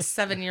song.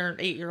 7-year,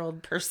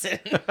 8-year-old person.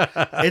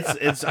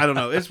 It's I don't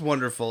know. It's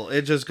wonderful.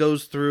 It just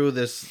goes through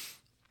this.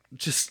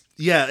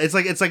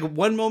 It's like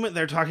one moment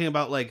they're talking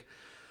about like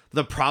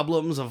the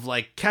problems of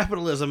like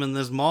capitalism in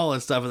this mall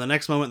and stuff, and the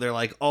next moment they're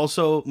like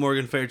also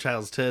Morgan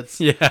Fairchild's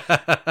tits. Yeah.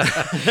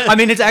 I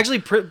mean, it's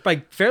actually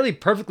like fairly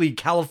perfectly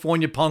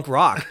California punk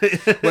rock,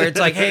 where it's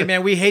like, hey,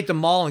 man, we hate the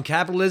mall and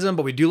capitalism,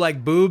 but we do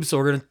like boobs, so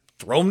we're going to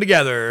throw them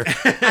together.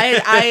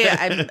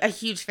 I'm a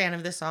huge fan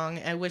of this song.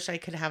 I wish I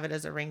could have it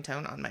as a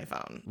ringtone on my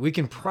phone. We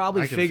can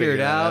probably I can figure figure it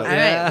that out. out. All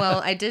Yeah. right.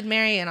 Well, I did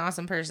marry an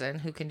awesome person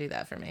who can do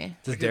that for me.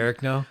 Does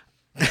Derek know?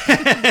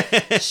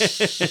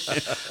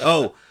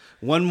 Oh,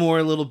 one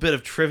more little bit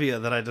of trivia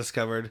that I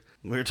discovered.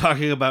 We were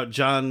talking about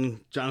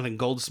Jonathan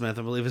Goldsmith,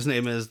 I believe his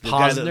name is, the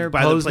guy that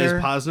plays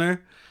Posner,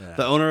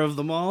 the owner of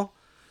the mall.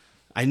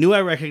 I knew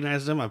I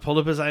recognized him. I pulled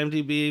up his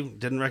IMDb,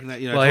 didn't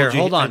recognize. Well, here,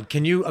 hold on.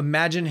 Can you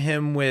imagine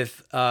him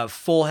with a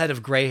full head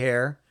of gray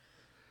hair?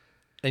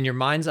 In your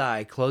mind's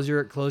eye, close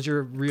your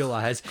real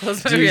eyes.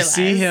 Close my Do you real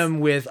see eyes.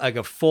 him with like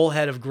a full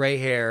head of gray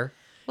hair?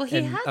 Well, he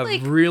and had a like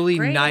really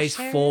grayish nice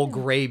hair. full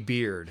gray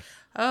beard.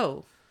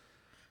 Oh.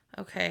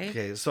 Okay.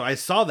 Okay, so I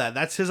saw that.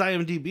 That's his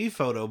IMDb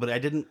photo, but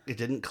it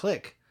didn't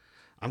click.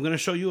 I'm gonna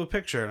show you a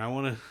picture, and I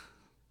want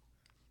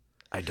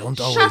to. I don't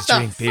Shut always the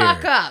drink beer,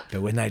 fuck up.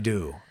 but when I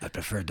do, I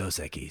prefer Dos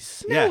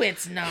Equis. No,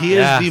 it's not. He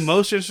Yeah. is the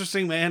most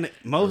interesting man.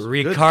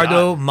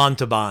 Ricardo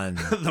Montalban.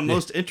 the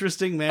most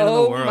interesting man in the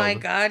Oh world. my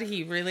god,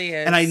 he really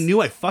is. And I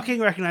knew I fucking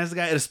recognized the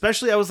guy, and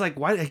especially I was like,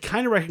 why? I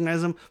kind of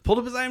recognize him. Pulled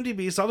up his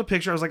IMDb, saw the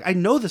picture. I was like, I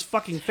know this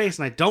fucking face,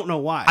 and I don't know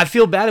why. I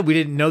feel bad that we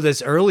didn't know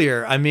this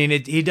earlier. I mean,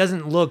 he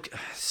doesn't look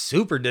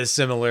super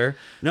dissimilar.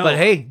 No. But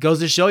hey, goes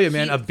to show you,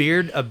 man, a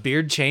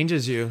beard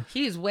changes you.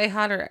 He's way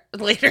hotter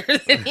later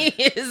than he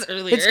is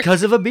earlier. It's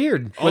because of a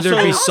beard. Whether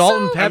it be Also-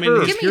 salt and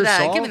pepper or give me pure that.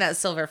 salt. Give me that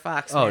silver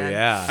fox. Oh, man.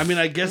 yeah. I mean,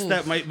 I guess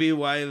that might be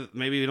why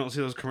maybe we don't see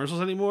those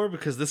commercials anymore,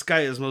 because this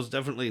guy is most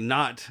definitely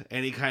not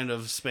any kind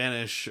of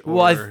Spanish or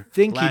Well, I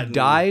think Latin. he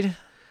died,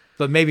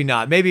 but maybe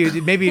not. Maybe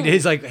it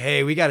is like,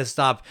 hey, we got to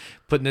stop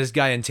putting this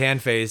guy in tan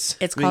face.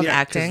 It's I mean, called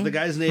yeah, 'cause acting. the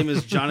guy's name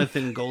is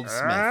Jonathan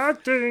Goldsmith.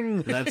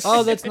 Acting. That's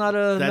That's not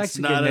a that's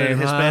Mexican not name, a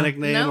Hispanic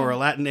huh? name No. or a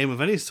Latin name of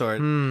any sort.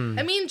 I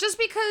mean, just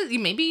because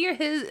maybe you're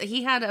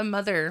he had a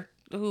mother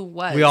who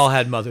was. We all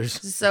had mothers.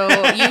 So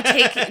you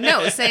take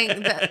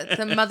saying that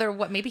the mother.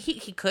 What maybe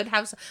he could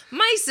have.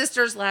 My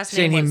sister's last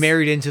Saying name he was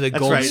married into the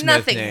That's Goldsmith right.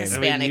 nothing name.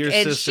 Hispanic, your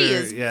and she sister,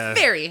 is yeah.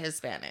 very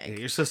Hispanic.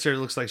 Your sister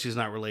looks like she's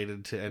not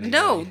related to anybody.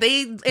 No,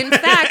 they. In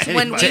fact,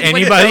 when we To would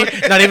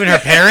anybody? Not even her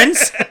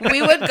parents?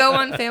 we would go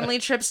on family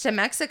trips to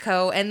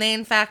Mexico, and they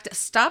in fact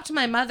stopped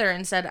my mother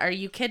and said, "Are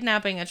you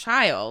kidnapping a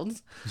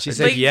child?" She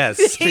said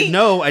yes. they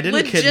No, I didn't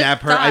legit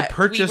kidnap her. I thought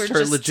purchased we were her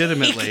just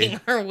legitimately.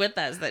 taking her with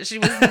us. That she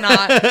was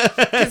not.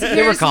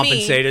 They were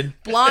compensated.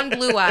 Blonde,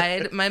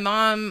 blue-eyed. My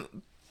mom.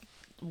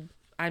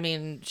 I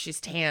mean,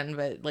 she's tan,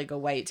 but like a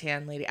white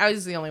tan lady. I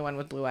was the only one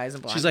with blue eyes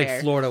and blonde She's like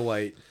hair. Florida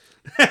white.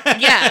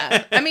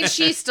 Yeah. I mean,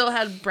 she still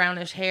had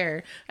brownish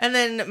hair. And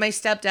then my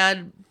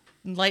stepdad,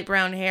 light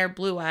brown hair,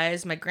 blue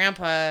eyes. My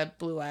grandpa,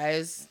 blue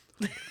eyes.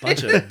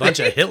 Bunch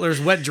of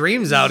Hitler's wet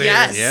dreams out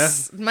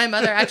Yes. here. My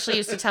mother actually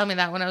used to tell me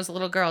that when I was a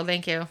little girl.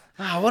 Thank you.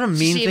 Ah, what a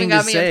mean She even thing to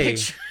got me a say.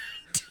 picture.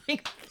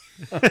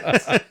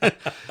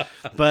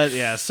 But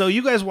yeah, so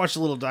you guys watched a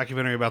little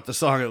documentary about the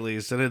song at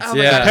least, and it's Oh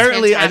my Yeah. God, it's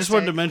apparently I just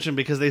wanted to fantastic. mention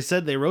because they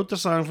said they wrote the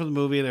song for the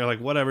movie. And they're like,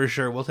 whatever,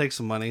 sure, we'll take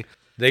some money.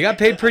 They got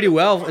paid pretty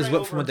well,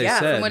 from what they Yeah,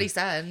 said. from what he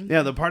said.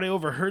 Yeah, the part I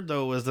overheard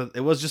though was that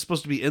it was just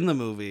supposed to be in the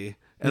movie,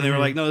 and they were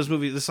like, no,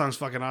 this song's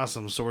fucking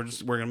awesome, so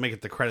we're gonna make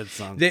it the credits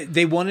song.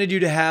 They wanted you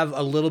to have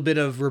a little bit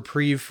of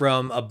reprieve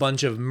from a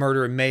bunch of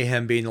murder and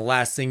mayhem being the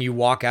last thing you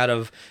walk out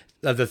of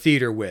the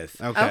theater with.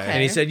 Okay.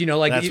 And he said,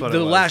 like That's what the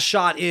it was. last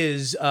shot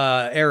is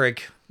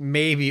Eric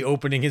maybe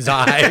opening his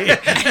eye,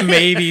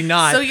 maybe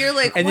not. So you're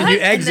like, and then what? you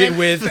exit And then-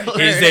 with,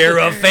 "Is there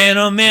a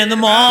phantom in the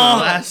The mall?"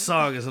 last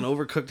song is an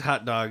overcooked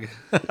hot dog,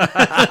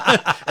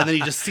 and then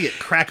you just see it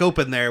crack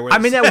open there. Where I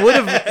mean, it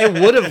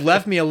would have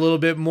left me a little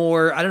bit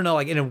more, I don't know,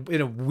 like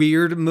in a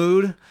weird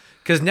mood.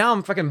 Because now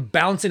I'm fucking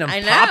bouncing, I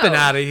I'm know. popping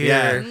out of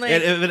yeah, here. Like,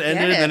 and if it get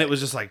ended, and then it. it was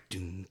just like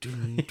doom,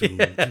 doom, doom,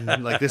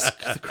 doom, like this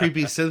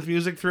creepy synth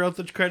music throughout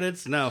the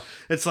credits. No,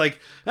 it's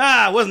like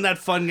wasn't that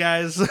fun,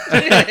 guys?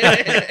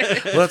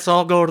 Let's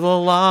all go to the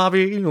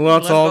lobby.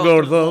 Let's all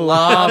go to the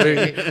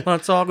lobby.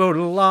 Let's all go to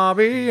the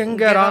lobby and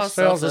get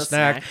ourselves a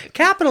snack.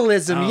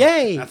 Capitalism,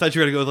 yay! I thought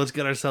you were gonna go. Let's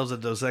get ourselves a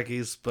Dos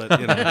Equis, but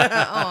you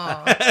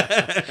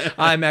know.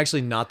 I'm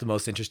actually not the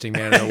most interesting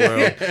man in the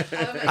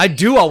world. I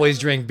do always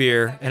drink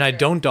beer, and I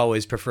don't always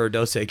prefer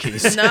Dos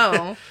Equis.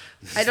 No,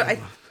 I don't.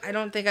 I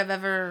don't think I've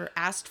ever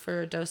asked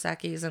for Dos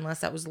Equis unless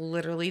that was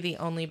literally the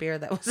only beer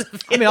that was available.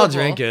 I mean, I'll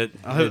drink it.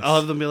 I'll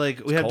have them be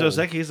like, "We have cold. Dos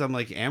Equis." I'm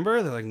like,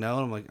 "Amber?" They're like, "No."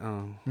 And I'm like,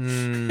 "Oh,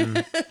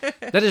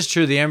 That is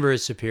true. The amber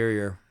is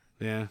superior.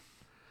 yeah."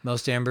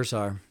 Most ambers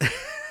are.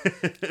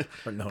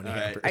 But no,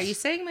 ambers. Are you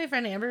saying my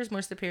friend Amber is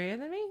more superior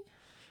than me?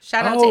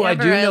 Shout out Oh, to I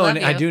Amber. do know. love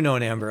I you. do know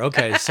an amber.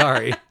 Okay,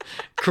 sorry.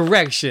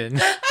 Correction.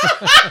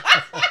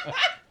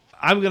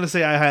 I'm gonna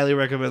say I highly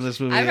recommend this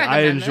movie. I I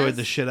recommend enjoyed this.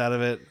 the shit out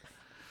of it.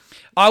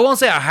 I won't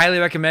say I highly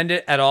recommend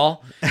it at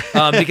all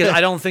because I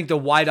don't think the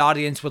wide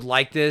audience would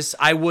like this.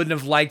 I wouldn't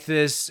have liked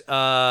this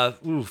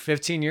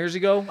 15 years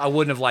ago. I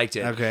wouldn't have liked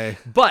it. Okay.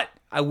 But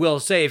I will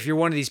say, if you're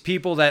one of these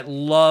people that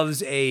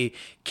loves a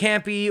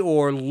campy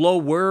or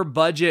lower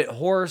budget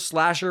horror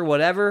slasher,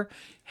 whatever,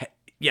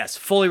 yes,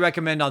 fully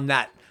recommend on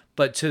that.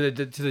 But to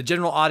the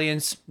general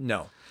audience,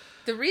 no.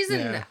 The reason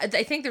Yeah.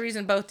 I think the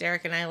reason both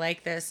Derek and I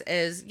like this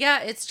is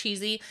it's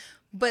cheesy,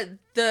 but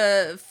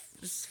the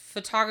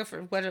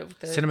photographer,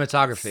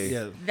 Cinematography.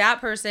 Yeah. that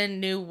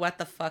person knew what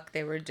the fuck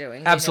they were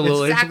doing. Absolutely. They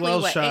knew exactly It's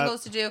well what shot.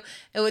 angles to do.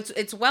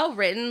 It's well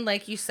written,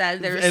 like you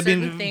said. There are I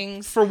certain mean,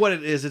 things for what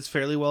it is, it's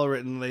fairly well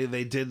written.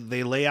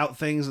 They lay out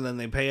things and then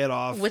they pay it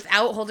off.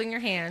 without holding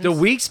your hands. The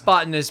weak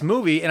spot in this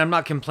movie, and I'm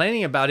not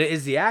complaining about it,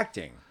 is the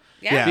acting.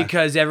 yeah.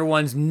 Because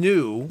everyone's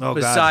new. Oh,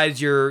 God.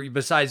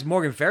 Besides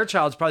Morgan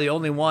Fairchild's probably the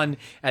only one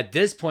at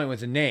this point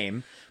with a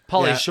name.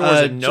 Pauly Yeah, Shore's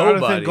a nobody.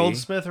 Jonathan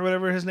Goldsmith or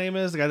whatever his name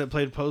is, the guy that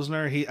played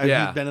Posner. He's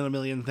been in a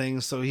million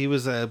things, so he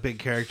was a big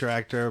character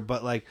actor.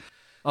 But like,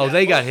 Oh,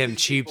 they got him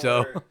cheap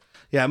though.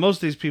 yeah, most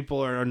of these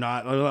people are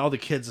not. All the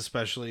kids,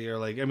 especially, are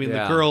like. I mean,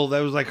 Yeah. the girl that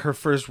was like her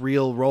first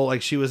real role.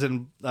 Like she was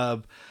in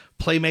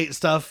Playmate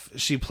stuff.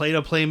 She played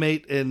a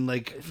Playmate in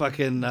like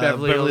fucking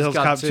Beverly Beverly Hills Hills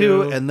Cop Cop 2,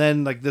 2. and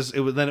then like this.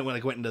 Then it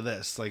went into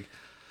this. Like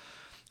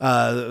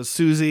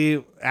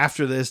Susie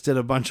after this did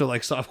a bunch of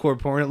like softcore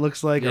porn. It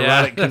looks like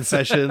erotic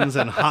confessions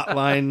and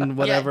hotline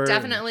whatever. Yeah,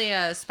 definitely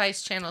a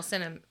Spice Channel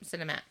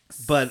Cinemax.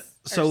 But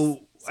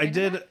so I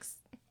did. Cinemax?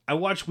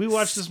 We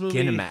watched this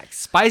movie. Skinemax.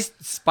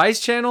 Spice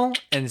Channel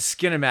and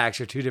Skinemax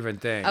are two different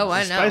things. Oh,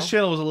 I know. Spice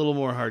Channel was a little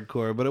more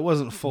hardcore, but it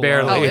wasn't full.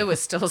 Barely. Oh, it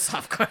was still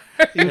softcore.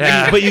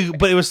 Yeah. But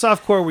it was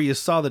softcore where you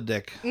saw the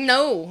dick.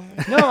 No,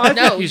 I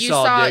think you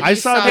saw Dick. I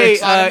saw the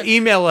dicks. bottom of-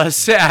 Email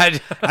us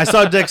at I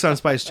saw dicks on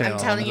Spice Channel.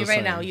 I'm telling I'm you just right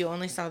saying. now, you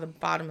only saw the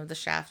bottom of the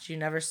shaft. You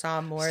never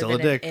saw more Still than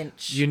a dick. an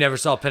inch. You never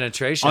saw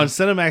penetration. On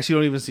Cinemax, you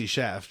don't even see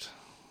shaft.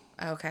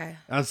 Okay.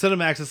 On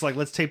Cinemax, it's like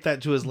let's tape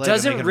that to his leg. and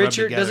they can rub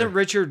together. Doesn't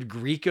Richard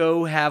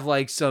Grieco have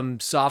like some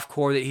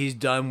softcore that he's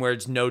done where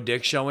it's no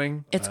dick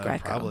showing? It's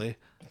Greco. Probably.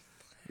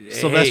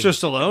 Sylvester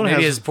Stallone Maybe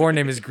has his porn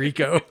name is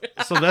Grieco.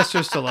 Sylvester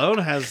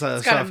Stallone has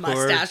a got a softcore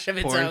mustache of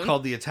its porn own.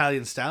 called The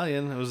Italian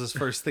Stallion. It was his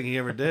first thing he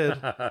ever did.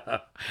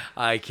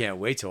 I can't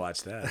wait to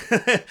watch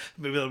that.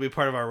 Maybe that'll be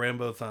part of our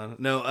Rambo-thon.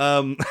 No,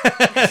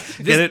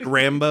 get it,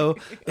 Rambo.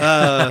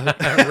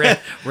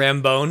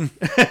 Rambone.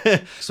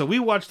 So we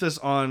watched this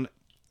on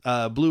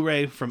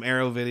Blu-ray from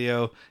Arrow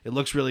Video. It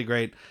looks really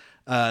great.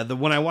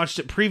 When I watched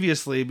it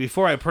previously,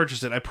 before I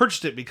purchased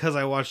it because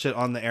I watched it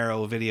on the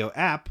Arrow Video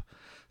app.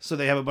 So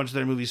they have a bunch of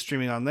their movies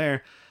streaming on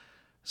there.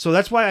 So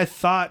that's why I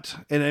thought,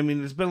 and I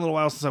mean, it's been a little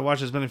while since I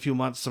watched it. It's been a few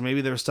months, so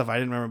maybe there was stuff I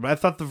didn't remember. But I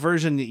thought the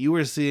version that you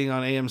were seeing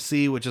on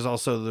AMC, which is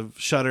also the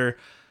Shudder,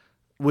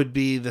 would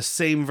be the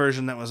same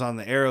version that was on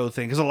the Arrow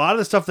thing. Because a lot of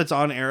the stuff that's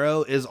on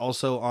Arrow is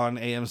also on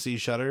AMC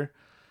Shudder.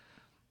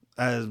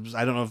 I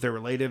don't know if they're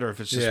related or if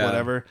it's just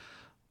whatever.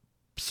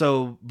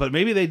 So, but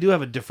maybe they do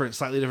have a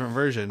slightly different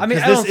version. I mean,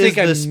 'Cause I don't this think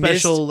I is the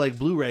missed- special like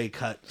Blu-ray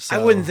cut. So.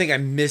 I wouldn't think I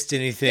missed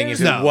anything if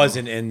No. it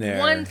wasn't in there.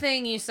 One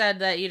thing you said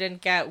that you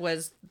didn't get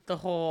was the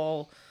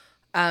whole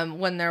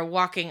when they're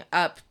walking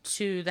up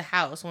to the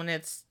house, when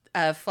it's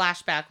a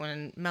flashback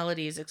when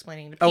Melody is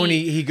explaining to Pete. Oh, and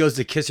he goes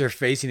to kiss her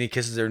face and he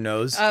kisses her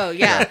nose. Oh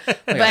yeah, but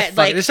Fuck,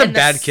 like there's some in the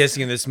bad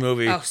kissing in this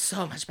movie. Oh,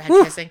 so much bad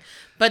kissing.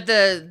 But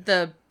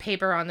the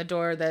paper on the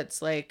door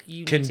that's like you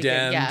need to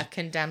Condemned. get,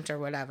 condemned or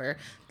whatever.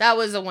 That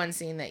was the one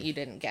scene that you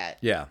didn't get.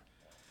 Yeah.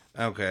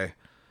 Okay.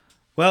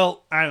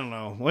 Well, I don't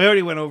know. We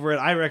already went over it.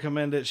 I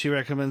recommend it. She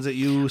recommends it.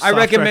 I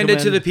recommend it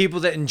to the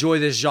people that enjoy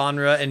this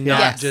genre and not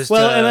Yes. just.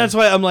 Well, and that's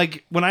why I'm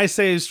like, when I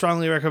say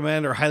strongly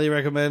recommend or highly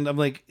recommend, I'm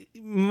like,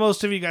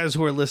 most of you guys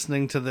who are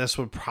listening to this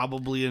would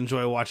probably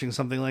enjoy watching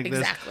something like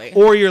Exactly. this.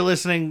 Or you're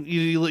listening,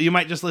 you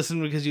might just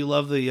listen because you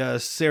love the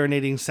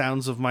serenading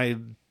sounds of my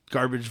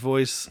garbage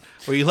voice,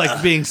 or you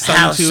like being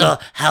sung to.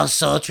 How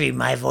sultry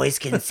my voice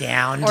can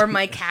sound. Or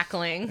my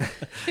cackling.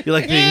 You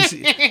like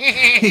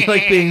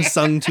being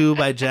sung to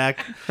by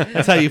Jack.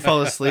 That's how you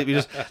fall asleep.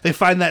 They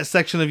find that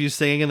section of you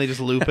singing and they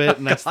just loop it,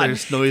 and that's their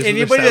noise.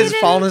 Anybody that's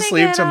fallen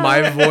asleep to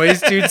my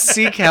voice, dude,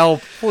 seek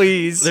help,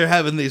 please. They're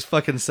having these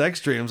fucking sex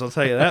dreams. I'll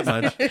tell you that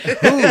much.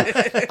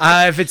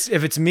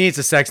 If it's me, it's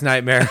a sex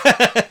nightmare.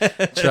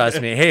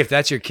 Trust me. Hey, if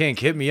that's your kink,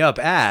 hit me up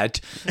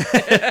at.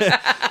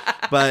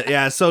 But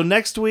yeah, so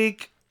next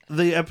week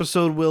the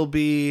episode will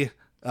be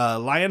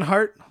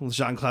Lionheart with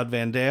Jean-Claude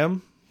Van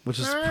Damme, which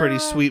is a pretty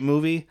sweet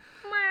movie.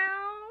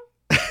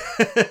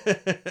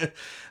 I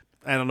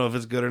don't know if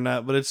it's good or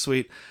not, but it's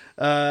sweet.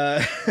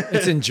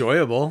 It's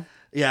enjoyable.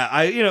 Yeah,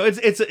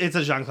 it's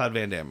a Jean-Claude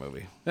Van Damme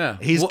movie. Yeah.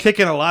 He's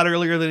kicking a lot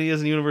earlier than he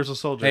is in Universal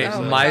Soldier. Hey,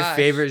 Oh my my gosh.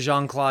 favorite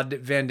Jean-Claude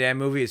Van Damme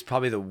movie is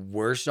probably the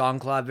worst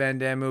Jean-Claude Van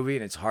Damme movie,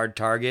 and it's Hard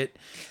Target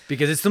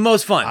because it's the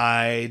most fun.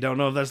 I don't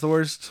know if that's the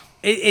worst.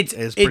 It's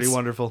Pretty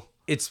wonderful.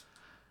 It's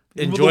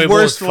The enjoyable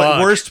worst, as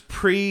fuck. worst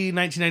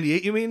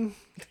pre-1998, you mean?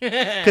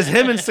 Because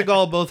him and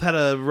Seagal both had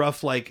a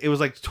rough, it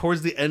was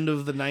towards the end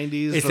of the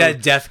 90s. It's so-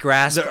 that death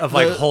grasp of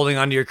the- holding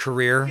onto your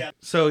career. Yeah.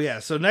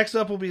 So next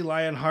up will be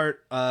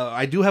Lionheart.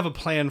 I do have a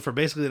plan for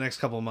basically the next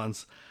couple of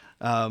months.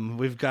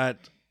 We're gonna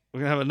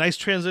have a nice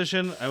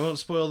transition. I won't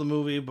spoil the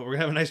movie, but we're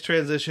gonna have a nice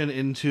transition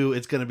into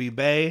It's Gonna Be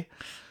Bay.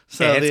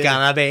 So It's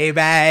gonna be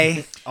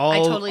Bay. I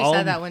totally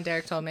said that when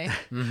Derek told me.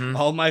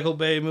 all Michael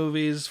Bay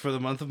movies for the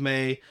month of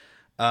May.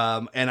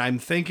 And I'm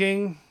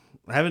thinking,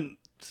 I haven't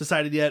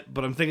decided yet,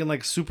 but I'm thinking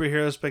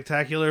Superhero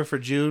Spectacular for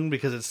June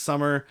because it's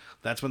summer.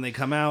 That's when they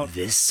come out.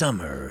 This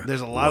summer,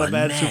 There's a lot of one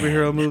bad man,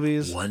 superhero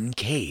movies. One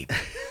cape,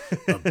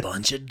 a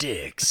bunch of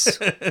dicks.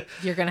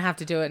 You're gonna have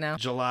to do it now.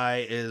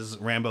 July is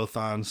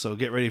Rambo-thon, so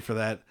get ready for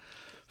that.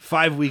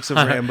 5 weeks of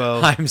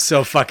Rambo. I'm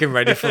so fucking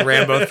ready for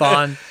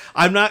Rambo-thon.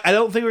 I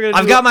don't think we're gonna.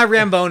 I've got my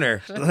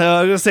Ramboner. I'm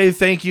gonna say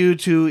thank you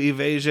to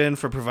Evasion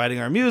for providing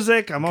our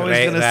music. I'm always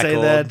Great gonna say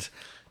record.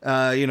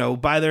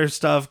 that. Buy their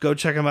stuff. Go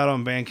check them out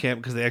on Bandcamp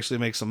because they actually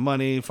make some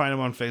money. Find them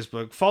on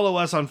Facebook. Follow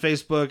us on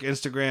Facebook,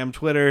 Instagram,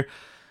 Twitter.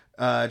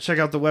 Check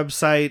out the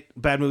website,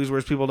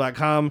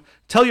 badmoviesworstpeople.com.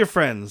 Tell your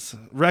friends.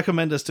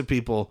 Recommend us to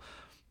people.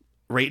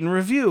 rate and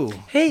review.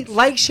 Hey,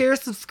 like, share,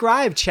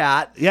 subscribe,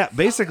 chat. Yeah,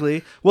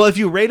 basically. Well, if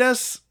you rate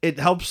us, it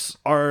helps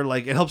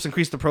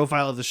increase the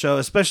profile of the show,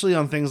 especially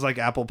on things like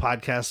Apple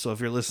Podcasts. So if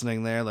you're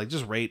listening there, like,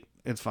 just rate.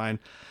 It's fine.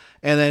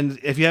 And then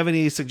if you have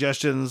any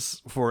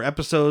suggestions for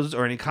episodes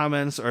or any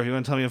comments, or if you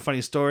want to tell me a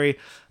funny story,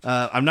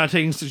 I'm not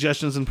taking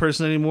suggestions in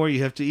person anymore.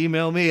 You have to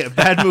email me at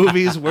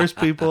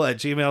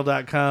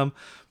badmoviesworstpeople@gmail.com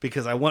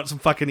because I want some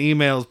fucking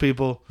emails,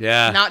 people.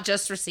 Yeah. Not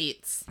just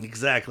receipts.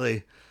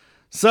 Exactly.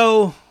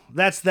 So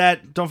that's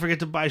that. Don't forget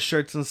to buy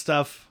shirts and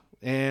stuff.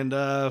 And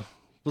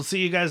we'll see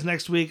you guys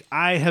next week.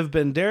 I have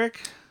been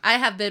Derek. I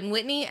have been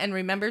Whitney, and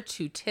remember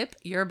to tip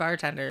your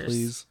bartenders.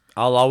 Please.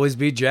 I'll always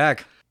be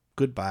Jack.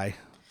 Goodbye.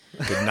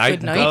 Good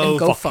night. Good night and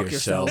go fuck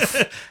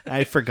yourself.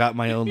 I forgot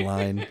my own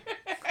line.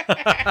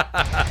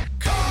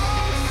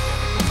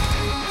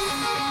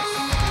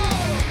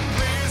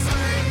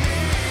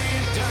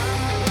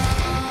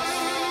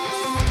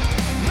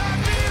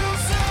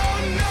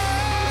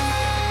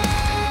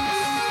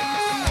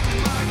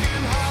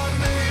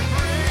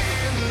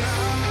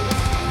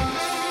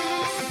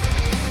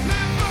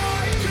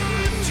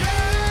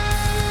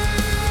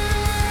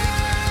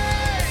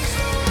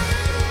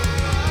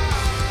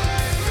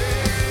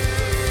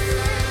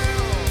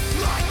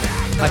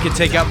 I could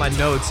take out my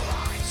notes.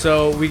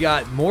 So we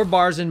got more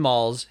bars and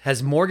malls.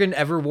 Has Morgan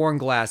ever worn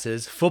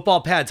glasses?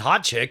 Football pads,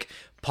 hot chick.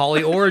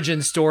 Pauly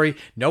origin story.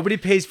 Nobody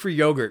pays for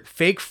yogurt.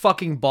 Fake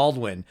fucking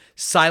Baldwin.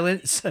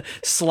 Silence.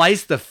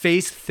 Slice the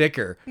face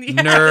thicker.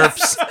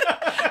 Nerves.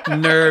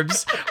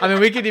 Nerves. I mean,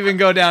 we could even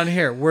go down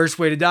here. Worst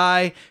way to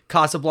die.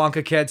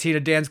 Casablanca Cantina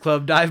Dance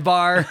Club Dive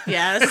Bar.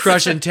 Yes.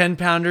 Crushing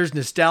 10-pounders.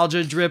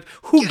 Nostalgia drip.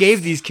 Who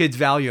gave these kids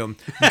Valium?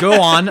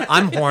 Go on.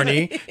 I'm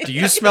horny. Do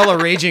you smell a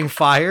raging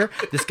fire?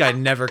 This guy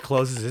never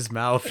closes his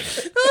mouth.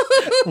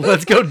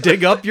 Let's go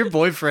dig up your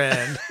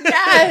boyfriend.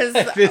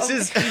 Yes. This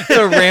is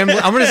the ramble.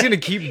 I'm just gonna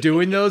keep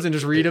doing those and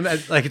just read them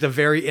at the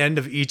very end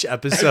of each I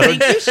episode.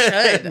 think you should.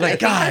 I think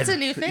God. that's a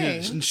new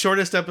thing.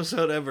 Shortest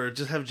episode ever.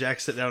 Just have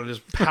Jack sit down and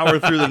just power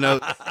through the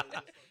notes.